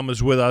Teitelbaum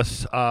is with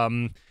us.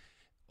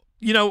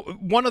 You know,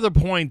 one other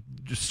point,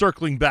 just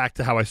circling back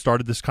to how I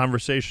started this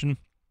conversation,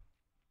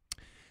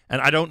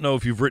 and I don't know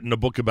if you've written a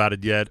book about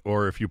it yet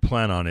or if you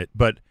plan on it,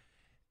 but,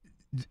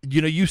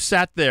 you know, you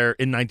sat there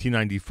in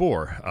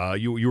 1994.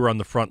 You were on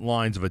the front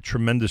lines of a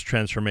tremendous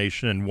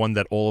transformation, and one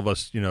that all of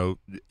us, you know,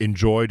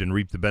 enjoyed and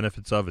reaped the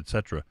benefits of,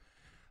 etc.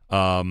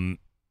 Can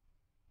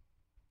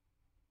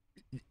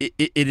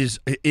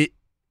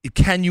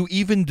you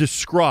even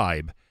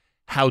describe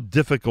how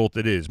difficult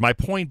it is? My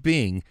point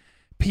being,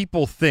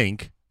 people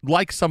think,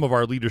 like some of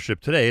our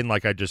leadership today, and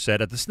like I just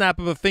said, at the snap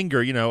of a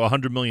finger, you know,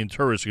 100 million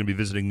tourists are going to be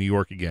visiting New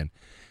York again.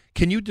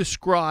 Can you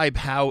describe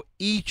how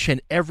each and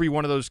every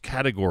one of those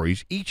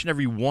categories, each and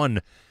every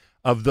one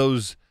of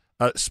those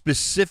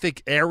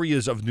specific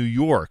areas of New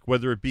York,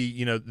 whether it be,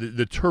 you know,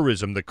 the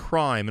tourism, the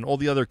crime, and all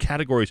the other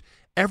categories,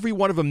 every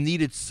one of them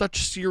needed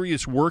such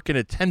serious work and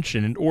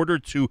attention in order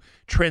to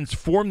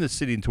transform the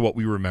city into what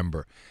we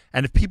remember.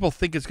 And if people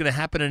think it's going to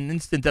happen in an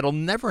instant, that'll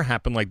never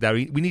happen like that.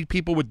 We need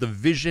people with the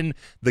vision,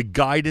 the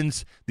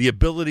guidance, the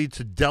ability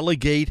to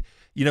delegate,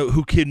 you know,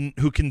 who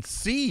can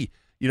see,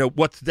 you know,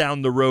 what's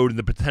down the road and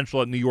the potential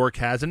that New York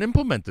has and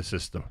implement the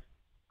system.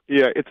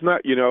 Yeah, it's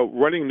not, you know,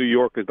 running New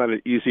York is not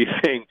an easy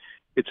thing.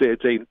 It's a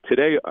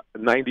today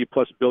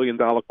 $90+ billion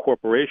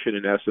corporation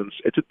in essence.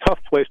 It's a tough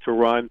place to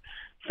run.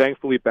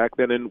 Thankfully, back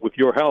then, and with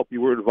your help, you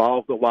were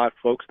involved a lot.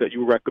 Folks that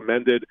you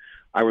recommended.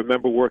 I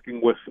remember working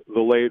with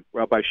the late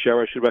Rabbi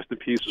Sherish, rest in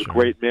peace, was a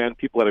great man.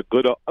 People had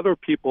other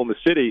people in the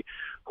city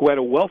who had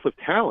a wealth of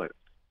talent.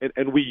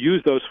 and we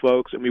use those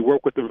folks and we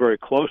work with them very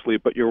closely.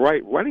 But you're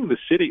right, running the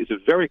city is a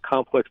very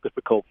complex,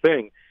 difficult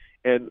thing.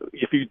 And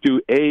if you do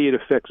A, it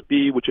affects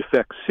B, which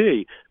affects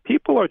C.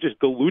 People are just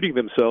deluding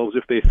themselves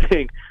if they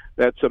think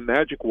that some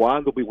magic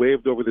wand will be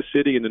waved over the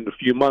city and in a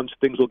few months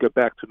things will get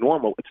back to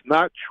normal. It's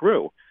not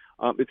true.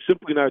 It's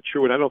simply not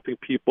true, and I don't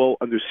think people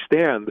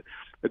understand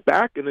that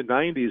back in the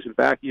 90s and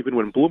back even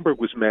when Bloomberg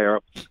was mayor,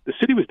 the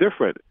city was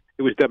different.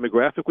 It was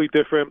demographically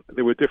different.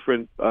 There were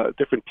different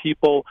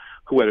people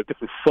who had a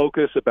different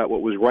focus about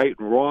what was right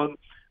and wrong,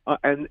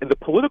 and the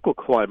political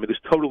climate is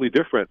totally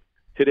different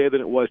today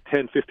than it was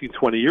 10, 15,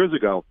 20 years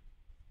ago.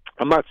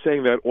 I'm not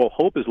saying that all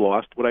hope is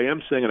lost. What I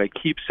am saying, and I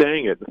keep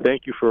saying it, and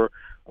thank you for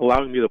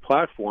allowing me the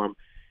platform,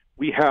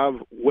 we have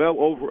well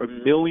over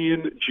 1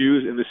 million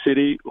Jews in the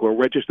city who are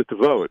registered to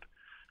vote.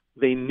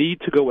 They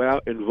need to go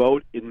out and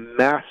vote in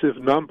massive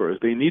numbers.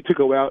 They need to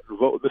go out and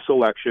vote in this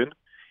election,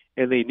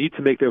 and they need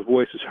to make their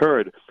voices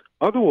heard.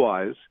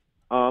 Otherwise,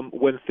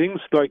 when things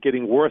start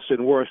getting worse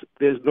and worse,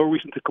 there's no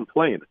reason to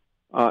complain.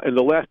 In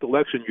the last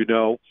election,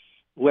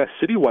 last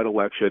citywide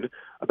election,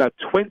 about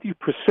 20%,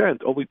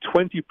 only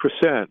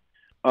 20%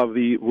 of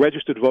the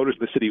registered voters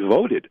in the city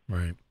voted.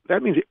 Right.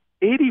 That means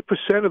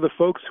 80% of the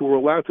folks who were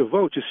allowed to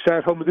vote just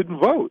sat home and didn't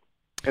vote.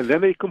 And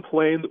then they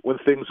complained when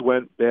things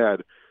went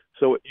bad.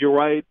 So you're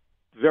right,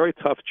 very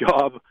tough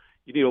job.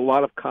 You need a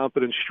lot of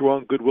competent,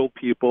 strong, goodwill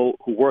people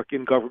who work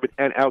in government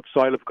and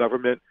outside of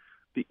government.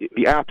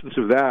 The absence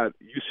of that,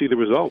 you see the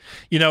results.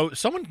 You know,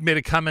 someone made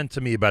a comment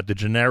to me about the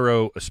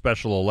Gennaro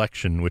special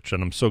election,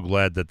 and I'm so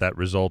glad that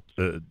result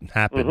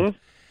happened. Mm-hmm.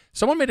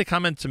 Someone made a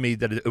comment to me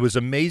that it was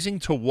amazing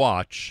to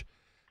watch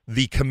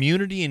the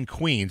community in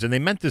Queens, and they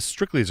meant this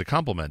strictly as a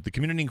compliment, the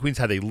community in Queens,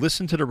 how they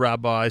listened to the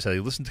rabbis, how they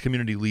listened to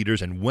community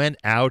leaders, and went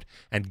out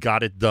and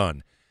got it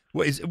done.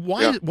 Why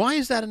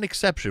is that an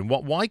exception?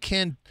 Why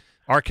can't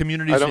our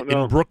communities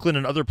in Brooklyn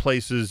and other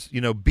places,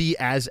 be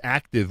as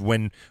active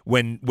when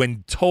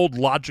told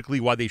logically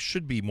why they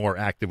should be more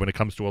active when it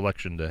comes to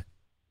Election Day?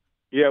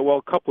 Yeah, well,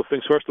 a couple of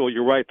things. First of all,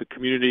 you're right. The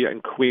community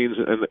in Queens,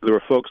 and there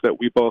are folks that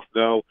we both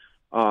know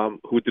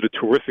who did a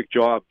terrific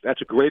job.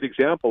 That's a great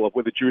example of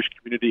where the Jewish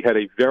community had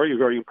a very,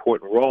 very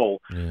important role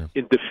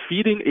in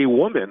defeating a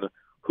woman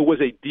who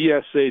was a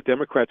DSA,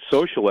 Democrat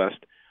Socialist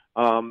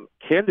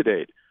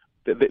candidate.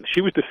 She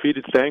was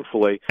defeated,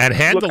 thankfully. And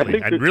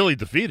handily, and really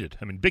defeated.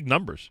 I mean, big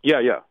numbers.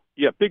 Yeah,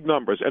 big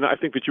numbers. And I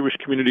think the Jewish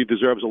community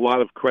deserves a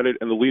lot of credit,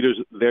 and the leaders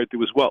there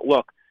do as well.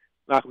 Look,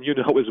 Malcolm, you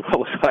know as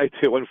well as I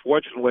do,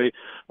 unfortunately,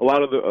 a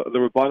lot of the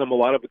Rabbanim, a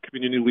lot of the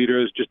community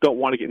leaders just don't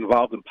want to get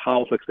involved in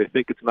politics. They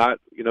think it's not,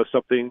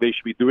 something they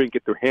should be doing,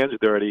 get their hands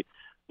dirty.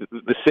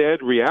 The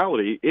sad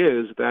reality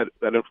is that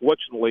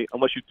unfortunately,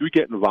 unless you do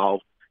get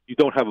involved, you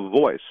don't have a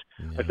voice.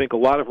 Yeah. I think a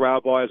lot of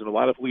rabbis and a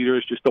lot of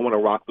leaders just don't want to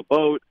rock the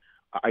boat.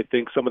 I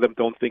think some of them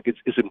don't think it's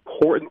as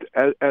important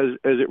as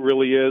it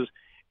really is.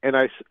 And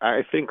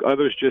I think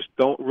others just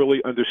don't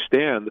really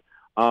understand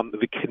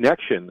the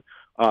connection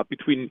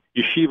between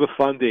yeshiva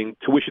funding,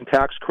 tuition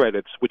tax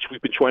credits, which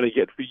we've been trying to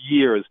get for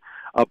years,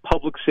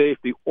 public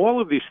safety. All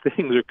of these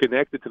things are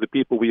connected to the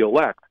people we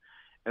elect.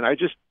 And I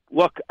just,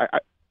 look,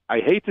 I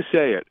hate to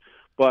say it,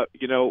 but,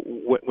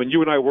 when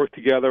you and I worked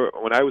together,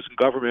 when I was in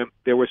government,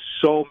 there were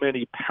so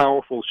many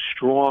powerful,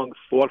 strong,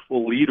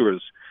 thoughtful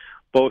leaders,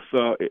 both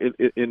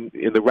in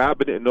the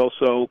rabbinate and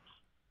also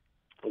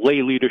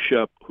lay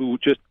leadership, who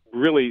just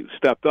really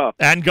stepped up.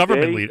 And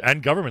government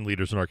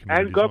leaders in our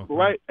community.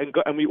 Right,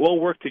 and we all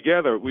work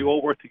together. We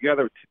all work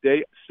together.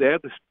 Today,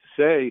 sad to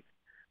say,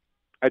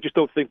 I just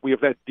don't think we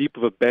have that deep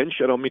of a bench.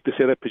 I don't mean to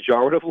say that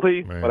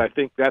pejoratively, right, but I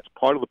think that's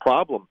part of the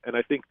problem. And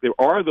I think there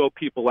are, though,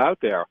 people out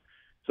there,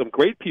 some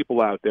great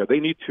people out there. They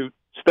need to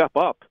step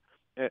up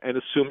and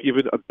assume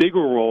even a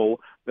bigger role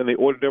than they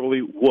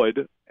ordinarily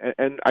would.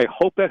 And I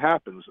hope that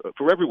happens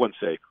for everyone's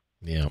sake.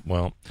 Yeah,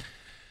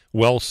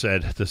 well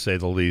said, to say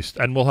the least.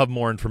 And we'll have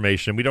more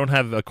information. We don't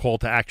have a call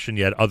to action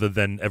yet, other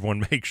than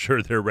everyone make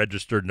sure they're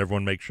registered and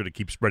everyone make sure to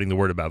keep spreading the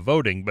word about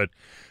voting. But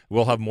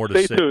we'll have more to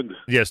say. Stay tuned.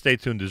 Yeah, stay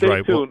tuned is stay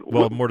right. Tuned.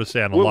 We'll have more to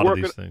say on a lot of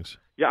these things.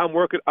 Yeah, I'm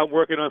working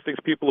on things.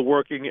 People are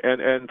working,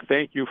 and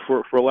thank you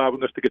for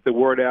allowing us to get the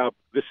word out.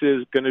 This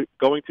is going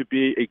to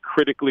be a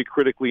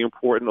critically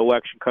important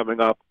election coming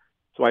up.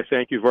 So I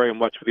thank you very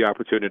much for the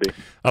opportunity.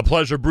 A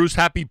pleasure, Bruce.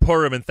 Happy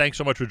Purim, and thanks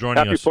so much for joining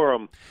us. Happy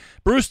Purim.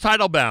 Bruce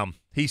Teitelbaum.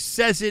 He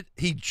says it.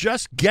 He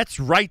just gets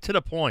right to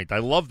the point. I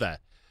love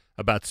that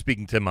about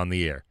speaking to him on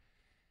the air.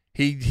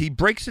 He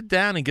breaks it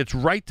down and gets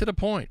right to the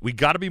point. We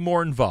got to be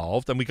more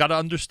involved, and we got to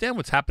understand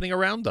what's happening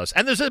around us.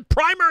 And there's a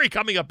primary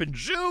coming up in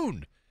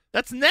June.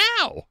 That's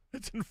now.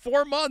 It's in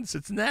 4 months.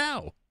 It's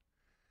now.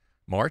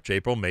 March,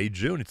 April, May,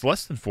 June. It's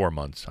less than 4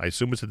 months. I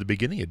assume it's at the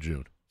beginning of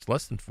June. It's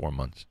less than 4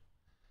 months.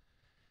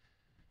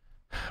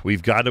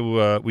 We've got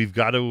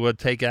to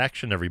take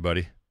action,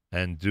 everybody,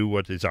 and do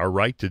what is our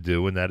right to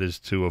do, and that is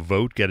to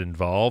vote, get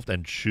involved,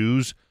 and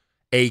choose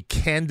a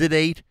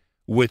candidate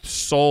with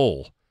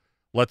soul.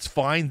 Let's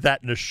find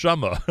that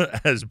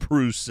neshama, as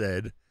Bruce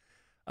said,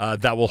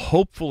 that will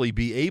hopefully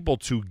be able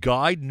to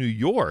guide New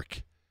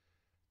York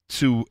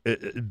to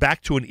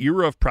back to an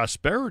era of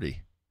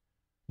prosperity,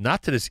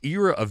 not to this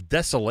era of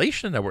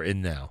desolation that we're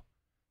in now.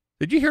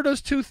 Did you hear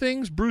those two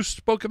things? Bruce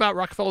spoke about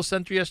Rockefeller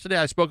Center yesterday.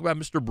 I spoke about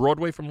Mr.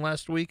 Broadway from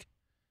last week.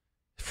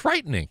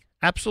 Frightening.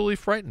 Absolutely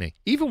frightening.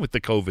 Even with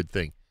the COVID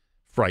thing.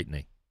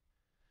 Frightening.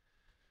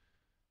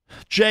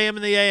 JM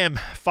in the AM,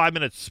 5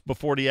 minutes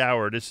before the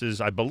hour.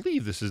 I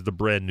believe this is the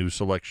brand new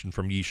selection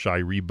from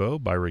Yishai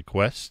Rebo by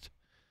request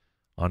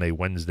on a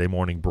Wednesday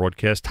morning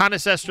broadcast.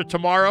 Tanis Esther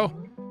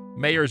tomorrow.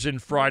 Mayor's in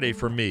Friday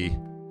for me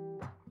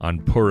on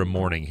Purim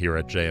morning here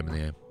at JM in the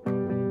AM.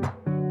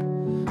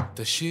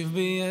 תשיב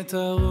בי את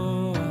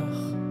הרוח,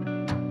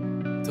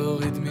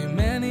 תוריד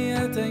ממני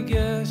את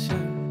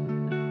הגשם,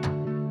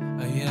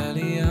 היה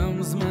לי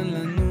ים זמן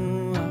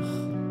לנוח,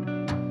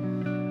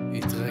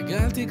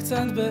 התרגלתי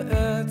קצת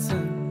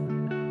בעצם,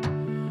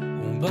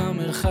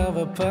 ובמרחב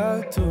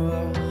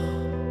הפתוח,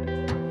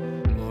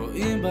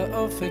 רואים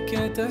באופק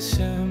את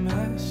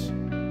השמש,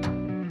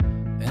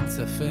 אין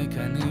ספק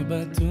אני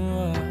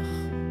בטוח,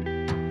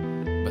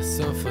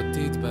 בסוף עוד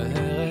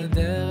תתבהר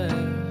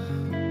הדרך,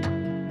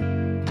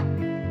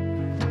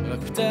 רק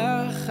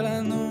פתח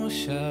לנו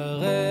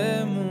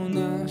שערי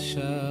אמונה,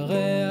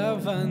 שערי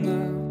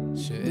הבנה,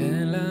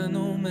 שאין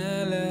לנו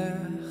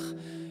מלך,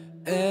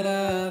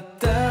 אלא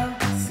אתה,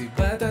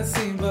 סיבת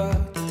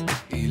הסיבות,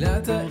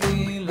 עילת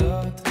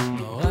העילות,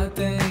 נורת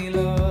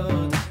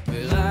העילות,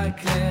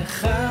 ורק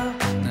לך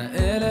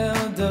נאה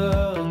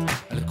להודות,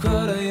 על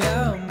כל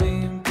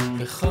הימים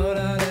וכל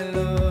הלילות.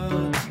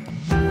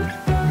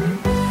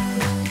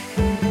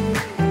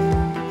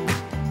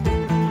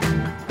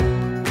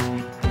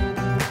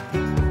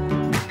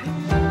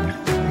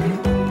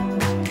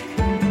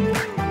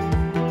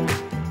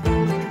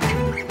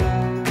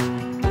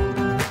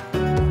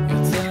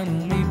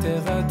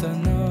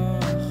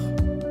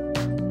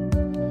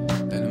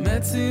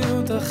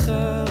 מציאות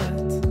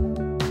אחרת,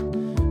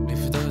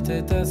 לפדות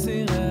את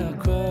אסירי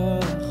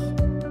הכוח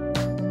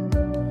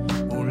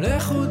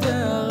ולחודי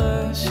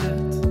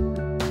הרשת,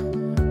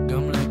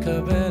 גם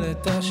לקבל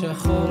את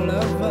השחור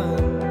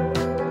לבן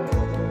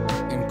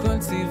עם כל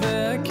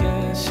צבעי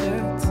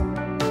הקשת.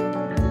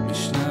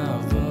 משנה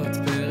אבות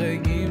פרק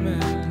ג',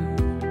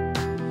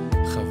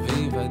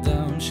 חביב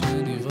אדם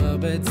שנברא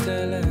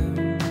בצלם,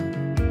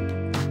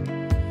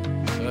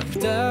 רק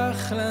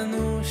פתח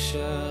לנו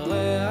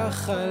שערי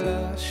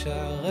החלה,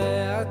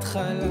 שערי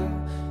התחלה,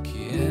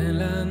 כי אין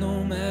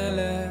לנו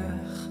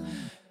מלך,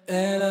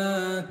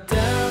 אלא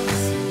אתה,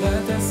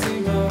 סיבת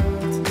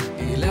הסיבות,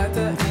 עילת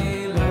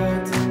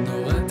העילות,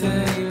 נורת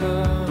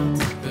העילות,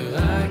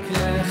 ורק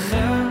לך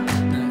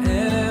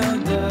נאה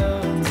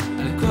להודות,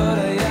 על כל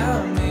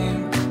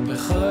הימים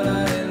וכל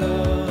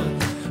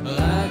הלילות,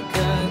 רק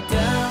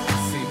אתה,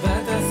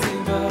 סיבת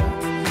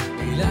הסיבות,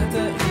 עילת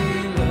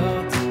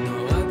העילות,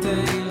 נורת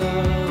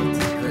העילות,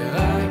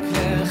 ורק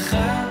לך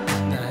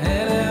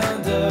נאה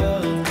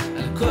להודות,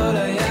 על כל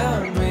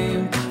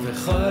הימים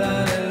וכל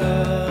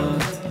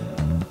הלילות.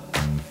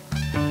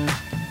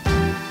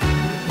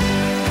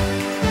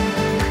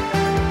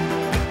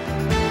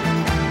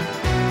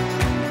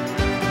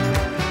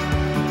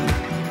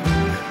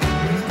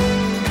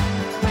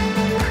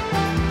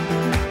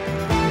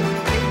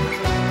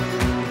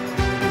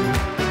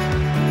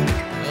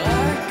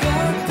 רק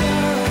אתה,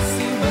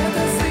 סיבת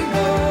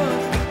הסיבות,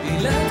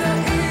 עילת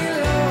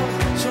העילות,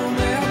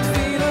 שומע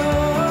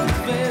תפילות,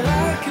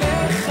 ורק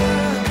לך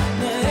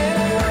נאה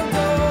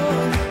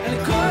להודות, על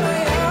כל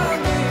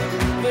הימים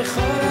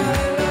וכל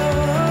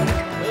הלילות,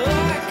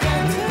 רק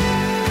אתה.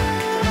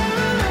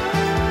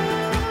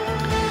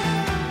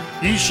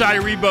 Yishai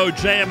Rebo,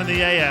 JM in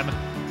the AM.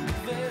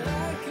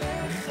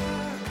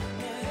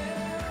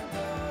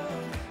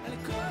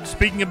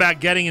 Speaking about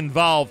getting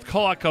involved,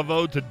 kol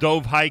hakavod to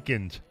Dov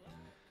Heikind.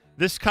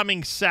 This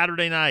coming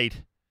Saturday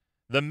night,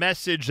 the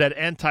message that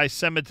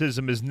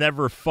anti-Semitism is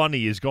never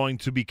funny is going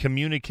to be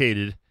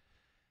communicated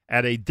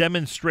at a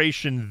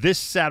demonstration this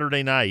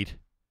Saturday night,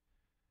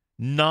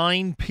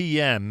 9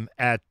 p.m.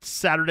 at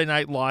Saturday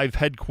Night Live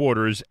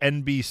headquarters,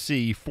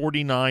 NBC,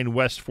 49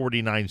 West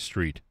 49th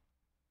Street.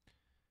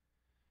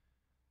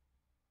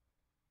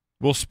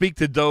 We'll speak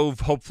to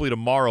Dove hopefully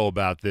tomorrow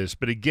about this.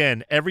 But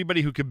again,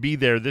 everybody who could be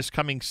there this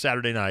coming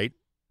Saturday night,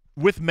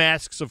 with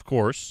masks, of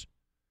course.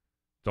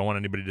 Don't want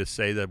anybody to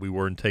say that we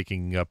weren't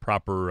taking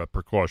proper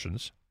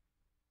precautions.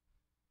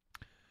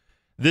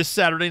 This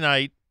Saturday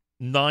night,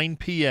 9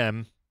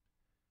 p.m.,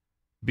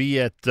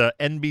 be at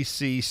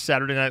NBC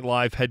Saturday Night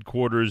Live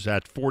headquarters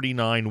at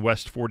 49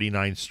 West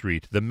 49th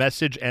Street. The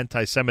message,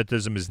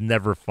 anti-Semitism is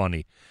never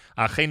funny.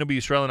 Achenu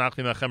b'Yisrael and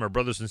Achim Achem, our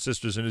brothers and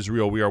sisters in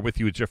Israel, we are with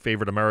you. It's your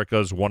favorite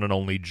America's one and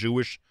only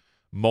Jewish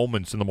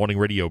Moments in the Morning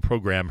radio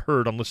program,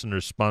 heard on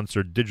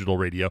listeners-sponsored digital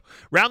radio.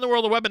 Round the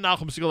world, the web at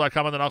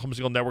NachumSegal.com and the Nachum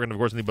Segal Network, and of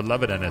course, in the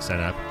beloved NSN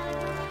app.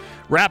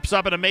 Wraps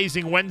up an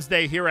amazing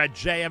Wednesday here at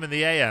JM in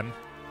the AM.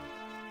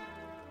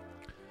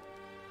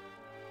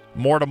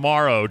 More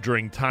tomorrow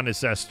during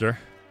Tanis Esther.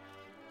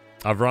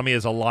 Avrami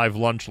has a live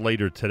lunch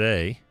later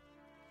today.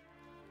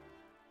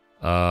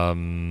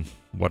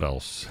 What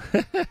else?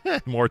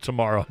 More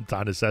tomorrow on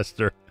Tanis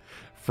Esther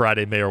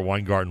Friday, Mayor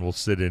Weingarten will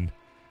sit in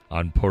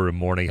on Purim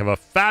morning. Have a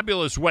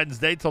fabulous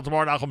Wednesday. Till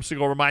tomorrow, Nachum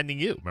Segal reminding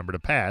you, remember the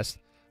past,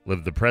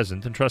 live the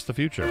present, and trust the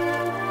future.